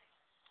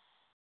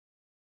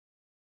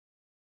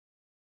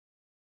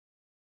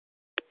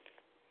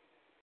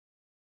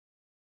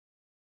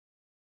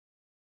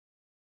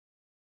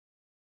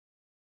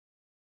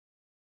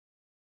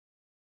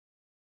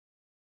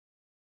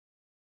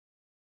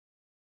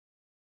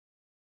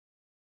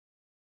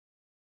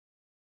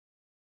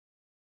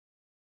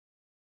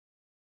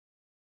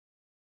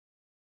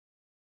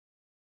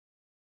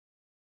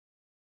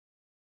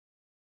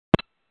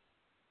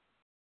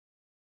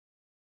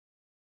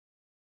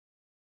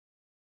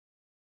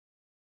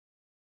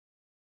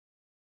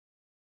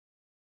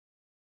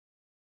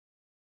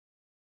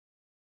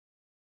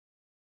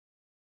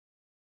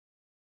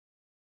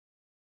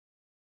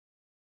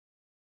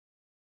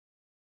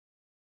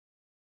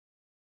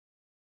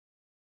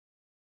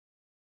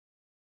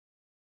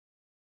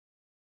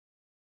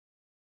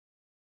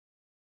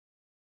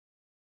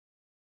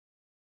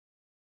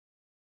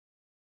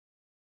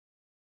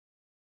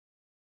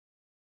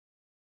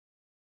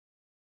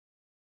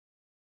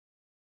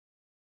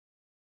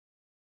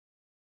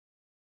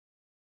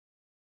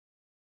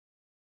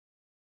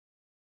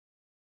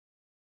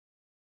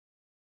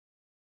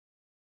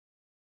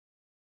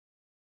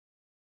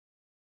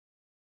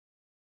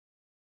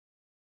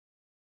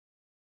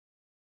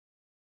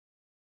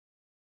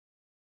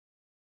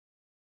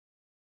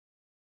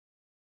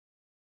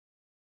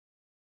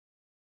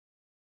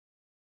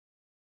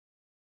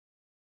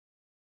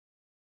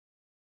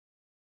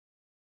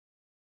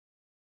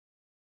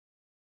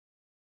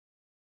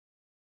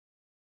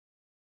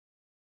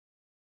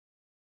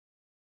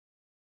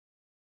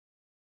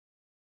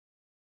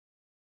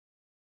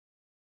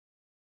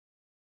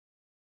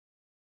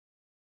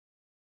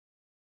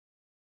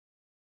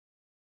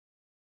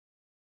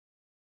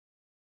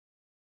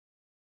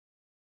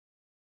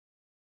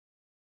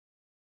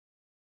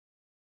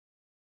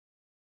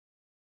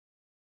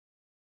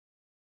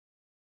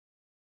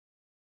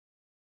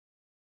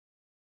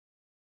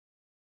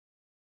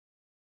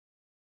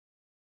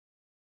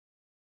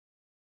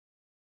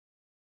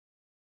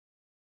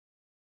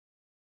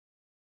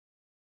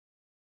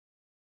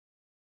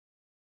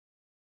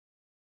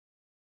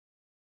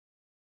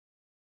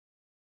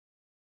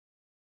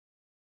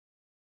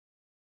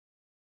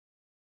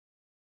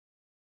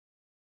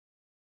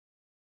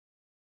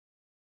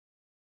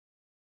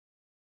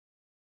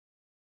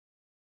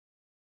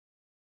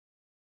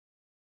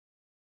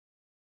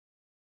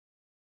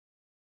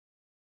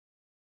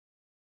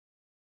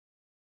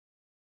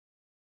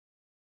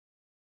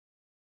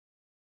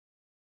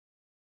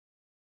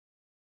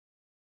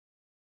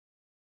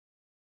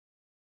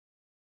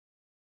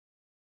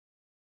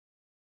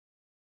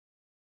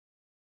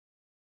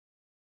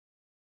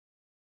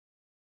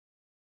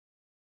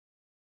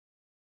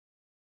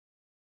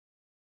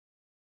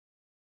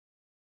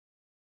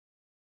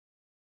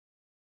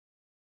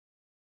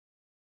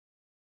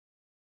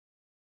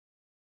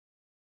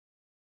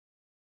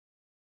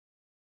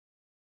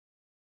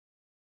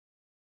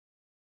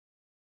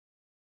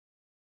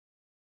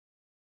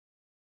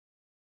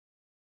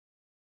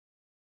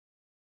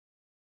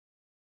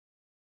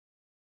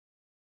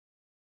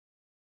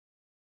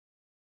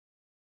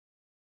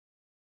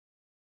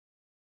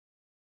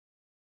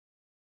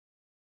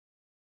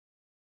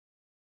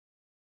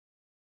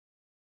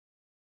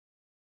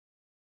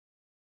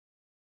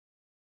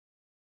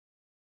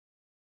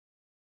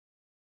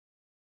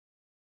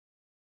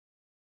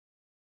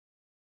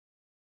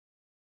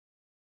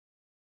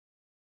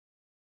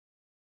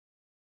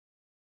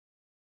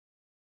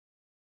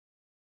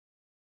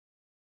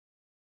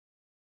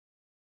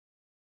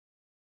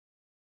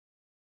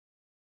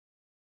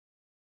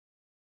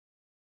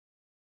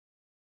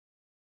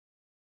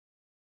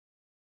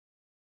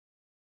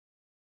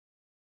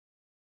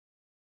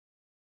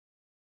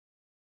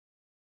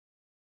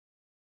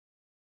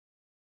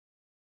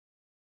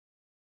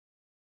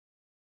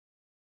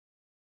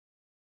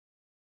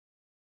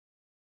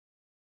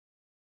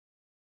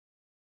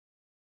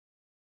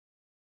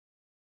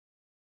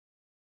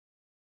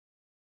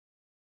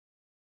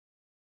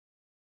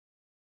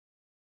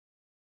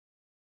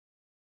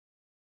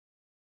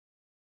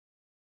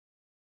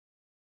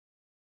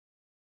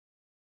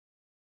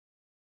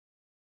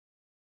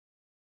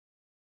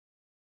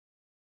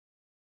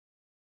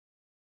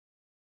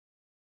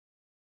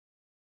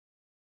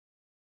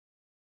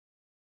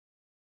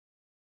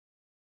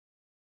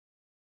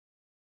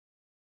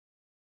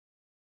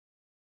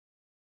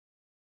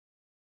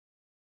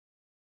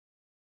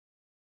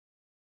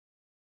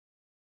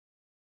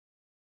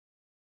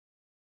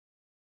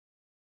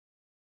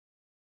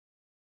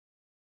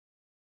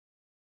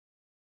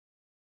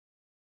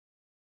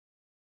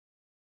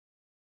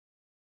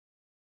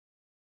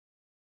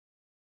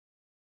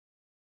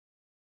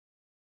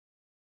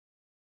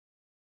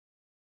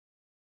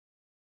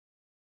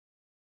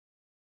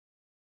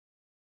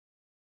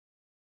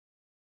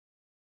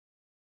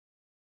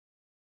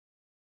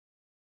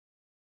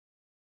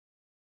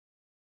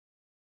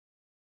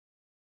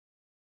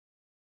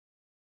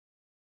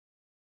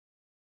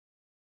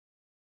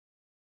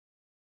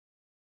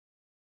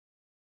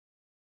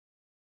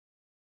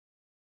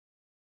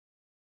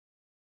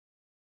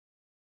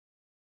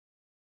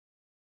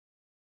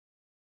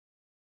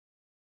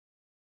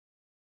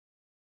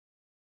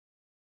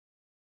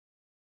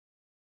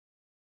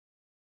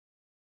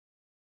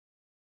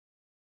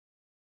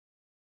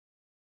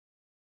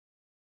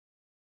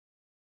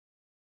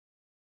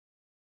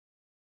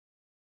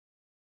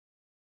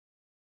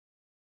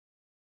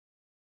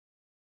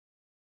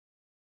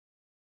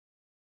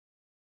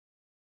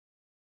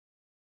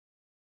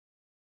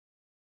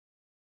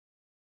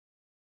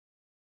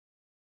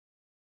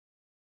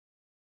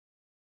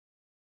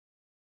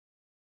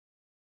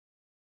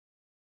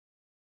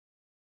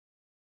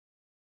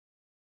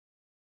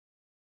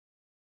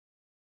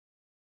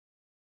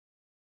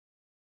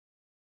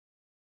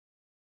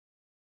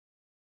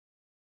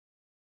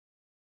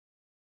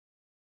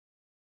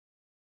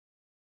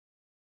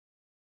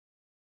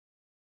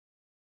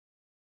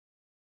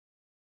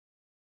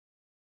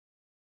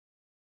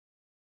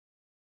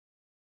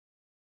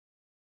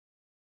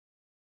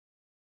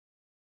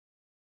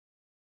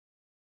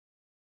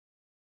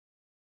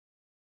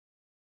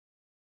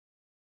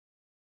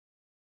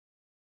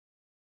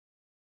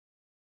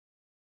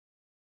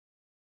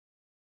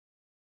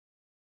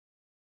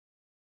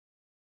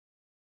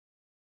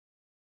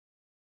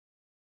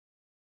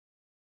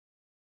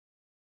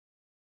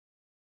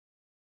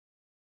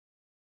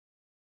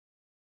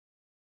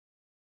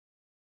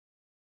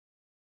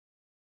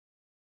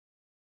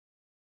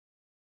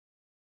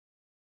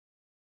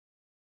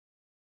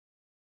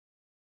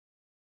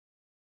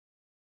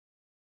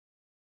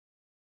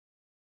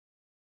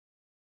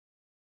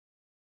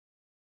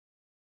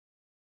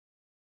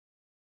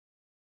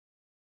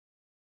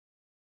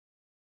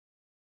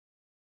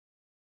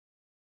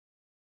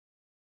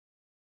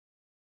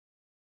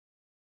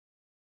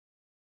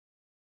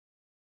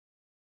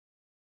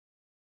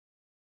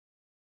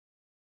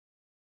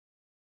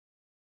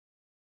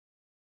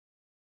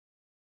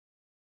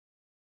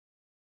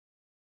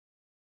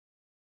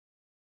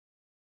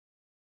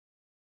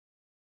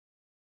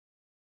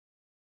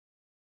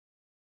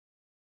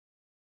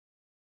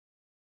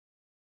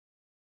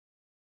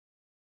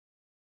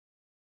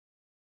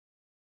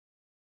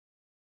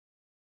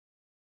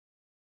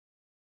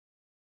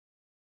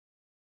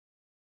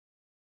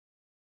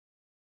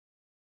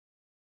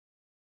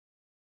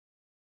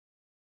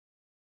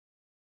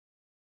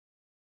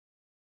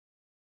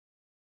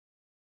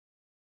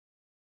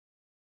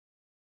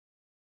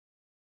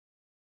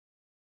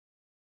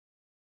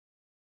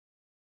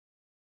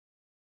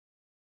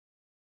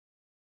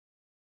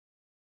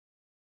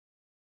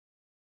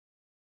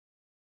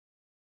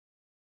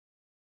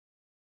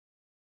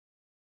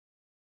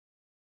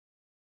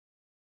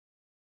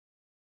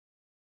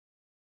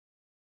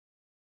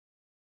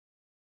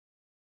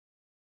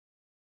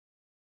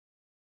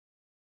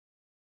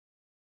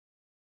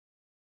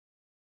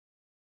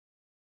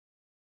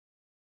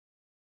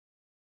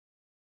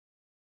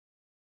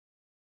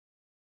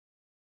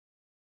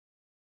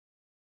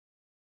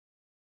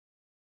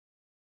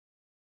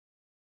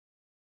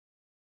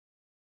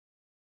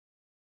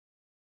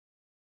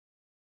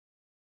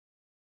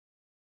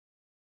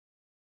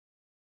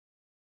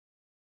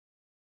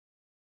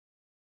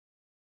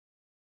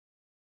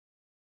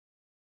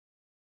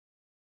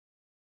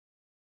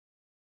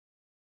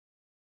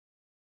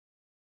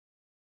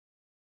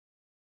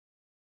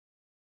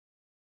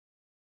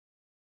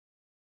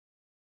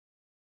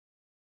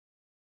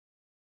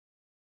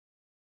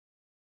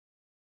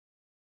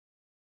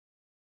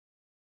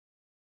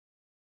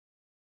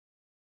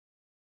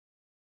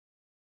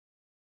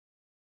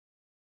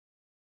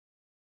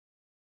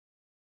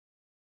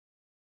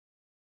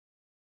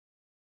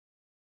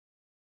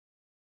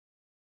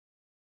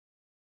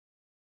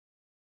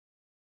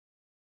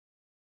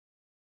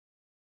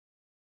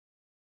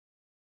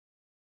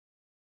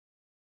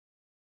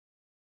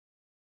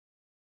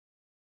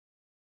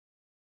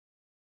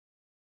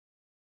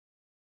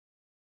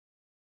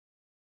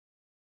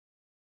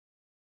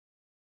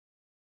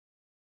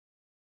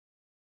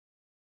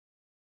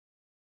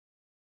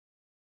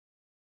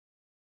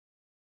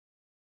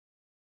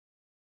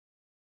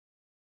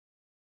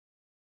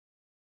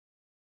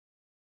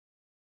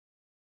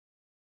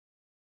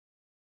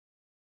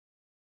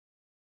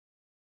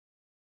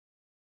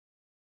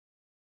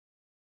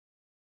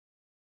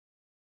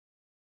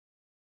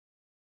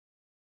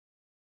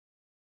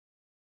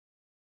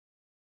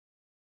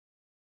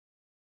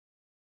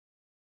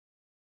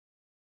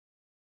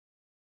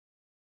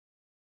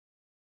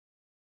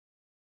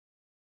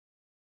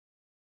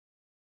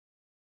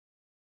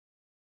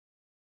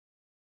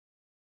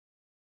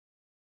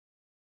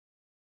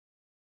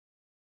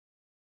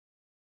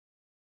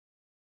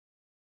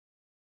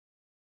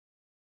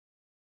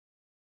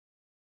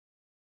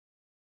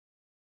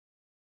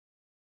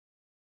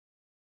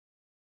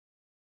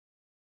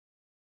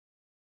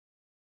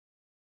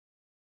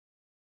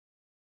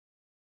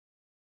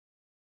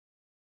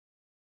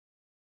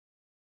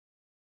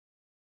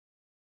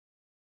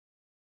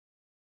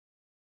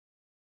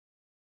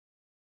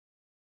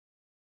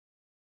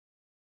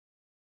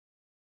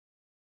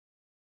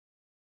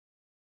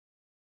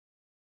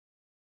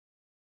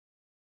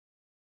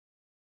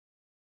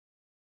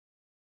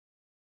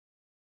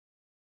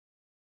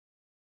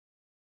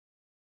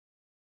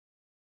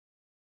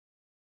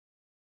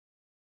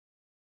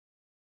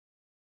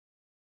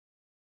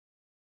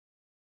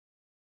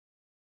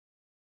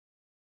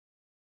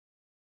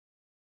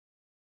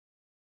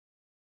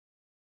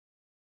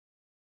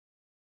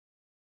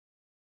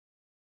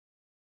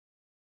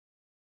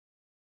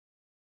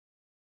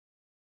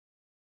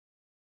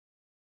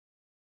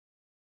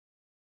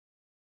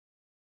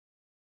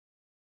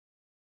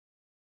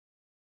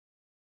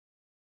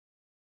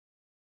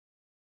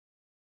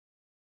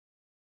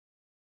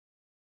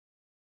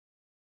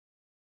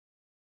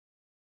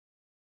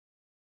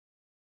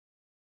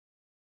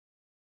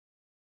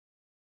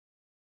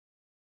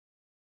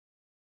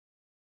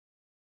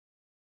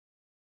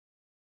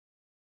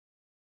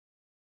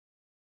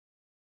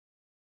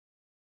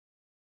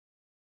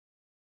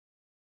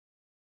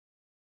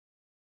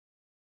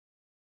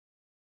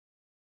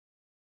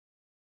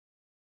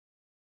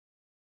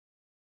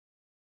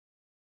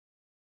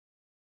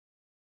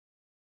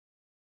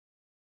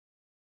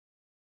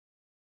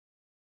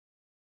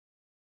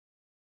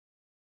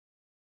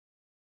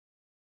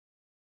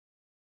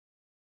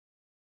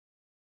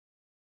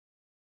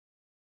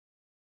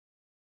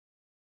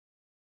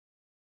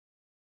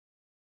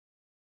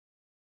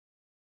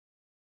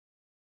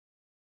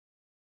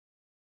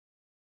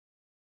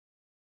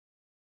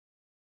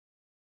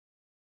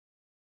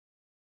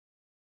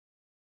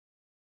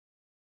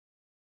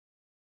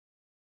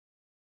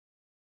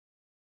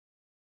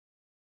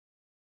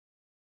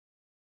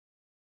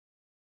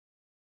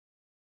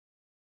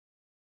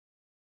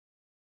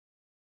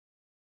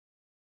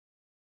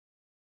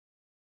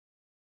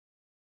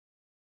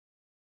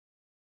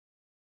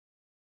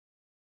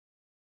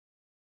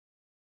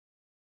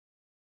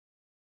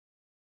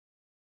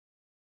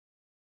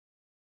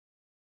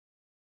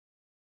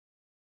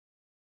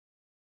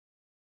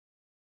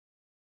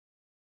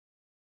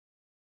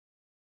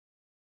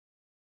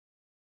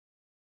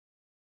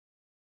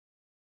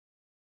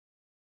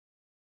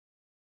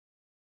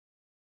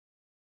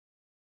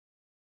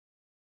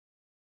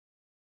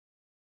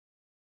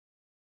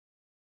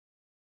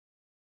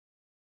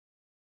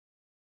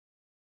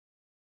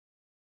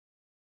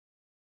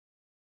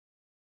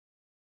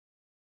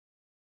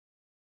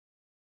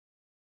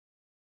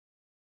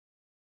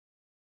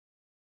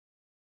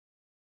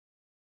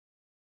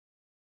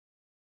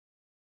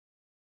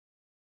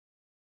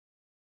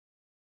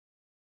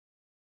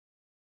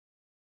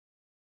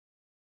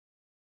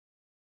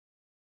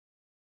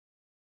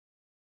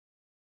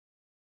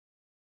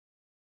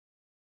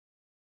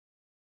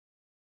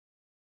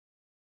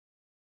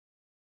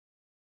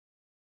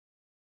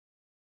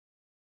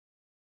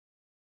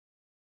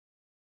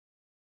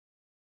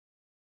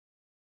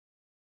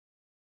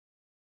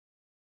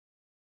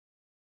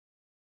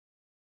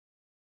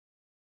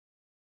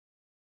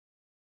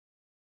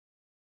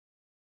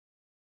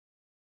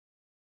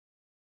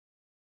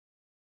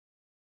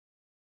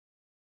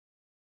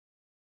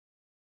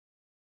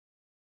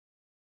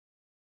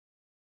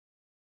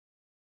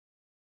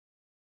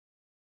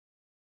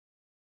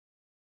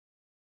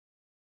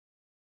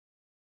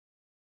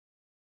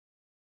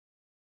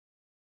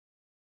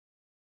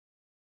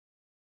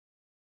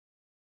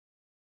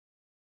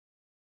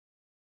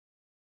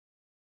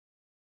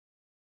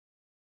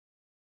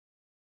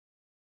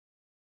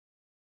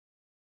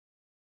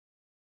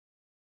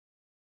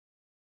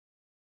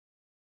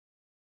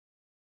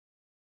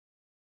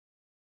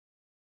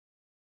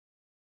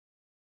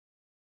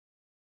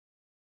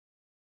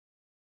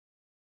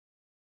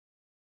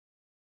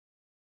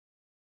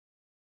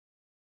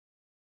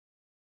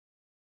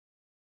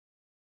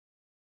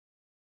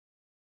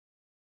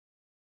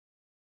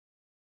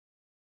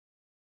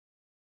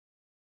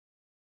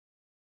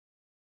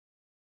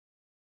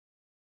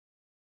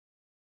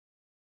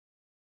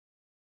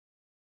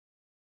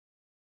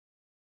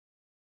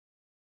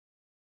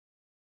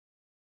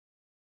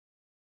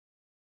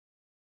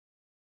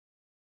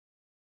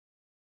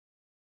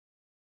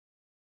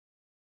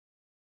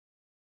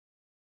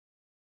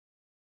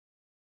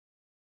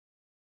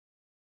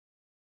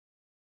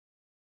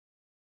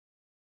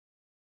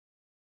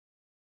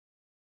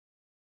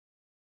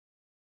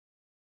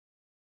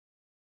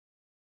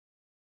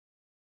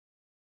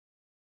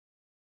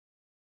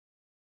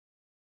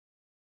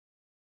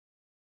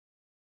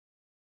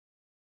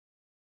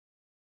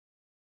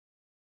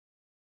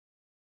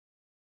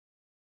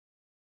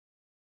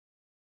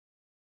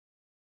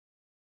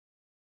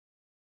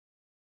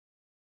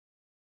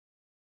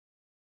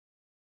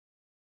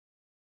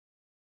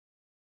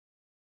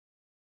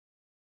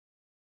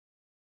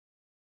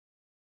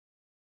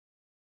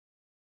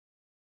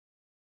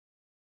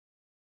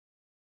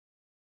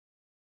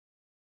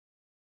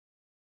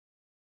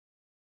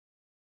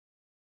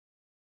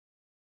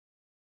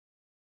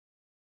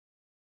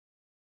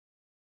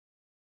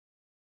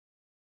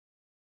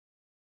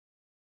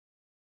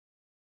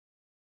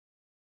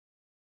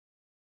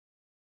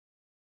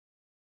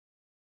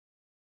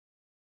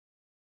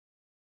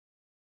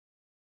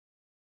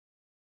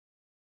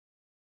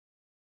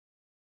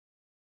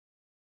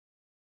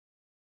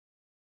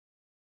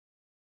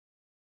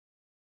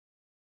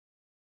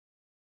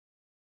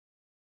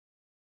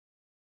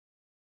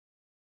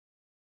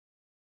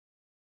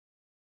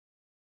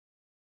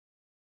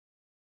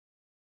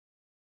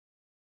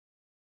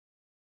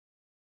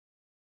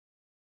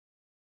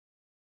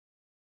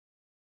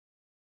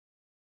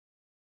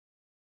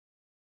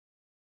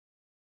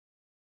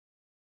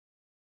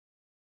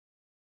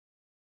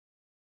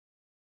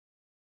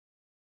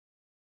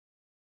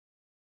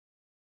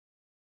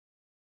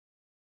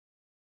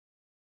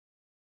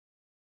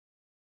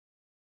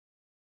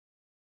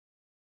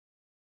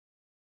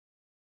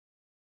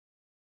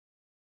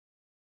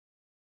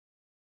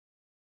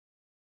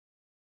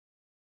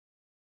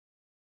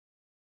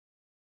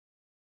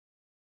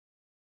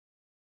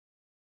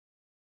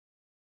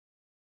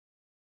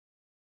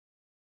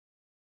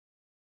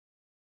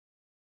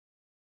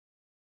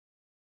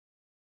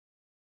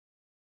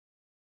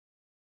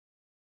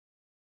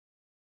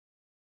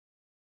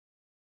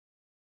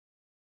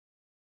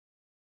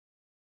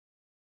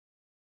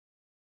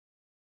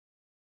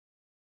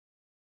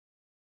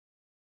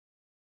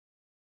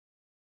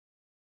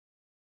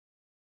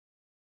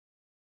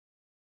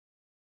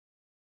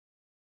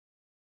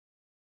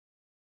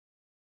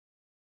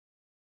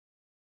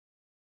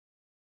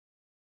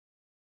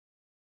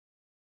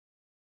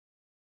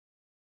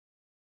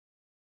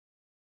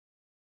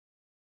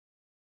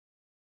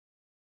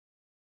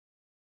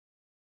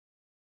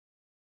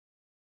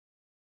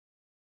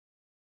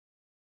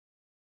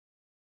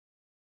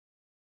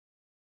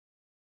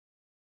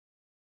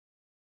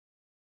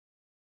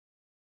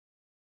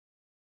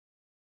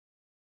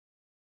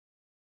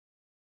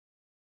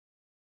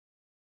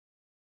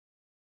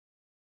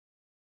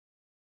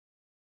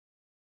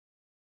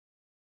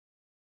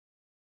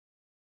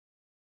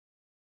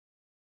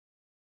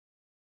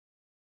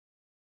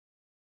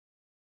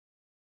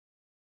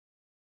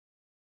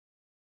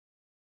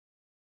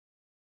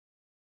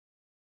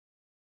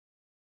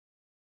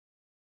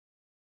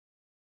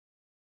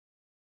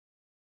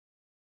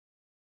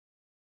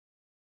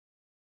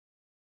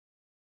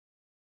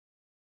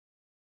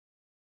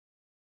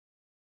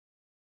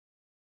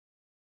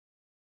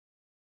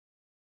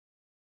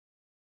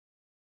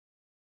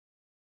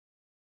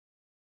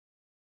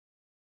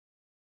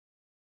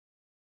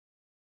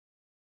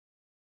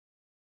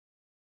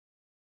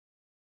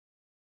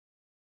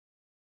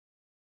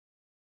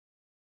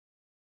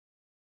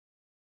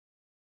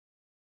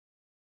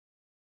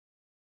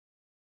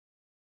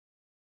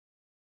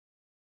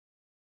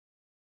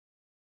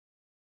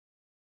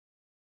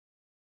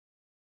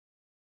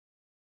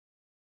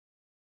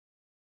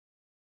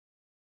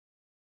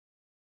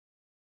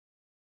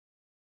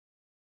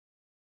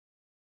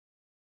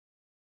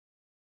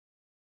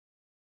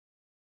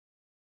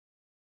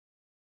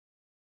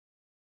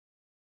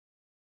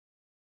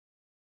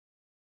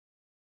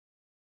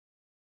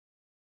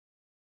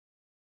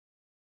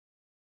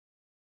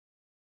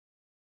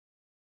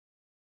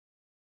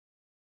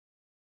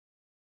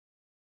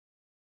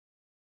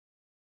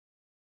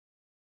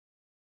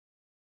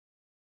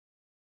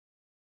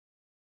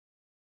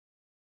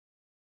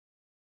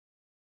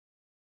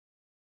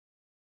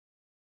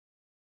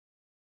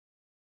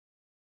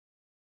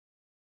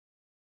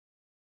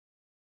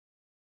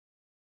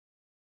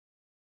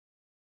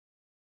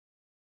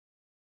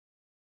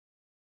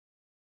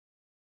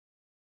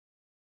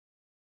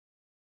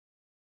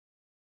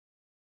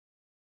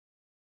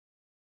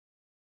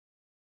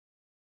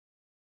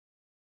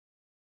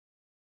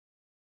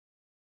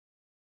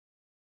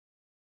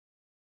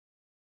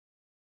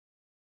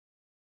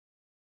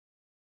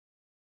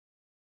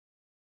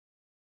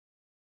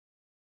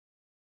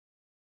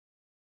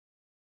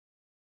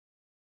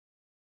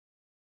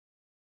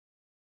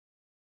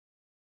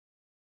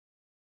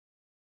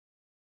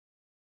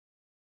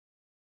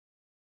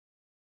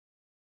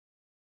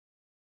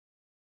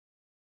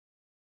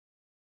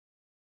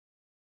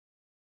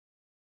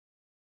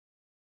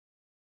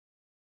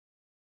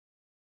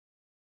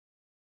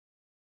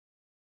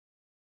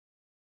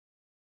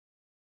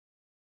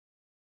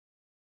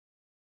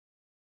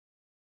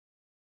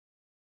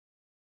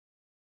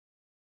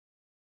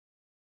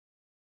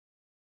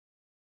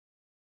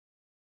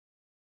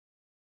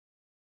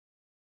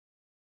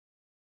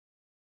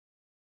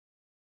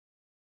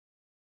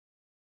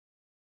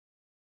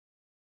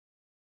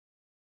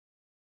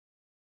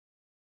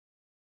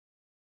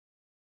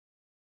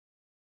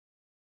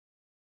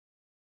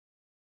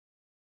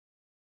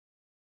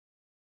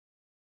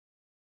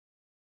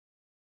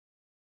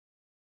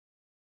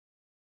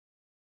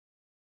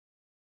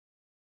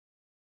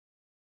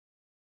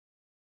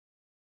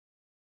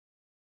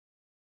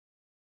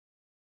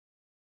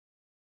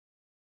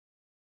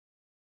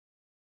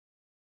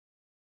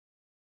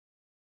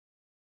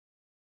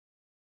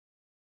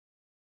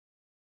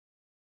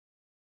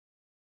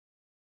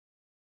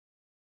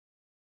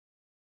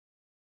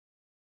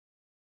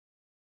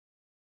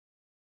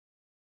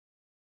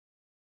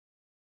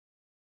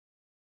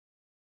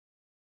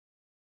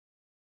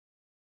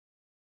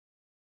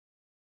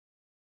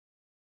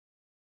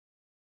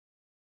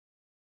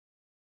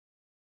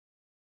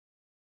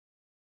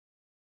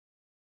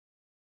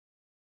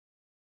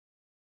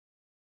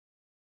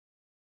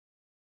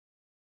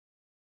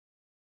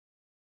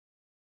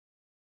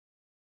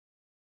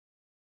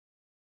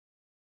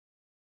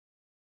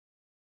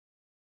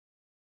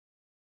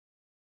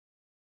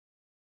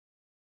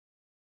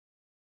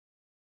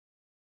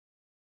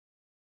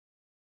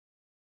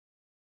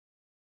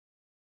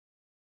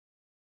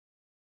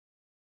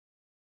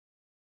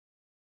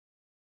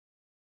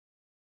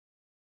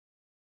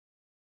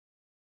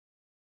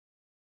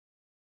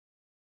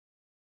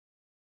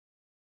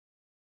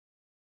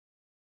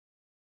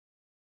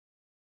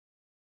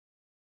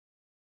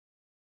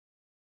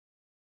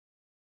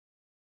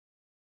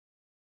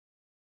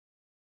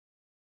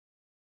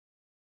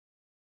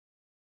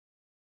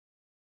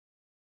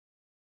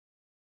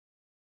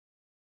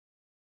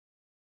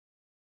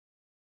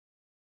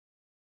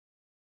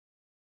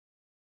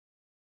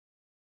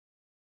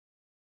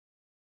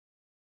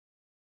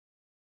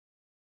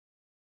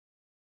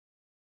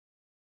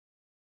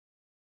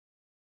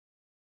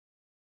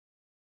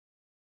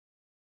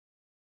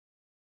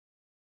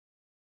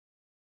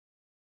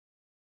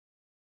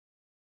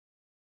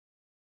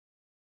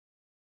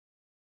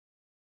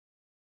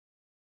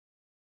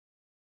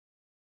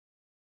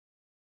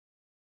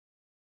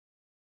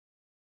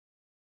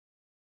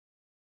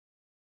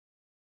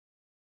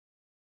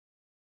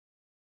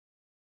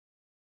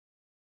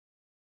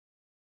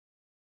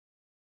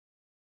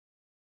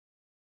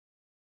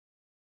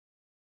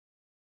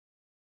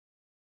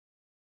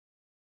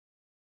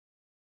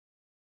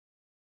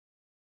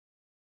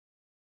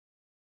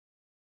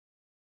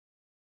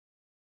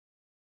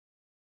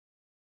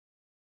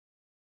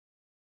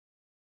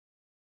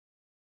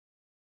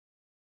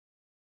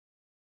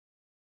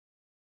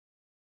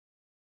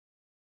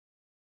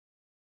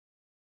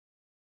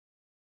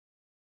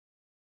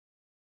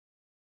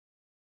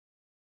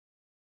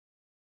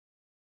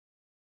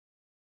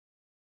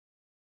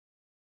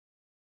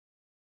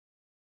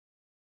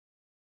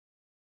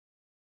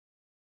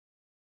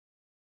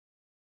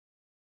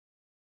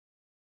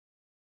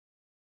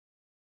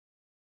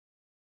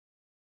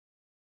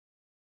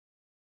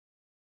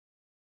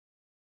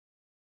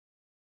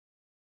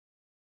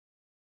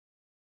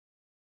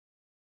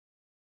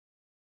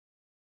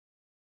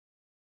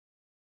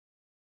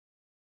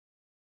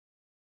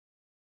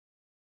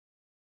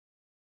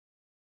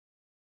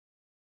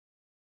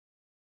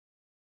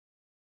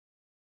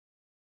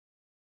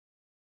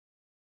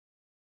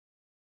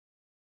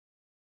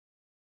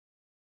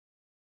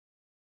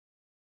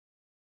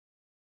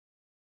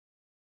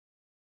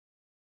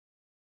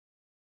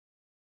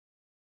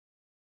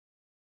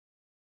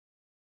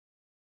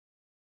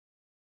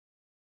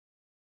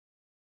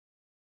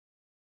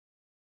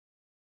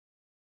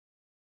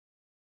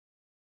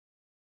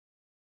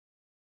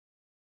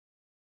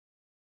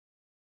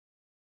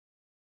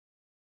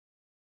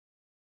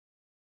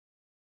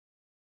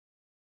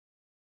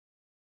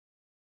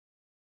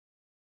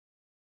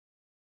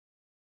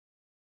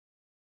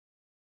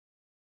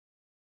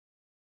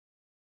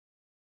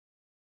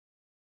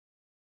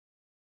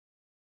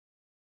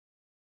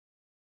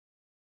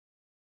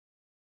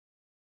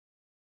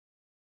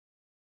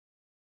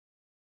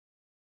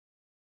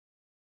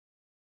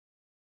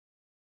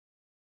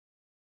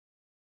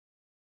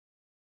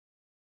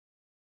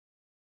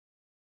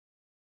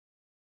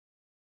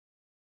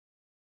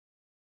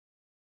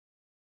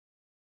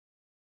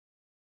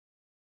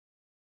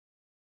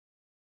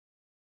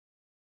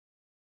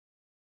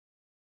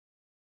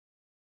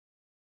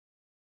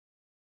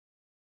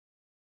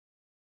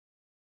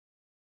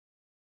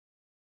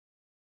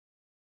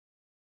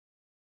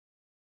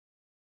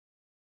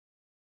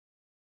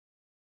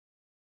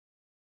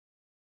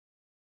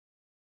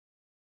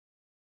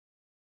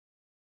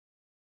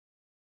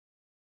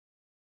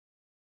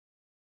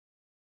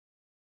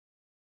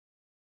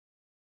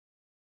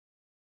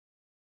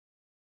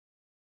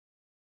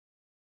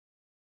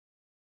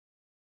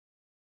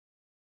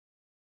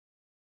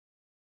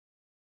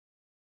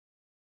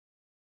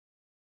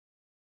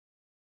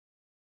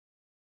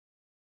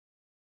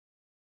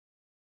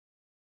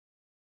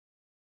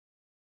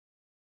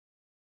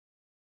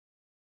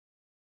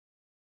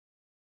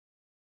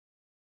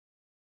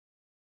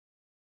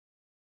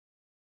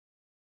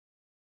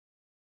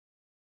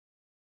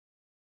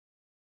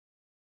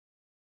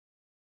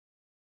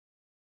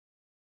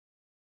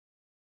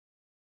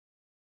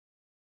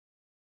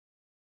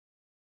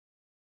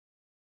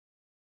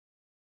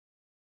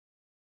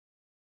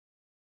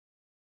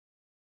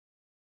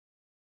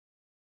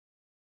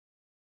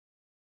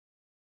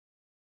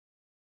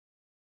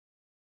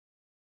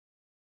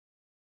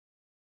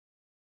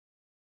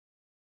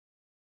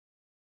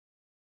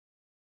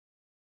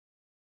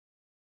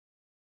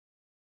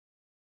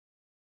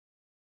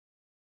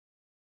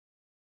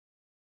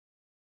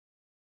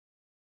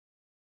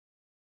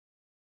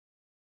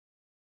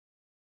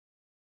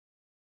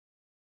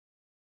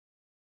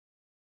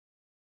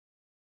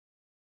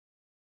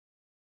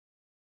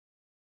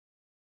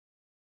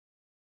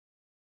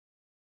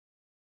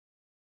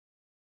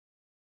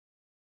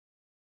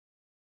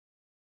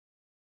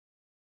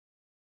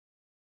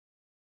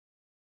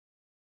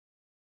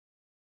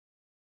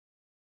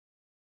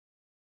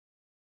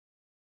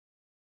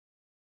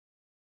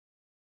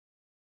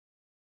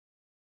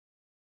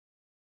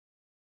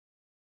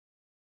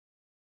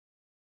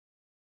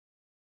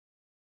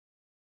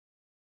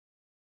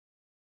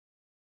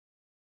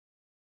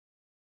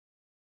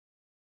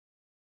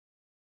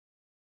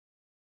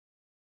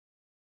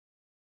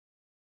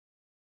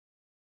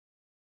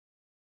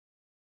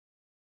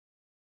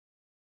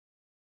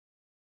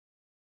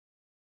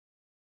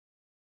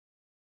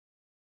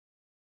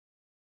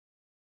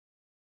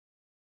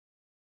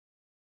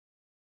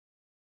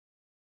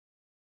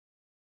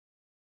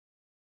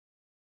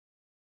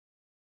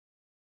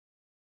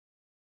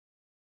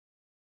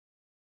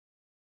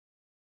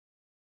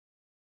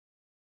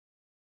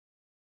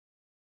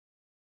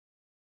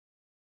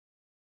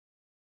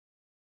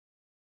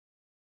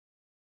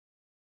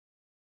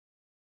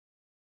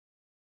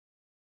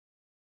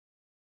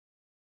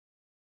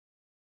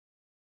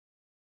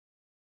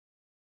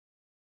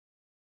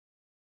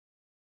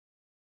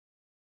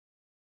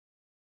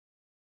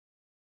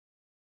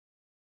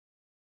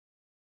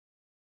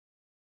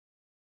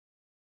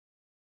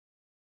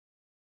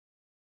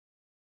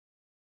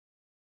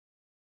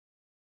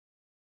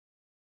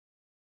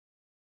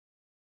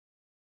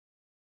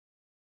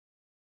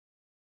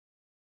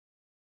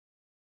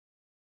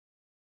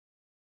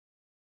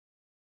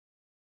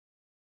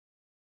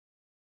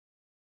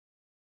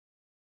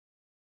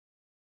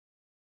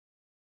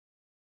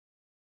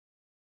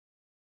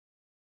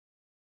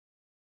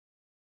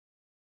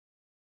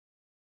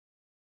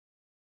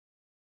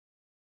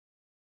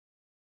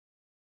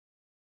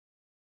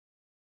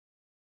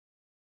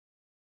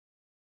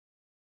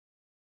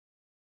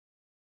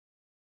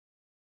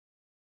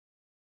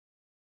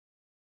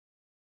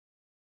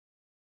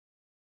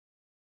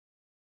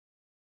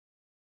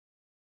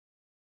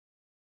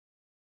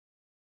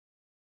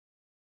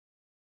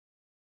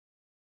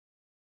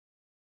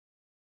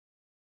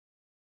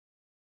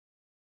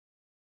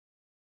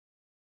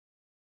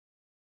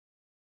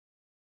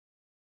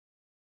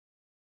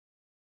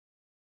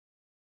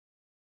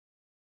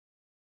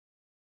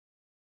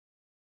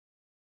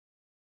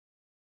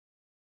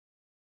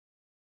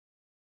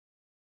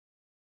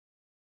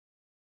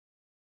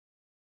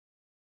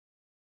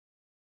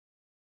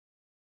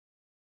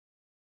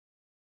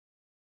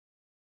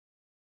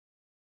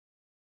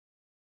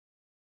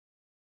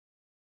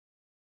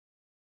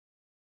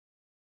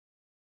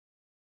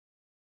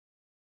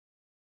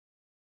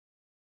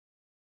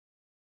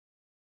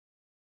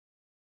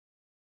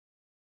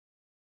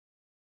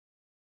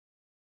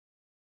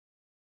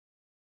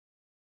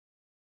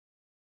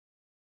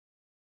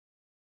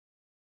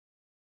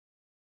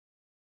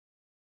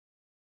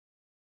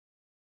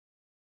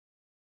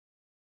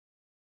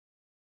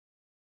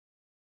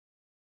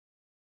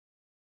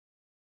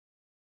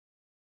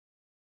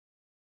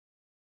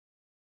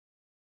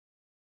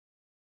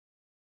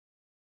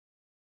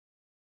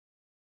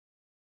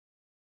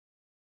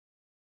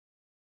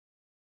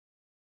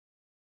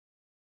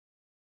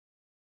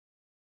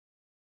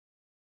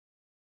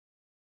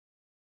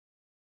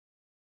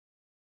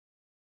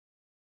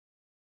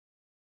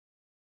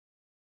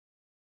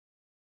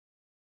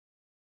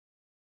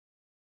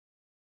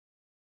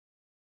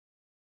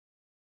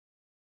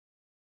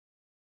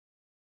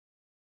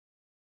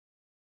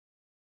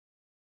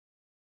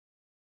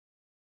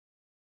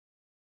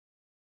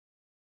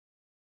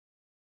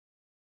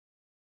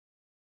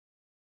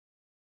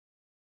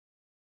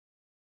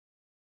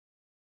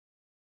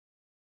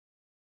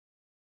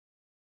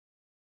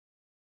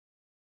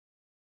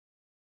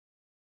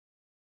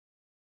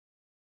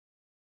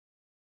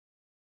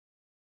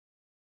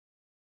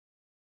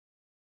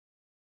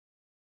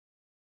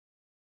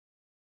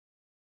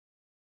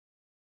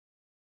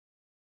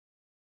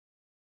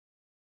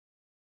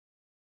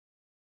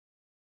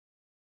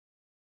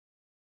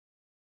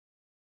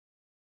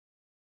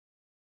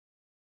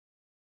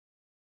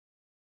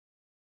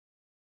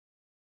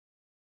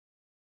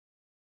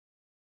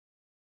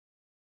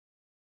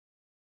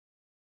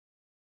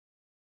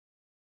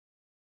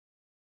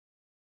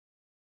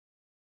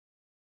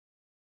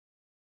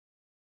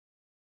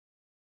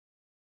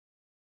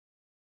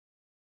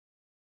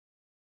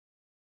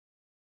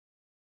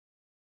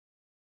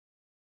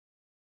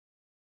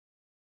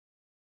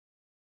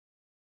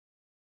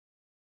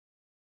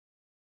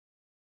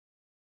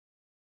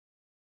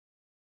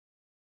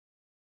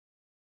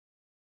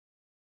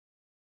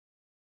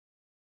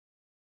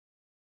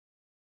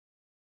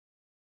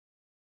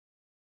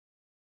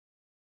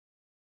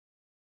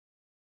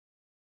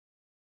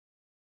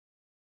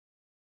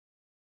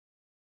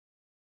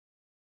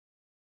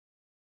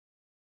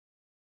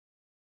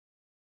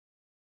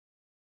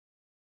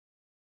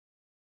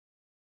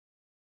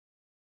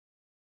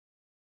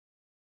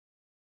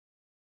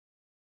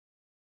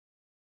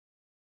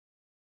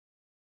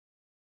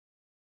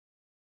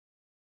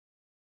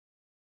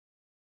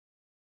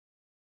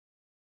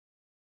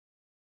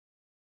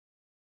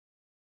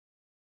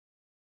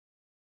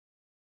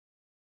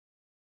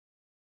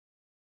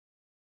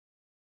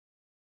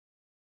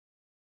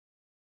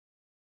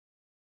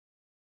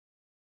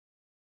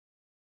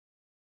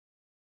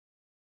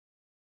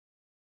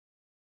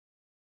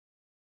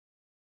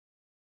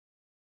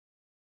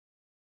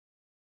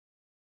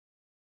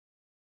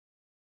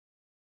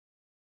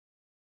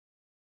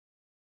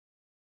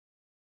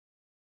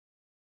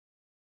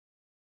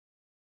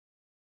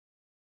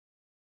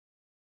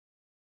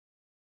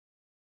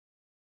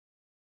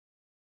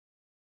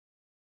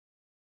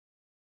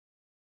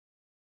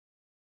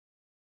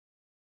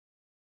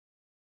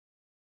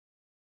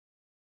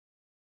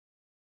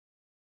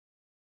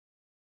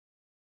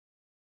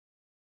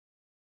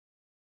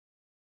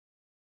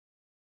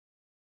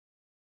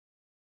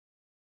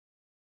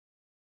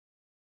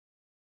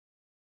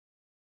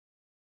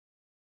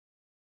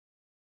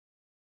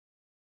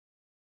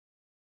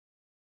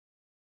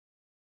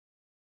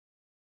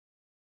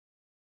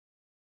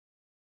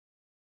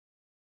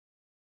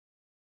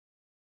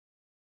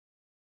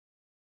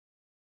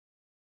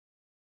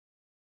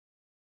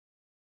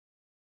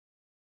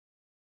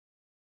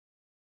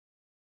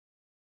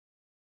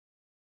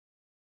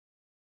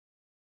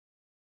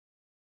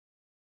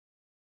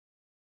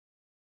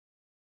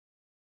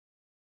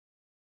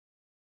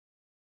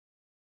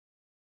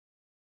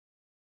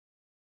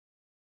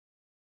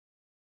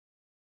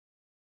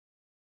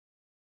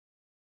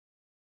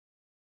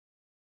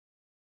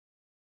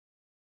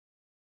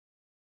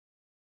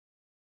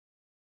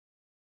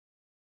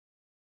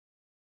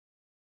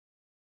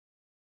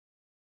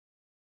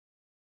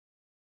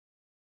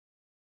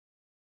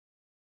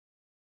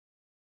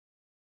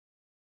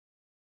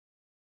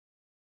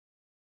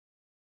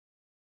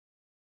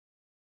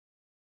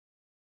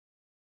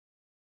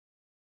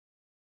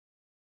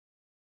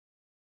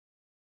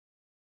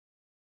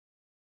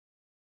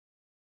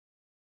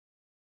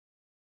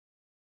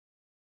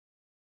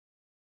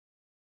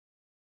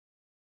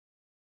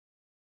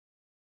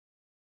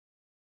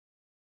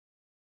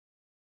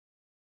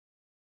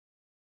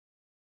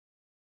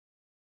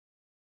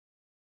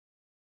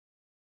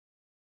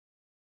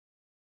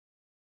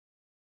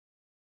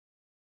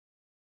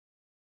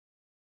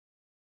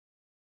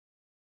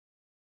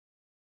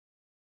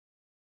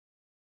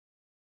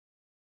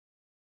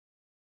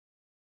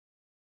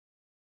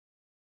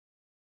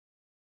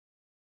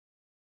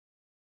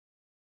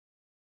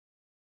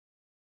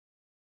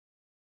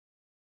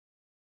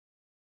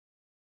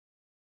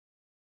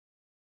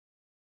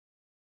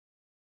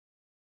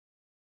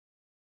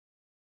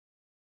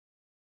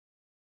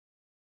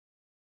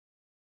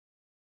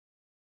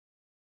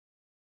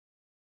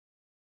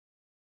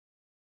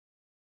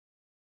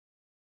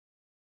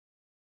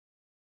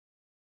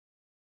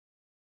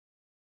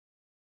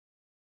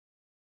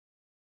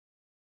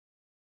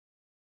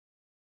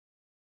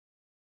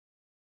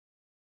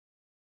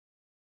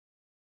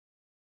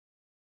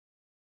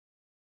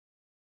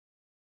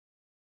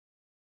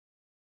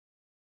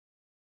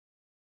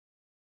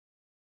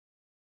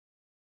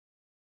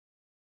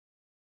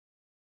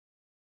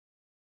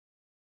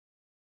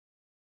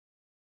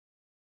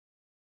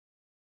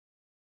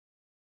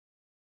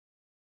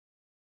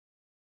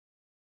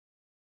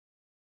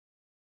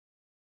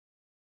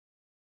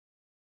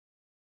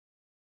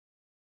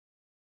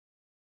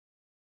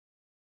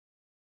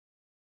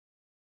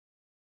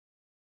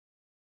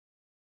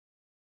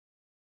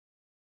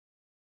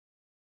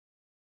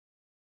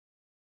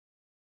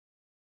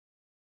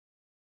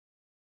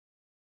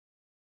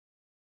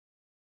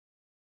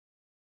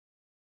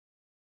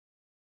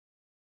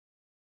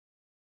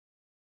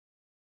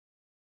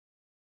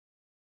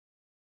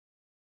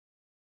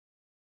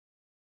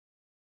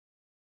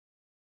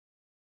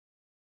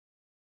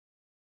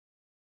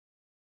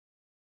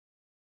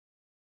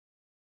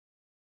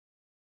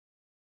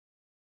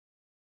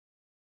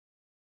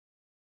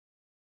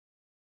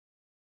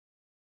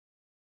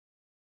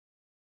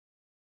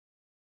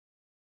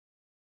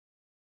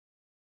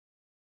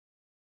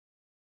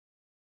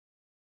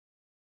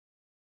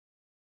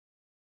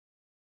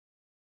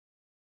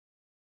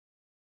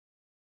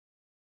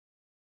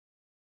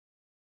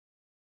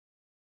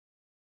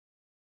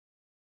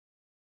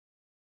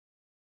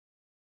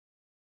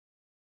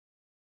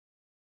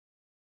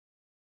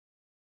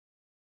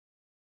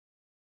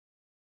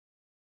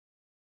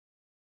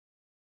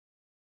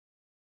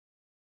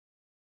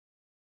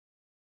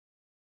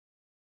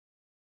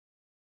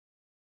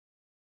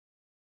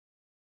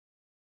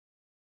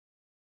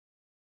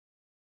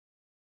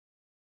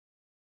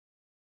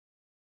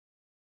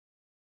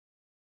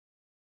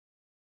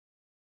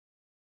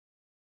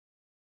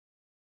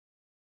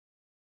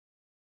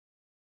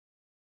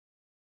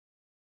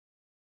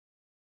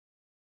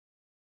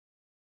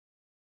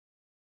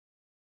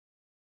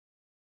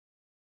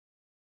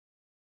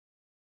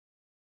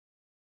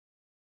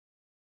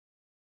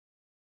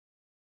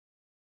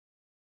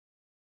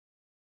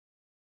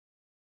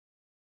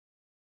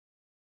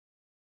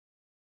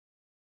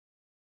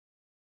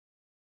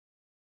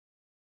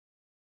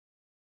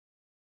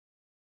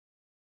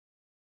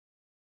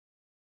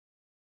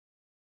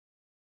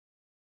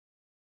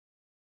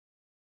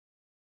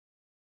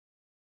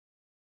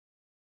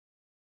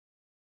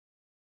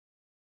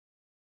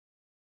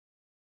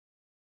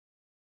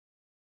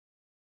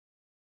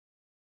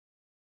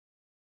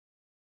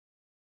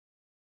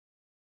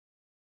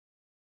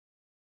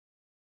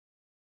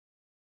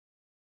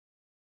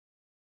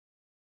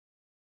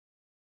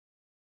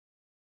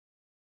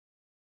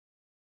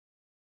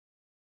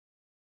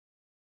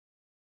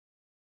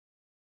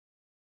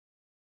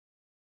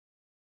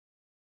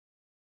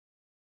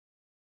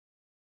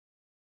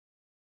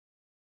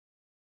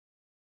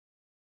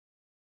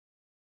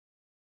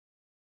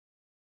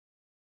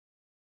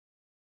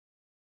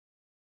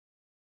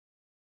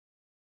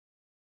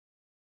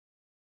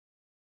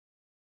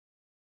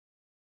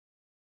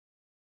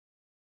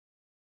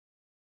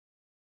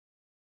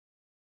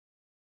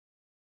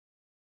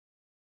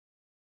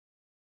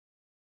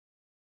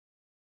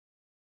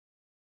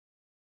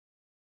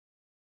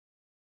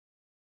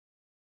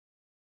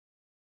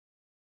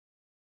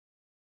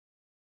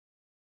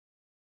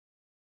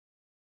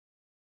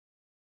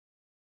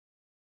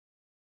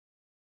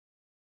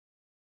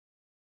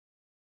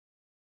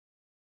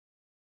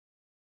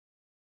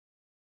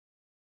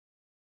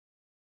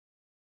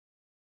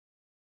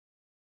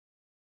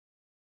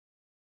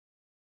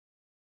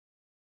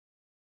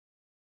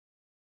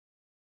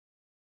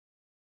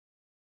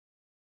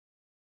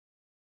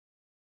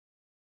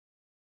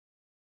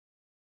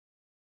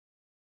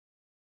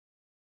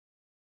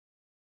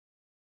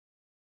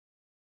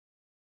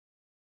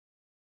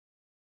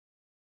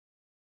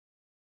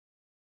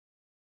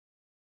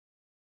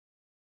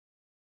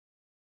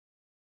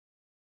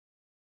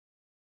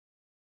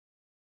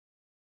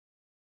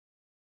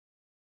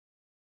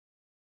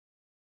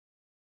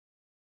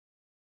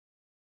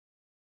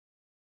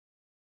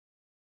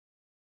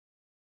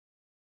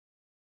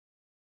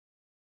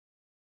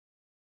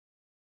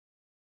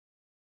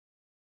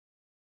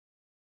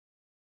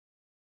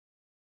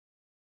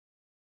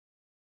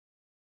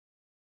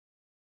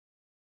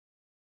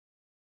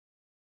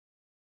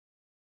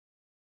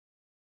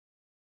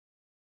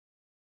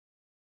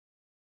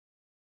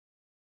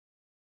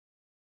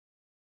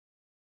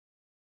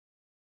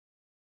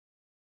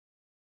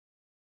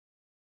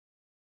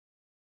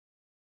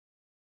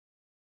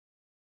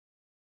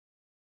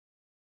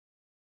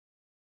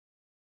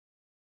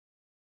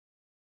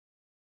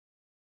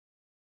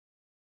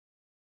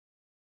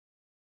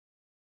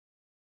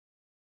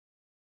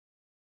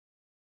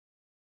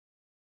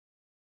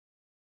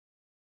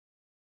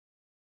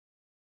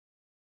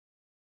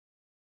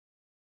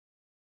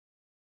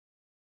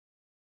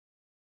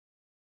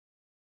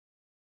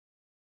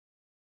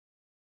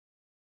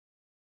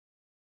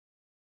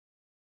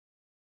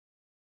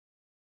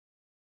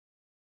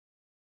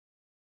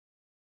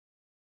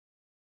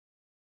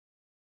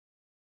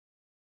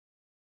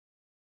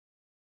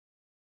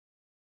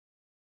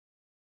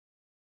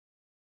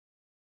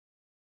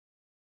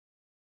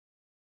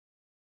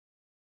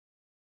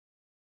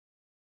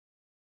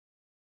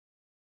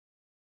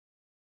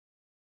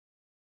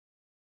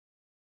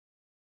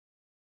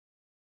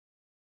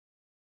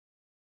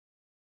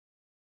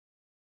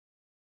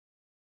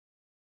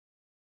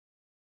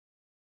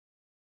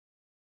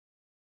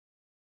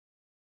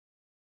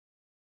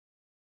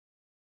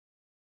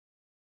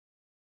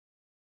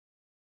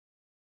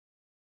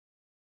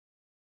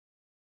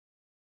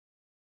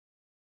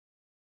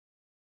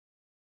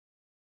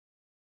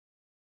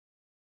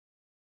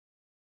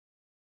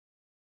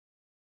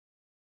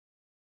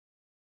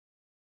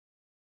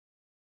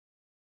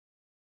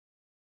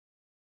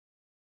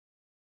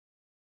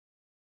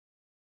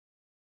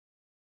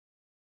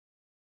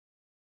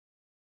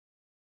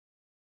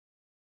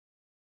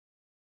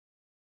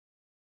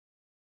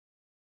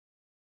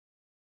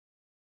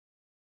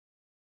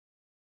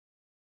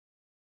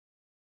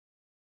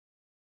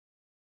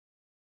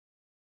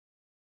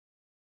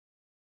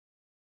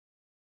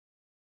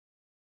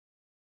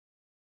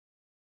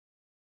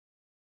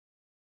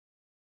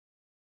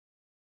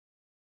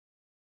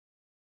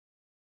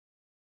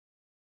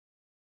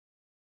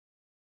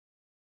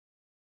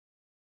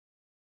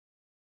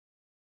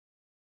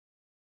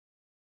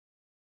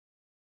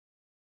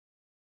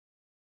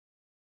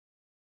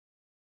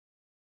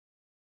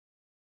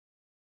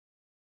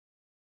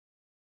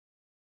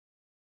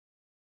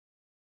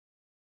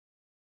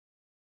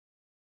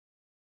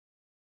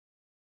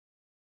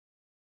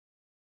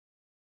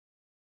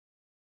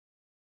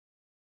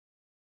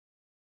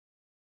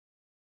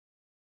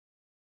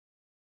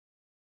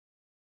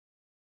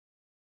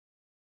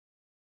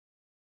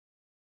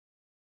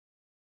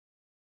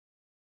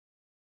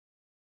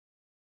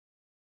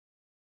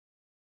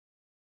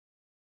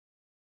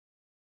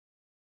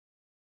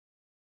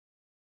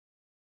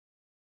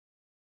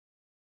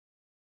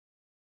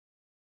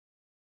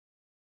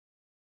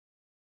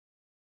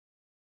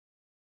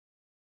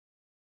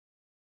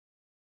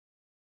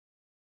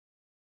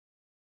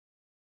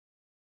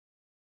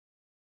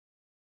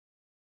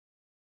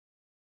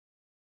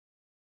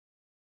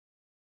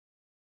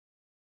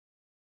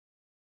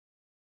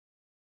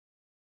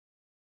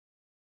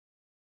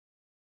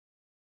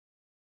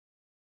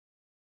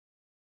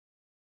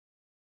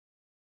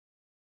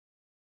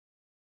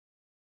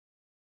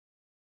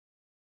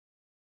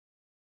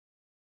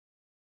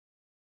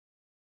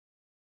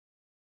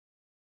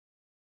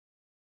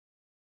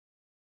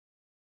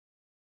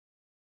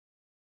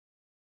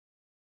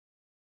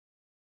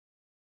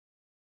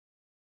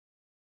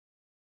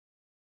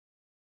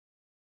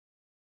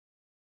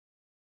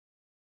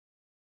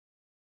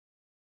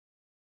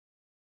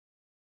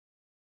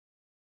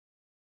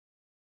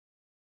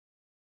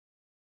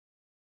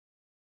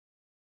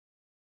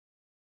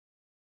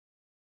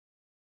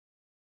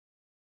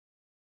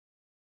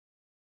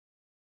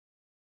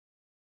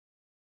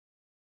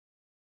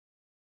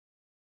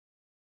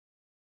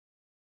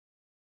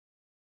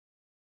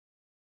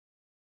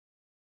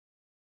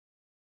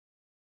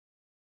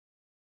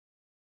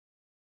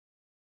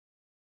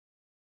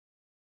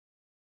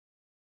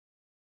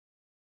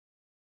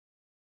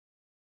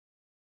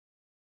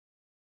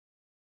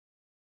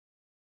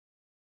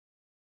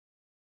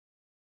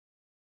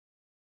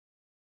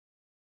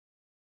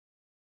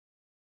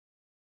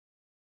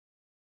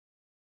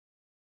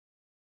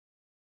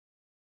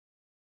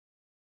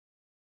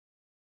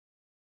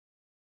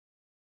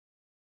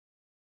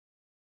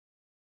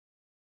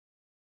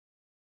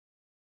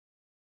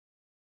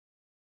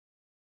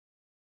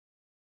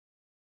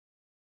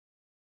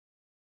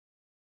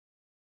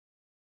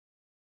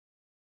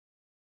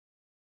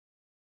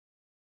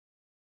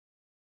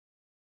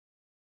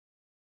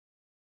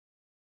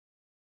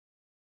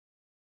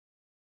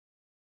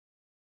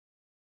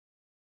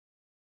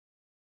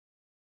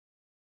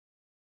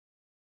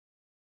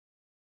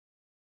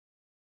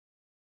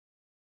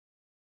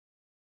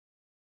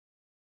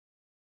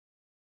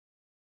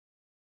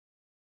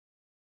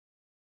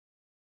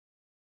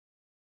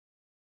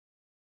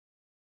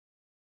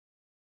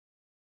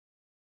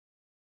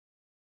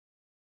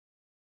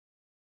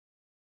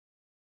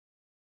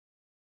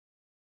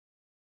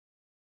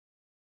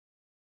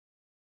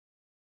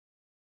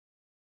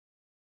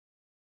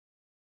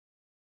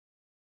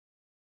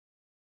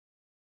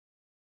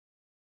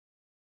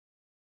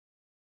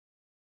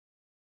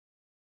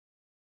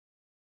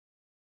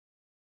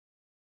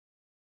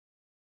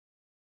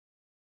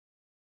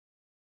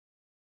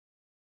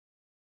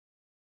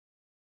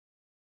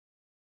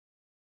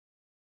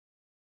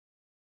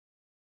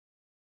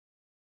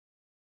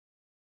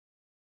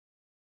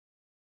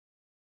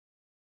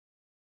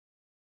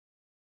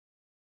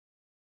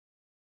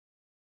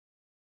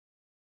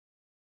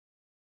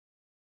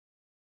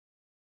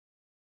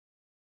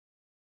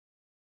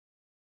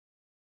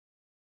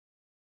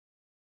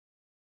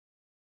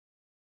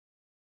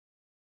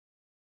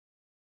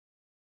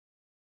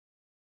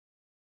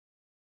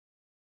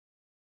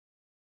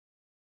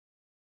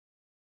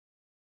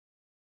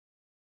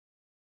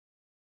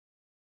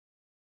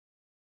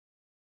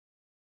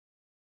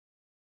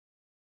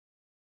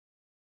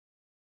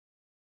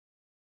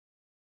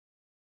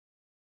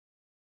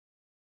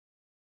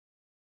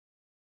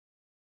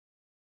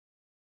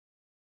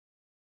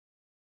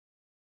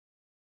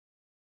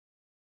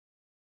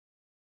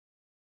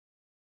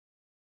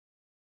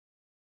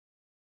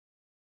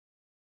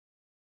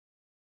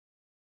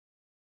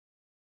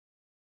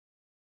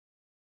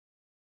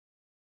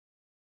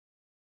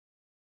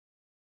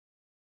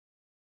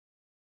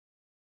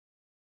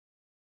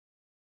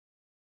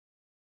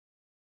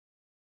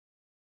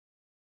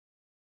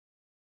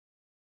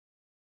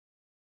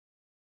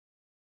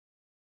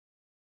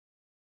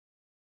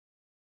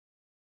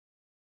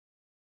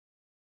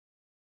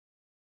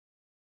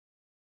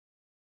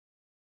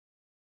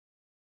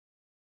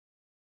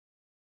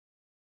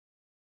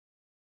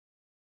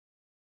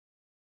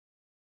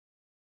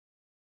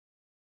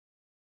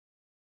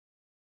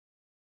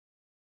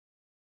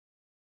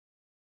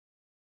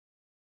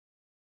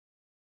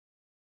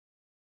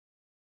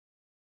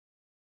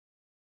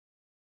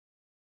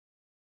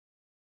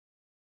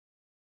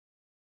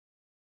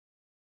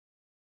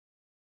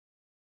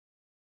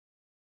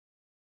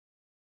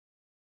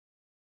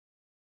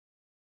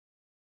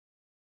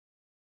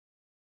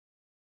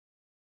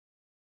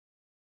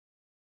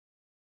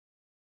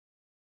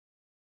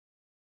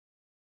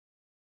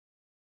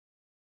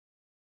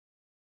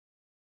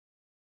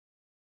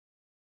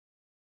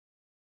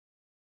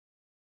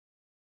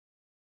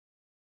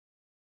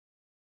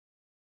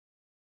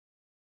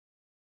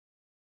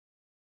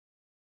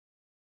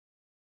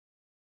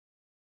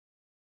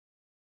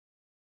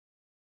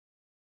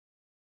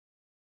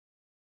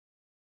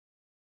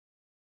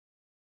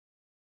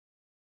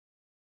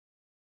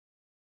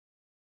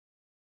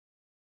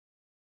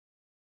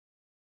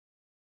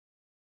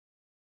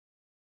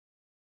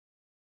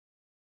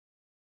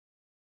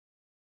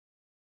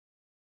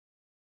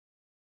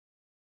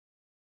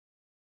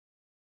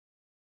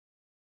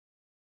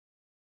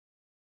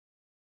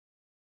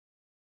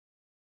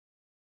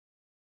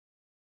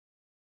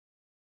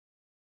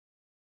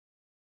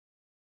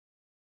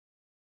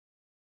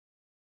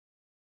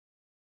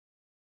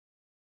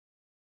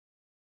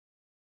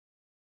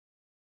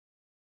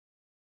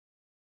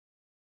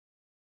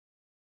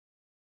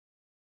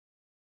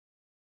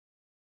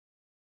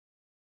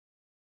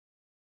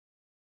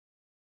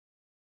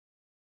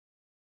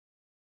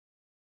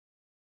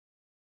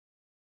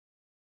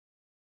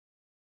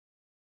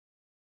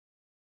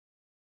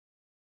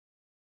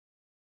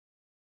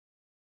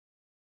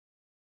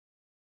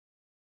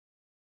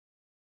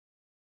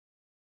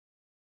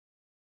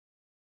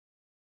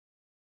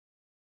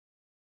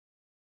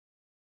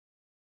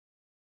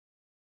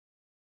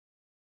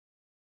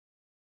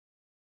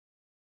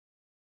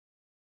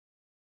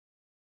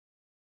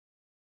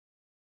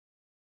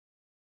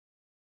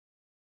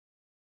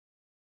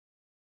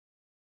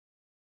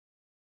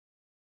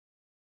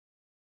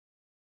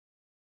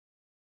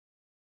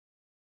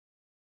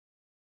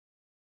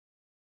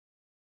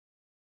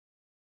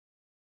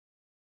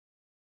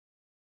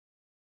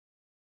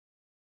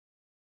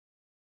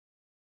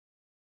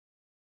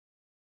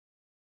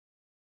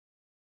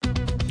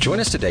 Join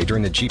us today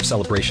during the Jeep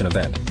Celebration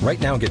event. Right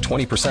now, get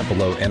 20%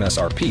 below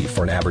MSRP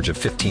for an average of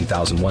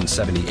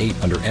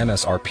 $15,178 under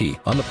MSRP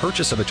on the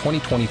purchase of a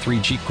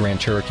 2023 Jeep Grand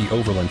Cherokee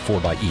Overland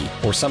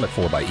 4xE or Summit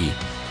 4xE.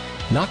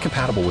 Not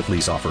compatible with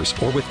lease offers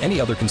or with any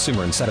other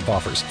consumer incentive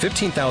offers.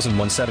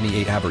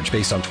 $15,178 average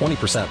based on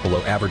 20%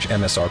 below average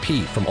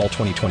MSRP from all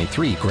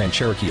 2023 Grand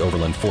Cherokee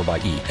Overland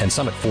 4xE and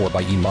Summit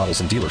 4xE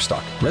models in dealer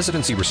stock.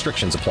 Residency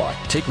restrictions apply.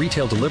 Take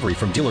retail delivery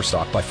from dealer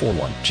stock by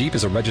 4/1. Jeep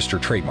is a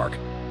registered trademark.